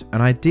happened,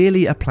 and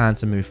ideally a plan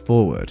to move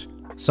forward.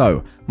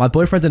 So, my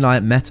boyfriend and I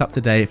met up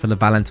today for the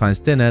Valentine's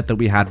dinner that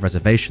we had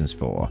reservations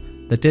for.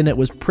 The dinner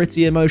was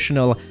pretty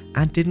emotional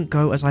and didn't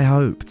go as I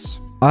hoped.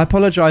 I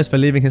apologise for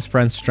leaving his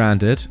friend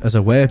stranded as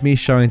a way of me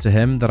showing to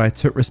him that I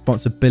took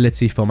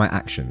responsibility for my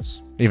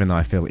actions, even though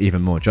I feel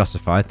even more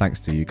justified thanks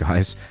to you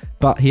guys,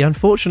 but he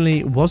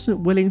unfortunately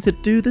wasn't willing to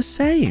do the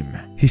same.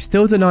 He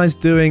still denies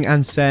doing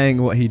and saying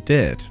what he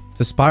did,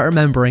 despite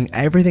remembering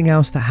everything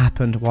else that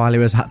happened while he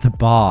was at the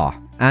bar.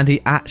 And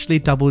he actually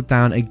doubled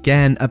down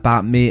again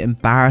about me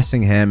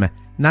embarrassing him,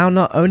 now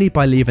not only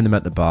by leaving them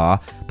at the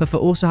bar, but for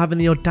also having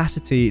the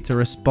audacity to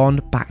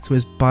respond back to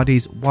his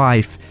buddy's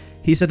wife.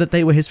 He said that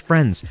they were his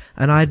friends,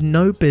 and I had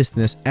no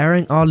business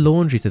airing our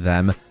laundry to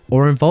them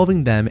or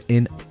involving them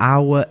in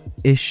our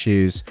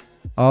issues.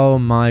 Oh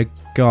my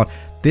god,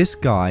 this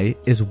guy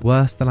is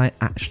worse than I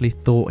actually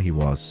thought he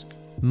was.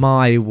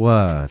 My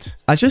word.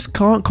 I just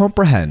can't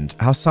comprehend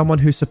how someone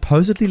who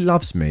supposedly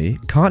loves me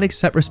can't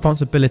accept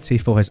responsibility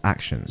for his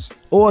actions,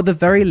 or at the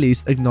very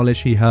least acknowledge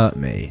he hurt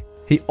me.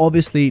 He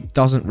obviously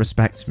doesn't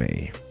respect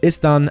me. It's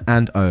done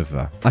and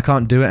over. I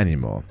can't do it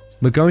anymore.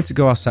 We're going to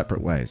go our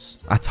separate ways.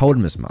 I told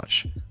him as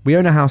much. We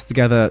own a house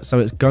together, so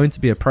it's going to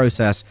be a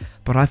process,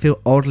 but I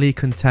feel oddly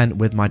content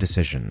with my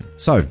decision.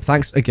 So,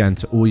 thanks again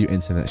to all you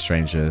internet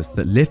strangers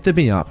that lifted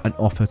me up and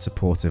offered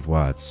supportive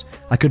words.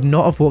 I could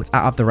not have walked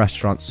out of the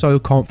restaurant so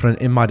confident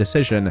in my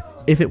decision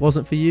if it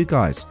wasn't for you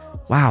guys.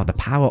 Wow, the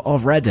power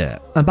of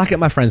Reddit. I'm back at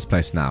my friend's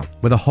place now,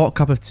 with a hot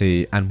cup of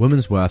tea and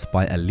Woman's Worth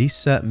by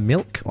Elisa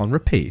Milk on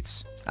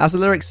repeat. As the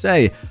lyrics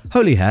say,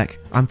 holy heck,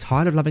 I'm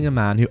tired of loving a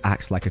man who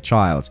acts like a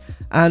child.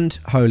 And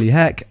holy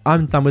heck,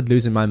 I'm done with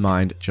losing my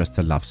mind just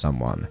to love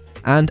someone.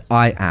 And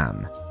I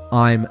am.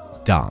 I'm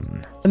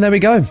done. And there we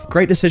go.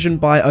 Great decision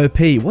by OP.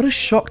 What has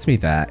shocked me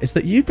there is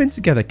that you've been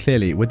together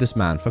clearly with this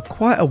man for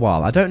quite a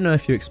while. I don't know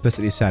if you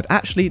explicitly said,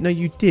 actually, no,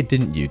 you did,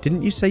 didn't you?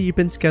 Didn't you say you've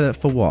been together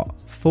for what?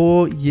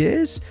 4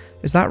 years?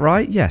 Is that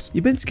right? Yes,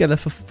 you've been together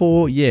for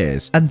 4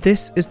 years, and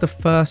this is the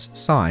first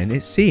sign,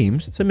 it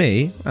seems to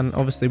me, and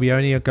obviously we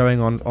only are going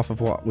on off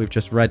of what we've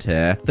just read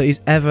here, that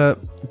he's ever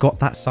got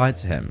that side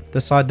to him.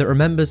 The side that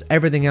remembers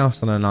everything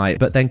else on a night,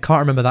 but then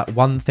can't remember that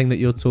one thing that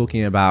you're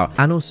talking about,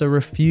 and also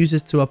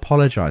refuses to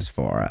apologize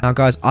for it. Now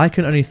guys, I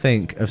can only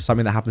think of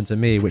something that happened to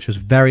me, which was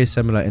very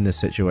similar in this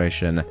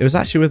situation. It was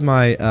actually with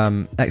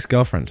my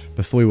ex-girlfriend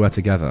before we were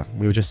together.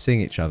 We were just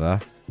seeing each other.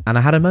 And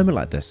I had a moment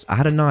like this. I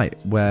had a night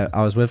where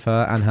I was with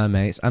her and her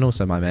mates and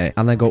also my mate,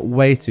 and I got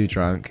way too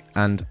drunk,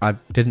 and I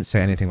didn't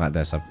say anything like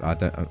this. I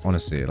don't,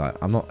 honestly, like,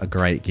 I'm not a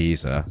great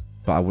geezer,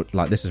 but I would,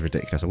 like, this is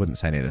ridiculous. I wouldn't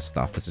say any of this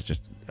stuff. This is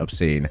just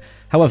obscene.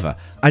 However,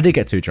 I did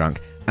get too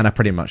drunk, and I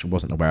pretty much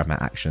wasn't aware of my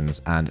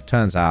actions, and it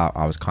turns out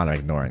I was kind of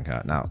ignoring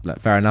her. Now, look,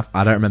 fair enough.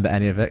 I don't remember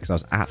any of it because I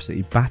was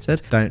absolutely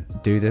battered.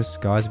 Don't do this,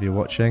 guys, if you're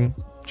watching.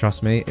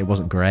 Trust me, it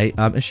wasn't great.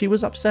 And she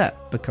was upset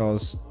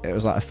because it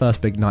was like her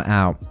first big night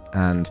out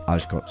and I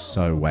just got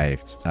so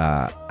waved.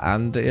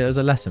 And it was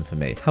a lesson for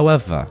me.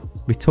 However,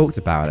 we talked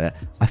about it.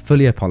 I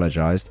fully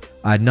apologized.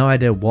 I had no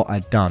idea what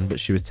I'd done, but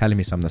she was telling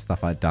me some of the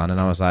stuff I'd done.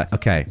 And I was like,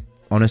 okay,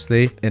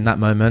 honestly, in that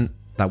moment,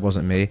 that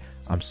wasn't me.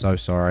 I'm so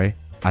sorry.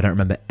 I don't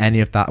remember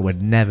any of that. I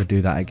would never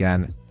do that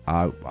again.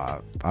 I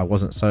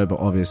wasn't sober,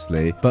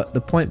 obviously. But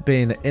the point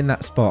being that in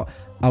that spot,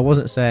 I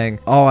wasn't saying,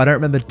 oh, I don't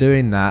remember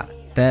doing that,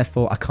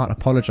 therefore I can't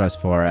apologize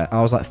for it.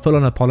 I was like full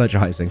on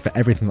apologizing for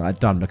everything that I'd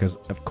done because,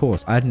 of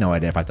course, I had no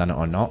idea if I'd done it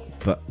or not,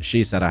 but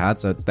she said I had,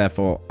 so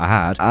therefore I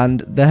had.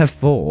 And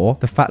therefore,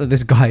 the fact that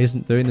this guy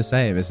isn't doing the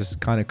same is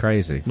just kind of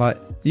crazy. Like,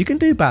 you can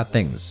do bad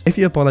things. If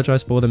you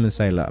apologize for them and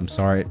say, look, I'm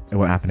sorry, it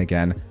won't happen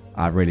again,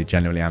 I really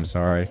genuinely am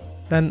sorry,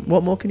 then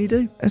what more can you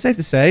do? It's safe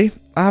to say,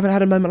 I haven't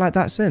had a moment like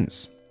that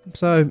since.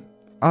 So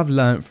I've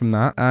learned from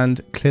that, and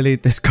clearly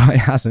this guy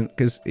hasn't,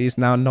 because he's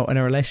now not in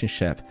a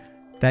relationship.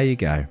 There you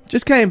go.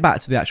 Just getting back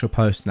to the actual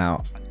post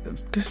now.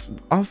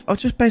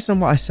 Just based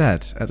on what I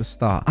said at the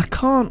start, I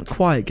can't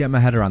quite get my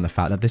head around the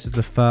fact that this is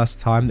the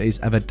first time that he's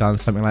ever done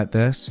something like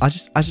this. I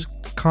just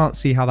can't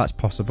see how that's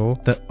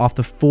possible. That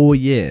after 4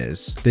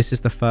 years, this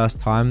is the first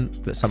time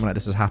that something like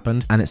this has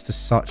happened, and it's to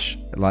such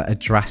like a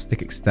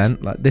drastic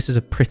extent. Like, this is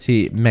a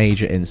pretty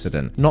major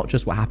incident. Not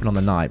just what happened on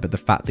the night, but the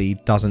fact that he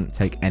doesn't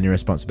take any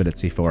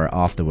responsibility for it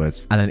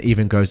afterwards, and then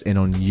even goes in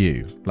on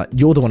you. Like,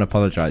 you're the one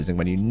apologizing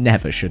when you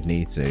never should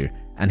need to,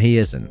 and he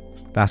isn't.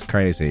 That's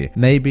crazy.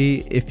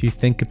 Maybe if you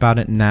think about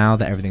it now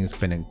that everything's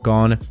been and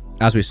gone,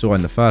 as we saw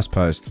in the first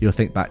post, you'll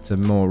think back to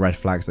more red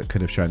flags that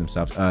could have shown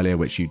themselves earlier,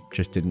 which you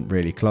just didn't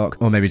really clock,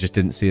 or maybe just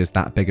didn't see as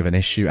that big of an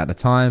issue at the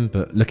time.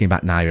 But looking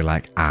back now, you're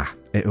like,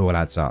 it all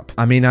adds up.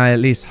 I mean, I at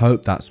least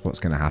hope that's what's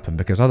going to happen,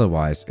 because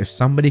otherwise, if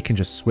somebody can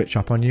just switch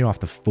up on you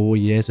after 4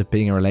 years of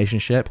being in a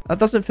relationship, that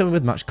doesn't fill me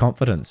with much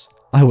confidence,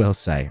 I will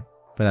say.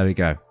 But there we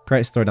go.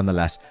 Great story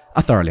nonetheless.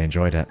 I thoroughly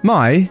enjoyed it.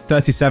 My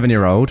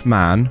 37-year-old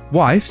man,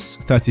 wife's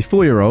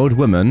 34-year-old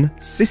woman,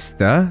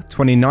 sister,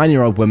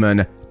 29-year-old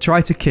woman,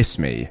 tried to kiss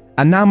me,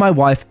 and now my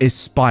wife is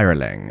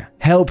spiraling.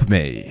 Help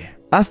me.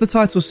 As the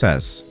title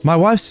says, my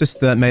wife's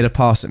sister made a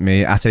pass at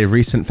me at a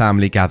recent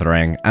family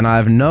gathering, and I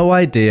have no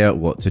idea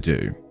what to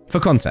do. For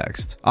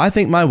context, I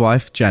think my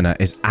wife, Jenna,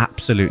 is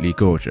absolutely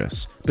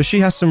gorgeous, but she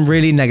has some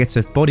really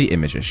negative body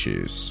image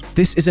issues.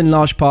 This is in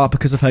large part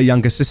because of her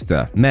younger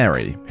sister,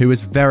 Mary, who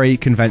is very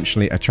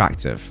conventionally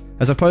attractive,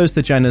 as opposed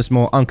to Jenna's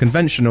more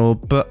unconventional,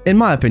 but in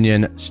my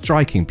opinion,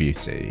 striking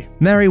beauty.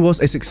 Mary was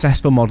a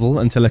successful model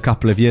until a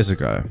couple of years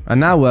ago, and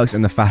now works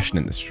in the fashion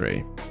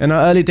industry. In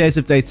our early days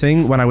of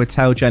dating, when I would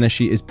tell Jenna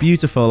she is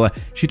beautiful,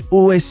 she'd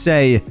always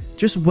say,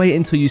 just wait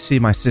until you see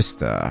my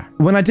sister.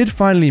 When I did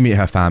finally meet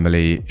her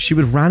family, she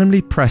would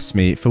randomly press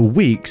me for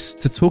weeks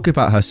to talk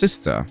about her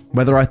sister,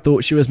 whether I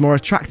thought she was more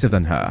attractive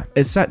than her,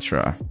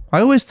 etc. I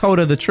always told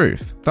her the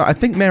truth, that I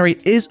think Mary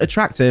is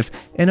attractive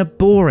in a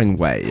boring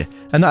way,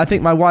 and that I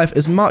think my wife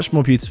is much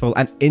more beautiful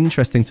and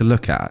interesting to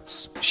look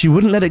at. She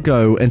wouldn't let it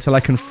go until I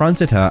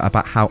confronted her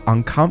about how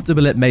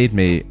uncomfortable it made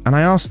me, and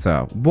I asked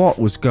her what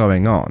was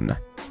going on.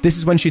 This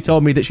is when she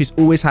told me that she's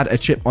always had a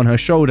chip on her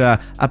shoulder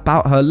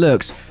about her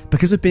looks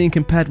because of being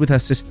compared with her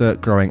sister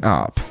growing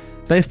up.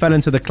 They fell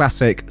into the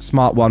classic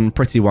smart one,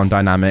 pretty one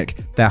dynamic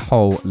their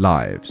whole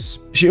lives.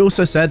 She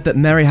also said that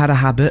Mary had a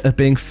habit of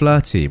being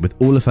flirty with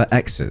all of her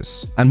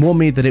exes and warned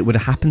me that it would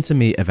happen to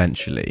me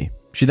eventually.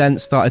 She then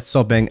started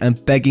sobbing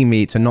and begging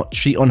me to not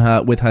cheat on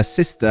her with her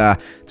sister,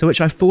 to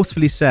which I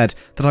forcefully said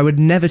that I would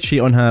never cheat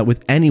on her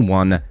with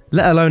anyone,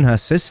 let alone her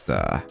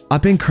sister.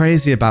 I've been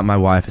crazy about my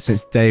wife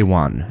since day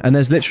one, and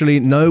there's literally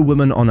no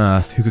woman on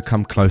earth who could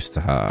come close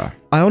to her.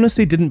 I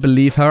honestly didn't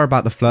believe her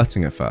about the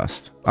flirting at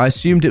first. I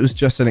assumed it was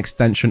just an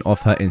extension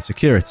of her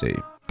insecurity.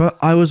 But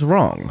I was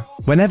wrong.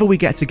 Whenever we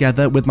get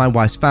together with my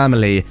wife's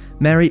family,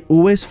 Mary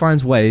always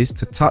finds ways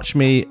to touch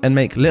me and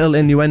make little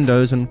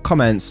innuendos and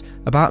comments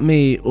about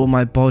me or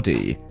my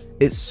body.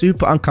 It's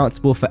super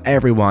uncomfortable for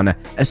everyone,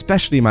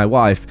 especially my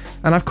wife,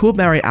 and I've called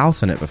Mary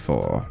out on it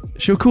before.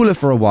 She'll cool it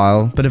for a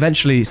while, but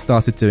eventually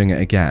started doing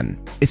it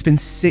again. It's been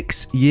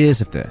 6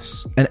 years of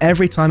this, and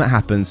every time it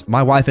happens,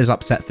 my wife is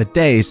upset for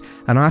days,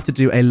 and I have to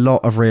do a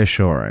lot of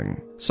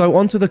reassuring. So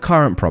on to the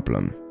current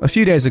problem. A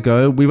few days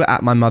ago, we were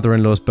at my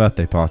mother-in-law's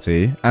birthday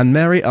party, and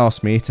Mary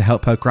asked me to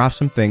help her grab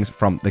some things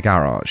from the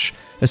garage.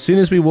 As soon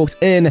as we walked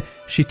in,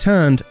 she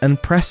turned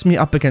and pressed me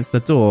up against the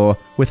door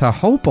with her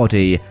whole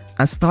body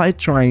and started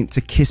trying to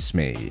kiss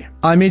me.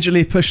 I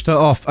immediately pushed her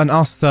off and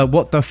asked her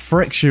what the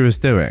frick she was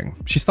doing.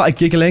 She started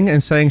giggling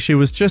and saying she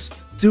was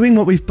just doing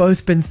what we've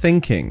both been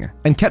thinking,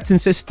 and kept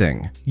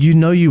insisting, "You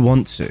know you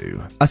want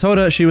to." I told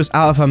her she was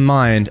out of her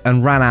mind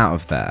and ran out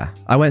of there.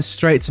 I went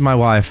straight to my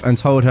wife and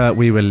told her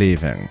we were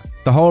leaving.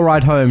 The whole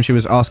ride home she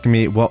was asking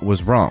me what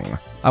was wrong.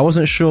 I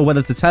wasn't sure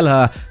whether to tell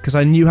her because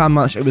I knew how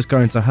much it was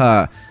going to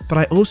hurt, but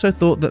I also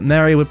thought that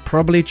Mary would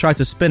probably try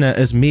to spin it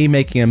as me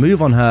making a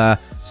move on her,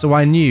 so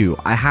I knew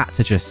I had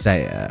to just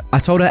say it. I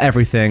told her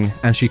everything,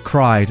 and she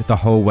cried the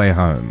whole way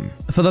home.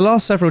 For the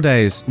last several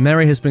days,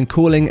 Mary has been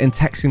calling and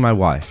texting my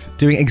wife,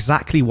 doing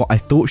exactly what I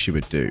thought she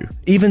would do.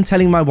 Even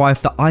telling my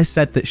wife that I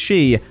said that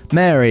she,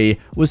 Mary,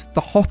 was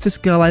the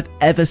hottest girl I've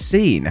ever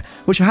seen,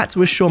 which I had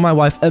to assure my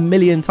wife a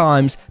million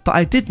times that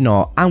I did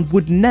not and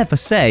would never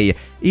say,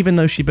 even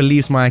though she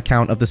believes my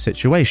account of the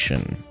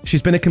situation.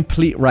 She's been a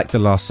complete wreck the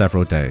last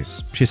several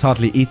days. She's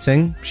hardly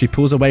eating, she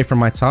pulls away from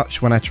my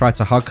touch when I try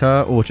to hug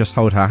her or just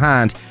hold her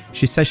hand.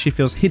 She says she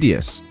feels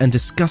hideous and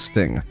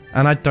disgusting,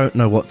 and I don't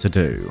know what to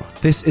do.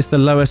 This is the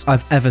lowest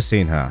I've ever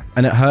seen her,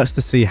 and it hurts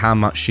to see how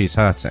much she's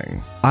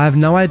hurting. I have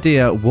no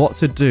idea what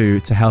to do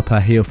to help her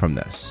heal from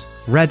this.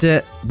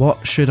 Reddit,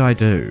 what should I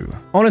do?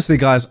 Honestly,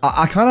 guys,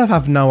 I kind of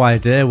have no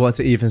idea what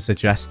to even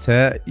suggest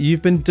here.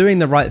 You've been doing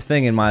the right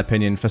thing, in my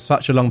opinion, for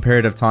such a long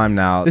period of time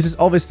now. This is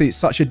obviously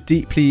such a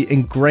deeply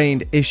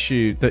ingrained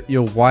issue that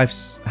your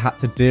wife's had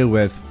to deal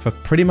with for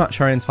pretty much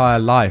her entire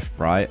life,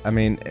 right? I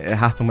mean, it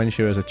happened when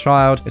she was a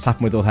child. It's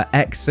happened with all her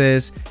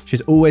exes.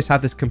 She's always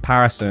had this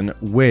comparison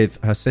with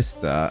her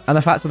sister. And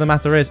the fact of the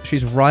matter is,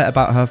 she's right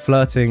about her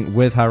flirting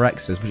with her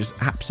exes, which is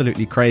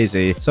absolutely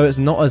crazy. So it's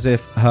not as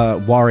if her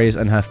worries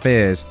and her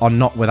fears are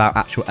not without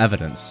actual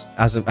evidence.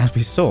 As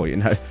we saw, you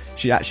know,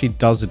 she actually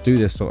does do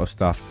this sort of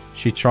stuff.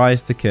 She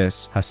tries to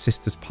kiss her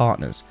sister's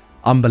partners.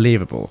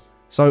 Unbelievable.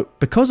 So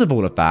because of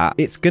all of that,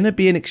 it's going to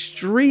be an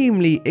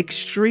extremely,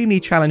 extremely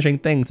challenging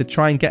thing to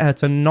try and get her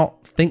to not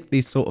think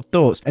these sort of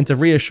thoughts and to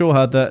reassure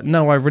her that,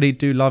 no, I really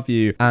do love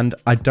you and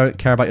I don't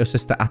care about your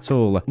sister at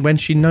all, when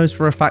she knows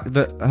for a fact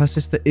that her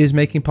sister is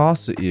making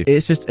passes at you.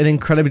 It's just an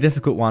incredibly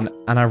difficult one,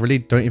 and I really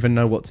don't even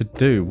know what to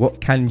do.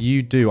 What can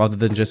you do other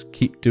than just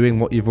keep doing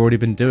what you've already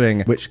been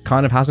doing, which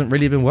kind of hasn't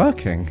really been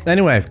working?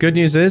 Anyway, good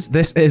news is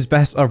this is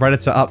Best of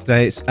Redditor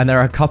updates, and there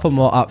are a couple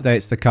more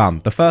updates to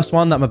come. The first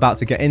one that I'm about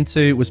to get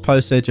into was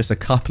posted just a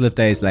couple of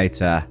days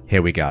later.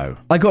 Here we go.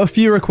 I got a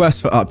few requests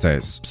for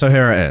updates, so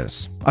here it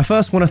is. I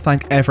first want to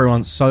thank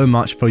everyone so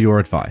much for your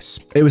advice.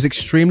 It was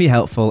extremely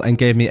helpful and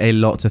gave me a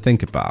lot to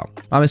think about.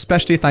 I'm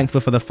especially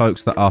thankful for the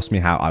folks that asked me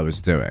how I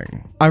was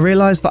doing. I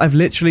realized that I've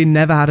literally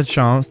never had a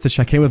chance to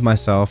check in with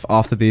myself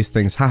after these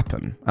things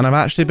happen, and I've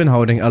actually been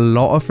holding a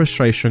lot of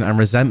frustration and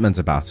resentment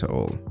about it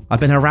all. I've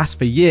been harassed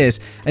for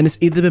years, and it's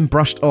either been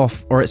brushed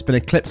off or it's been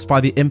eclipsed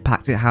by the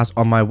impact it has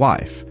on my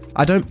wife.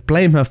 I don't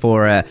blame her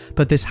for it,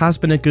 but this has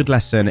been a good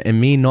lesson in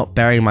me not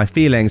burying my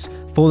feelings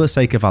for the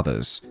sake of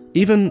others,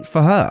 even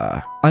for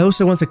her. I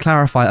also want to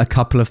clarify a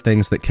couple of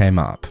things that came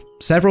up.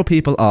 Several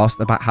people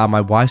asked about how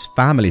my wife's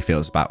family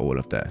feels about all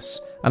of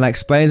this, and I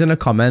explained in a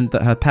comment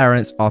that her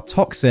parents are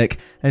toxic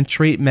and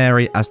treat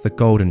Mary as the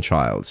golden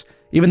child.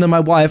 Even though my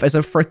wife is a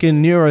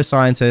freaking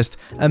neuroscientist,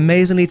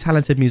 amazingly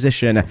talented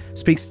musician,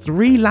 speaks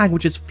 3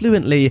 languages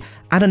fluently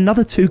and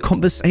another 2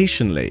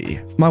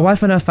 conversationally. My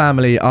wife and her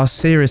family are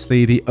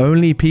seriously the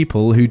only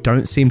people who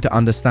don't seem to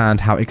understand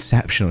how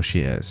exceptional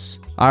she is.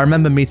 I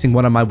remember meeting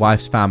one of my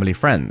wife's family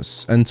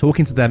friends and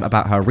talking to them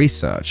about her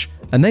research,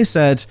 and they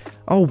said,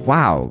 "Oh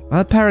wow,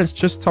 her parents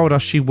just told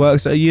us she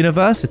works at a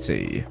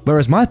university."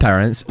 Whereas my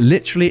parents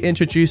literally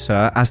introduce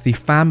her as the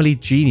family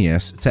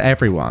genius to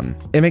everyone.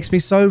 It makes me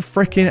so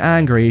freaking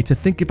angry to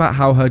think about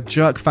how her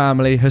jerk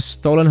family has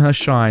stolen her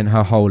shine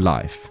her whole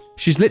life.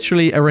 She's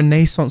literally a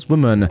Renaissance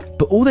woman,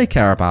 but all they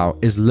care about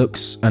is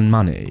looks and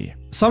money.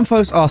 Some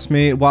folks ask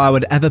me why I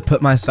would ever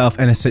put myself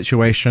in a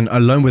situation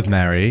alone with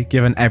Mary,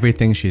 given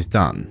everything she's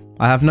done.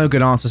 I have no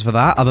good answers for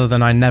that, other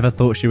than I never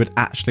thought she would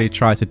actually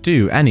try to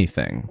do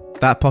anything.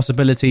 That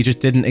possibility just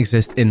didn't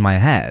exist in my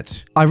head.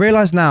 I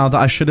realise now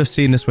that I should have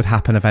seen this would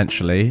happen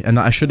eventually, and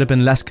that I should have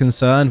been less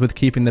concerned with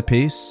keeping the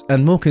peace,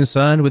 and more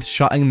concerned with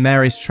shutting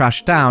Mary's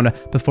trash down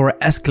before it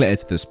escalated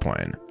to this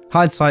point.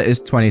 Hindsight is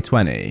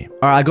 2020.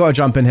 Alright, I gotta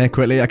jump in here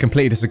quickly. I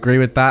completely disagree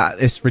with that.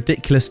 It's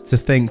ridiculous to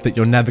think that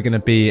you're never gonna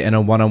be in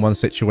a one-on-one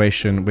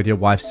situation with your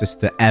wife's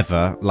sister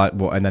ever, like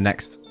what, in the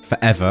next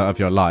forever of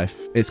your life.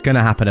 It's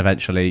gonna happen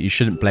eventually. You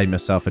shouldn't blame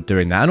yourself for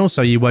doing that. And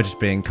also, you were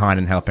just being kind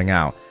and helping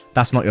out.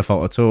 That's not your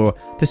fault at all.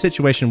 The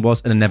situation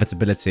was an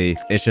inevitability.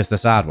 It's just a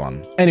sad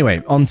one.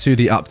 Anyway, on to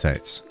the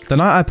updates. The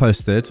night I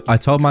posted, I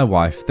told my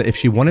wife that if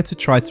she wanted to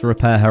try to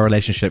repair her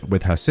relationship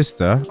with her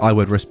sister, I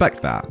would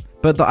respect that,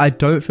 but that I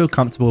don't feel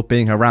comfortable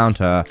being around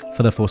her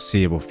for the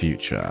foreseeable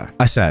future.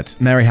 I said,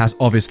 Mary has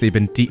obviously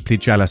been deeply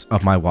jealous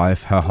of my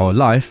wife her whole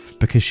life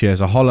because she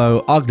is a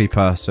hollow, ugly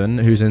person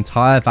whose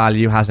entire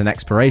value has an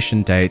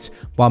expiration date,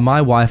 while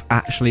my wife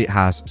actually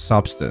has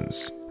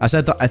substance. I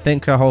said that I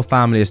think her whole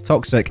family is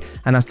toxic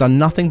and has done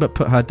nothing but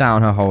put her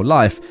down her whole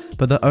life,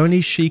 but that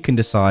only she can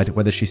decide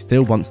whether she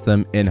still wants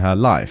them in her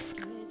life.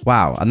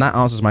 Wow, and that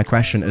answers my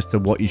question as to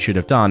what you should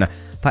have done.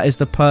 That is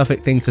the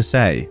perfect thing to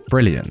say.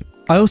 Brilliant.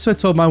 I also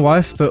told my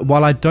wife that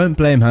while I don't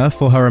blame her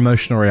for her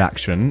emotional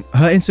reaction,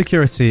 her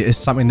insecurity is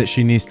something that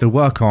she needs to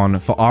work on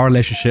for our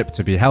relationship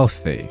to be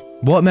healthy.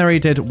 What Mary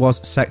did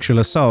was sexual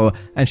assault,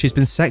 and she's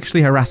been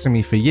sexually harassing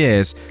me for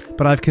years,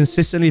 but I've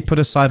consistently put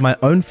aside my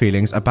own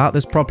feelings about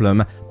this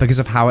problem because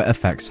of how it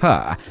affects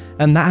her,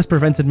 and that has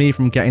prevented me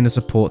from getting the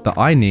support that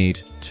I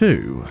need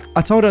too.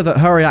 I told her that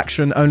her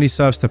reaction only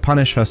serves to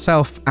punish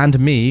herself and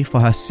me for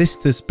her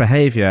sister's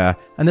behavior,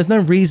 and there's no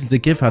reason to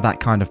give her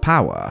that kind of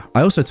power.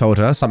 I also told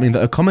her something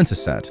that a commenter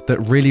said that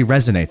really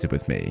resonated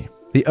with me.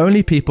 The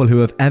only people who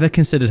have ever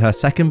considered her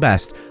second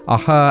best are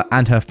her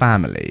and her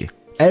family.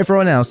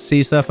 Everyone else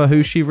sees her for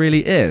who she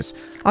really is.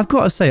 I've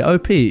got to say,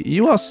 OP,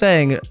 you are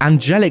saying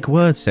angelic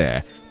words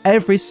here.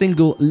 Every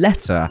single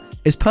letter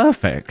is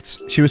perfect.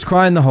 She was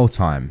crying the whole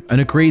time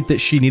and agreed that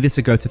she needed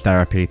to go to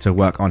therapy to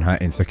work on her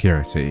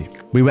insecurity.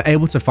 We were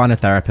able to find a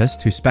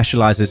therapist who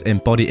specializes in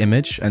body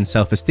image and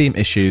self-esteem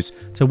issues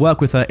to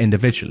work with her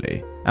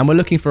individually, and we're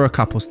looking for a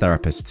couples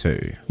therapist too.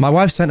 My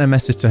wife sent a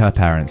message to her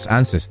parents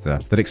and sister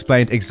that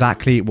explained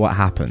exactly what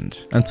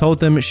happened and told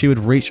them she would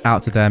reach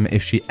out to them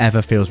if she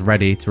ever feels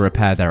ready to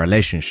repair their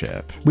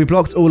relationship. We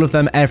blocked all of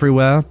them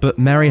everywhere, but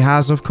Mary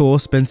has, of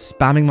course, been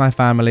spamming my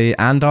family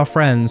and our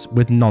friends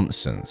with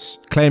nonsense,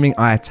 claiming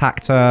I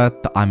attacked her,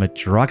 that I'm a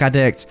drug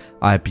addict,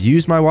 I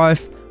abuse my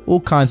wife, all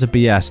kinds of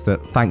BS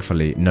that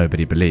thankfully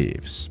nobody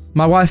believes.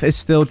 My wife is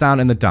still down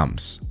in the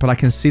dumps, but I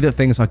can see that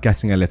things are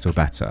getting a little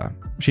better.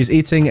 She's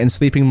eating and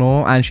sleeping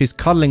more, and she's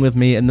cuddling with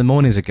me in the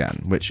mornings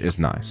again, which is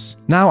nice.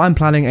 Now I'm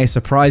planning a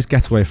surprise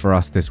getaway for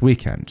us this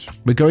weekend.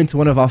 We're going to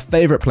one of our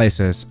favourite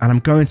places, and I'm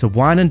going to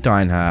wine and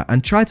dine her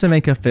and try to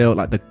make her feel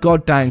like the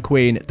goddamn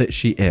queen that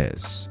she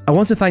is. I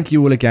want to thank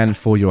you all again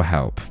for your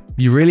help.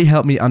 You really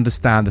helped me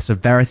understand the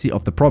severity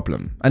of the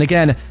problem. And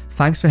again,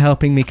 thanks for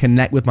helping me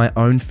connect with my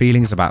own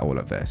feelings about all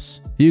of this.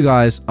 You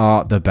guys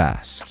are the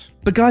best.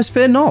 But guys,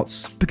 fear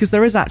not, because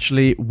there is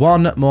actually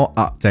one more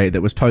update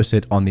that was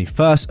posted on the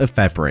 1st of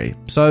February.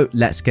 So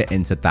let's get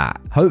into that.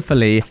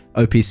 Hopefully,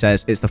 OP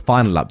says it's the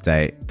final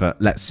update,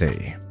 but let's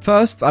see.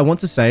 First, I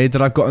want to say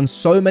that I've gotten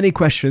so many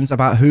questions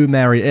about who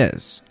Mary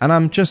is, and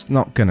I'm just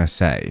not gonna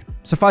say.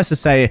 Suffice to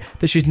say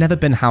that she's never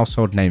been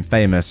household name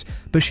famous,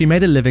 but she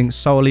made a living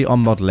solely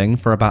on modelling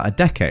for about a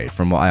decade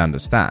from what I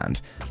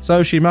understand.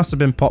 So she must have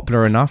been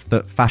popular enough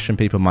that fashion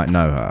people might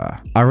know her.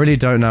 I really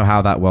don't know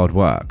how that world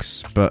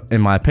works, but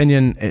in my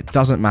opinion, it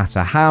doesn't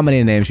matter how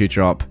many names you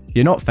drop,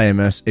 you're not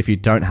famous if you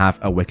don't have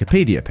a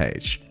Wikipedia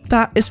page.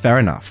 That is fair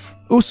enough.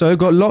 Also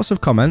got lots of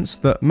comments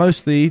that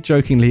mostly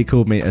jokingly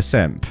called me a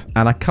simp,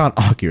 and I can't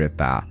argue with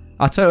that.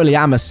 I totally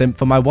am a simp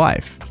for my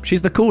wife.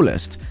 She's the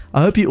coolest.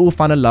 I hope you all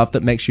find a love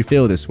that makes you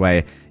feel this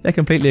way. I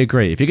completely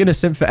agree. If you're going to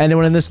simp for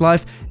anyone in this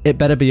life, it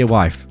better be your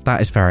wife.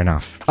 That is fair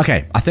enough.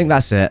 Okay, I think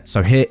that's it.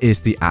 So here is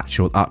the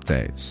actual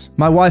updates.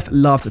 My wife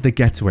loved the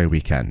getaway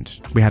weekend.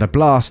 We had a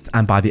blast,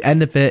 and by the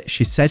end of it,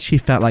 she said she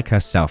felt like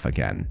herself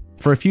again.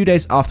 For a few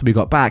days after we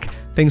got back,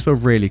 things were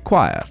really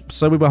quiet,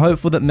 so we were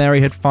hopeful that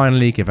Mary had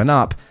finally given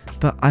up,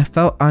 but I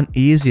felt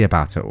uneasy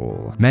about it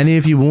all. Many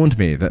of you warned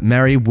me that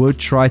Mary would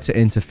try to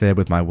interfere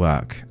with my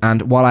work,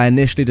 and while I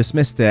initially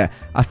dismissed it,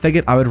 I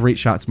figured I would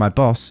reach out to my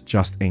boss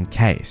just in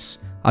case.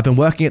 I've been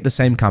working at the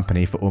same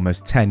company for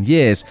almost 10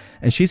 years,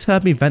 and she's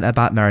heard me vent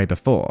about Mary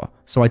before,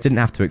 so I didn't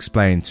have to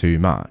explain too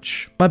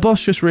much. My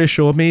boss just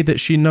reassured me that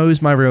she knows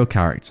my real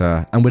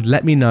character and would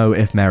let me know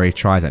if Mary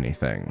tried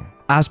anything.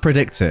 As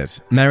predicted,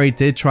 Mary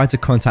did try to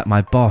contact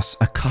my boss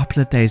a couple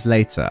of days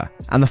later,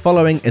 and the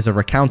following is a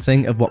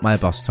recounting of what my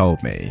boss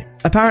told me.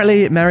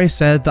 Apparently, Mary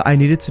said that I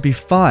needed to be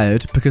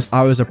fired because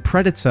I was a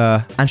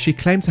predator, and she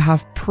claimed to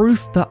have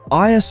proof that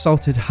I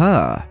assaulted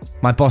her.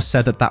 My boss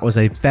said that that was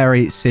a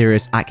very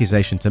serious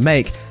accusation to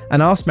make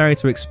and asked Mary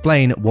to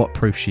explain what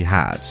proof she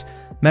had.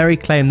 Mary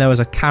claimed there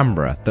was a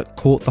camera that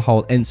caught the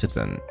whole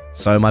incident,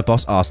 so my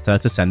boss asked her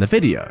to send the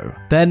video.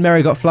 Then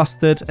Mary got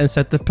flustered and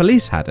said the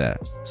police had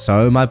it,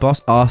 so my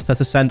boss asked her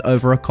to send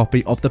over a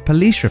copy of the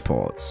police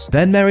reports.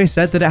 Then Mary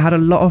said that it had a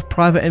lot of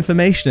private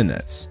information in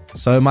it,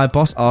 so my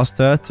boss asked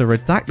her to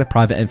redact the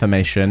private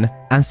information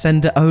and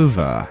send it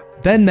over.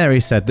 Then Mary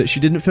said that she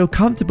didn't feel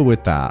comfortable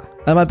with that,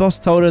 and my boss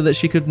told her that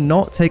she could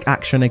not take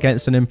action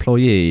against an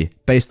employee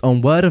based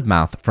on word of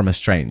mouth from a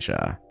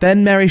stranger.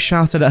 Then Mary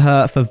shouted at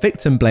her for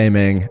victim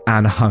blaming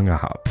and hung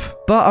up.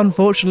 But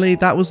unfortunately,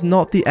 that was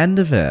not the end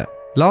of it.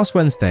 Last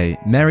Wednesday,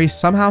 Mary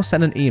somehow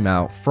sent an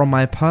email from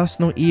my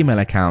personal email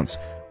account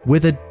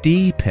with a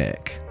D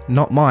pic,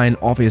 not mine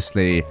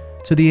obviously,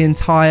 to the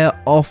entire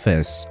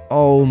office.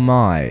 Oh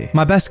my.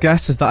 My best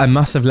guess is that I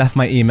must have left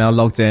my email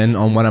logged in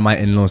on one of my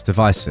in-laws'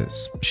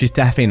 devices. She's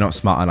definitely not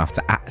smart enough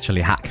to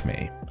actually hack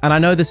me. And I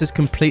know this is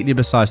completely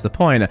besides the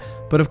point,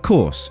 but of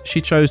course,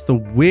 she chose the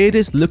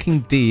weirdest looking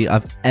D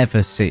I've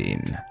ever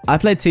seen. I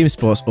played team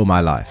sports all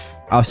my life.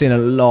 I've seen a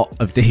lot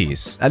of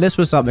Ds, and this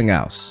was something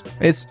else.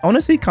 It's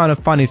honestly kind of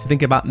funny to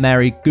think about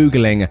Mary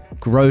Googling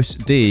gross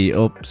D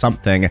or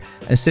something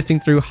and sifting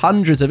through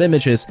hundreds of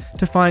images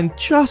to find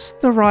just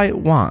the right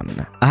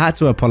one. I had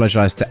to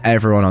apologize to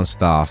everyone on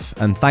staff,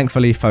 and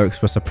thankfully folks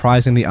were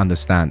surprisingly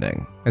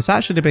understanding. It's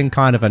actually been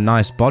kind of a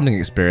nice bonding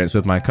experience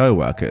with my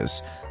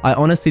co-workers. I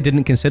honestly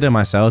didn't consider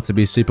myself to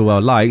be super well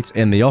liked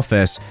in the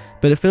office,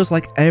 but it feels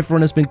like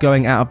everyone has been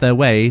going out of their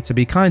way to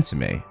be kind to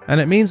me,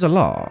 and it means a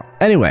lot.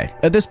 Anyway,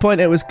 at this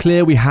point it was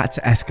clear we had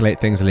to escalate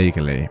things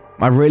legally.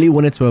 I really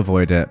wanted to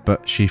avoid it,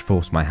 but she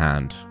forced my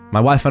hand. My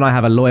wife and I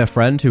have a lawyer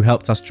friend who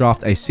helped us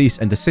draft a cease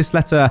and desist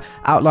letter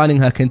outlining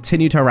her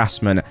continued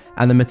harassment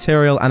and the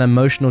material and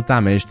emotional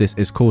damage this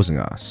is causing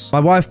us. My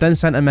wife then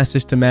sent a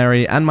message to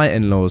Mary and my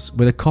in-laws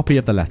with a copy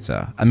of the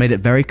letter and made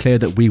it very clear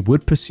that we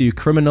would pursue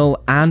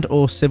criminal and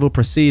or civil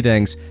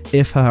proceedings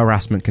if her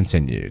harassment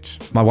continued.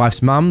 My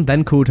wife's mum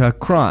then called her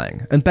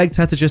crying and begged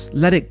her to just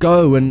let it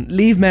go and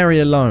leave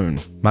Mary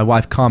alone. My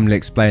wife calmly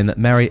explained that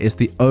Mary is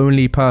the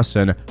only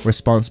person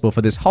responsible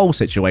for this whole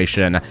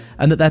situation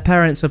and that their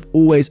parents have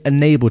always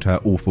enabled her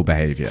awful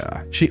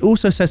behaviour. She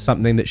also says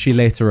something that she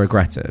later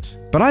regretted,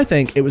 but I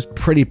think it was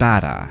pretty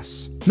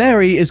badass.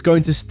 Mary is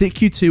going to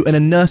stick you two in a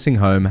nursing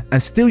home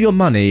and steal your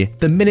money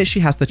the minute she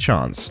has the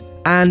chance.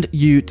 And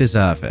you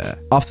deserve it.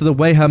 After the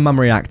way her mum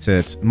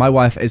reacted, my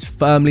wife is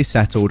firmly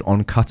settled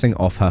on cutting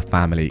off her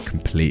family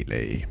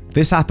completely.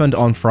 This happened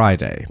on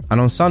Friday, and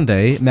on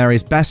Sunday,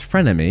 Mary's best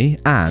frenemy,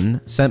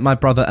 Anne, sent my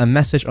brother a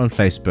message on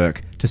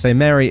Facebook to say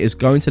Mary is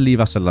going to leave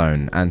us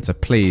alone and to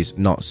please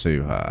not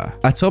sue her.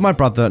 I told my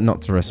brother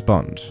not to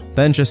respond,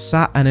 then just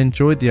sat and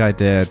enjoyed the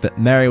idea that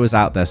Mary was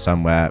out there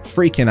somewhere,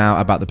 freaking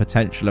out about the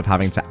potential of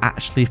having to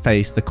actually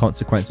face the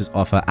consequences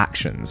of her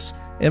actions.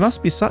 It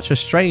must be such a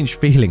strange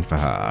feeling for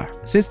her.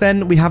 Since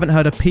then, we haven't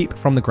heard a peep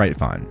from the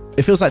grapevine.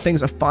 It feels like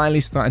things are finally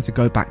starting to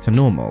go back to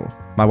normal.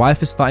 My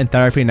wife is starting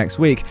therapy next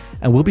week,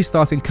 and we'll be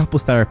starting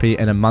couples therapy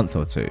in a month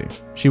or two.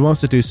 She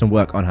wants to do some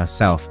work on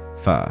herself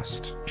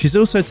first. She's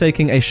also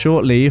taking a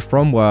short leave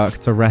from work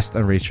to rest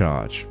and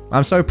recharge.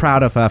 I'm so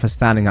proud of her for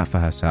standing up for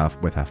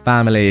herself with her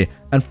family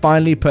and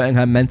finally putting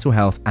her mental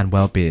health and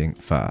well-being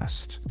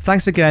first.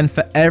 Thanks again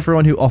for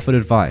everyone who offered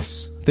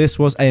advice. This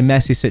was a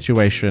messy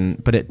situation,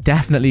 but it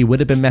definitely would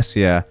have been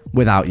messier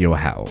without your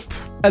help.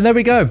 And there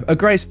we go, a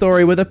great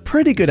story with a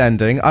pretty good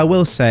ending, I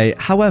will say.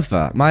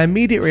 However, my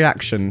immediate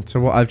reaction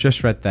to what I've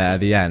just read there at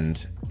the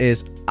end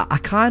is I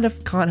kind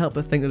of can't help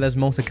but think that there's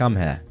more to come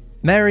here.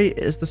 Mary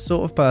is the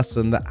sort of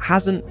person that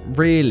hasn't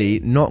really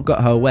not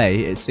got her way,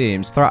 it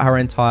seems, throughout her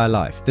entire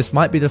life. This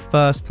might be the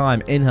first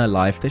time in her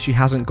life that she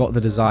hasn't got the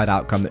desired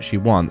outcome that she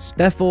wants.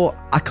 Therefore,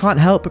 I can't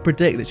help but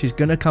predict that she's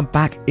going to come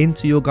back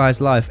into your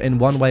guys' life in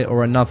one way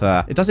or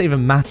another. It doesn't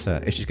even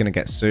matter if she's going to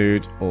get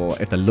sued or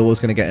if the law's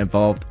going to get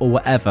involved or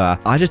whatever.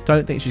 I just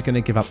don't think she's going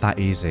to give up that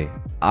easy.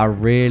 I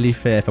really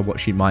fear for what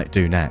she might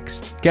do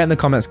next. Get in the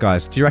comments,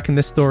 guys. Do you reckon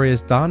this story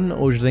is done,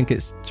 or do you think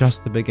it's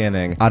just the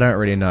beginning? I don't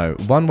really know.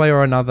 One way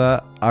or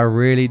another, I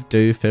really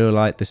do feel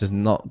like this is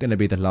not going to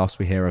be the last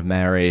we hear of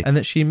Mary, and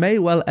that she may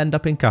well end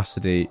up in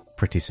custody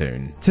pretty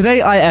soon.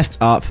 Today I effed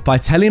up by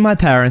telling my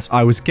parents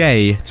I was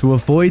gay to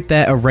avoid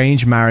their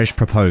arranged marriage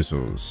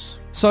proposals.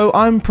 So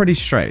I'm pretty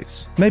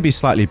straight, maybe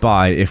slightly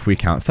bi if we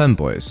count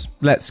femboys.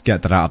 Let's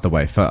get that out of the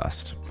way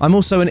first. I'm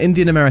also an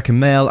Indian American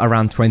male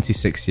around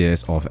 26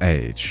 years of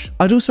age.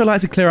 I'd also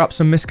like to clear up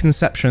some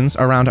misconceptions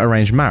around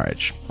arranged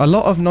marriage. A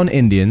lot of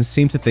non-Indians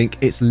seem to think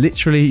it's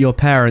literally your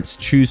parents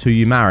choose who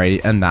you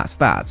marry and that's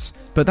that.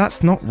 But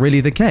that's not really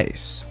the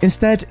case.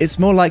 Instead, it's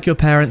more like your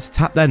parents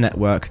tap their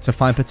network to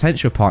find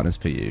potential partners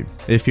for you.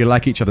 If you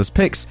like each other's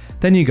pics,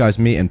 then you guys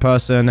meet in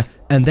person,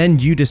 and then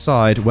you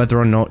decide whether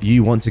or not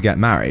you want to get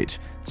married.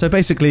 So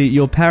basically,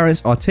 your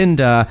parents are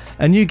Tinder,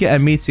 and you get a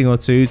meeting or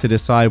two to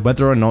decide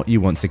whether or not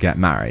you want to get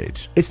married.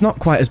 It's not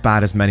quite as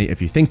bad as many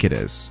of you think it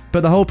is,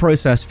 but the whole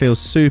process feels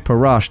super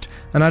rushed,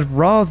 and I'd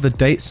rather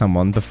date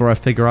someone before I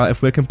figure out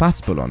if we're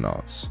compatible or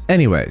not.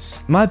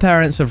 Anyways, my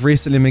parents have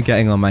recently been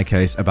getting on my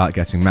case about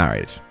getting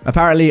married.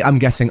 Apparently, I'm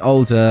getting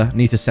older,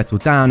 need to settle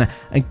down,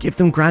 and give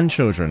them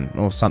grandchildren,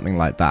 or something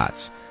like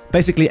that.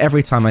 Basically,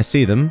 every time I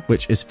see them,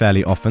 which is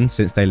fairly often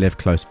since they live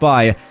close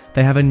by,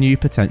 they have a new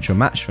potential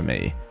match for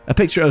me. A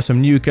picture of some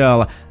new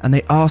girl, and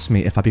they ask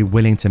me if I'd be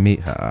willing to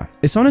meet her.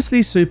 It's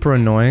honestly super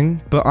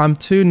annoying, but I'm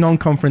too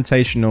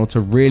non-confrontational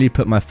to really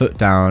put my foot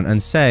down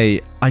and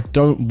say I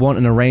don't want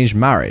an arranged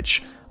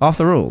marriage.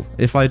 After all,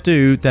 if I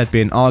do, there'd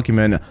be an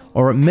argument,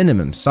 or at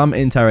minimum, some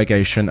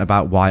interrogation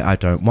about why I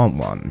don't want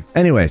one.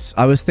 Anyways,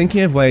 I was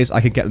thinking of ways I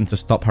could get them to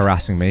stop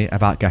harassing me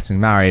about getting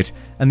married,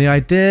 and the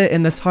idea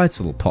in the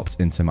title popped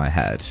into my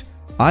head.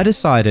 I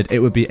decided it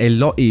would be a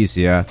lot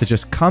easier to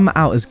just come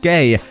out as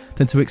gay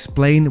than to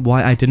explain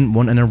why I didn't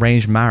want an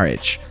arranged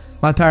marriage.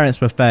 My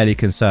parents were fairly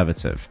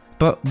conservative,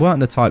 but weren't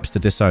the types to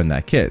disown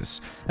their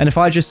kids. And if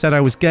I just said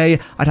I was gay,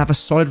 I'd have a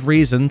solid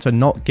reason to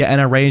not get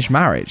an arranged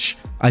marriage.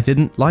 I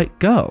didn't like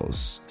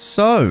girls.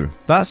 So,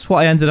 that's what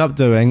I ended up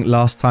doing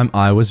last time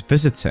I was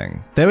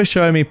visiting. They were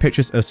showing me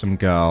pictures of some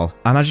girl,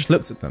 and I just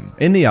looked at them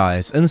in the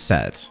eyes and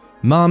said,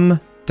 "Mum,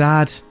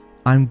 Dad,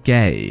 I'm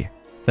gay."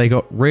 They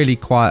got really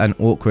quiet and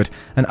awkward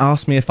and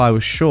asked me if I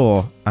was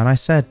sure, and I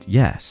said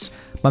yes.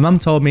 My mum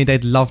told me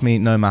they'd love me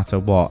no matter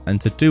what and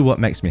to do what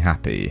makes me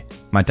happy.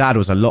 My dad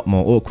was a lot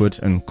more awkward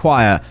and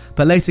quiet,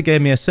 but later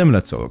gave me a similar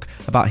talk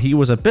about he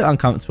was a bit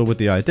uncomfortable with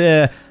the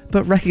idea,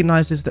 but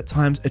recognises that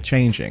times are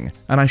changing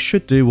and I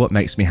should do what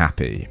makes me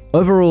happy.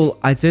 Overall,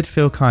 I did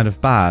feel kind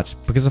of bad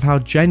because of how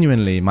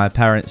genuinely my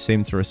parents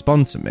seemed to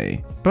respond to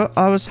me, but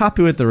I was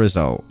happy with the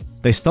result.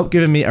 They stopped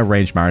giving me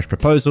arranged marriage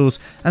proposals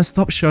and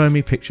stopped showing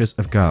me pictures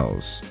of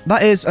girls.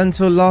 That is,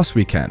 until last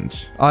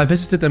weekend. I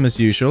visited them as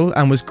usual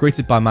and was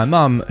greeted by my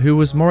mum, who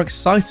was more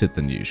excited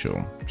than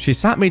usual. She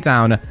sat me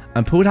down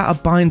and pulled out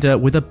a binder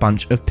with a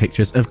bunch of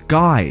pictures of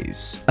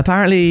guys.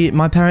 Apparently,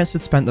 my parents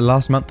had spent the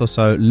last month or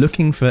so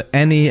looking for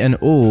any and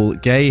all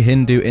gay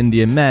Hindu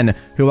Indian men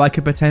who I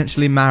could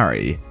potentially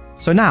marry.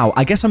 So now,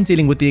 I guess I'm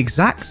dealing with the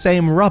exact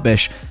same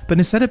rubbish, but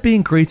instead of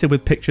being greeted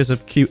with pictures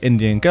of cute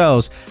Indian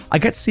girls, I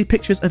get to see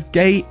pictures of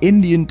gay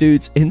Indian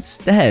dudes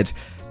instead.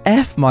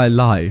 F my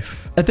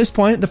life. At this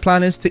point, the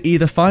plan is to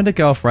either find a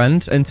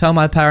girlfriend and tell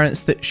my parents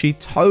that she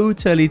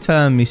totally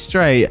turned me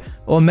straight,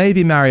 or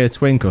maybe marry a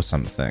twink or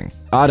something.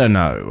 I don't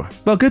know.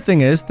 Well, good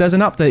thing is, there's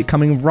an update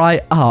coming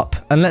right up,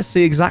 and let's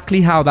see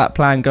exactly how that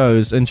plan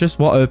goes and just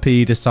what OP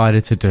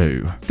decided to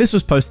do. This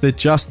was posted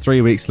just 3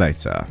 weeks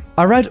later.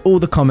 I read all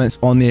the comments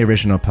on the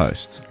original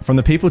post, from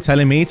the people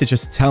telling me to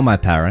just tell my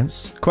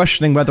parents,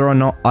 questioning whether or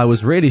not I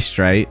was really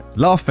straight,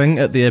 laughing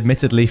at the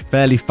admittedly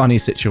fairly funny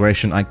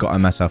situation I got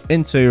myself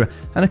into,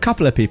 and a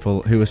couple of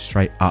people who were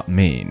straight up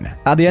mean.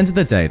 At the end of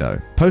the day though,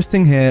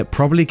 posting here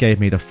probably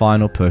gave me the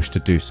final push to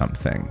do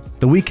something.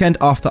 The weekend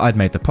after I'd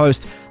made the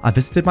post, I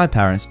visited my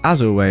parents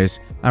as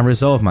always and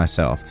resolved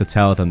myself to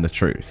tell them the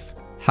truth.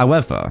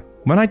 However,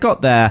 when I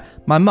got there,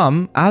 my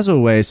mum, as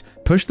always,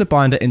 pushed the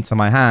binder into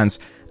my hands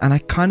and I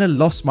kinda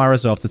lost my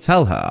resolve to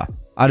tell her.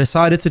 I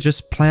decided to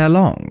just play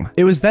along.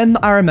 It was then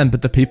that I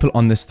remembered the people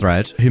on this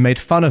thread who made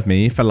fun of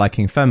me for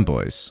liking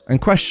femboys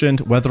and questioned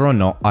whether or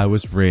not I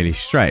was really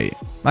straight.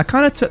 I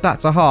kinda took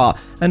that to heart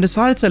and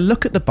decided to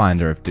look at the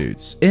binder of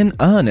dudes in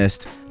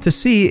earnest to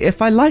see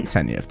if I liked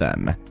any of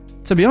them.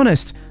 To be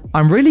honest,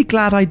 I'm really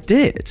glad I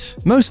did.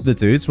 Most of the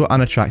dudes were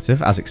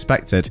unattractive as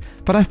expected,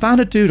 but I found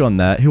a dude on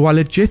there who I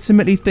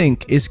legitimately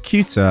think is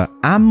cuter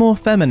and more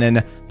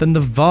feminine than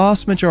the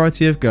vast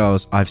majority of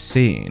girls I've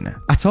seen.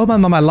 I told my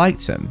mum I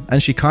liked him,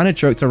 and she kinda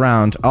joked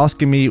around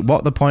asking me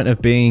what the point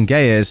of being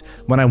gay is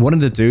when I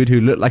wanted a dude who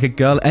looked like a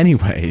girl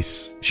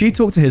anyways. She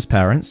talked to his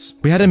parents,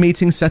 we had a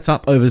meeting set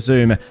up over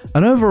Zoom,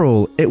 and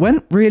overall, it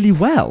went really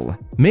well.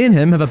 Me and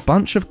him have a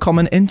bunch of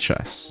common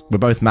interests. We're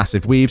both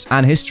massive weebs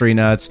and history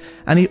nerds,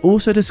 and he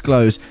also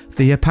disclosed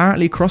that he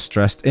apparently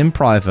cross-dressed in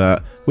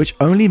private, which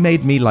only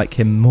made me like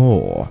him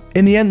more.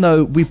 In the end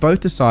though, we both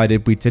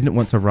decided we didn't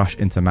want to rush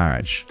into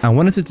marriage and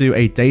wanted to do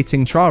a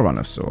dating trial run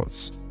of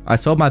sorts. I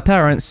told my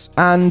parents,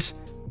 and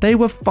they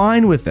were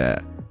fine with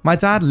it. My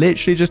dad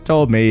literally just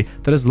told me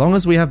that as long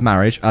as we have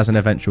marriage as an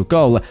eventual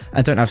goal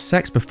and don't have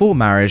sex before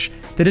marriage,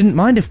 they didn't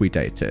mind if we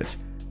dated.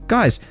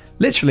 Guys,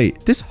 literally,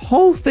 this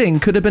whole thing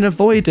could have been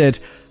avoided,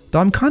 though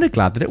I'm kind of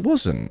glad that it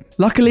wasn't.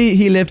 Luckily,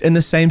 he lived in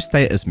the same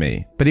state as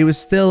me, but he was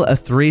still a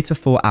 3 to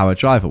 4 hour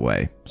drive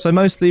away. So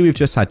mostly we've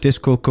just had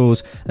Discord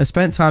calls and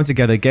spent time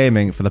together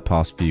gaming for the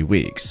past few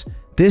weeks.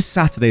 This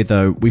Saturday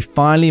though, we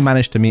finally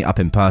managed to meet up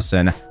in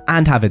person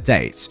and have a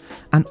date.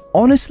 And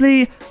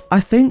honestly,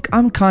 I think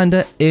I'm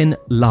kinda in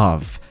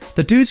love.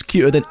 The dude's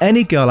cuter than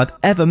any girl I've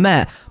ever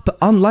met, but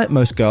unlike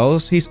most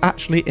girls, he's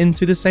actually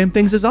into the same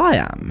things as I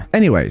am.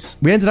 Anyways,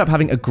 we ended up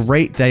having a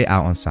great day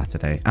out on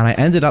Saturday, and I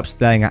ended up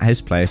staying at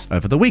his place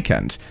over the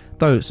weekend.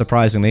 Though,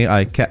 surprisingly,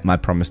 I kept my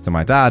promise to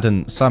my dad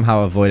and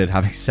somehow avoided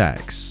having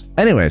sex.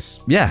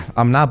 Anyways, yeah,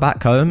 I'm now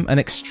back home and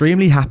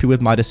extremely happy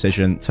with my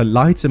decision to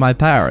lie to my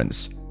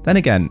parents. Then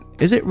again,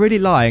 is it really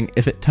lying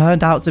if it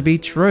turned out to be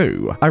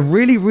true? I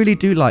really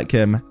do like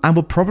him and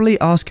will probably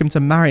ask him to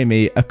marry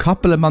me a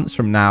couple of months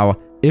from now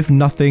if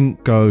nothing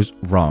goes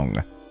wrong.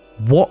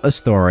 What a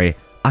story.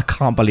 I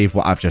can't believe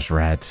what I've just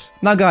read.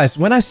 Now guys,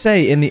 when I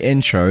say in the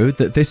intro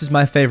that this is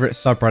my favorite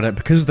subreddit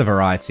because of the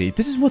variety,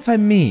 this is what I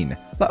mean.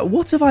 Like,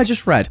 what have I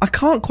just read? I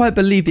can't quite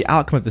believe the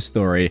outcome of the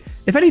story.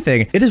 If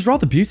anything, it is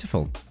rather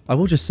beautiful. I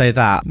will just say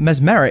that.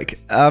 Mesmeric,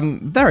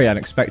 very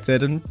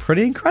unexpected and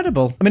pretty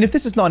incredible. I mean, if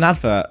this is not an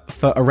advert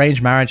for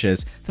arranged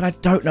marriages, then I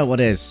don't know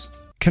what is.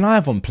 Can I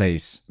have one,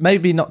 please?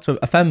 Maybe not to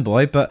a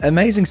femboy, but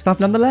amazing stuff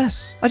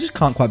nonetheless. I just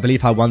can't quite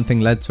believe how one thing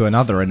led to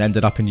another and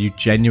ended up in you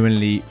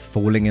genuinely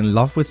falling in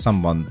love with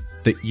someone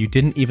that you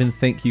didn't even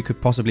think you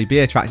could possibly be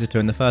attracted to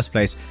in the first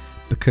place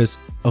because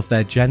of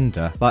their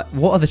gender. Like,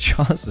 what are the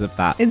chances of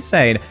that?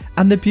 Insane.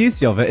 And the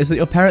beauty of it is that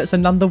your parents are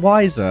none the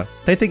wiser.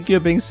 They think you're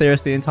being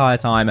serious the entire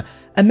time.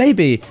 And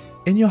maybe,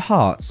 in your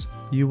hearts,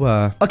 you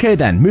were. Okay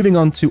then, moving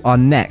on to our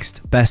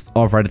next Best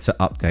of Redditor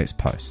Updates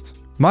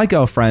post. My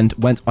girlfriend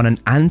went on an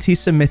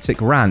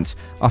anti-Semitic rant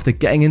after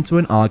getting into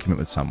an argument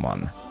with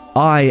someone.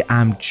 I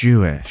am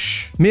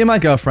Jewish. Me and my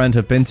girlfriend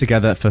have been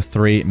together for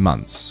 3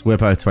 months. We're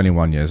both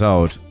 21 years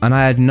old, and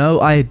I had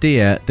no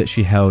idea that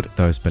she held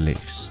those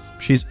beliefs.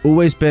 She's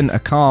always been a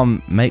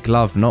calm, make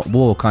love, not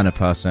war kind of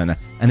person,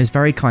 and is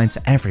very kind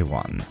to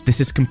everyone.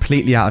 This is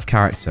completely out of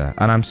character,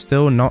 and I'm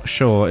still not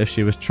sure if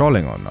she was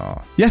trolling or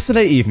not.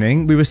 Yesterday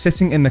evening, we were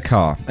sitting in the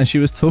car, and she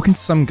was talking to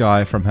some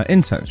guy from her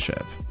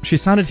internship. She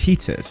sounded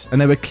heated,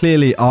 and they were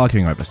clearly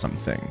arguing over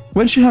something.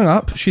 When she hung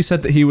up, she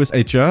said that he was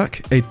a jerk,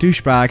 a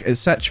douchebag,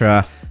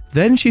 etc.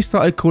 Then she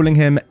started calling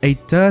him a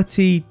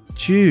dirty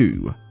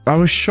Jew. I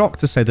was shocked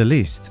to say the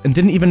least, and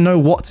didn't even know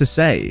what to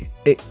say.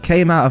 It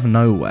came out of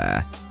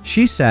nowhere.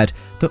 She said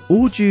that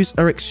all Jews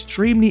are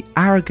extremely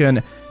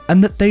arrogant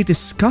and that they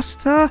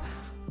disgust her?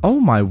 Oh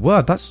my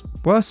word, that's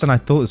worse than I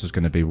thought this was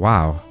going to be,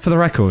 wow. For the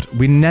record,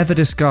 we never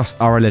discussed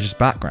our religious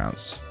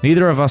backgrounds.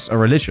 Neither of us are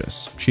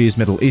religious. She's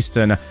Middle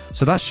Eastern,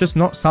 so that's just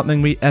not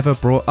something we ever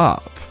brought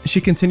up.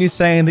 She continued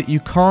saying that you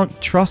can't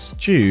trust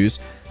Jews,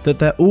 that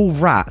they're all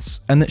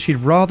rats, and that she'd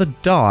rather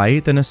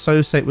die than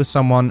associate with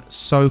someone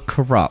so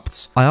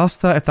corrupt. I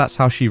asked her if that's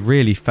how she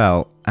really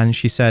felt, and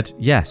she said,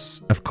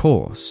 yes, of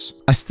course.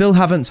 I still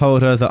haven't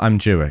told her that I'm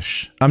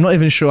Jewish. I'm not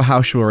even sure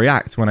how she will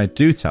react when I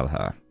do tell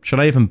her. Should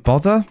I even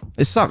bother?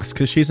 It sucks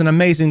because she's an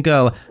amazing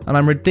girl and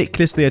I'm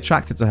ridiculously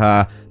attracted to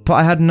her, but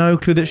I had no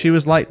clue that she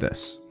was like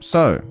this.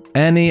 So,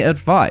 any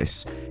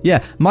advice?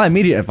 Yeah, my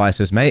immediate advice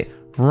is, mate,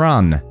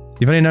 run.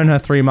 You've only known her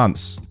 3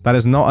 months. That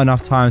is not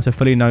enough time to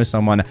fully know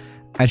someone,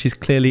 and she's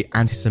clearly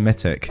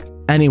anti-Semitic.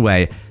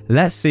 Anyway,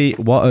 let's see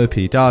what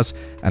OP does,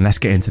 and let's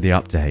get into the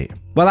update.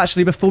 Well,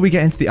 actually, before we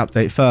get into the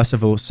update, first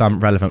of all, some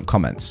relevant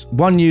comments.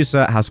 One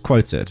user has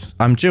quoted,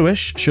 I'm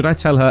Jewish, should I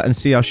tell her and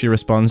see how she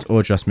responds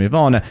or just move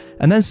on?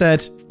 And then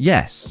said,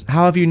 yes,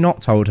 how have you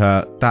not told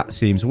her? That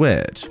seems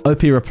weird.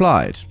 OP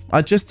replied,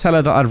 I'd just tell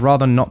her that I'd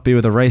rather not be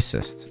with a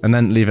racist, and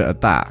then leave it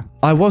at that.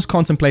 I was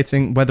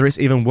contemplating whether it's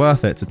even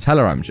worth it to tell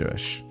her I'm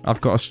Jewish.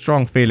 I've got a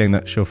strong feeling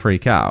that she'll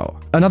freak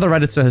out. Another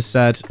Redditor has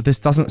said, this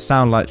doesn't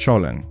sound like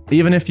trolling.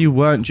 Even if you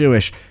weren't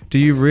Jewish, do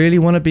you really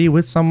want to be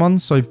with someone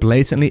so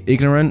blatantly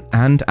ignorant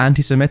and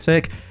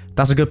anti-Semitic?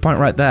 That's a good point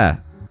right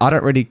there. I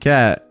don't really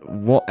care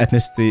what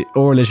ethnicity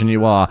or religion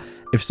you are.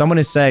 If someone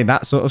is saying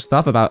that sort of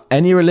stuff about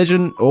any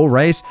religion or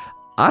race,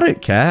 I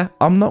don't care.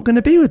 I'm not going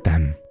to be with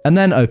them. And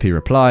then OP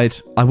replied,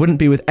 I wouldn't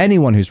be with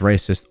anyone who's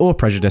racist or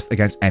prejudiced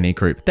against any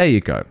group. There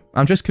you go.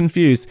 I'm just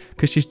confused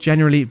because she's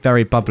generally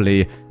very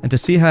bubbly, and to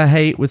see her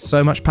hate with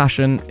so much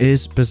passion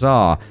is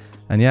bizarre.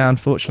 And yeah,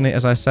 unfortunately,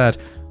 as I said,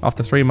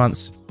 after 3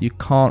 months, you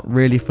can't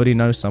really fully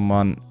know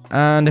someone.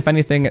 And if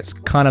anything, it's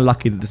kind of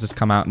lucky that this has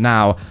come out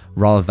now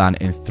rather than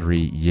in 3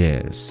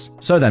 years.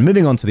 So then,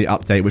 moving on to the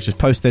update, which is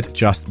posted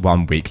just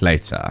 1 week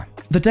later.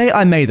 The day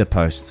I made the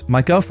post,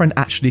 my girlfriend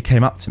actually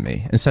came up to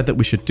me and said that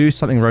we should do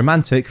something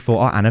romantic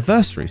for our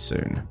anniversary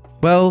soon.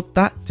 Well,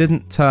 that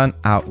didn't turn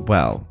out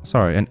well.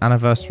 Sorry, an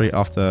anniversary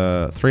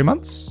after 3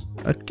 months?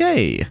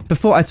 Okay.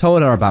 Before I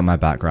told her about my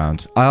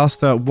background, I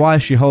asked her why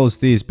she holds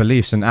these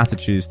beliefs and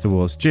attitudes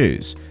towards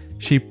Jews.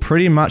 She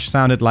pretty much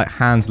sounded like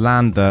Hans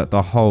Lander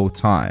the whole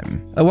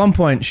time. At one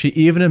point, she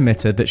even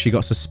admitted that she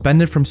got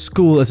suspended from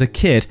school as a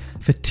kid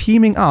for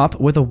teaming up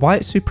with a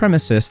white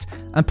supremacist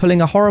and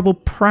pulling a horrible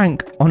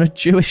prank on a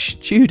Jewish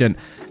student.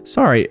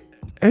 Sorry,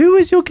 who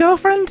is your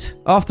girlfriend?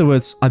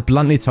 Afterwards, I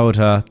bluntly told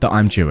her that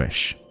I'm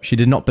Jewish. She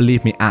did not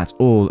believe me at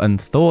all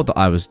and thought that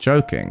I was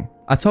joking.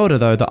 I told her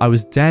though that I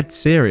was dead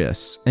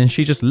serious, and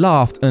she just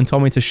laughed and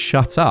told me to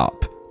shut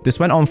up. This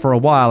went on for a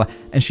while,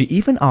 and she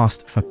even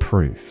asked for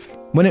proof.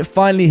 When it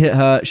finally hit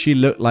her, she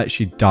looked like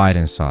she died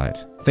inside.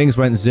 Things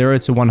went 0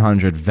 to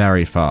 100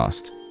 very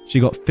fast.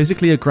 She got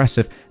physically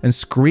aggressive and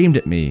screamed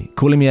at me,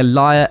 calling me a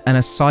liar and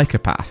a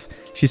psychopath.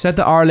 She said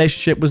that our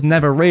relationship was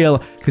never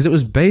real because it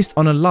was based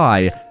on a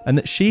lie, and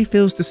that she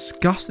feels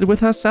disgusted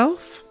with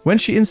herself. When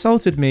she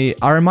insulted me,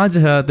 I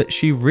reminded her that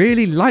she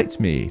really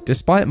liked me,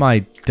 despite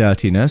my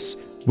dirtiness,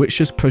 which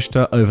just pushed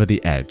her over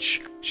the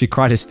edge. She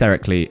cried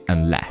hysterically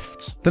and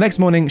left. The next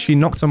morning, she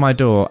knocked on my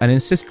door and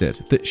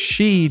insisted that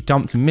she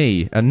dumped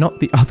me and not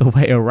the other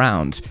way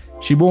around.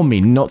 She warned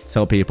me not to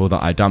tell people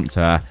that I dumped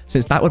her,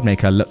 since that would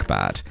make her look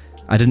bad.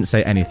 I didn't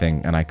say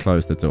anything and I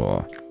closed the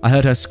door. I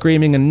heard her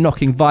screaming and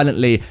knocking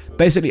violently,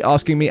 basically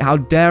asking me how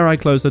dare I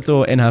close the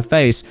door in her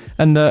face,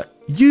 and that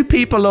you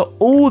people are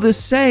all the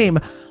same.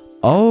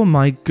 Oh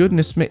my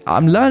goodness me.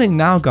 I'm learning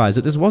now, guys,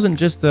 that this wasn't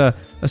just a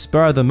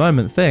spur of the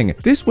moment thing.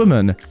 This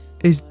woman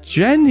is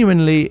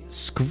genuinely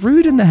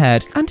screwed in the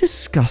head and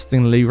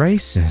disgustingly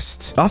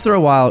racist. After a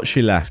while,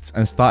 she left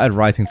and started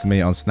writing to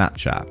me on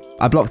Snapchat.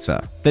 I blocked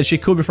her. Then she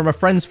called me from a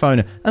friend's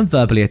phone and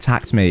verbally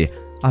attacked me.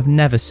 I've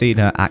never seen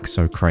her act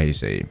so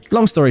crazy.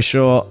 Long story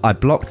short, I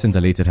blocked and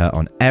deleted her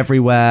on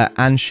everywhere,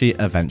 and she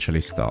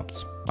eventually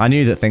stopped. I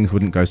knew that things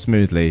wouldn't go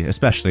smoothly,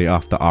 especially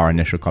after our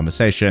initial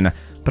conversation,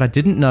 but I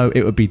didn't know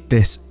it would be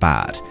this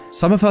bad.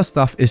 Some of her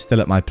stuff is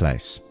still at my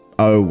place.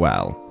 Oh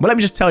well. Well, let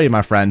me just tell you,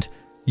 my friend,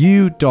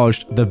 You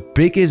dodged the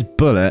biggest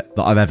bullet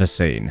that I've ever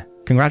seen.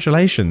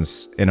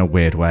 Congratulations, in a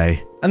weird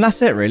way. And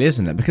that's it really,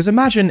 isn't it? Because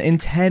imagine in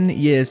 10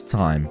 years'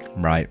 time,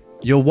 right?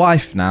 Your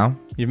wife now,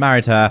 you've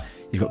married her,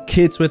 you've got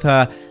kids with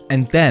her,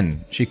 and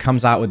then she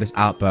comes out with this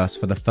outburst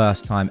for the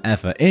first time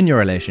ever in your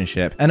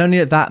relationship. And only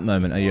at that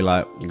moment are you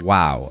like,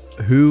 wow,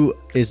 who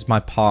is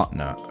my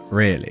partner,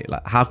 really?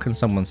 Like, how can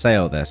someone say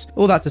all this?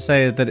 All that to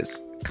say that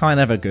it's kind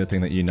of a good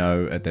thing that you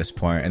know at this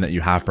point and that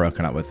you have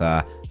broken up with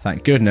her.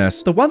 Thank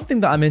goodness. The one thing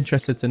that I'm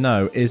interested to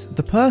know is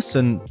the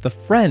person, the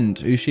friend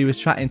who she was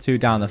chatting to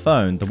down the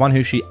phone, the one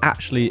who she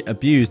actually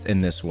abused in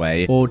this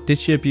way, or did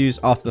she abuse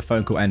after the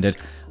phone call ended?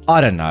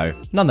 I don't know.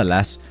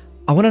 Nonetheless,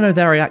 I want to know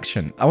their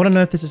reaction. I want to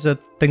know if this is a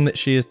thing that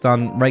she has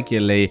done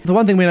regularly. The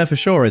one thing we know for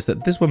sure is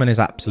that this woman is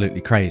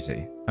absolutely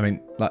crazy. I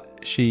mean, like,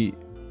 she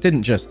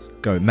didn't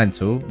just go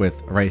mental with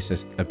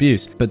racist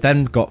abuse, but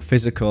then got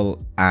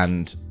physical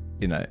and,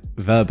 you know,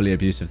 verbally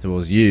abusive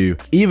towards you,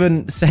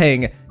 even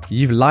saying,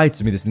 you've lied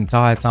to me this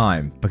entire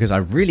time because I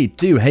really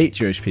do hate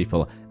Jewish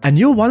people and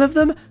you're one of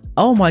them?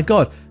 Oh my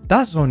God,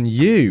 that's on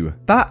you.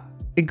 That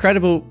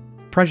incredible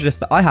prejudice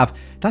that I have,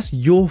 that's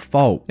your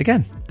fault.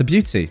 Again, the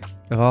beauty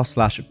of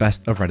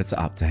r/best of Redditor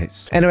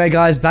updates. Anyway,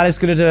 guys, that is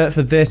going to do it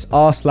for this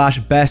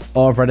r/best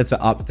of Redditor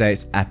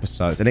updates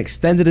episode, an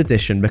extended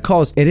edition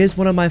because it is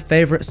one of my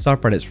favorite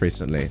subreddits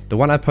recently. The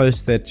one I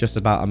posted just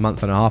about a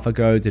month and a half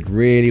ago did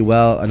really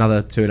well,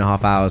 another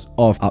 2.5 hours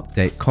of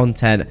update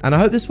content, and I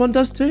hope this one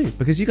does too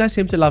because you guys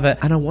seem to love it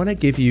and I want to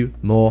give you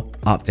more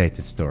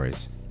updated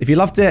stories. If you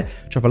loved it,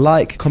 drop a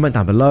like, comment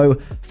down below,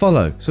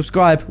 follow,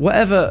 subscribe,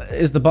 whatever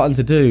is the button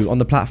to do on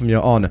the platform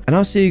you're on. And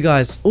I'll see you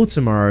guys all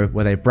tomorrow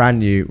with a brand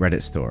new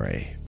Reddit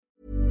story.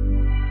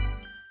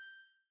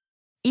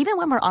 Even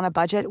when we're on a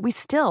budget, we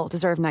still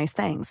deserve nice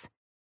things.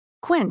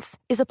 Quince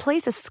is a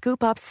place to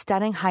scoop up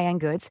stunning high-end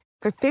goods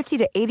for 50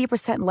 to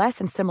 80% less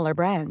than similar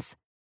brands.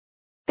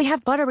 They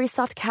have buttery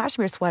soft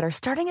cashmere sweaters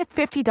starting at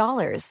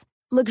 $50,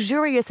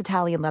 luxurious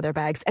Italian leather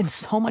bags, and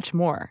so much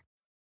more.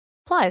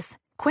 Plus,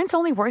 Quince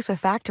only works with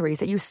factories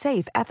that use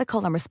safe,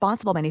 ethical, and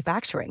responsible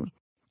manufacturing.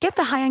 Get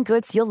the high-end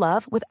goods you'll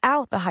love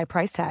without the high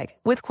price tag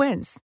with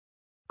Quince.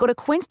 Go to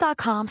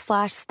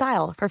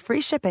quince.com/style for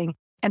free shipping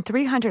and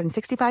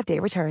 365-day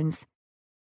returns.